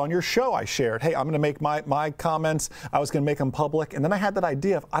 I think it was on your show I shared, hey, I'm going to make my comments. I was going to make them public. And then I had that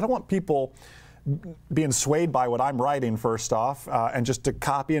idea of, I don't want people being swayed by what I'm writing, first off, and just to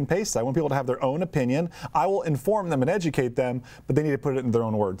copy and paste. I want people to have their own opinion. I will inform them and educate them, but they need to put it in their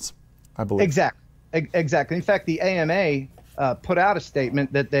own words, I believe. Exactly. In fact, the AMA put out a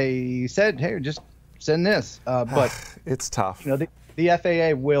statement that they said, hey, just send this. But it's tough. The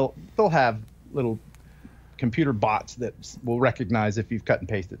FAA they'll have little computer bots that will recognize if you've cut and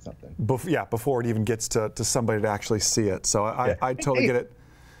pasted something. Before it even gets to somebody to actually see it. So I totally get it.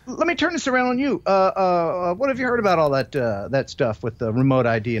 Let me turn this around on you. What have you heard about all that stuff with the remote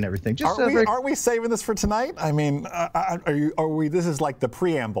ID and everything? Aren't we saving this for tonight? I mean, are we? This is like the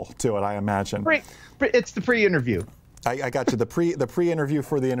preamble to it, I imagine. It's the pre-interview. I got you. The pre-interview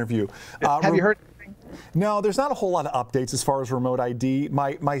for the interview. Have you heard anything? No, there's not a whole lot of updates as far as remote ID.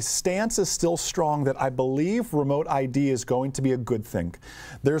 My stance is still strong that I believe remote ID is going to be a good thing.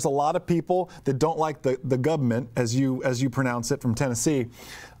 There's a lot of people that don't like the government, as you pronounce it, from Tennessee.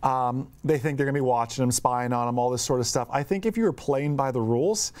 They think they're going to be watching them, spying on them, all this sort of stuff. I think if you're playing by the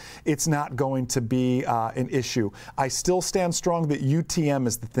rules, it's not going to be an issue. I still stand strong that UTM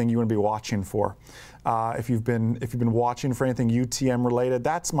is the thing you want to be watching for. If you've been watching for anything UTM related,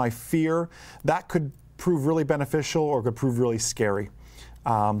 that's my fear. That could prove really beneficial or could prove really scary.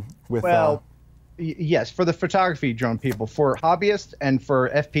 Yes, for the photography drone people, for hobbyists and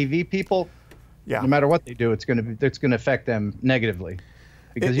for FPV people, no matter what they do, it's going to affect them negatively.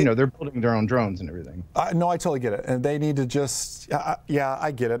 Because, they're building their own drones and everything. No, I totally get it. And they need to just,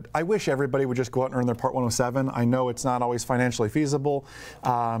 I get it. I wish everybody would just go out and earn their Part 107. I know it's not always financially feasible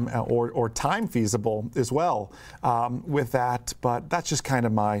or time feasible as well with that, but that's just kind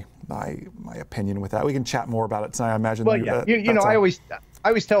of my opinion with that. We can chat more about it tonight, I imagine. Well, I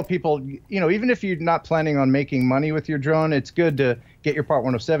always tell people, even if you're not planning on making money with your drone, it's good to get your Part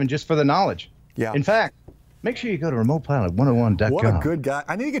 107 just for the knowledge. Yeah. In fact, make sure you go to remotepilot101.com. What a good guy.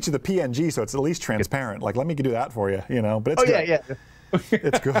 I need to get you the PNG so it's at least transparent. Like, let me do that for you, But it's good. Yeah.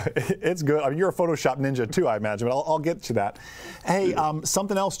 It's good. It's good. I mean, you're a Photoshop ninja too, I imagine, but I'll get to that. Hey,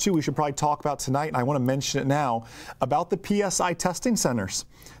 something else too we should probably talk about tonight, and I want to mention it now, about the PSI testing centers.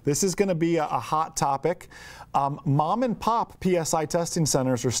 This is going to be a hot topic. Mom and pop PSI testing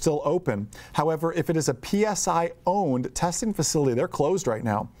centers are still open. However, if it is a PSI-owned testing facility, they're closed right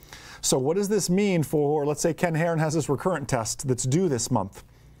now. So what does this mean for, let's say Ken Heron has his recurrent test that's due this month?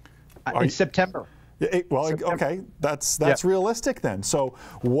 In September. September. Okay, that's realistic then. So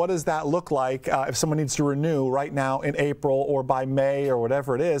what does that look like if someone needs to renew right now in April or by May or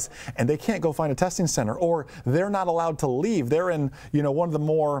whatever it is, and they can't go find a testing center, or they're not allowed to leave? They're in, one of the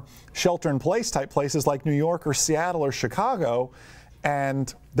more shelter-in-place type places like New York or Seattle or Chicago,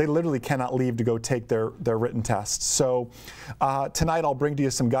 and they literally cannot leave to go take their written tests. So tonight I'll bring to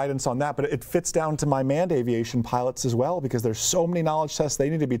you some guidance on that, but it fits down to my manned aviation pilots as well, because there's so many knowledge tests they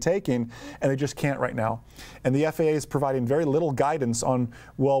need to be taking, and they just can't right now. And the FAA is providing very little guidance on,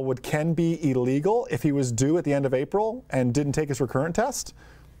 well, would Ken be illegal if he was due at the end of April and didn't take his recurrent test?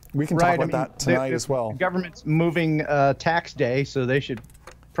 We can talk about that tonight as well. The government's moving tax day, so they should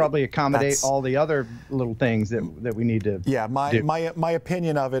probably accommodate all the other little things that we need to do. My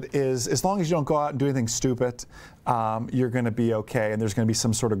opinion of it is, as long as you don't go out and do anything stupid, you're going to be okay, and there's going to be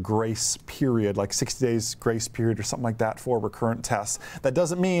some sort of grace period, like 60 days grace period or something like that for recurrent tests. That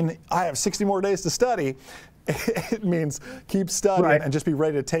doesn't mean I have 60 more days to study. It means keep studying and just be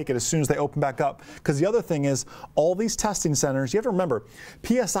ready to take it as soon as they open back up. Because the other thing is, all these testing centers, you have to remember,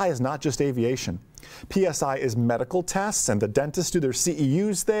 PSI is not just aviation. PSI is medical tests, and the dentists do their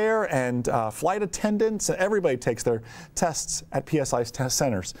CEUs there, and flight attendants, and everybody takes their tests at PSI's test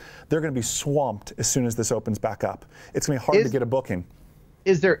centers. They're going to be swamped as soon as this opens back up. It's going to be hard to get a booking.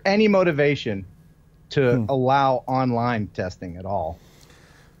 Is there any motivation to allow online testing at all?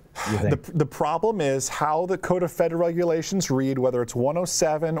 The problem is how the Code of Federal Regulations read, whether it's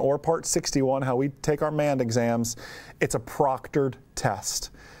 107 or Part 61, how we take our manned exams, it's a proctored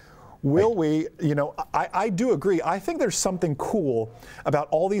test. Will we, you know, I do agree. I think there's something cool about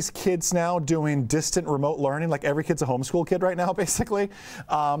all these kids now doing distant remote learning, like every kid's a homeschool kid right now, basically.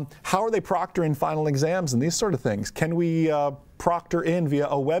 How are they proctoring final exams and these sort of things? Can we proctor in via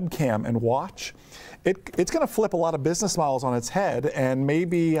a webcam and watch? It's going to flip a lot of business models on its head, and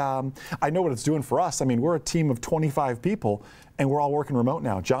maybe I know what it's doing for us. I mean, we're a team of 25 people, and we're all working remote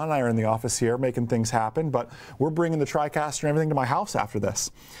now. John and I are in the office here making things happen, but we're bringing the TriCaster and everything to my house after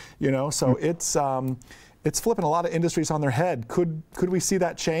this. You know, so it's flipping a lot of industries on their head. Could we see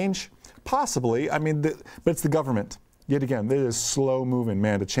that change? Possibly. I mean, but it's the government. Yet again, it is slow moving,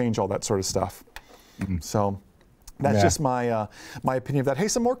 man, to change all that sort of stuff. So. That's just my my opinion of that. Hey,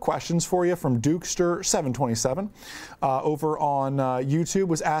 some more questions for you from Dukester727 over on YouTube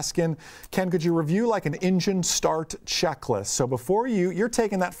was asking, Ken, could you review like an engine start checklist? So before you're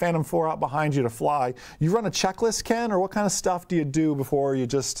taking that Phantom 4 out behind you to fly, you run a checklist, Ken, or what kind of stuff do you do before you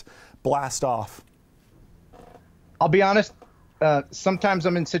just blast off? I'll be honest, sometimes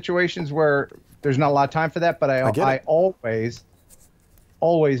I'm in situations where there's not a lot of time for that, but I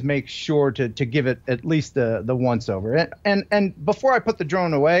always make sure to give it at least the once over. And before I put the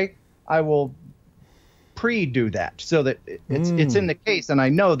drone away, I will pre-do that so that it's in the case and I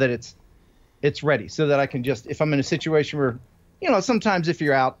know that it's ready, so that I can just, if I'm in a situation where, you know, sometimes if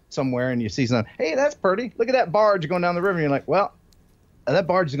you're out somewhere and you see something, hey, that's pretty, look at that barge going down the river, and you're like, well, that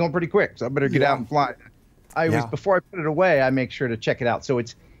barge is going pretty quick, so I better get out and fly. Before I put it away, I make sure to check it out so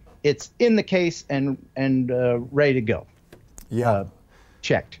it's in the case and ready to go.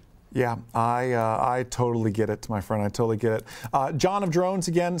 Checked. Yeah, I totally get it, my friend. I totally get it. John of Drones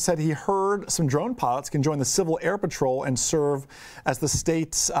again said he heard some drone pilots can join the Civil Air Patrol and serve as the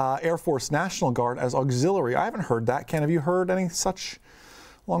state's Air Force National Guard as auxiliary. I haven't heard that. Ken, have you heard any such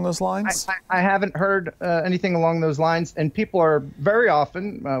along those lines? I haven't heard anything along those lines, and people are very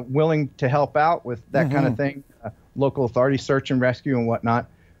often willing to help out with that kind of thing, local authority, search and rescue and whatnot.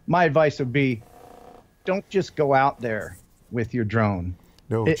 My advice would be, don't just go out there with your drone.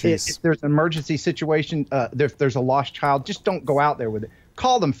 No, if there's an emergency situation, there's a lost child, just don't go out there with it.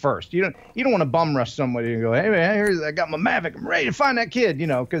 Call them first. You don't want to bum rush somebody and go, hey man, I got my Mavic, I'm ready to find that kid, you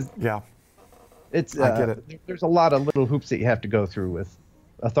know, because it's I get it. There's a lot of little hoops that you have to go through with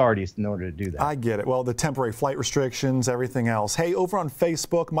authorities in order to do that. I get it. Well, the temporary flight restrictions, everything else. Hey, over on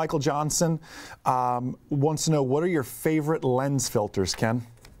Facebook, Michael Johnson wants to know, what are your favorite lens filters, Ken?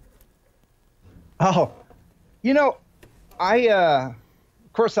 Oh, you know, of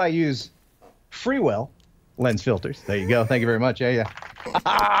course, I use Freewell lens filters. There you go. Thank you very much.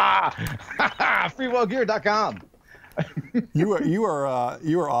 Freewellgear.com. You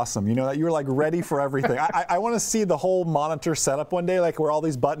are awesome. You know that you're like ready for everything. I want to see the whole monitor setup one day, like where all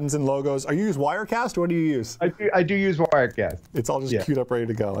these buttons and logos. Are you use Wirecast or what do you use? I do use Wirecast. It's all just queued up, ready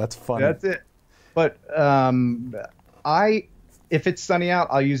to go. That's fun. That's it. But if it's sunny out,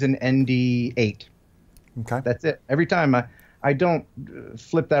 I'll use an ND8. Okay. That's it. Every time I don't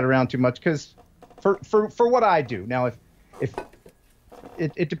flip that around too much because for what I do now, if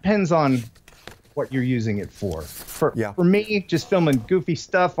it depends on what you're using it for. For me, just filming goofy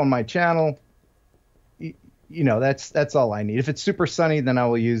stuff on my channel, you know, that's all I need. If it's super sunny, then I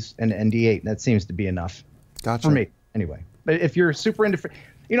will use an ND8. That seems to be enough. Gotcha. For me, anyway. But if you're super into,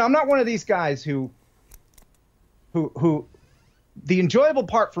 you know, I'm not one of these guys who the enjoyable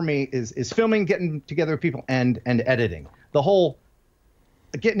part for me is filming, getting together with people, and editing. The whole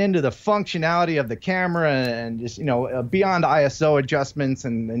getting into the functionality of the camera and just, you know, beyond ISO adjustments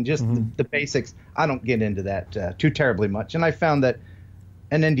and just the basics. I don't get into that too terribly much. And I found that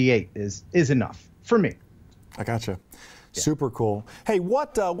an ND8 is enough for me. I gotcha. Yeah. Super cool. Hey,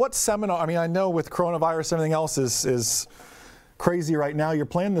 what seminar? I mean, I know with coronavirus, everything else is crazy right now. You're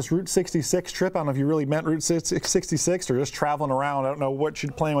planning this Route 66 trip. I don't know if you really meant Route 66 or just traveling around. I don't know what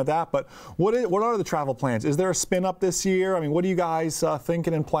you're planning with that, but what are the travel plans? Is there a spin up this year? I mean, what are you guys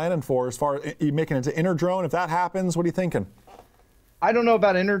thinking and planning for as far as you making it to Interdrone? If that happens, what are you thinking? I don't know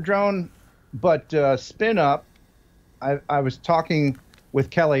about Interdrone, but spin up, I was talking with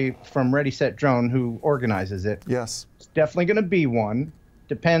Kelly from Ready Set Drone, who organizes it. Yes. It's definitely going to be one.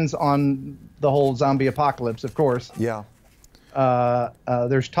 Depends on the whole zombie apocalypse, of course. Yeah.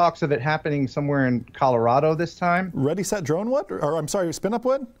 There's talks of it happening somewhere in Colorado this time. Ready Set Drone would? Or I'm sorry, Spin Up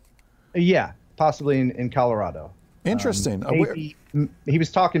would? Yeah, possibly in Colorado. Interesting. Maybe, he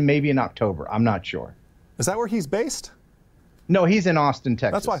was talking maybe in October. I'm not sure. Is that where he's based? No, he's in Austin,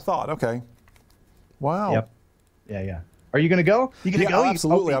 Texas. That's what I thought. Okay. Wow. Yep. Yeah. Are you going to go? You going to go?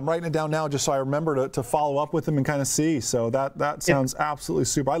 Absolutely. I'm writing it down now just so I remember to follow up with him and kind of see. So that sounds absolutely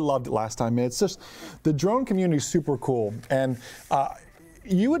super. I loved it last time. It's just the drone community is super cool. And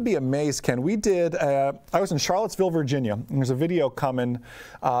you would be amazed, Ken. We did, I was in Charlottesville, Virginia, and there's a video coming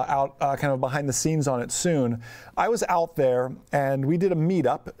out kind of behind the scenes on it soon. I was out there and we did a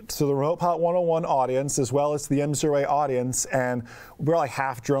meetup to the Remote Pilot 101 audience as well as the MzeroA audience, and we're like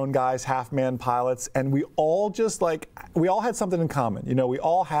half drone guys, half man pilots, and we all had something in common. You know, we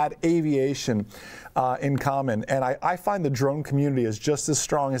all had aviation in common, and I find the drone community is just as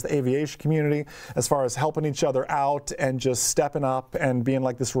strong as the aviation community as far as helping each other out and just stepping up and being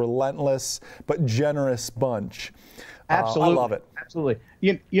like this relentless but generous bunch. Absolutely. I love it. Absolutely.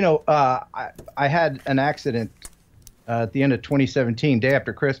 I had an accident at the end of 2017, day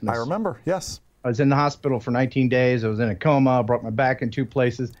after Christmas. I remember, yes. I was in the hospital for 19 days. I was in a coma, broke my back in 2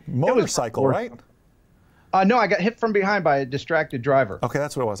 places. Motorcycle, right? No, I got hit from behind by a distracted driver. Okay,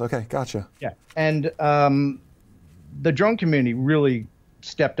 that's what it was. Okay, gotcha. Yeah. And the drone community really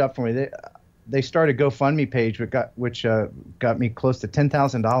stepped up for me. They started a GoFundMe page, which got me close to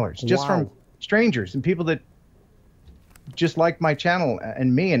 $10,000 just from strangers and people that just liked my channel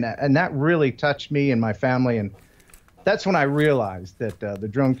and me, and that really touched me and my family. And that's when I realized that the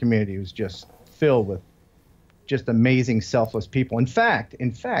drone community was just filled with just amazing, selfless people. In fact,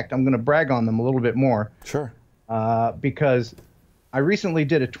 I'm going to brag on them a little bit more. Sure. Because I recently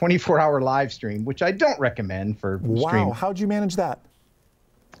did a 24-hour live stream, which I don't recommend for streaming. Wow, how'd you manage that?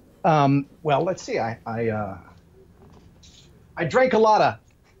 Well, let's see. I drank a lot of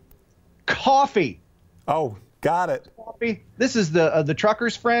coffee. Oh, got it. Coffee. This is the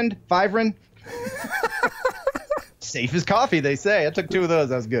trucker's friend, Vivrin. Safe as coffee, they say. I took 2 of those.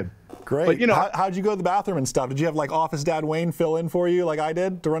 That was good. Great. But, you know, how'd you go to the bathroom and stuff? Did you have like office dad Wayne fill in for you like I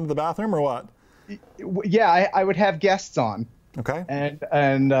did to run to the bathroom or what? Yeah, I would have guests on. Okay.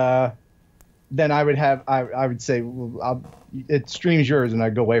 And then I would say, well, it stream's yours, and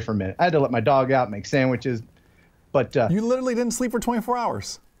I'd go away for a minute. I had to let my dog out, make sandwiches. But you literally didn't sleep for 24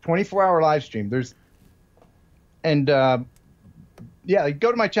 hours. 24-hour live stream. Yeah, go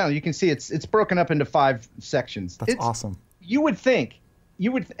to my channel. You can see it's broken up into 5 sections. That's awesome. You would think,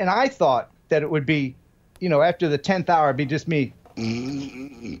 and I thought that it would be, after the 10th hour, it'd be just me.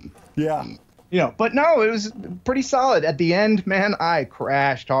 Yeah. But no, it was pretty solid. At the end, man, I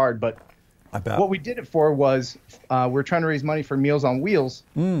crashed hard. But I bet. What we did it for was we're trying to raise money for Meals on Wheels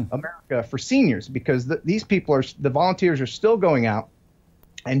America for seniors, because these people the volunteers are still going out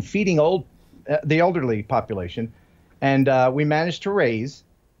and feeding the elderly population. And we managed to raise,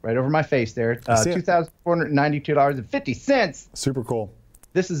 right over my face there, $2,492.50. Super cool.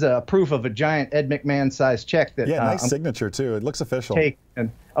 This is a proof of a giant Ed McMahon-sized check. Nice signature, too. It looks official.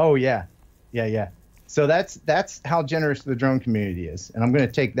 Oh, yeah. Yeah. So that's how generous the drone community is. And I'm going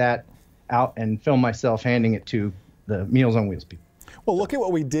to take that out and film myself handing it to the Meals on Wheels people. Well, look at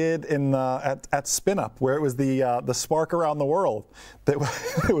what we did at Spin Up, where it was the Spark Around the World. That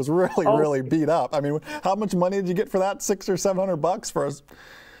it was really beat up. I mean, how much money did you get for that? $600 or $700 for us?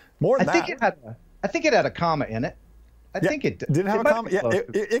 More than that. I think it had a comma in it. I think it did. It have a comma? Yeah,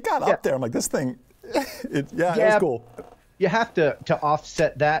 it got up there. I'm like, this thing. It was cool. You have to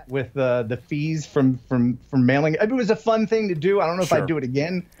offset that with the fees from mailing. I mean, it was a fun thing to do. I don't know if I'd do it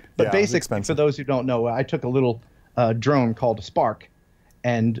again. But basically, for those who don't know, I took a little drone called a Spark,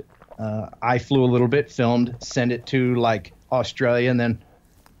 and I flew a little bit, filmed, sent it to like Australia, and then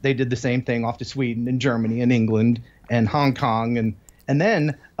they did the same thing off to Sweden and Germany and England and Hong Kong, and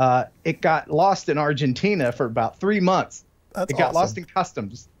then it got lost in Argentina for about 3 months. It got lost in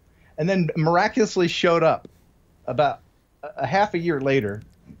customs, and then miraculously showed up about a half a year later.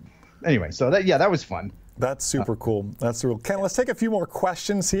 Anyway, so that was fun. That's super cool. That's real. Ken, let's take a few more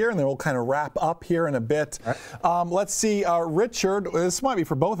questions here, and then we'll kind of wrap up here in a bit. Right. Let's see. Richard, this might be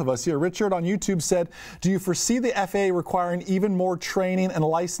for both of us here. Richard on YouTube said, do you foresee the FAA requiring even more training and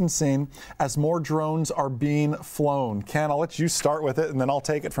licensing as more drones are being flown? Ken, I'll let you start with it, and then I'll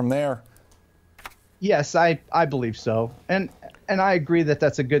take it from there. Yes, I believe so. And I agree that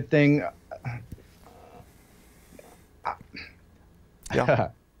that's a good thing. Yeah.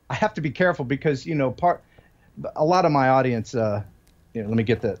 I have to be careful because, a lot of my audience let me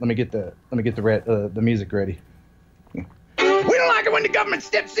get the music ready. We don't like it when the government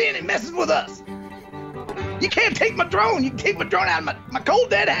steps in and messes with us. You can't take my drone. You can take my drone out of my cold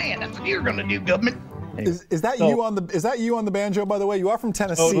dead hand. That's what you're gonna do, government. Anyway, is that you on the banjo, by the way? You are from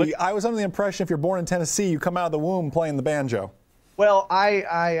Tennessee. I was under the impression if you're born in Tennessee, you come out of the womb playing the banjo. Well,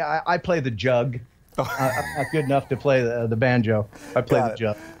 I play the jug. I'm not good enough to play the banjo. I play the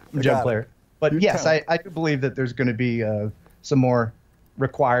jug. I'm a jug player. But yes, I do believe that there's going to be some more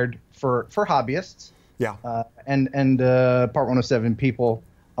required for hobbyists. Yeah. And Part 107 people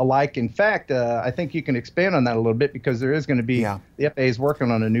alike. In fact, I think you can expand on that a little bit because there is going to be the FAA is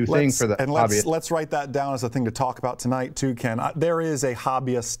working on a new thing for the hobbyists. Let's write that down as a thing to talk about tonight too, Ken. There is a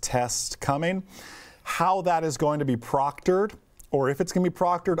hobbyist test coming. How that is going to be proctored, or if it's going to be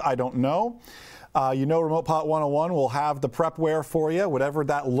proctored, I don't know. Remote Pilot 101 will have the prepware for you, whatever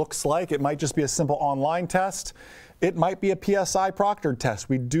that looks like. It might just be a simple online test. It might be a PSI proctored test.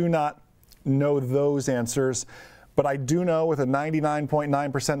 We do not know those answers, but I do know with a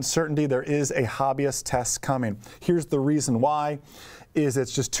 99.9% certainty there is a hobbyist test coming. Here's the reason why. Is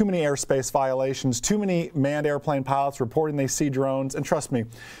it's just too many airspace violations, too many manned airplane pilots reporting they see drones, and trust me,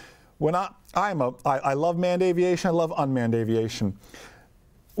 when I love manned aviation, I love unmanned aviation.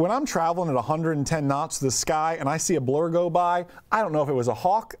 When I'm traveling at 110 knots to the sky and I see a blur go by, I don't know if it was a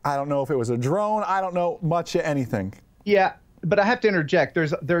hawk, I don't know if it was a drone, I don't know much of anything. Yeah, but I have to interject.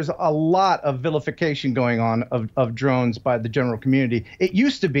 There's a lot of vilification going on of drones by the general community. It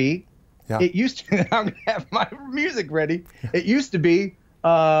used to be, I'm going to have my music ready. It used to be,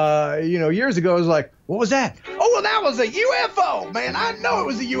 years ago, it was like, what was that? Oh, well, that was a UFO, man. I know it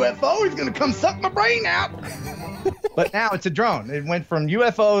was a UFO. He's going to come suck my brain out. But now it's a drone. It went from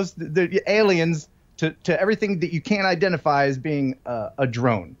UFOs, the aliens, to everything that you can't identify as being a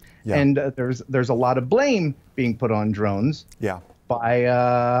drone. Yeah. And there's a lot of blame being put on drones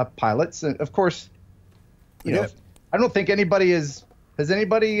by pilots. And of course, I don't think anybody has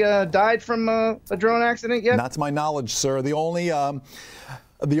anybody died from a drone accident yet? Not to my knowledge, sir. The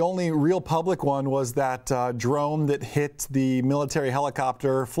only real public one was that drone that hit the military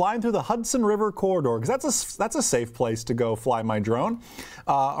helicopter flying through the Hudson River corridor, because that's a safe place to go fly my drone,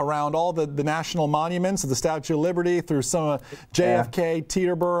 around all the national monuments of the Statue of Liberty, through some of JFK,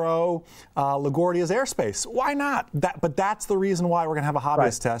 Teterboro, LaGuardia's airspace. Why not? But that's the reason why we're going to have a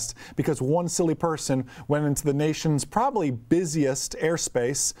hobbyist test, because one silly person went into the nation's probably busiest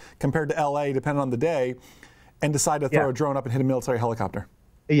airspace compared to LA, depending on the day, and decided to throw a drone up and hit a military helicopter.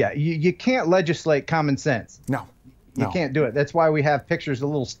 Yeah, you can't legislate common sense. No. You can't do it. That's why we have pictures of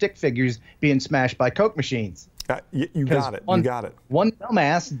little stick figures being smashed by Coke machines. You got it. You got it. One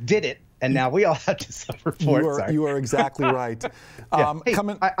dumbass did it, and now we all have to suffer for it. You are exactly right. Hey,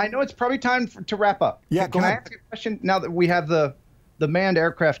 I know it's probably time to wrap up. Yeah, Can I ask you a question now that we have the manned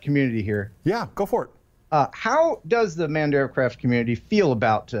aircraft community here? Yeah, go for it. How does the manned aircraft community feel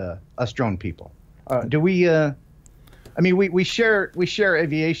about us drone people? Do we... we share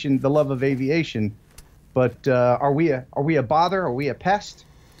aviation, the love of aviation, but are we a bother? Are we a pest?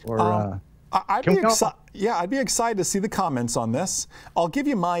 Or I'd be excited to see the comments on this. I'll give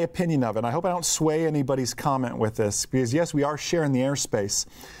you my opinion of it. I hope I don't sway anybody's comment with this, because yes, we are sharing the airspace.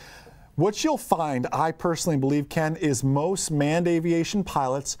 What you'll find, I personally believe, Ken, is most manned aviation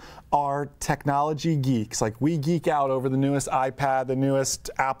pilots are technology geeks. Like, we geek out over the newest iPad, the newest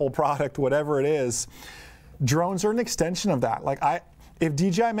Apple product, whatever it is. Drones are an extension of that. If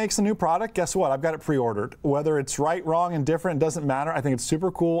DJI makes a new product, guess what? I've got it pre-ordered. Whether it's right, wrong, and different, it doesn't matter. I think it's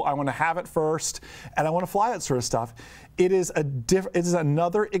super cool. I want to have it first, and I want to fly that sort of stuff. It is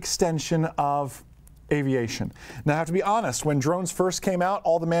another extension of aviation. Now, I have to be honest. When drones first came out,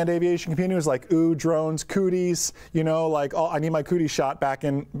 all the manned aviation community was like, "Ooh, drones, cooties." Oh, I need my cootie shot back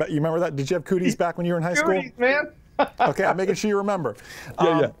in. But you remember that? Did you have cooties back when you were in high school? Cooties, man. Okay, I'm making sure you remember.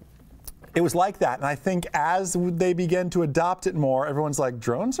 Yeah. It was like that, and I think as they begin to adopt it more, everyone's like,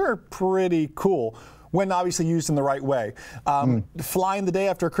 drones are pretty cool, when obviously used in the right way. Flying the day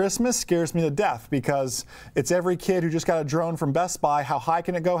after Christmas scares me to death, because it's every kid who just got a drone from Best Buy. How high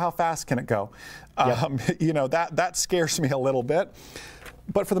can it go? How fast can it go? That scares me a little bit.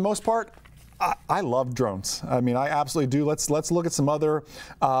 But for the most part, I love drones. I absolutely do. Let's look at some other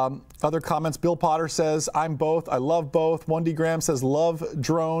comments. Bill Potter says, I'm both. I love both. 1D Graham says, love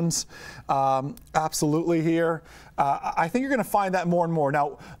drones. Absolutely here. I think you're going to find that more and more.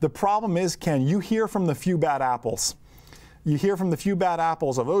 Now, the problem is, Ken, you hear from the few bad apples. You hear from the few bad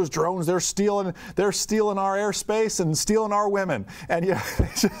apples of those drones. They're stealing our airspace and stealing our women. And they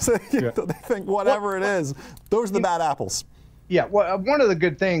think whatever it is, those are the bad apples. Yeah, well, one of the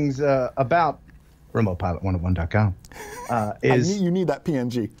good things about remotepilot101.com, you need that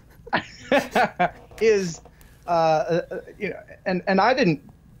PNG. is you know, and I didn't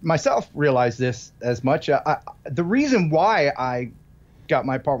myself realize this as much. The reason why I got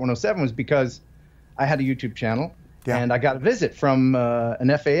my Part 107 was because I had a YouTube channel, and I got a visit from an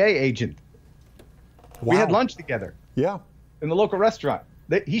FAA agent. Wow. We had lunch together. Yeah. In the local restaurant.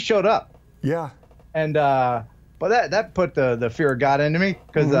 He showed up. Yeah. And but that put the fear of God into me,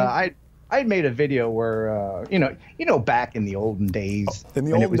 because I made a video where you know back in the olden days. In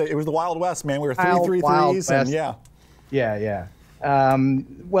the olden days, it was the Wild West, man. We were 333s, and yeah.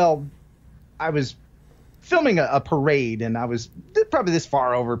 Well, I was filming a parade, and I was probably this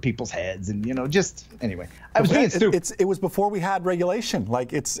far over people's heads, and just anyway, I was being stupid. It was before we had regulation.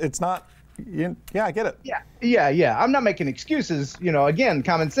 Like it's not. Yeah, I get it. Yeah. I'm not making excuses. Again,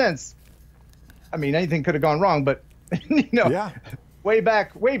 common sense. I mean, anything could have gone wrong, but way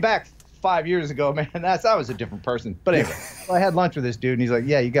back 5 years ago, man, I was a different person. But anyway, so I had lunch with this dude, and he's like,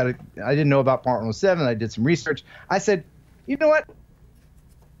 "Yeah, you got to." I didn't know about Part 107. I did some research. I said, "You know what?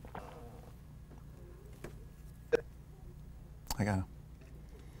 I got it."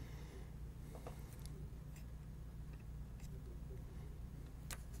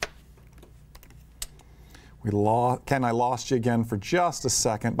 Ken, I lost you again for just a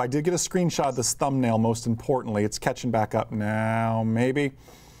second, but I did get a screenshot of this thumbnail, most importantly. It's catching back up now, maybe.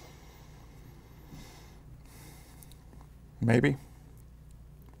 Maybe.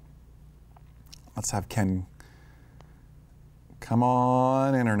 Let's have Ken. Come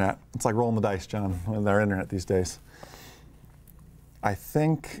on, internet. It's like rolling the dice, John, with our internet these days. I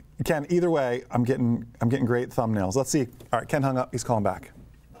think, Ken, either way, I'm getting great thumbnails. Let's see. All right, Ken hung up. He's calling back.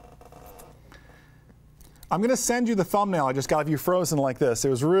 I'm going to send you the thumbnail. I just got you frozen like this. It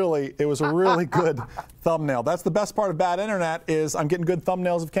was a really good thumbnail. That's the best part of bad internet is I'm getting good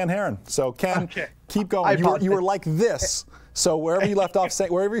thumbnails of Ken Heron. So Ken, keep going. You were like this. So wherever you left off,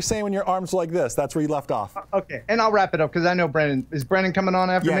 wherever you're saying when your arms were like this, that's where you left off. Okay, and I'll wrap it up because I know Brennan. Is Brennan coming on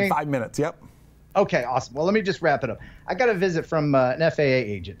after me? Yeah, in 5 minutes. Yep. Okay, awesome. Well, let me just wrap it up. I got a visit from an FAA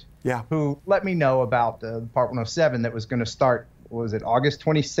agent. Yeah. Who let me know about Part 107 that was going to start. What was it, August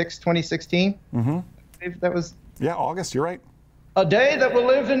 26, 2016? Mm-hmm. That was August. You're right. A day that will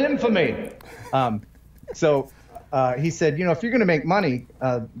live in infamy. So he said, if you're going to make money,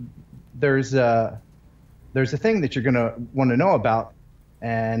 there's a thing that you're going to want to know about,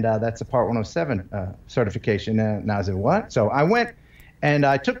 and that's a Part 107 certification. And I said, what? So I went and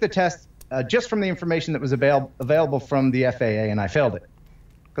I took the test just from the information that was available from the FAA, and I failed it.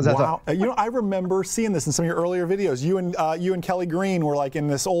 Wow. I remember seeing this in some of your earlier videos. You and Kelly Green were like in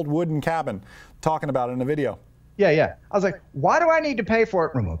this old wooden cabin talking about it in a video. Yeah. I was like, why do I need to pay for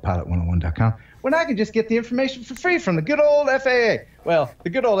it? RemotePilot101.com. When I can just get the information for free from the good old FAA. Well, the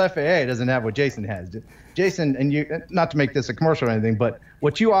good old FAA doesn't have what Jason has. Jason, and you, not to make this a commercial or anything, but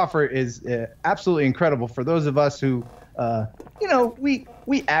what you offer is absolutely incredible for those of us who,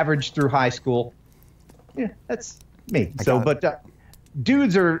 we average through high school. Yeah, that's me.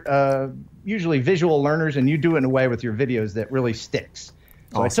 Dudes are usually visual learners, and you do it in a way with your videos that really sticks.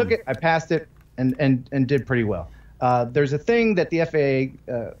 So awesome. I took it, I passed it, and did pretty well. There's a thing that the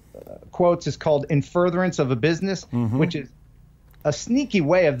FAA quotes is called in furtherance of a business, which is a sneaky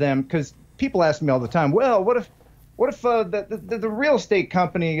way of them, because people ask me all the time, well, what if the real estate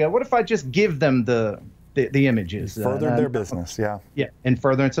company, what if I just give them the images? Further their business, yeah. Yeah, in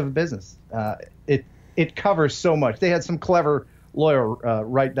furtherance of a business. It covers so much. They had some clever lawyer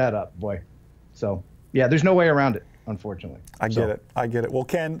write that up, boy. So, yeah, there's no way around it, unfortunately. I get it. Well,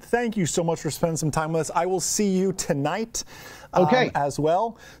 Ken, thank you so much for spending some time with us. I will see you tonight as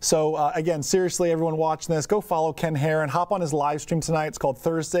well. So, again, seriously, everyone watching this, go follow Ken Heron. Hop on his live stream tonight. It's called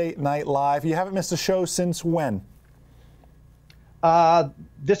Thursday Night Live. You haven't missed a show since when?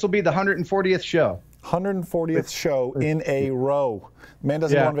 This will be the 140th show. 140th show in a row. Man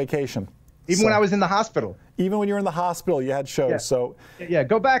doesn't go on vacation. Even when I was in the hospital. Even when you were in the hospital, you had shows. Yeah. So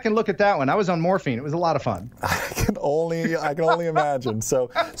go back and look at that one. I was on morphine. It was a lot of fun. I can only imagine.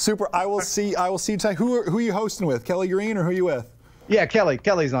 So super. I will see you tonight. Who are you hosting with? Kelly Green, or who are you with? Yeah, Kelly.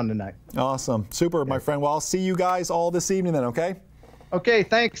 Kelly's on tonight. Awesome. Super, my friend. Well, I'll see you guys all this evening then, okay? Okay,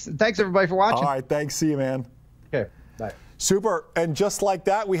 thanks. Thanks everybody for watching. All right, thanks. See you, man. Okay, bye. Super. And just like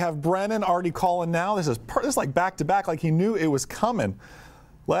that, we have Brennan already calling now. This is like back to back, like he knew it was coming.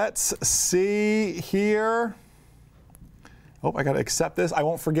 Let's see here. Oh, I got to accept this. I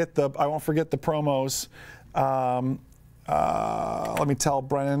won't forget the promos. Let me tell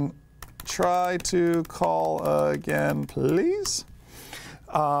Brennan, try to call again, please.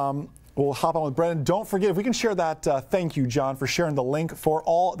 We'll hop on with Brendan. Don't forget, if we can share that, thank you, John, for sharing the link for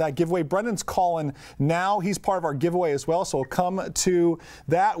all that giveaway. Brendan's calling now. He's part of our giveaway as well, so we'll come to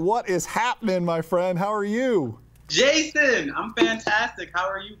that. What is happening, my friend? How are you? Jason, I'm fantastic. How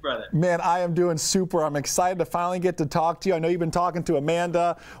are you, brother? Man, I am doing super. I'm excited to finally get to talk to you. I know you've been talking to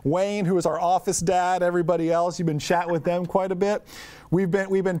Amanda, Wayne, who is our office dad, everybody else. You've been chatting with them quite a bit. We've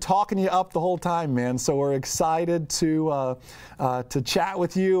been talking you up the whole time, man. So we're excited to chat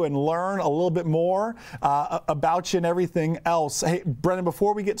with you and learn a little bit more about you and everything else. Hey, Brendan,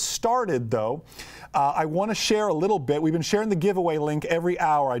 before we get started, though, I want to share a little bit. We've been sharing the giveaway link every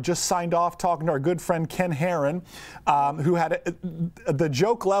hour. I just signed off talking to our good friend Ken Herron, who had the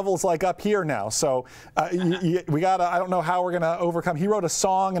joke levels like up here now. So we gotta. I don't know how we're gonna overcome. He wrote a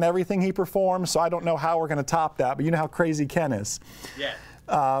song and everything he performed, so I don't know how we're gonna top that. But you know how crazy Ken is. Yeah.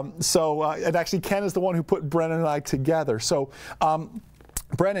 And actually, Ken is the one who put Brennan and I together. So.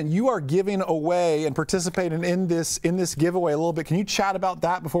 Brennan, you are giving away and participating in this giveaway a little bit. Can you chat about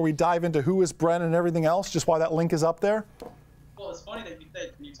that before we dive into who is Brennan and everything else, just why that link is up there? Well, it's funny that you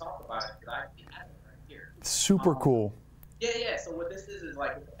said, can you talk about it? Because I actually have it right here. Super cool. Yeah. So what this is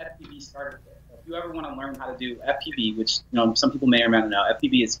like an FPV starter kit. If you ever want to learn how to do FPV, which some people may or may not know,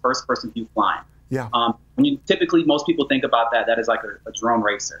 FPV is first-person view flying. Yeah. When you typically, most people think about that is like a drone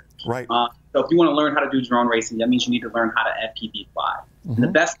racer. Right. So if you want to learn how to do drone racing, that means you need to learn how to FPV fly. Mm-hmm. The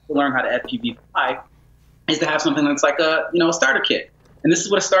best way to learn how to FPV fly is to have something that's like a starter kit. And this is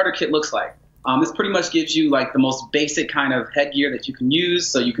what a starter kit looks like. This pretty much gives you like the most basic kind of headgear that you can use,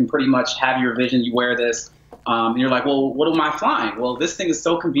 so you can pretty much have your vision. You wear this, and you're like, well, what am I flying? Well, this thing is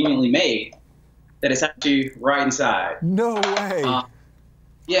so conveniently made that it's actually right inside. No way.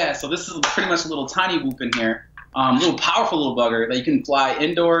 Yeah, so this is pretty much a little tiny whoop in here. A little powerful little bugger that you can fly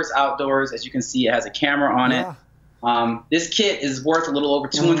indoors, outdoors. As you can see, it has a camera on it. This kit is worth a little over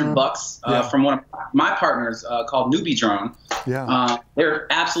 $200 from one of my partners called Newbie Drone. Yeah. They're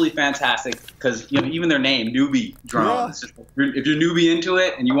absolutely fantastic because even their name, Newbie Drone. Yeah. It's just, if you're newbie into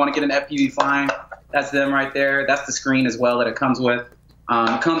it and you want to get an FPV flying, that's them right there. That's the screen as well that it comes with.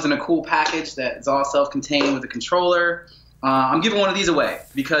 It comes in a cool package that is all self-contained with a controller. I'm giving one of these away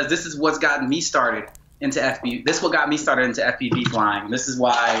because this is what's gotten me started into FPV. This is what got me started into FPV flying. This is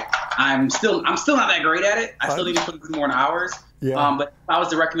why I'm still not that great at it. I still need to put in more hours. Yeah. But if I was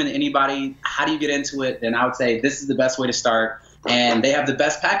to recommend to anybody, how do you get into it? Then I would say this is the best way to start. And they have the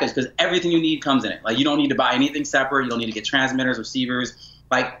best package because everything you need comes in it. Like you don't need to buy anything separate. You don't need to get transmitters, receivers.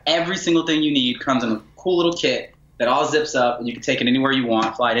 Like every single thing you need comes in a cool little kit that all zips up and you can take it anywhere you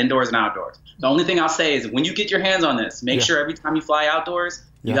want, fly it indoors and outdoors. The only thing I'll say is when you get your hands on this, make sure every time you fly outdoors,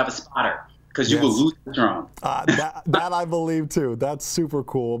 you have a spotter. Because you will lose the drone. That I believe too. That's super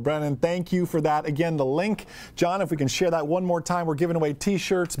cool. Brennan, thank you for that. Again, the link, John, if we can share that one more time. We're giving away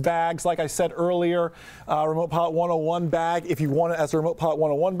T-shirts, bags, like I said earlier, Remote Pilot 101 bag if you want it as a Remote Pilot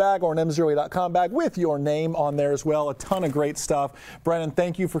 101 bag or an MzeroA.com bag with your name on there as well. A ton of great stuff. Brennan,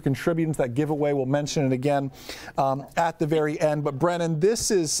 thank you for contributing to that giveaway. We'll mention it again at the very end. But Brennan,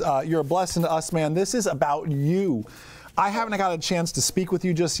 this is, you're a blessing to us, man. This is about you. I haven't got a chance to speak with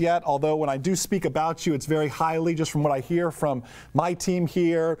you just yet, although when I do speak about you, it's very highly, just from what I hear from my team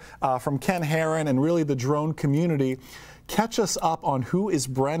here, from Ken Herron, and really the drone community. Catch us up on who is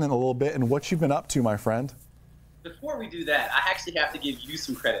Brennan a little bit and what you've been up to, my friend. Before we do that, I actually have to give you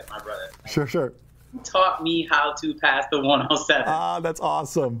some credit, my brother. Sure. You taught me how to pass the 107. That's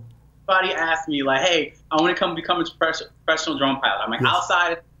awesome. Somebody asked me, like, hey, I want to become a professional drone pilot. I'm like,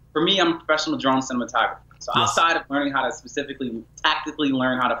 outside, for me, I'm a professional drone cinematographer. So outside of learning how to specifically, tactically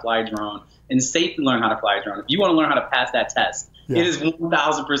learn how to fly a drone and safely learn how to fly a drone, if you want to learn how to pass that test, it is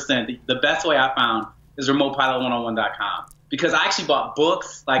 1,000%. The best way I found is RemotePilot101.com because I actually bought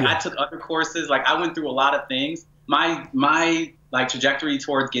books. Like I took other courses. Like I went through a lot of things. My like trajectory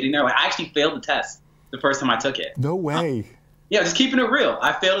towards getting there. Like I actually failed the test the first time I took it. No way. Yeah, just keeping it real.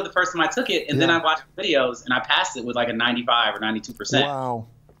 I failed it the first time I took it, and then I watched videos and I passed it with like a 95 or 92%. Wow.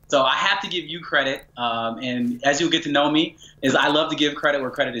 So I have to give you credit, and as you'll get to know me, is I love to give credit where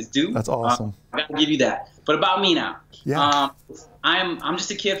credit is due. That's awesome. I got to give you that. But about me now, I'm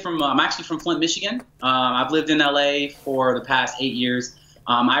just a kid from I'm actually from Flint, Michigan. I've lived in LA for the past 8 years.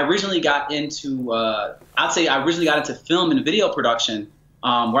 I originally got into film and video production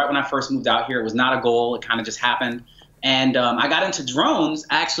right when I first moved out here. It was not a goal; it kind of just happened, and I got into drones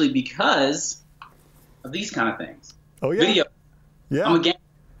actually because of these kind of things. Oh yeah, video. Yeah, I'm a gamer.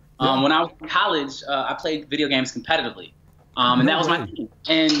 When I was in college, I played video games competitively, and that was my thing.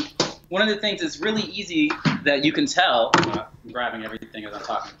 And one of the things that's really easy that you can tell, I'm grabbing everything as I'm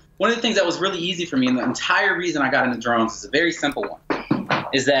talking. One of the things that was really easy for me, and the entire reason I got into drones is a very simple one.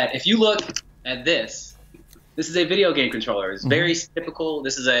 is that if you look at this is a video game controller. It's very typical.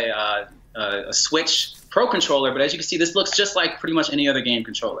 This is a Switch Pro controller, but as you can see, this looks just like pretty much any other game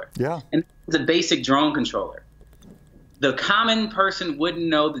controller. Yeah. And it's a basic drone controller. The common person wouldn't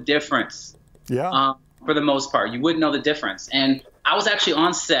know the difference. Yeah. For the most part, you wouldn't know the difference. And I was actually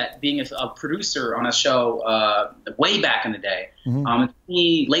on set being a producer on a show way back in the day,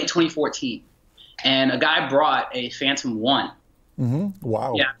 late 2014. And a guy brought a Phantom 1.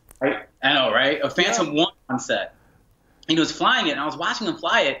 Wow. Yeah, right? I know, right? A Phantom 1 on set. He was flying it, and I was watching him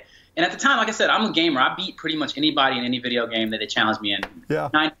fly it. And at the time, like I said, I'm a gamer. I beat pretty much anybody in any video game that they challenge me in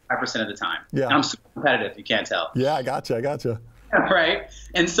 95% of the time. Yeah. And I'm super competitive, you can't tell. Yeah, I gotcha. Right?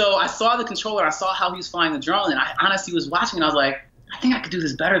 And so I saw the controller. I saw how he was flying the drone, and I honestly was watching, and I was like, I think I could do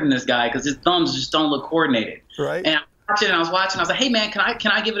this better than this guy because his thumbs just don't look coordinated. Right. And I was watching, I was like, hey, man, can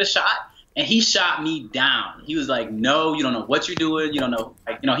I give it a shot? And he shot me down. He was like, no, you don't know what you're doing. You don't know.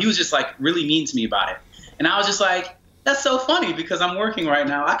 Like, he was just like really mean to me about it. And I was just like, that's so funny because I'm working right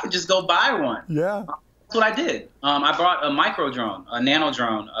now. I could just go buy one. Yeah. That's what I did. I brought a micro drone, a nano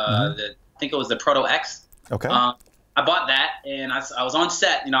drone. I think it was the Proto X. Okay. I bought that, and I was on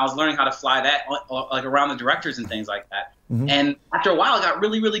set. I was learning how to fly that, like around the directors and things like that. And after a while, I got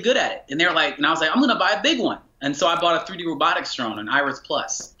really, really good at it. And they're like, and I was like, I'm gonna buy a big one. And so I bought a 3D robotics drone, an Iris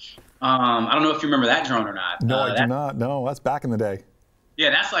Plus. I don't know if you remember that drone or not. No, I do not. No, that's back in the day.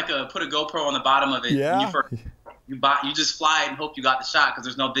 Yeah, that's like put a GoPro on the bottom of it. Yeah. You just fly and hope you got the shot because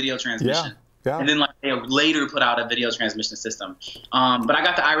there's no video transmission. Yeah. And then like they later put out a video transmission system. But I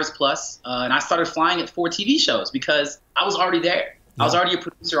got the Iris Plus, and I started flying it for TV shows because I was already there. I was already a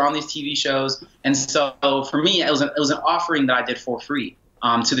producer on these TV shows, and so for me, it was an offering that I did for free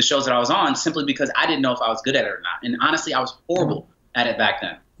to the shows that I was on, simply because I didn't know if I was good at it or not. And honestly, I was horrible at it back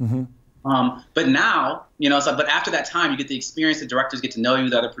then. But now, but after that time, you get the experience. The directors get to know you.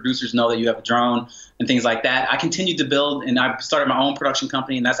 The other producers know that you have a drone and things like that. I continued to build, and I started my own production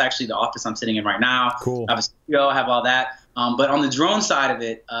company, and that's actually the office I'm sitting in right now. Cool. I have a studio. I have all that. But on the drone side of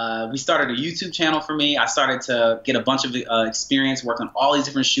it, we started a YouTube channel for me. I started to get a bunch of experience working on all these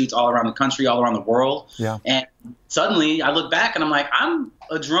different shoots all around the country, all around the world. Yeah. And suddenly I look back and I'm like, I'm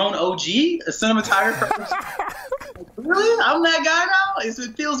a drone OG, a cinematographer. Really? I'm that guy now?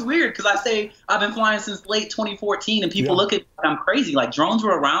 It feels weird because I say I've been flying since late 2014 and people look at me like I'm crazy. Like drones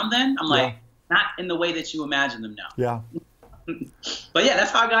were around then. I'm like, not in the way that you imagine them now. Yeah. But yeah,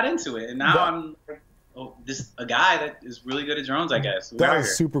 that's how I got into it. And now I'm a guy that is really good at drones, I guess. That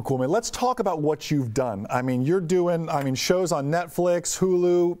is super cool, man. Let's talk about what you've done. I mean, you're doing, shows on Netflix,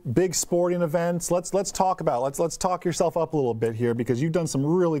 Hulu, big sporting events. Let's talk about, let's talk yourself up a little bit here because you've done some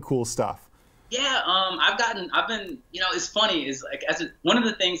really cool stuff. Yeah, I've been, it's funny is like one of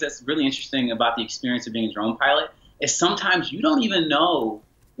the things that's really interesting about the experience of being a drone pilot is sometimes you don't even know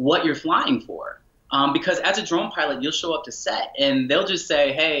what you're flying for. Because as a drone pilot, you'll show up to set and they'll just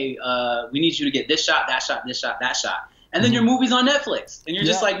say, hey, we need you to get this shot, that shot, this shot, that shot. And then your movie's on Netflix. And you're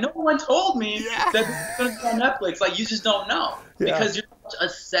just like, no one told me that it's going to be on Netflix. Like, you just don't know. Because you're such a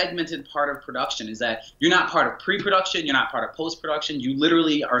segmented part of production is that you're not part of pre-production. You're not part of post-production. You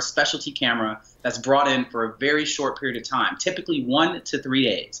literally are a specialty camera that's brought in for a very short period of time, typically 1 to 3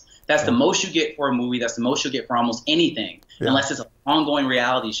 days. That's the most you get for a movie. That's the most you'll get for almost anything, unless it's an ongoing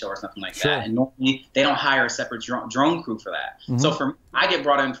reality show or something like that. And normally they don't hire a separate drone crew for that. So for me, I get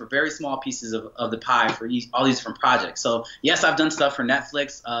brought in for very small pieces of the pie for all these different projects. So yes, I've done stuff for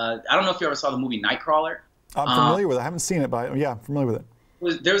Netflix. I don't know if you ever saw the movie Nightcrawler. I'm familiar with it. I haven't seen it, but yeah, I'm familiar with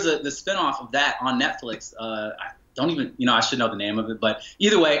it. There's the spinoff of that on Netflix. I don't even, I should know the name of it. But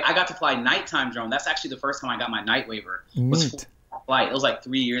either way, I got to fly nighttime drone. That's actually the first time I got my night waiver. Flight. It was like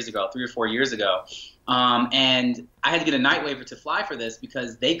 3 or 4 years ago. And I had to get a night waiver to fly for this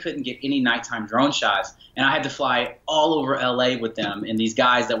because they couldn't get any nighttime drone shots. And I had to fly all over LA with them and these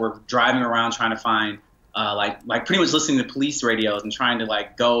guys that were driving around trying to find, like pretty much listening to police radios and trying to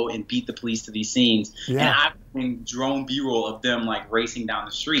like go and beat the police to these scenes. And I was drone B-roll of them like racing down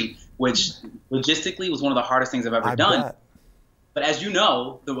the street, which logistically was one of the hardest things I've ever done. Bet. But as you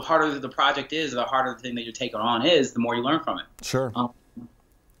know, the harder the project is, the harder the thing that you're taking on is, the more you learn from it. Sure.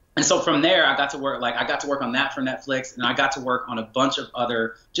 And so from there, I got to work on that for Netflix, and I got to work on a bunch of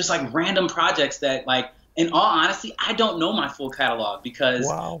other just like random projects that, like, in all honesty, I don't know my full catalog because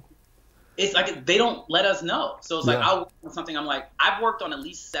it's like they don't let us know. So it's like I'll work on something. I'm like, I've worked on at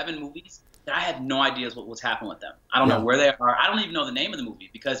least 7 movies that I have no idea what's happened with them. I don't know where they are. I don't even know the name of the movie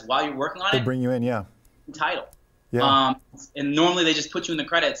because while you're working on it, they bring you in, title. Yeah. And normally they just put you in the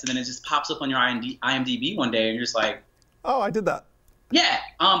credits and then it just pops up on your IMDb one day and you're just like, oh, I did that. Yeah.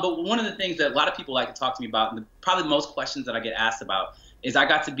 But one of the things that a lot of people like to talk to me about, and probably the most questions that I get asked about, is I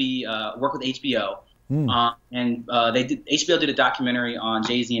got to be work with HBO. And HBO did a documentary on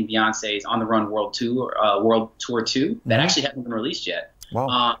Jay-Z and Beyonce's On the Run World Tour 2 that actually hasn't been released yet.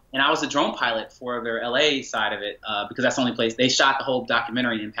 Wow. And I was the drone pilot for their LA side of it because that's the only place they shot the whole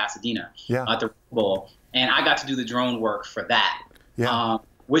documentary in Pasadena at the Red Bull, and I got to do the drone work for that. Yeah.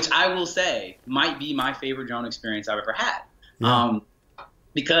 Which I will say might be my favorite drone experience I've ever had. Yeah.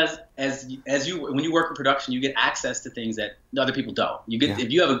 Because when you work in production, you get access to things that other people don't. You get if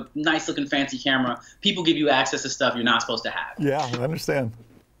you have a nice looking fancy camera, people give you access to stuff you're not supposed to have. Yeah, I understand.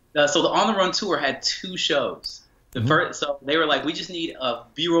 So the On the Run tour had 2 shows. The first, so they were like, we just need a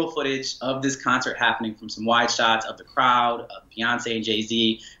B-roll footage of this concert happening from some wide shots of the crowd, of Beyonce and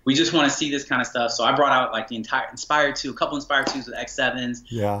Jay-Z. We just want to see this kind of stuff. So I brought out like the entire Inspire 2, a couple Inspire 2s with X7s.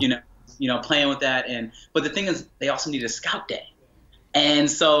 Yeah. You know, playing with that. But the thing is, they also needed a scout day. And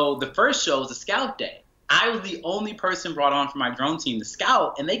so the first show was a scout day. I was the only person brought on for my drone team to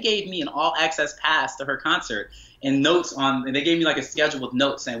scout, and they gave me an all-access pass to her concert and and they gave me like a schedule with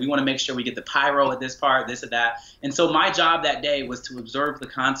notes saying we want to make sure we get the pyro at this part, this or that. And so my job that day was to observe the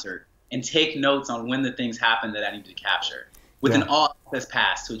concert and take notes on when the things happened that I needed to capture with an all-access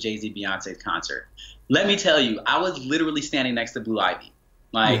pass to a Jay-Z Beyonce concert. Let me tell you, I was literally standing next to Blue Ivy.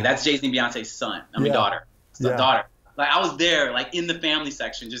 Like that's Jay-Z and Beyonce's son. Daughter. Daughter. Like I was there, like in the family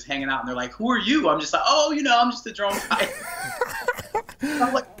section, just hanging out, and they're like, "Who are you?" I'm just like, "Oh, I'm just a drone pilot."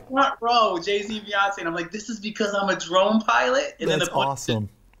 I'm like, front row, Jay-Z, Beyonce, and I'm like, "This is because I'm a drone pilot." And that's then awesome.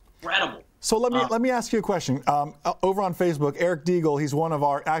 Incredible. So let me ask you a question. Over on Facebook, Eric Deagle, he's one of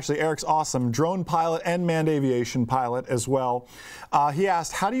Eric's awesome drone pilot and manned aviation pilot as well. He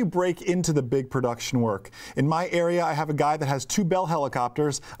asked, how do you break into the big production work? In my area, I have a guy that has 2 Bell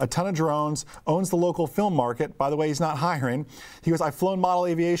helicopters, a ton of drones, owns the local film market. By the way, he's not hiring. He goes, I've flown model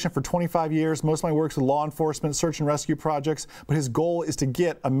aviation for 25 years. Most of my work's with law enforcement, search and rescue projects, but his goal is to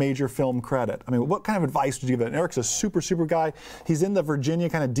get a major film credit. I mean, what kind of advice would you give? And Eric's a super guy. He's in the Virginia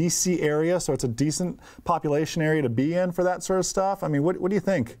kind of DC area, so it's a decent population area to be in for that sort of stuff. I mean, what do you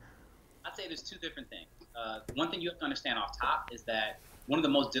think? I'd say there's 2 different things. One thing you have to understand off top is that one of the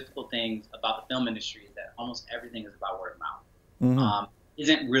most difficult things about the film industry is that almost everything is about word of mouth.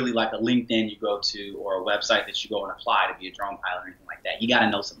 Isn't really like a LinkedIn you go to or a website that you go and apply to be a drone pilot or anything like that. You got to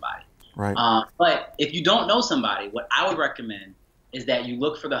know somebody. Right. But if you don't know somebody, what I would recommend is that you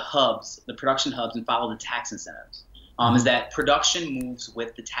look for the hubs, the production hubs, and follow the tax incentives. Is that production moves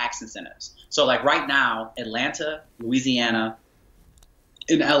with the tax incentives. So like right now, Atlanta, Louisiana,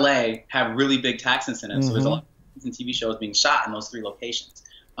 and LA have really big tax incentives. So there's a lot of movies and TV shows being shot in those 3 locations.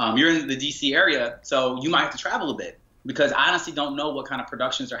 You're in the DC area, so you might have to travel a bit because I honestly don't know what kind of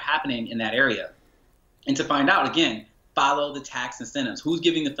productions are happening in that area. And to find out, again, follow the tax incentives. Who's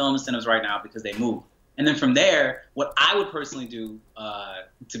giving the film incentives right now because they move? And then from there, what I would personally do,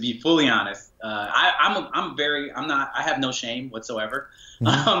 to be fully honest, I have no shame whatsoever.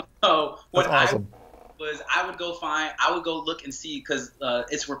 So what awesome. I would go look and see, because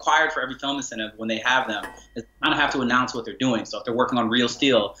it's required for every film incentive when they have them. I don't have to announce what they're doing. So if they're working on real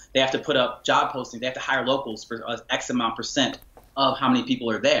steel, they have to put up job postings. They have to hire locals for X amount % of how many people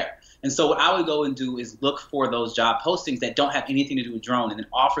are there. And so what I would go and do is look for those job postings that don't have anything to do with drone and then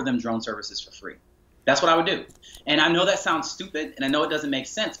offer them drone services for free. That's what I would do. And I know that sounds stupid, and I know it doesn't make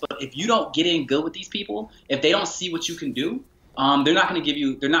sense, but if you don't get in good with these people, if they don't see what you can do, they're not going to give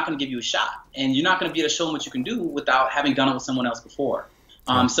you a shot, and you're not going to be able to show them what you can do without having done it with someone else before.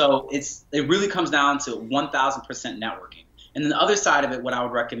 So it really comes down to 1,000% networking. And then the other side of it, what I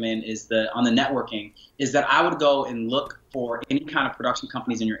would recommend is on the networking is that I would go and look for any kind of production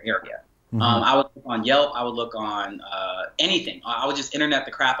companies in your area. I would look on Yelp. I would look on anything. I would just internet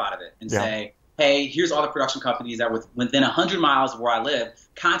the crap out of it and say, hey, here's all the production companies that were within 100 miles of where I live.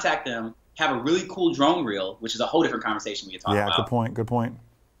 Contact them. Have a really cool drone reel, which is a whole different conversation we can talk about. Yeah, good point.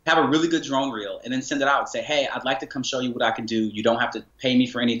 Have a really good drone reel, and then send it out and say, hey, I'd like to come show you what I can do. You don't have to pay me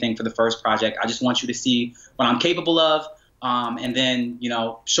for anything for the first project. I just want you to see what I'm capable of, and then,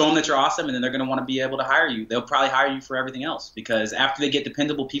 show them that you're awesome, and then they're going to want to be able to hire you. They'll probably hire you for everything else, because after they get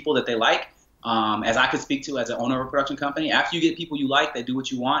dependable people that they like, as I could speak to as an owner of a production company, after you get people you like that do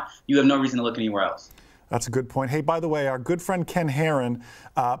what you want, you have no reason to look anywhere else. That's a good point. Hey, by the way, our good friend Ken Herron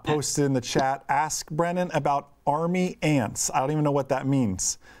posted in the chat, ask Brennan about army ants. I don't even know what that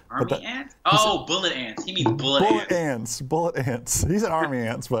means. Army ants? Oh, bullet ants. He means bullet ants. Bullet ants. He said army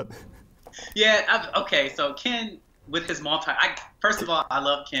ants, but. Yeah, okay, so Ken, with his first of all, I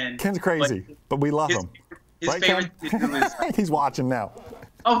love Ken. Ken's crazy, but we love him. His favorite thing to do is... He's watching now.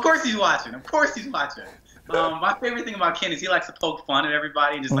 Of course he's watching. My favorite thing about Ken is he likes to poke fun at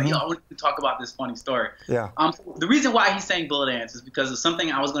everybody and just like, yo, I want to talk about this funny story. Yeah. The reason why he's saying bullet ants is because of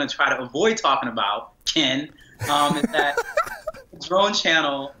something I was going to try to avoid talking about, Ken, is that drone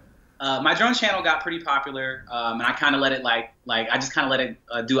channel. My drone channel got pretty popular, and I kind of let it I just kind of let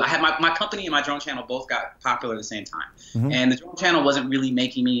it do. I had my company and my drone channel both got popular at the same time, and the drone channel wasn't really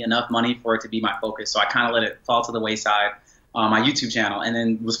making me enough money for it to be my focus, so I kind of let it fall to the wayside. My YouTube channel, and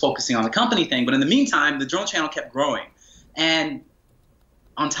then was focusing on the company thing. But in the meantime, the drone channel kept growing, and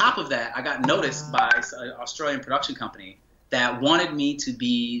on top of that, I got noticed by an Australian production company that wanted me to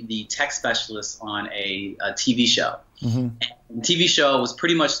be the tech specialist on a TV show. And the TV show was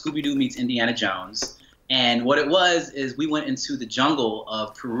pretty much Scooby-Doo meets Indiana Jones. And what it was is we went into the jungle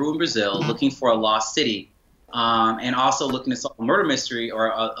of Peru and Brazil looking for a lost city, and also looking to solve a murder mystery or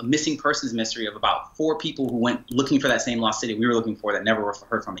a missing persons mystery of about 4 people who went looking for that same lost city we were looking for that never were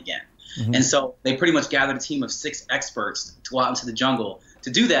heard from again. And so they pretty much gathered a team of 6 experts to go out into the jungle to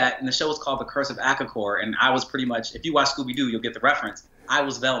do that. And the show was called The Curse of Akakor. And I was pretty much, if you watch Scooby-Doo, you'll get the reference. I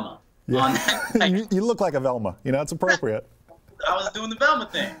was Velma. Yeah. On that. You look like a Velma. You know, it's appropriate. I was doing the Velma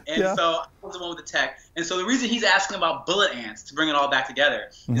thing. And so I was the one with the tech. And so the reason he's asking about bullet ants, to bring it all back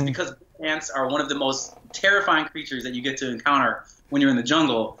together, is because ants are one of the most terrifying creatures that you get to encounter when you're in the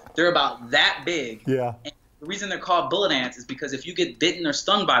jungle. They're about that big. Yeah. And the reason they're called bullet ants is because if you get bitten or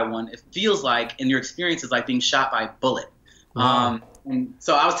stung by one, it feels like, and your experience is like being shot by a bullet. Wow. And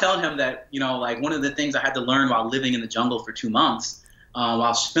so I was telling him that, you know, like one of the things I had to learn while living in the jungle for 2 months,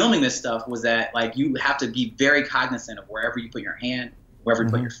 while filming this stuff, was that like you have to be very cognizant of wherever you put your hand, wherever you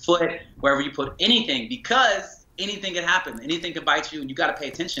put your foot, wherever you put anything, because anything could happen. Anything could bite you, and you got to pay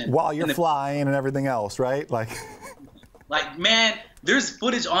attention. While you're flying and everything else, right? Like, man, there's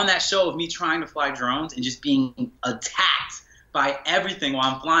footage on that show of me trying to fly drones and just being attacked by everything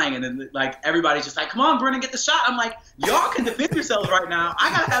while I'm flying, and then like everybody's just like, "Come on, Brennan, get the shot." I'm like, "Y'all can defend yourselves right now. I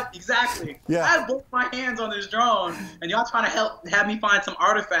gotta have I have both my hands on this drone, and y'all trying to have me find some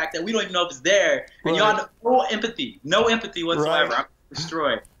artifact that we don't even know if it's there, and y'all have no empathy whatsoever. I'm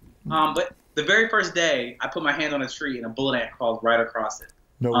destroyed." But the very first day, I put my hand on a tree, and a bullet ant crawled right across it.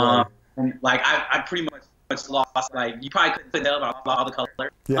 No way. And like I pretty much lost, like you probably couldn't tell, but I lost all the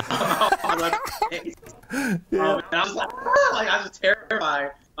color. Yeah. And I was like, I was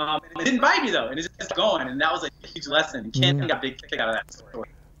terrified. And it didn't bite me though, and it just kept going, and that was a huge lesson. Ken got a big kick out of that story.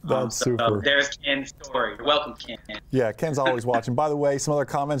 That's super. There's Ken's story. You're welcome, Ken. Yeah, Ken's always watching. By the way, some other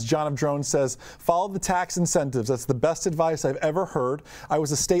comments. John of Drones says, follow the tax incentives. That's the best advice I've ever heard. I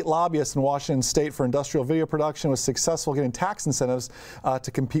was a state lobbyist in Washington State for industrial video production, was successful getting tax incentives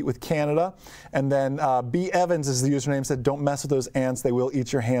to compete with Canada. And then B. Evans is the username, said, don't mess with those ants. They will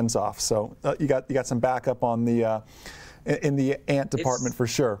eat your hands off. So you got some backup on the in the ant department for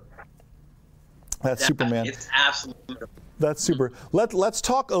sure. That's Superman. It's absolutely. That's super. Let's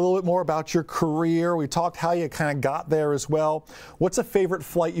talk a little bit more about your career. We talked how you kind of got there as well. What's a favorite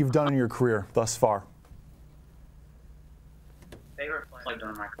flight you've done in your career thus far? Favorite flight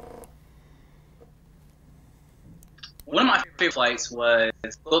during my career? One of my favorite flights was,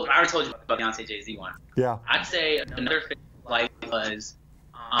 well, I already told you about the Beyonce Jay-Z one. Yeah. I'd say another favorite flight was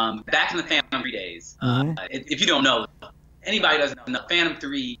back in the Phantom 3 days. If you don't know, anybody doesn't know, Phantom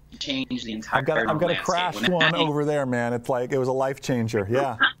 3 changed the entire landscape. I've got a crashed one over there, man. It's like, it was a life changer.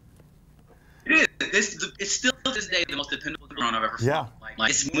 Yeah. It is. It's still to this day the most dependable drone I've ever flown. Yeah. Like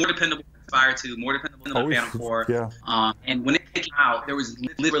it's more dependable than the Fire 2, more dependable than the Phantom 4. Yeah. And when it came out, there was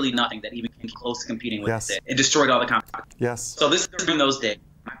literally nothing that even came close to competing with it. It destroyed all the competition. Yes. So this is during those days.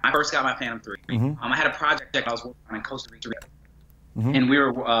 I first got my Phantom 3. I had a project I was working on in Costa Rica. And we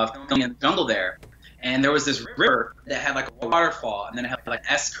were filming in the jungle there. And there was this river that had like a waterfall, and then it had like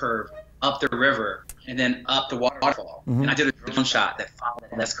S-curve up the river, and then up the waterfall. And I did a drone shot that followed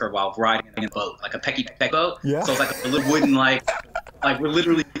that S-curve while riding in a boat, like a pecky boat. Yeah. So it's like a little wooden, like we're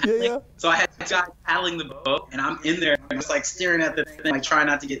literally. Yeah. So I had guys paddling the boat, and I'm in there, and just like staring at the thing, like trying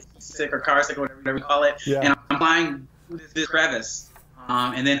not to get sick or car sick or whatever we call it. Yeah. And I'm flying through this crevice.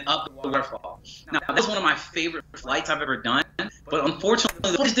 And then up the waterfall. Now, that was one of my favorite flights I've ever done, but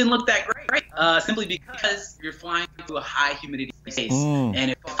unfortunately, the footage didn't look that great, simply because you're flying through a high humidity space,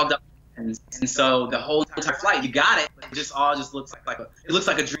 and it fogged up. And so the whole entire flight, you got it, but it just all looks like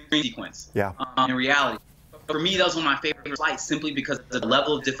a dream sequence. Yeah. In reality. For me, that was one of my favorite flights, simply because of the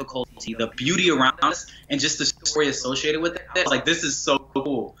level of difficulty, the beauty around us, and just the story associated with it. Like, this is so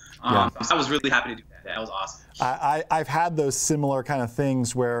cool. So I was really happy to do that. That was awesome. I've had those similar kind of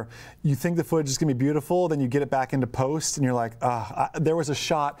things where you think the footage is going to be beautiful, then you get it back into post, and you're like, there was a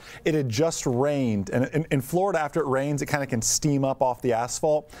shot, it had just rained. And in Florida, after it rains, it kind of can steam up off the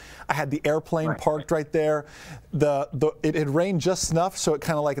asphalt. I had the airplane parked right there. It had rained just enough, so it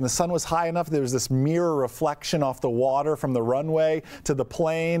kind of like, and the sun was high enough, there was this mirror reflection off the water from the runway to the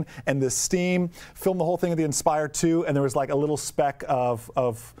plane, and this steam. Filmed the whole thing at the Inspire 2, and there was like a little speck of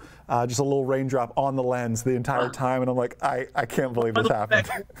just a little raindrop on the lens the entire time, and I'm like, I can't believe this happened.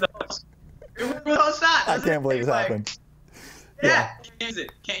 I can't believe this happened. Yeah,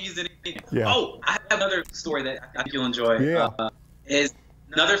 can't use it. Yeah. Oh, I have another story that I think you'll enjoy. Yeah. Is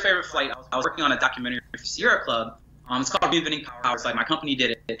another favorite flight. I was working on a documentary for Sierra Club. It's called Reinventing Power. It's like my company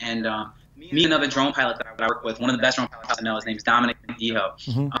did it, and me and another drone pilot that I work with, one of the best drone pilots I know, his name's Dominic Dijo.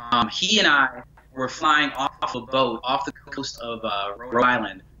 He and I were flying off a boat off the coast of Rhode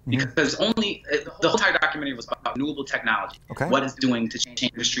Island. Because only the whole entire documentary was about renewable technology, what it's doing to change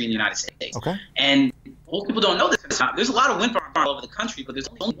industry in the United States. And most people don't know this. There's a lot of wind farms all over the country, but there's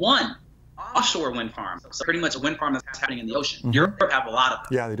only one offshore wind farm. So pretty much a wind farm that's happening in the ocean. Europe have a lot of them.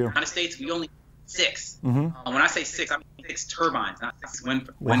 Yeah, they do. In the United States, we only have 6. When I say 6, I mean 6 turbines, not 6 wind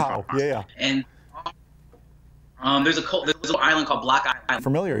farms. Yeah. And there's a little island called Block Island.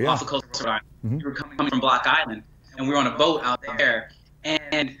 Familiar, yeah. Off the coast of Rhode Island. We were coming from Block Island, and we were on a boat out there.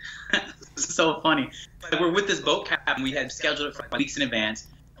 And this is so funny. We're with this boat captain. We had scheduled it for like weeks in advance.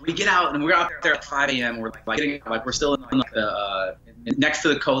 And we get out, and we're out there at 5 a.m. We're we're still in the next to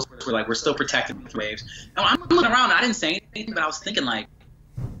the coast. We're still protected from the waves. And I'm looking around. I didn't say anything, but I was thinking like,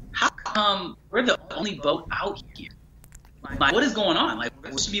 how come we're the only boat out here? Like, what is going on? Like,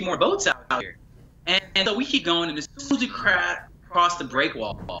 there should be more boats out here. And so we keep going, and as soon as we cross the break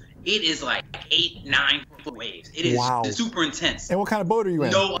wall, it is like 8-9 foot waves. It is super intense. And what kind of boat are you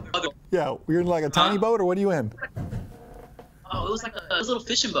in? No other. Yeah, you're in like a tiny boat, or what are you in? Oh, it was like a little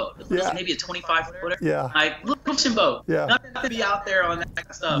fishing boat. It was maybe a 25-footer. Yeah. Like little fishing boat. Yeah. Nothing to be out there on that kind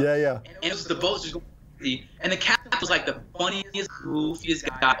of stuff. Yeah. And it was the boats just going crazy. And the captain was like the funniest, goofiest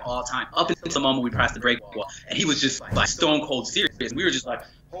guy of all time. Up until the moment we passed the break wall, and he was just like stone cold serious. We were just like,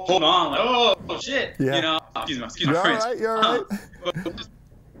 hold on, like, oh shit. Yeah. You know. Excuse my French. You're all right.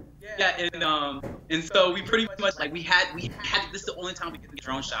 Yeah, and so we pretty much like we had this is the only time we could get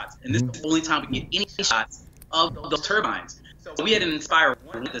drone shots, and this is the only time we can get any shots of those turbines. So we had an Inspire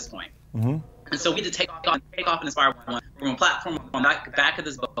 1 at this point, and so we had to take off an Inspire 1 from a platform on the back of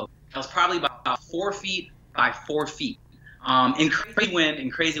this boat. That was probably about 4 feet by 4 feet, in crazy wind and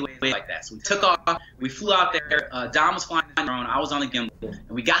crazy waves like that. So we took off, we flew out there. Dom was flying the drone, I was on the gimbal, and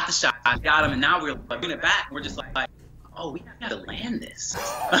we got the shot. I got him, and now we're doing it back. And we're just like, oh, we have to land this.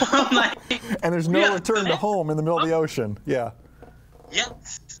 And there's no return to home in the middle of the ocean. Yeah.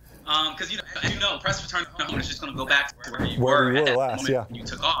 Yes. Because you know, press return to home is just going to go back to where you were at that moment you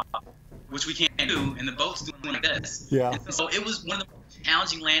took off, which we can't do, and the boat's doing like this. Yeah. And so it was one of the most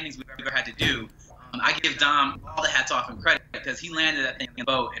challenging landings we've ever had to do. I give Dom all the hats off and credit because he landed that thing in the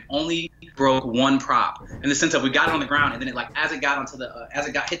boat and only broke one prop, in the sense of we got it on the ground, and then it like as it got onto the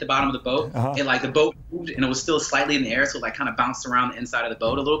hit the bottom of the boat, it like the boat moved and it was still slightly in the air, so it like kind of bounced around the inside of the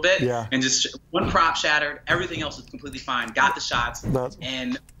boat a little bit, and just one prop shattered. Everything else was completely fine. Got the shots,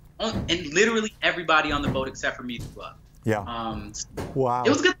 and literally everybody on the boat except for me blew up. Yeah. Wow. It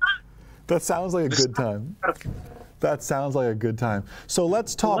was a good time. That sounds like a good time. That sounds like a good time. So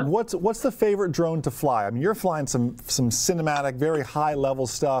let's talk. What's the favorite drone to fly? I mean, you're flying some cinematic, very high level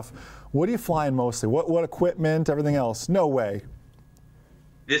stuff. What are you flying mostly? What equipment? Everything else? No way.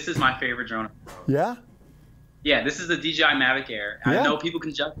 This is my favorite drone. Yeah. Yeah, this is the DJI Mavic Air. I know people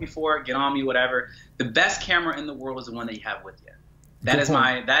can judge me for it, get on me, whatever. The best camera in the world is the one that you have with you. That is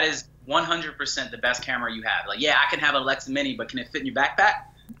 100% the best camera you have. Like, yeah, I can have an Alexa Mini, but can it fit in your backpack?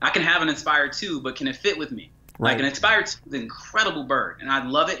 I can have an Inspire 2, but can it fit with me? Like an Inspire 2 is an incredible bird, and I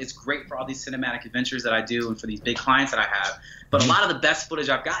love it. It's great for all these cinematic adventures that I do and for these big clients that I have. But a lot of the best footage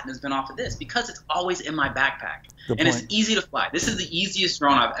I've gotten has been off of this because it's always in my backpack. And it's easy to fly. This is the easiest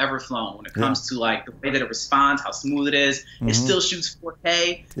drone I've ever flown when it comes to like the way that it responds, how smooth it is. It still shoots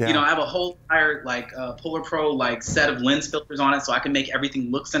 4K. You know, I have a whole entire like Polar Pro like set of lens filters on it, so I can make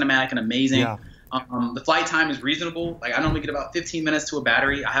everything look cinematic and amazing. The flight time is reasonable. Like I normally get about 15 minutes to a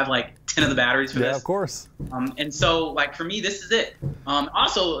battery. I have like 10 of the batteries for this. Yeah, of course. And so like for me, this is it.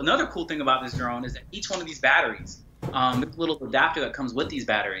 Also, another cool thing about this drone is that each one of these batteries, there's a little adapter that comes with these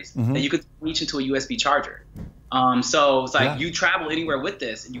batteries that you could reach into a USB charger. So it's like you travel anywhere with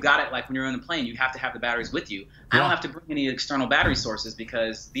this, and you got it like when you're on the plane, you have to have the batteries with you. I don't have to bring any external battery sources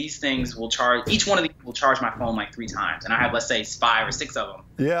because these things will charge, each one of these will charge my phone like 3 times. And I have, let's say, 5 or 6 of them.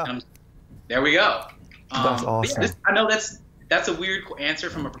 Yeah. There we go. That's awesome. Yeah, I know that's a weird answer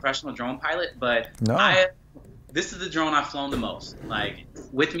from a professional drone pilot, but no. This is the drone I've flown the most, like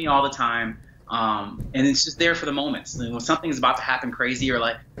with me all the time. And it's just there for the moments. When something's about to happen crazy, or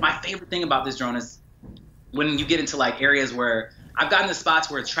like my favorite thing about this drone is when you get into like areas where I've gotten to spots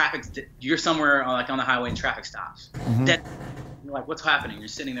where you're somewhere like on the highway and traffic stops. Dead. You're like, what's happening? You're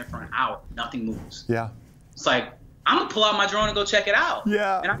sitting there for an hour, nothing moves. Yeah. It's like, I'm gonna pull out my drone and go check it out.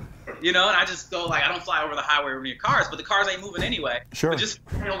 Yeah. And I just go like, I don't fly over the highway or near cars, but the cars ain't moving anyway. Sure. But just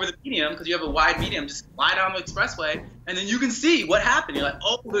fly over the medium, because you have a wide medium, just fly down the expressway, and then you can see what happened. You're like,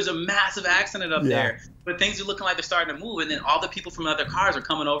 oh, there's a massive accident up there. But things are looking like they're starting to move, and then all the people from other cars are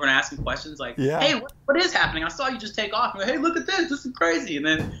coming over and asking questions like, hey, what is happening? I saw you just take off. And like, hey, look at this. This is crazy. And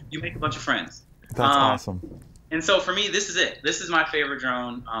then you make a bunch of friends. That's awesome. And so for me, this is it. This is my favorite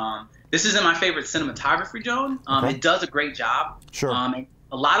drone. This isn't my favorite cinematography drone. It does a great job. Sure.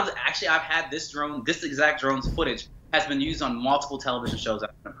 A lot of actually, I've had this exact drone's footage has been used on multiple television shows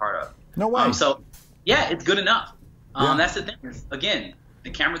I've been a part of. No way. So yeah, it's good enough. That's the thing. Again, the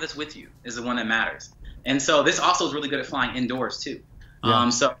camera that's with you is the one that matters. And so this also is really good at flying indoors too.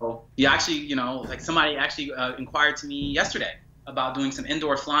 So you actually, like somebody actually inquired to me yesterday about doing some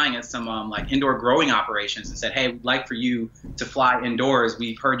indoor flying at some like indoor growing operations, and said, hey, we'd like for you to fly indoors.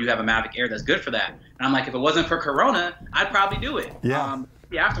 We've heard you have a Mavic Air that's good for that. And I'm like, if it wasn't for Corona, I'd probably do it. Yeah.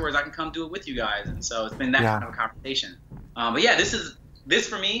 Afterwards, I can come do it with you guys. And so it's been that kind of a conversation. But yeah, this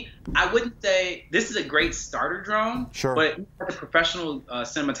for me, I wouldn't say this is a great starter drone. Sure. But as a professional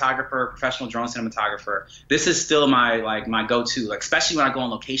cinematographer, professional drone cinematographer, this is still my go-to. Like especially when I go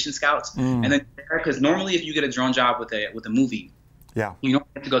on location scouts, and then because normally if you get a drone job with a movie, you don't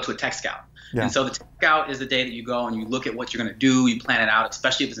have to go to a tech scout. And so the tech scout is the day that you go and you look at what you're going to do. You plan it out,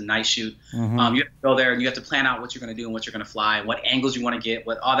 especially if it's a night shoot. You have to go there and you have to plan out what you're going to do and what you're going to fly, and what angles you want to get,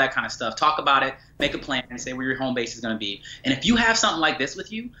 all that kind of stuff. Talk about it, make a plan, and say where your home base is going to be. And if you have something like this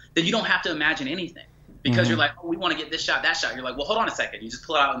with you, then you don't have to imagine anything, because you're like, oh, we want to get this shot, that shot. You're like, well, hold on a second. You just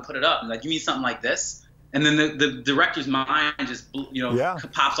pull it out and put it up. And like, you mean something like this? And then the director's mind just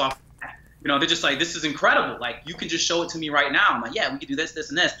pops off. They're just like, this is incredible. Like, you can just show it to me right now. I'm like, yeah, we can do this, this,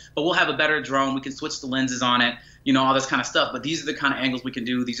 and this, but we'll have a better drone. We can switch the lenses on it, all this kind of stuff. But these are the kind of angles we can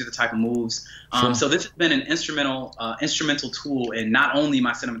do. These are the type of moves. So this has been an instrumental tool in not only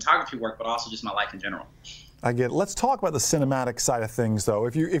my cinematography work, but also just my life in general. I get it. Let's talk about the cinematic side of things, though.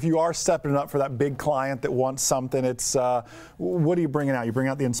 If you are stepping up for that big client that wants something, it's what are you bringing out? You bring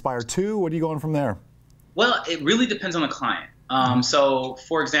out the Inspire 2? What are you going from there? Well, it really depends on the client. So,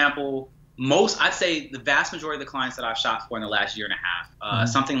 for example, I'd say the vast majority of the clients that I've shot for in the last year and a half,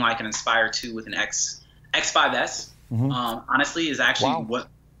 something like an Inspire 2 with an X5S, honestly, is actually what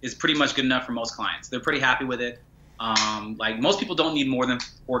is pretty much good enough for most clients. They're pretty happy with it. Like most people don't need more than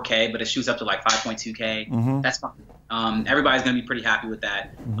 4K, but it shoots up to like 5.2K. That's fine. Everybody's gonna be pretty happy with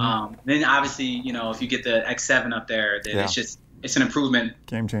that. Then obviously, if you get the X7 up there, then it's an improvement.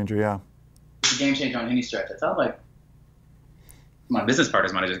 Game changer, yeah. It's a game changer on any stretch. It sounds like my business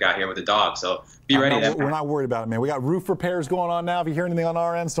partners might have just got here with the dog, so be ready. We're not worried about it, man. We got roof repairs going on now. If you hear anything on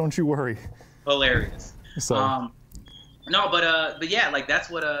our ends, don't you worry. Hilarious. So. No, but yeah, like that's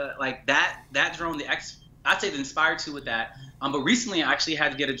what like that drone, I'd say the Inspire 2 with that. But recently I actually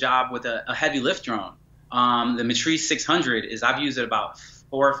had to get a job with a heavy lift drone. The Matrice 600 I've used it about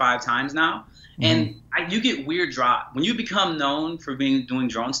 4 or 5 times now. And you get weird drop. When you become known for doing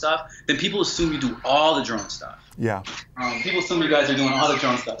drone stuff, then people assume you do all the drone stuff. Yeah. People assume you guys are doing all the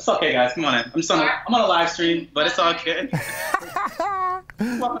drone stuff. It's okay, guys. Come on in. I'm on a live stream, but it's all good.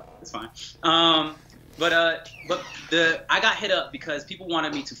 It's fine. But I got hit up because people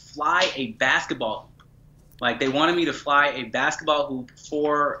wanted me to fly a basketball hoop. Like they wanted me to fly a basketball hoop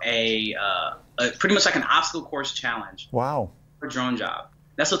for a pretty much like an obstacle course challenge. Wow. For a drone job.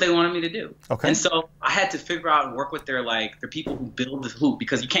 That's what they wanted me to do. Okay. And so I had to figure out and work with their people who build the hoop,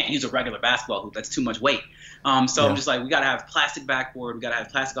 because you can't use a regular basketball hoop. That's too much weight. So I'm just like, we got to have plastic backboard. We got to have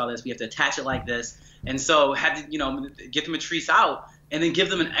plastic all this. We have to attach it like this. And so had to, get the Matrice out and then give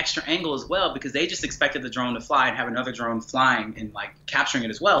them an extra angle as well, because they just expected the drone to fly and have another drone flying and like capturing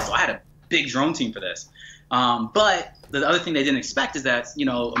it as well. So I had a big drone team for this. But the other thing they didn't expect is that,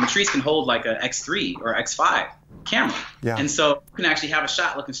 a Matrice can hold like a X3 or X5 camera. Yeah. And so you can actually have a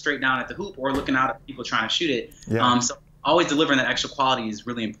shot looking straight down at the hoop or looking out at people trying to shoot it. Yeah. So always delivering that extra quality is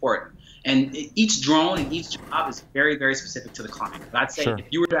really important. And each drone and each job is very, very specific to the client. But I'd say if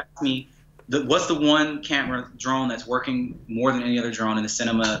you were to ask me, what's the one camera drone that's working more than any other drone in the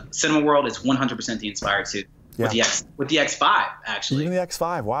cinema world, it's 100% the Inspire 2 with the X5, actually. Even the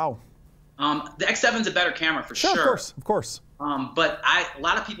X5, wow. The X7 is a better camera for sure. Of course. But a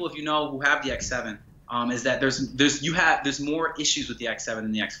lot of people, if who have the X7, is that there's more issues with the X7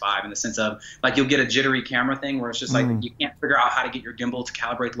 than the X5 in the sense of like you'll get a jittery camera thing where it's just like you can't figure out how to get your gimbal to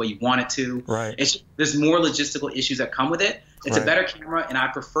calibrate the way you want it to. Right. There's more logistical issues that come with it. It's a better camera, and I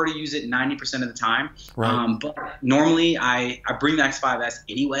prefer to use it 90% of the time. Right. But normally I bring the X5S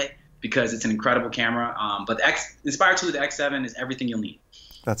anyway because it's an incredible camera. But the Inspire 2 with the X7 is everything you'll need.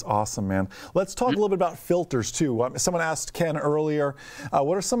 That's awesome, man. Let's talk a little bit about filters too. Someone asked Ken earlier,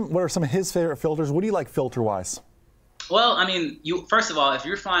 what are some of his favorite filters? What do you like filter-wise? Well, I mean, first of all, if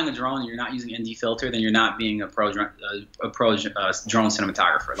you're flying a drone and you're not using ND filter, then you're not being a pro drone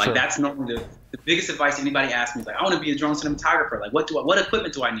cinematographer. Like that's normally the biggest advice anybody asks me is like, I want to be a drone cinematographer. Like, what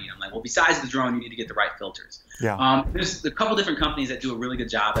equipment do I need? I'm like, well, besides the drone, you need to get the right filters. Yeah. There's a couple different companies that do a really good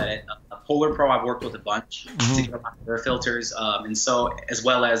job at it. Polar Pro, I've worked with a bunch to get a lot of their filters, and so as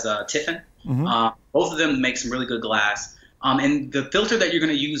well as Tiffin. Both of them make some really good glass. And the filter that you're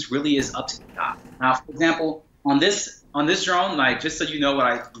going to use really is up to the top. Now, for example, on this drone, like just so you know what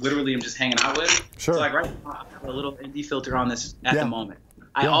I literally am just hanging out with. Sure. So like right now, I have a little ND filter on this at the moment.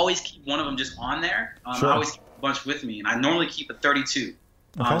 I always keep one of them just on there. I always keep a bunch with me, and I normally keep a 32. Is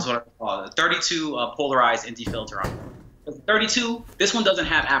what I call it. A 32 polarized ND filter on. The 32, this one doesn't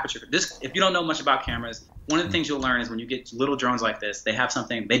have aperture. If you don't know much about cameras, one of the things you'll learn is when you get little drones like this, they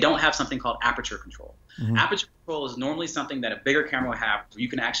don't have something called aperture control. Aperture control is normally something that a bigger camera will have where you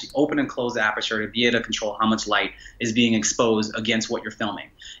can actually open and close the aperture to be able to control how much light is being exposed against what you're filming.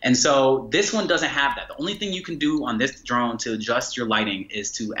 And so this one doesn't have that. The only thing you can do on this drone to adjust your lighting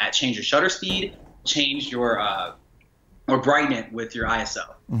is to change your shutter speed, change your or brighten it with your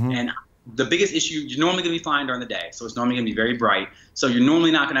ISO. And the biggest issue, you're normally going to be flying during the day, so it's normally going to be very bright. So you're normally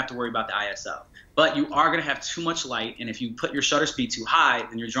not going to have to worry about the ISO. But you are going to have too much light, and if you put your shutter speed too high,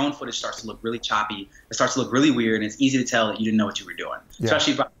 then your drone footage starts to look really choppy. It starts to look really weird, and it's easy to tell that you didn't know what you were doing,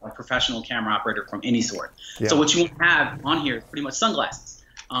 especially by a professional camera operator from any sort. So what you want to have on here is pretty much sunglasses,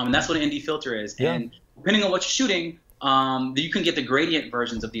 and that's what an ND filter is. And depending on what you're shooting, you can get the gradient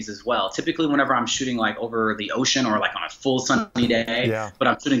versions of these as well. Typically, whenever I'm shooting like over the ocean or like on a full sunny day, but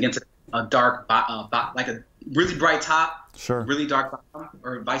I'm shooting against a dark, like a really bright top, really dark bottom,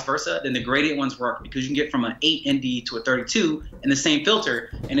 or vice versa, then the gradient ones work because you can get from an 8 ND to a 32 in the same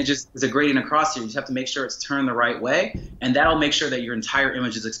filter, and it just is a gradient across here. You just have to make sure it's turned the right way, and that'll make sure that your entire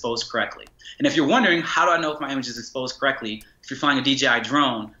image is exposed correctly. And if you're wondering, how do I know if my image is exposed correctly? If you're flying a DJI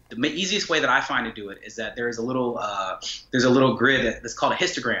drone, the easiest way that I find to do it is that there's a little grid that's called a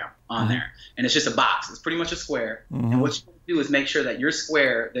histogram on there, and it's just a box. It's pretty much a square, and what you do is make sure that your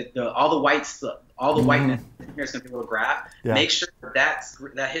square, that all the whiteness in here is going to be a little graph. Make sure that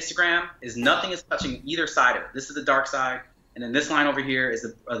histogram is nothing is touching either side of it. This is the dark side, and then this line over here is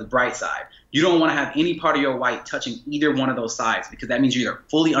the bright side. You don't want to have any part of your white touching either one of those sides because that means you're either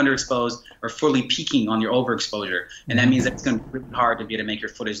fully underexposed or fully peaking on your overexposure, and that means that it's going to be really hard to be able to make your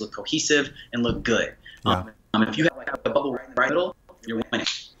footage look cohesive and look good. If you have like a bubble right in the middle, you're winning.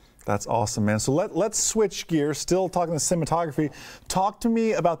 That's awesome, man. So let's switch gears. Still talking to cinematography. Talk to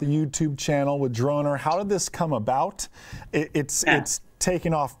me about the YouTube channel with Droner. How did this come about? It's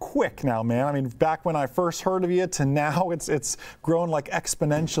taken off quick now, man. I mean, back when I first heard of you to now, it's grown like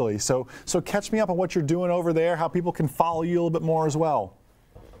exponentially. So catch me up on what you're doing over there. How people can follow you a little bit more as well.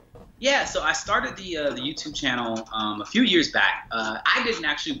 Yeah, so I started the YouTube channel a few years back. I didn't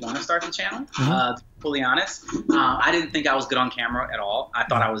actually want to start the channel, to be fully honest. I didn't think I was good on camera at all. I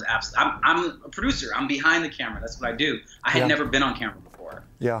thought I was I'm a producer. I'm behind the camera. That's what I do. I had never been on camera before.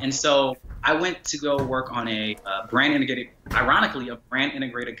 And so I went to go work on a brand integrated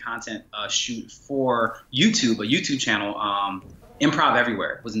content shoot for YouTube, a YouTube channel. Improv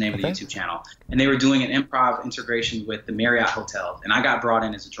Everywhere was the name of the YouTube channel. And they were doing an improv integration with the Marriott Hotel. And I got brought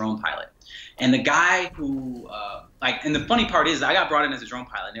in as a drone pilot. And the guy who, and the funny part is I got brought in as a drone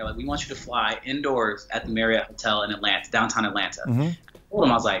pilot. And they're like, we want you to fly indoors at the Marriott Hotel in Atlanta, downtown Atlanta. I told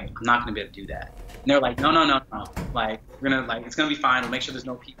them, I was like, I'm not going to be able to do that. And they're like, no. Like, we're going to, it's going to be fine. We'll make sure there's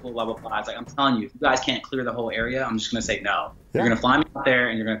no people, blah, blah, blah. I was like, I'm telling you, if you guys can't clear the whole area, I'm just going to say no. You're going to fly me out there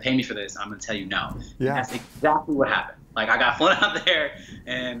and you're going to pay me for this. I'm going to tell you no. And that's exactly what happened. Like, I got flown out there,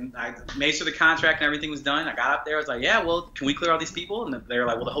 and I made sure the contract and everything was done. I got up there. I was like, yeah, well, can we clear all these people? And they were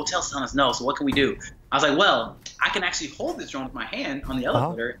like, well, the hotel's telling us no, so what can we do? I was like, well, I can actually hold this drone with my hand on the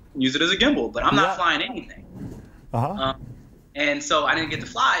elevator and use it as a gimbal, but I'm not flying anything. And so I didn't get to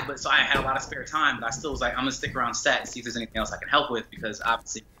fly, so I had a lot of spare time, but I still was like, I'm going to stick around set and see if there's anything else I can help with because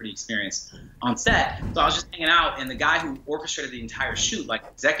obviously I'm pretty experienced on set. So I was just hanging out, and the guy who orchestrated the entire shoot, like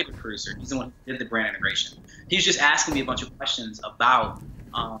executive producer, he's the one who did the brand integration. He was just asking me a bunch of questions about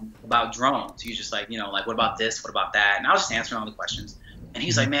drones. He was just like, like, what about this? What about that? And I was just answering all the questions. And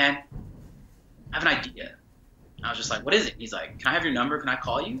he's like, man, I have an idea. I was just like, what is it? He's like, can I have your number? Can I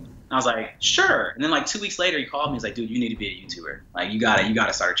call you? And I was like, sure. And then like 2 weeks later, he called me. He's like, dude, you need to be a YouTuber. Like, you got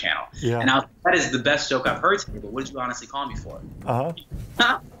to start a channel. Yeah. And I was like, that is the best joke I've heard today, but what did you honestly call me for? Uh-huh.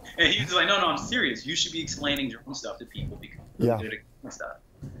 And he was like, no, I'm serious. You should be explaining drone stuff to people because Yeah. they're doing stuff.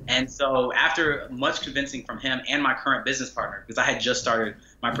 And so after much convincing from him and my current business partner, because I had just started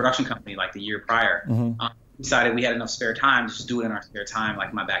my production company like the year prior, decided we had enough spare time to just do it in our spare time, like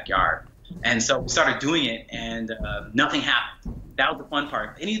in my backyard. And so we started doing it, and nothing happened. That was the fun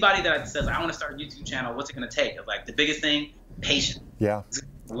part. Anybody that says, I want to start a YouTube channel, what's it going to take? Like, the biggest thing, patience. Yeah.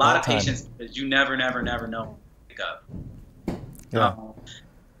 A lot of patience, because you never know when to pick up. Yeah.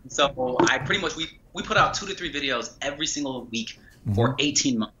 So I pretty much, we put out 2 to 3 videos every single week for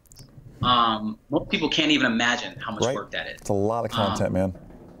 18 months. Most people can't even imagine how much work that is. It's a lot of content, man.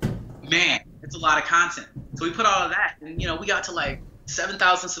 Man, it's a lot of content. So we put all of that, and we got to like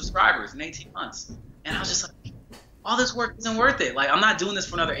 7,000 subscribers in 18 months. And I was just like, all this work isn't worth it. Like, I'm not doing this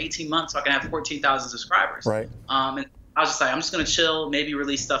for another 18 months so I can have 14,000 subscribers. Right. And I was just like, I'm just going to chill, maybe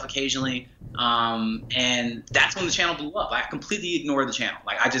release stuff occasionally. And that's when the channel blew up. I completely ignored the channel.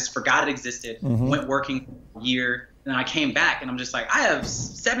 Like, I just forgot it existed, went working a year. And then I came back, and I'm just like, I have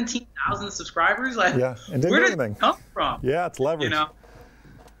 17,000 subscribers. Like, yeah, and didn't where do did anything. it come from? Yeah, it's leverage.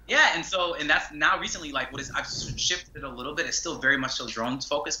 Yeah, and that's now recently, like, I've shifted it a little bit. It's still very much so drones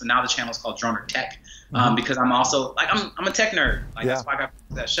focused, but now the channel is called Droner Tech, because I'm also like I'm a tech nerd. Like, that's why I got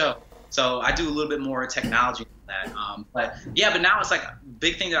that show. So I do a little bit more technology than that. But now it's like a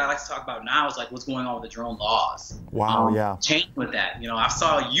big thing that I like to talk about now is like what's going on with the drone laws. Wow, Change with that. I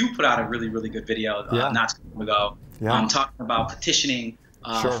saw you put out a really, really good video not too long ago. Talking about petitioning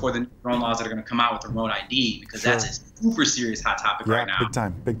for the new drone laws that are going to come out with remote ID, because that's a super serious hot topic right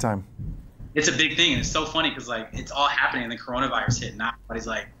now. Big time. It's a big thing, and it's so funny because like it's all happening, and the coronavirus hit, and now everybody's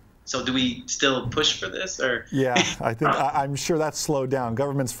like, so do we still push for this, or? Yeah, I think I'm sure that's slowed down.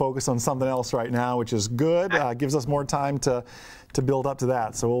 Government's focused on something else right now, which is good. Gives us more time to build up to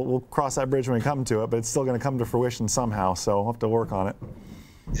that. So we'll cross that bridge when we come to it, but it's still going to come to fruition somehow. So we'll have to work on it.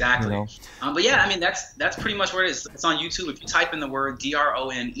 Exactly. But yeah, I mean, that's pretty much where it is. It's on YouTube. If you type in the word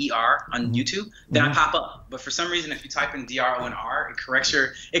DRONER on YouTube, then I pop up. But for some reason, if you type in DRONR, it corrects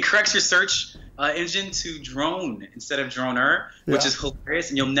your search engine to drone instead of droner, which is hilarious,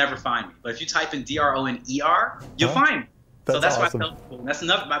 and you'll never find me. But if you type in DRONER, you'll find me. So that's awesome. why I tell people. That's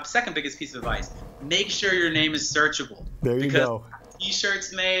my second biggest piece of advice. Make sure your name is searchable. There you go.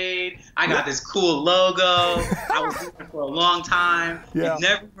 T-shirts made. I got this cool logo. I was doing it for a long time. Yeah. You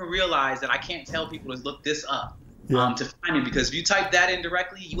never even realize that I can't tell people to look this up to find me, because if you type that in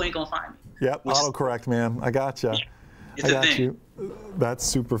directly, you ain't gonna find me. Yep, autocorrect, man. I gotcha. Yeah. It's a thing. That's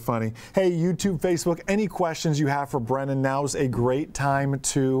super funny. Hey, YouTube, Facebook, any questions you have for Brennan, now's a great time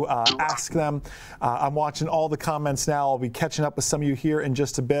to ask them. I'm watching all the comments now. I'll be catching up with some of you here in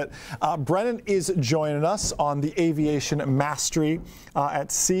just a bit. Brennan is joining us on the Aviation Mastery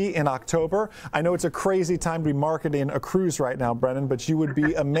at sea in October. I know it's a crazy time to be marketing a cruise right now, Brennan, but you would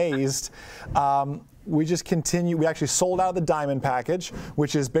be amazed. We just continue. We actually sold out of the Diamond package,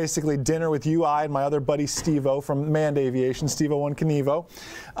 which is basically dinner with you, I, and my other buddy Steve-O from Manned Aviation, Steve-O and Knievo.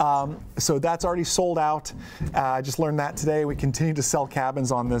 So that's already sold out. I just learned that today. We continue to sell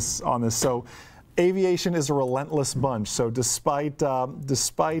cabins on this. So Aviation is a relentless bunch. So despite a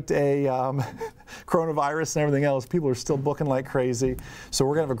coronavirus and everything else, people are still booking like crazy. So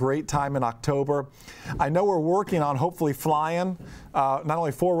we're gonna have a great time in October. I know we're working on hopefully flying not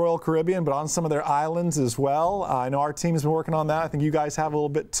only for Royal Caribbean, but on some of their islands as well. I know our team's been working on that. I think you guys have a little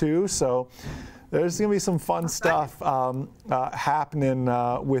bit too. So there's going to be some fun stuff happening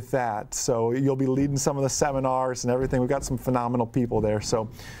with that. So you'll be leading some of the seminars and everything. We've got some phenomenal people there. So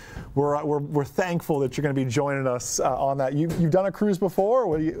we're thankful that you're going to be joining us on that. You've done a cruise before?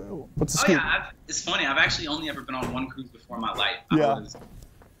 What's the scoop? Yeah, it's funny. I've actually only ever been on one cruise before in my life. I was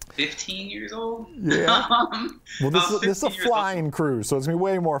 15 years old. Yeah. Well, this is a flying cruise, so it's going to be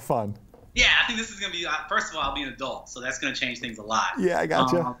way more fun. Yeah, I think this is going to be, first of all, I'll be an adult, so that's going to change things a lot. Yeah, I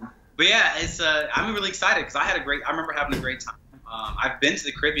gotcha. But yeah, I'm really excited because I remember having a great time. I've been to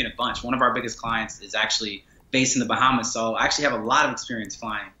the Caribbean a bunch. One of our biggest clients is actually based in the Bahamas, so I actually have a lot of experience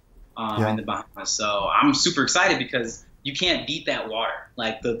flying in the Bahamas. So I'm super excited because you can't beat that water.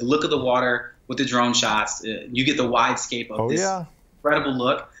 Like the look of the water with the drone shots, you get the widescape of this incredible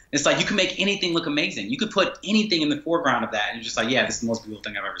look. It's like you can make anything look amazing. You could put anything in the foreground of that, and you're just like, yeah, this is the most beautiful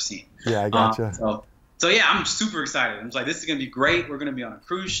thing I've ever seen. Yeah, I gotcha. So yeah, I'm super excited. I'm like, this is gonna be great. We're gonna be on a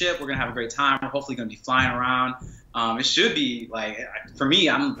cruise ship. We're gonna have a great time. We're hopefully gonna be flying around. It should be like, for me,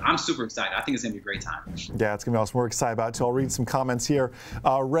 I'm super excited. I think it's gonna be a great time. Yeah, it's gonna be awesome. We're excited about it too. I'll read some comments here.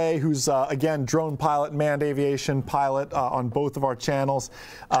 Ray, who's again drone pilot, manned aviation pilot on both of our channels,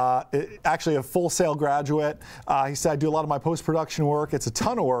 actually a Full Sail graduate. He said, I do a lot of my post-production work. It's a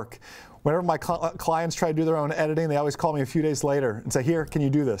ton of work. Whenever my clients try to do their own editing, they always call me a few days later and say, here, can you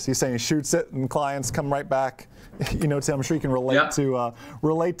do this? He's saying he shoots it and clients come right back. You know, Tim, I'm sure you can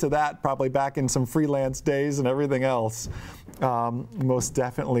relate to that, probably back in some freelance days and everything else. Most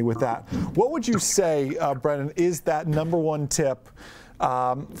definitely with that. What would you say, Brennan, is that #1 tip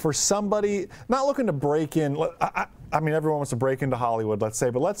for somebody not looking to break in? I mean, everyone wants to break into Hollywood, let's say,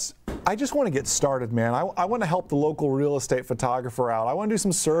 but I just want to get started, man. I want to help the local real estate photographer out. I want to do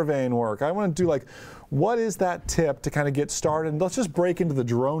some surveying work. I want to do, like, what is that tip to kind of get started? And let's just break into the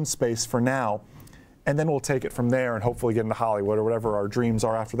drone space for now, and then we'll take it from there and hopefully get into Hollywood or whatever our dreams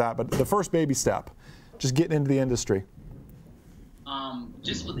are after that. But the first baby step, just getting into the industry.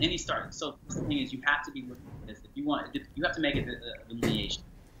 Just with any start. So the thing is, you have to be looking at this. If you want, you have to make it a delineation.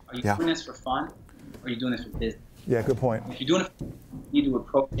 Are you doing this for fun, or are you doing this for business? Yeah, good point. If you're doing it, you need to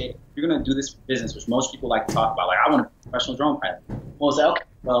approach it. If you're going to do this for business, which most people like to talk about, like, I want to be a professional drone pilot. Well, say, okay,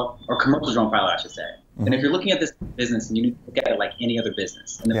 well, or commercial drone pilot, I should say. And if you're looking at this business, and you need to look at it like any other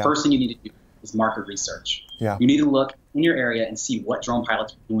business, and the first thing you need to do is market research. You need to look in your area and see what drone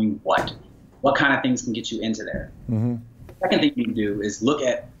pilots are doing what kind of things can get you into there. The second thing you can do is look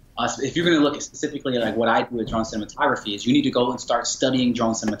at us. If you're going to look at specifically like what I do with drone cinematography, is you need to go and start studying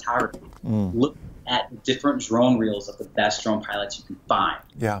drone cinematography. Look at different drone reels of the best drone pilots you can find.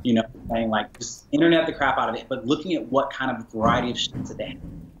 You know, saying, like, just internet the crap out of it, but looking at what kind of variety of shots that they have.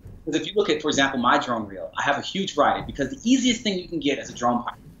 Because if you look at, for example, my drone reel, I have a huge variety, because the easiest thing you can get as a drone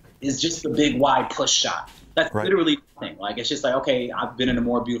pilot is just the big wide push shot. That's literally nothing. Like, it's just like, okay, I've been into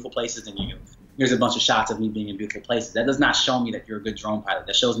more beautiful places than you. Here's a bunch of shots of me being in beautiful places. That does not show me that you're a good drone pilot.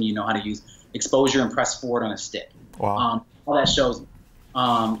 That shows me you know how to use exposure and press forward on a stick. All that shows me.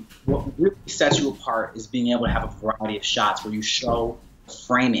 What really sets you apart is being able to have a variety of shots where you show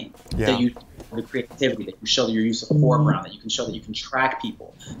framing, that you the creativity, that you show your use of foreground, that you can show that you can track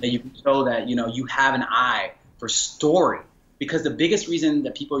people, that you can show that, you know, you have an eye for story. Because the biggest reason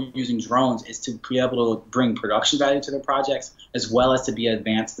that people are using drones is to be able to bring production value to their projects, as well as to be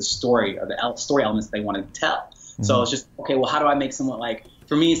advance the story or the story elements they want to tell. So it's just, okay, well, how do I make someone, like,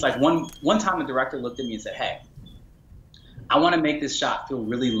 for me, it's like one time a director looked at me and said, hey, I want to make this shot feel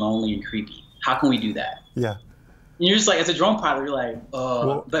really lonely and creepy. How can we do that? And you're just like, as a drone pilot, you're like,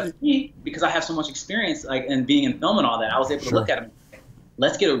 but me, because I have so much experience, like, in being in film and all that, I was able to look at him and say,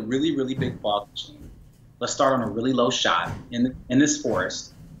 let's get a really, really big fog machine. Let's start on a really low shot in this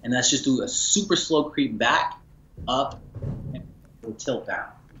forest, and let's just do a super slow creep back, up, and we'll tilt down.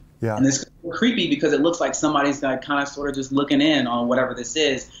 And it's creepy because it looks like somebody's like kind of sort of just looking in on whatever this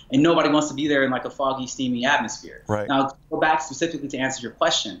is, and nobody wants to be there in like a foggy, steamy atmosphere. Now, to go back specifically to answer your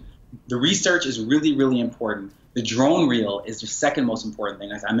question, the research is really, really important. The drone reel is the second most important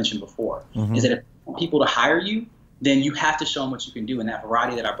thing, as I mentioned before, is that if you want people to hire you, then you have to show them what you can do, and that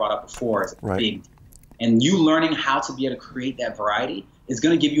variety that I brought up before is a big deal. And you learning how to be able to create that variety is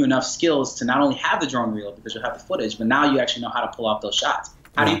going to give you enough skills to not only have the drone reel because you'll have the footage, but now you actually know how to pull off those shots.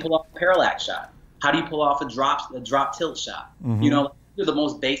 How do you pull off a parallax shot? How do you pull off a drop tilt shot? You know, they're the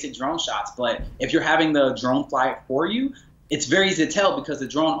most basic drone shots, but if you're having the drone fly it for you, it's very easy to tell because the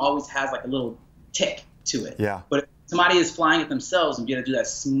drone always has like a little tick to it. But if somebody is flying it themselves and be able to do that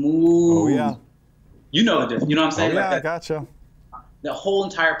smooth, you know the difference. You know what I'm saying? I gotcha. The whole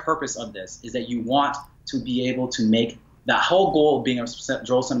entire purpose of this is that you want to be able to make the whole goal of being a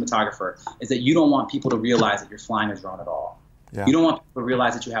drone cinematographer is that you don't want people to realize that you're flying a drone at all. You don't want people to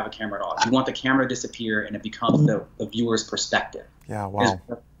realize that you have a camera at all. You want the camera to disappear and it becomes the viewer's perspective.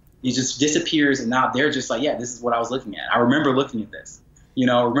 It just disappears, and now they're just like, yeah, this is what I was looking at. I remember looking at this. You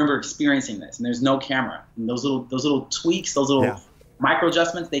know, I remember experiencing this, and there's no camera. And those little tweaks, those little micro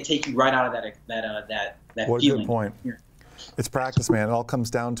adjustments, they take you right out of that what feeling. A good point. It's practice, man. It all comes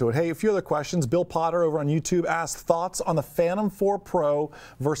down to it. Hey, a few other questions. Bill Potter over on YouTube asked, thoughts on the Phantom 4 Pro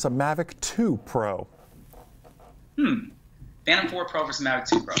versus a Mavic 2 Pro? Phantom 4 Pro versus Mavic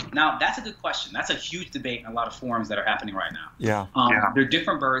 2 Pro. Now, that's a good question. That's a huge debate in a lot of forums that are happening right now. They're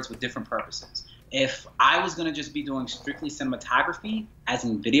different birds with different purposes. If I was going to just be doing strictly cinematography, as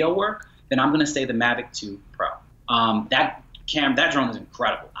in video work, then I'm going to say the Mavic 2 Pro. That drone is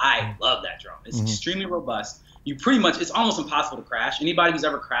incredible. I love that drone. It's extremely robust. You pretty much, it's almost impossible to crash. Anybody who's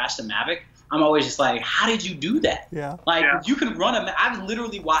ever crashed a Mavic, I'm always just like, how did you do that? Yeah. Like, you can run I've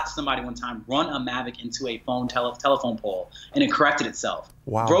literally watched somebody one time run a Mavic into a telephone pole, and it corrected itself.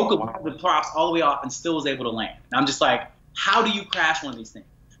 Wow. Broke the props all the way off and still was able to land. And I'm just like, how do you crash one of these things?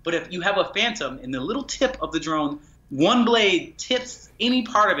 But if you have a Phantom and the little tip of the drone, one blade tips any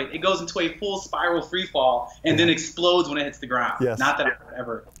part of it, it goes into a full spiral free fall and then explodes when it hits the ground. Yes. Not that I've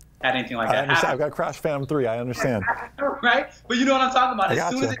ever had anything like that happen. I've got Crash Phantom 3. I understand. Right? But you know what I'm talking about. As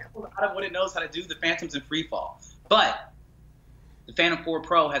soon gotcha. as it goes out of what it knows how to do, the Phantom's in free fall. But the Phantom 4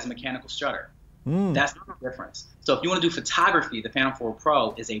 Pro has a mechanical shutter. That's the difference. So if you want to do photography, the Phantom 4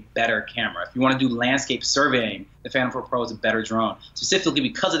 Pro is a better camera. If you want to do landscape surveying, the Phantom 4 Pro is a better drone, specifically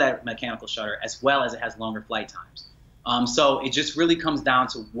because of that mechanical shutter, as well as it has longer flight times. So it just really comes down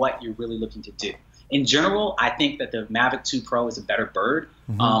to what you're really looking to do. In general, I think that the Mavic 2 Pro is a better bird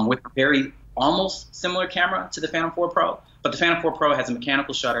with a very almost similar camera to the Phantom 4 Pro. But the Phantom 4 Pro has a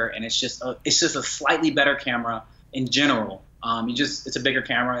mechanical shutter, and it's just a slightly better camera in general. It's a bigger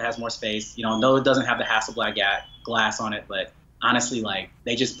camera, it has more space. No, it doesn't have the Hasselblad glass on it, but honestly, like,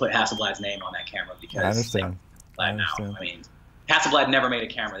 they just put Hasselblad's name on that camera because I understand. Hasselblad never made a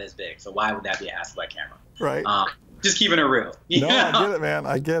camera this big, so why would that be a Hasselblad camera? Right. Just keeping it real. No, I get it, man.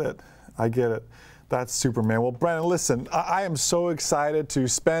 I get it. That's super, man. Well, Brandon, listen, I am so excited to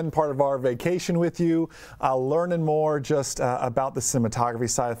spend part of our vacation with you, learning more just about the cinematography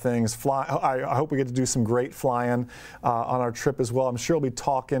side of things. I hope we get to do some great flying on our trip as well. I'm sure we'll be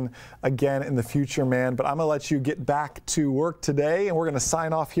talking again in the future, man. But I'm going to let you get back to work today, and we're going to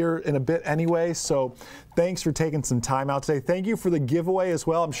sign off here in a bit anyway. So thanks for taking some time out today. Thank you for the giveaway as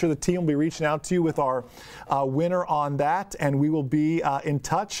well. I'm sure the team will be reaching out to you with our winner on that, and we will be in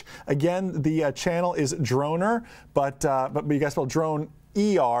touch. Again, the channel is Droner, but you guys spell Drone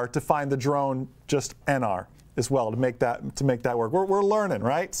ER to find the drone just NR as well to make that work. We're learning,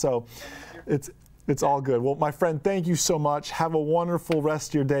 right? So it's all good. Well, my friend, thank you so much. Have a wonderful rest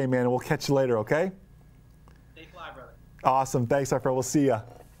of your day, man, and we'll catch you later, okay? Stay fly, brother. Awesome. Thanks, my friend. We'll see ya.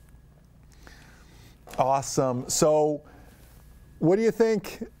 Awesome. So what do you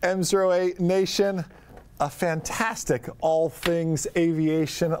think, MzeroA Nation? A fantastic all things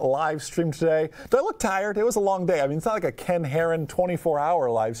aviation live stream today. Do I look tired? It was a long day. I mean, it's not like a Ken Herron 24-hour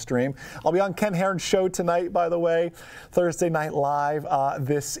live stream. I'll be on Ken Herron's show tonight, by the way, Thursday Night Live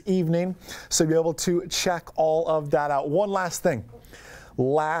this evening. So you'll be able to check all of that out. One last thing.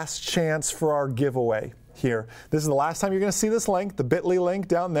 Last chance for our giveaway here. This is the last time you're going to see this link, the bit.ly link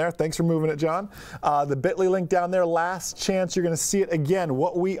down there. Thanks for moving it, John. The bit.ly link down there, last chance you're going to see it again,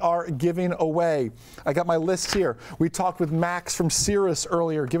 what we are giving away. I got my list here. We talked with Max from Cirrus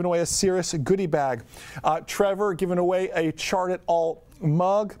earlier, giving away a Cirrus goodie bag. Trevor giving away a Chart It All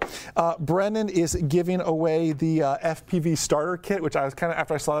mug. Brennan is giving away the FPV starter kit, which I was kind of,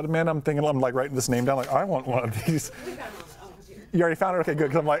 after I saw that, man, I'm like writing this name down, like, I want one of these. You already found it? Okay,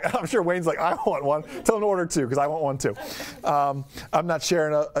 good. Because I'm sure Wayne's like, I want one. Tell him to order two, because I want one too. I'm not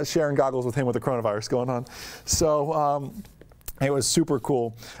sharing goggles with him with the coronavirus going on. So it was super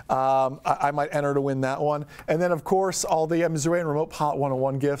cool. I might enter to win that one. And then, of course, all the MzeroA and Remote Pilot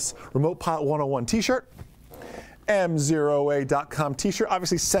 101 gifts. Remote Pilot 101 t-shirt. MzeroA.com t-shirt,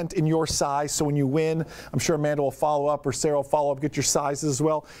 obviously sent in your size, so when you win, I'm sure Amanda will follow up or Sarah will follow up, get your sizes as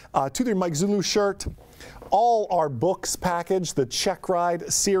well. 2-3 Mike Zulu shirt. All our books package, the Check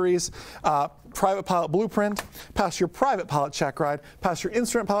Ride series, Private Pilot Blueprint, pass your Private Pilot Check Ride, pass your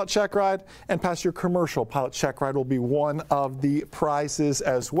Instrument Pilot Check Ride, and pass your Commercial Pilot Check Ride will be one of the prizes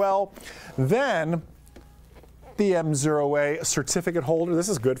as well. Then the MzeroA certificate holder. This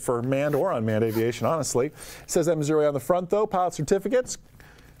is good for manned or unmanned aviation, honestly. It says MzeroA on the front, though, pilot certificates,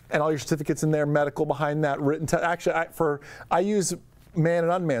 and all your certificates in there, medical behind that, written test. Actually, I use manned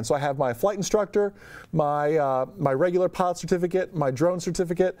and unmanned. So I have my flight instructor, my regular pilot certificate, my drone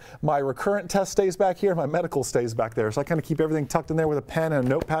certificate, my recurrent test stays back here, my medical stays back there. So I kind of keep everything tucked in there with a pen and a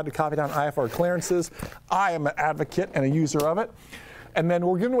notepad to copy down IFR clearances. I am an advocate and a user of it. And then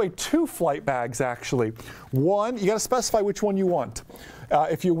we're giving away 2 flight bags, actually. One, you got to specify which one you want.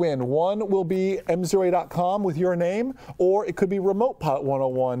 If you win, one will be MzeroA.com with your name, or it could be Remote Pilot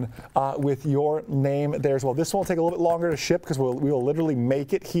 101 with your name there as well. This one will take a little bit longer to ship because we will literally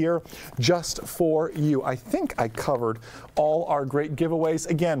make it here just for you. I think I covered all our great giveaways.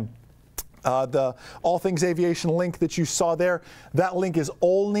 Again, the All Things Aviation link that you saw there, that link is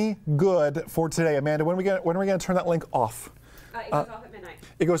only good for today. Amanda, when are we going to turn that link off? It goes off at midnight.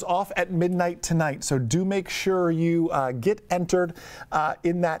 It goes off at midnight tonight, so do make sure you get entered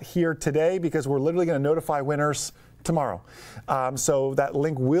in that here today, because we're literally going to notify winners tomorrow. So that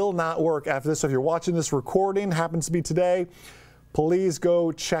link will not work after this. So if you're watching this recording, happens to be today, Please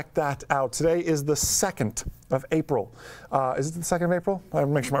go check that out. Today is the 2nd of April. Is it the 2nd of April? I want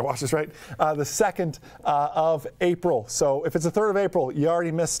to make sure my watch is right. The 2nd of April. So if it's the 3rd of April, you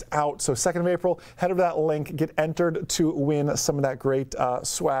already missed out. So 2nd of April, head over to that link, get entered to win some of that great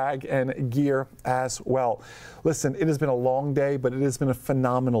swag and gear as well. Listen, it has been a long day, but it has been a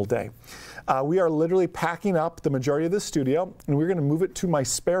phenomenal day. We are literally packing up the majority of the studio, and we're going to move it to my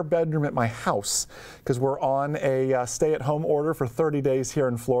spare bedroom at my house because we're on a stay-at-home order for 30 days here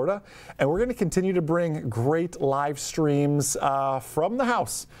in Florida, and we're going to continue to bring great live streams from the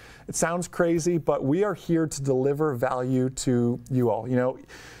house. It sounds crazy, but we are here to deliver value to you all. You know,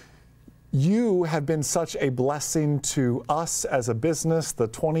 you have been such a blessing to us as a business, the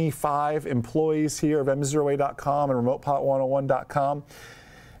 25 employees here of MzeroA.com and RemotePilot101.com.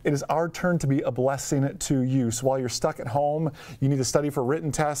 It is our turn to be a blessing to you. So while you're stuck at home, you need to study for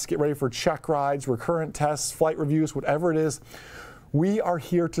written tests, get ready for check rides, recurrent tests, flight reviews, whatever it is, we are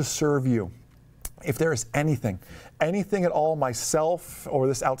here to serve you. If there is anything at all myself or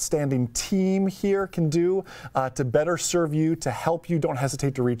this outstanding team here can do to better serve you, to help you, don't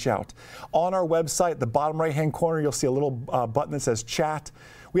hesitate to reach out. On our website, the bottom right-hand corner, you'll see a little button that says chat.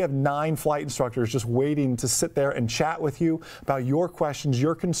 We have 9 flight instructors just waiting to sit there and chat with you about your questions,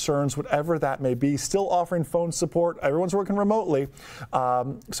 your concerns, whatever that may be. Still offering phone support. Everyone's working remotely.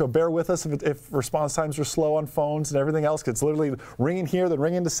 So bear with us if response times are slow on phones and everything else, because it's literally ringing here, then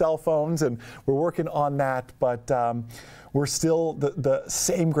ringing to cell phones, and we're working on that. But we're still the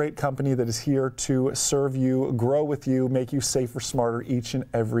same great company that is here to serve you, grow with you, make you safer, smarter each and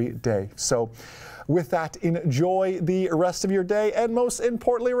every day. So with that, enjoy the rest of your day, and most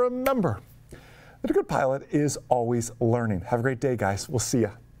importantly, remember that a good pilot is always learning. Have a great day, guys. We'll see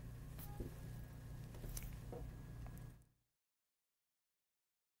you.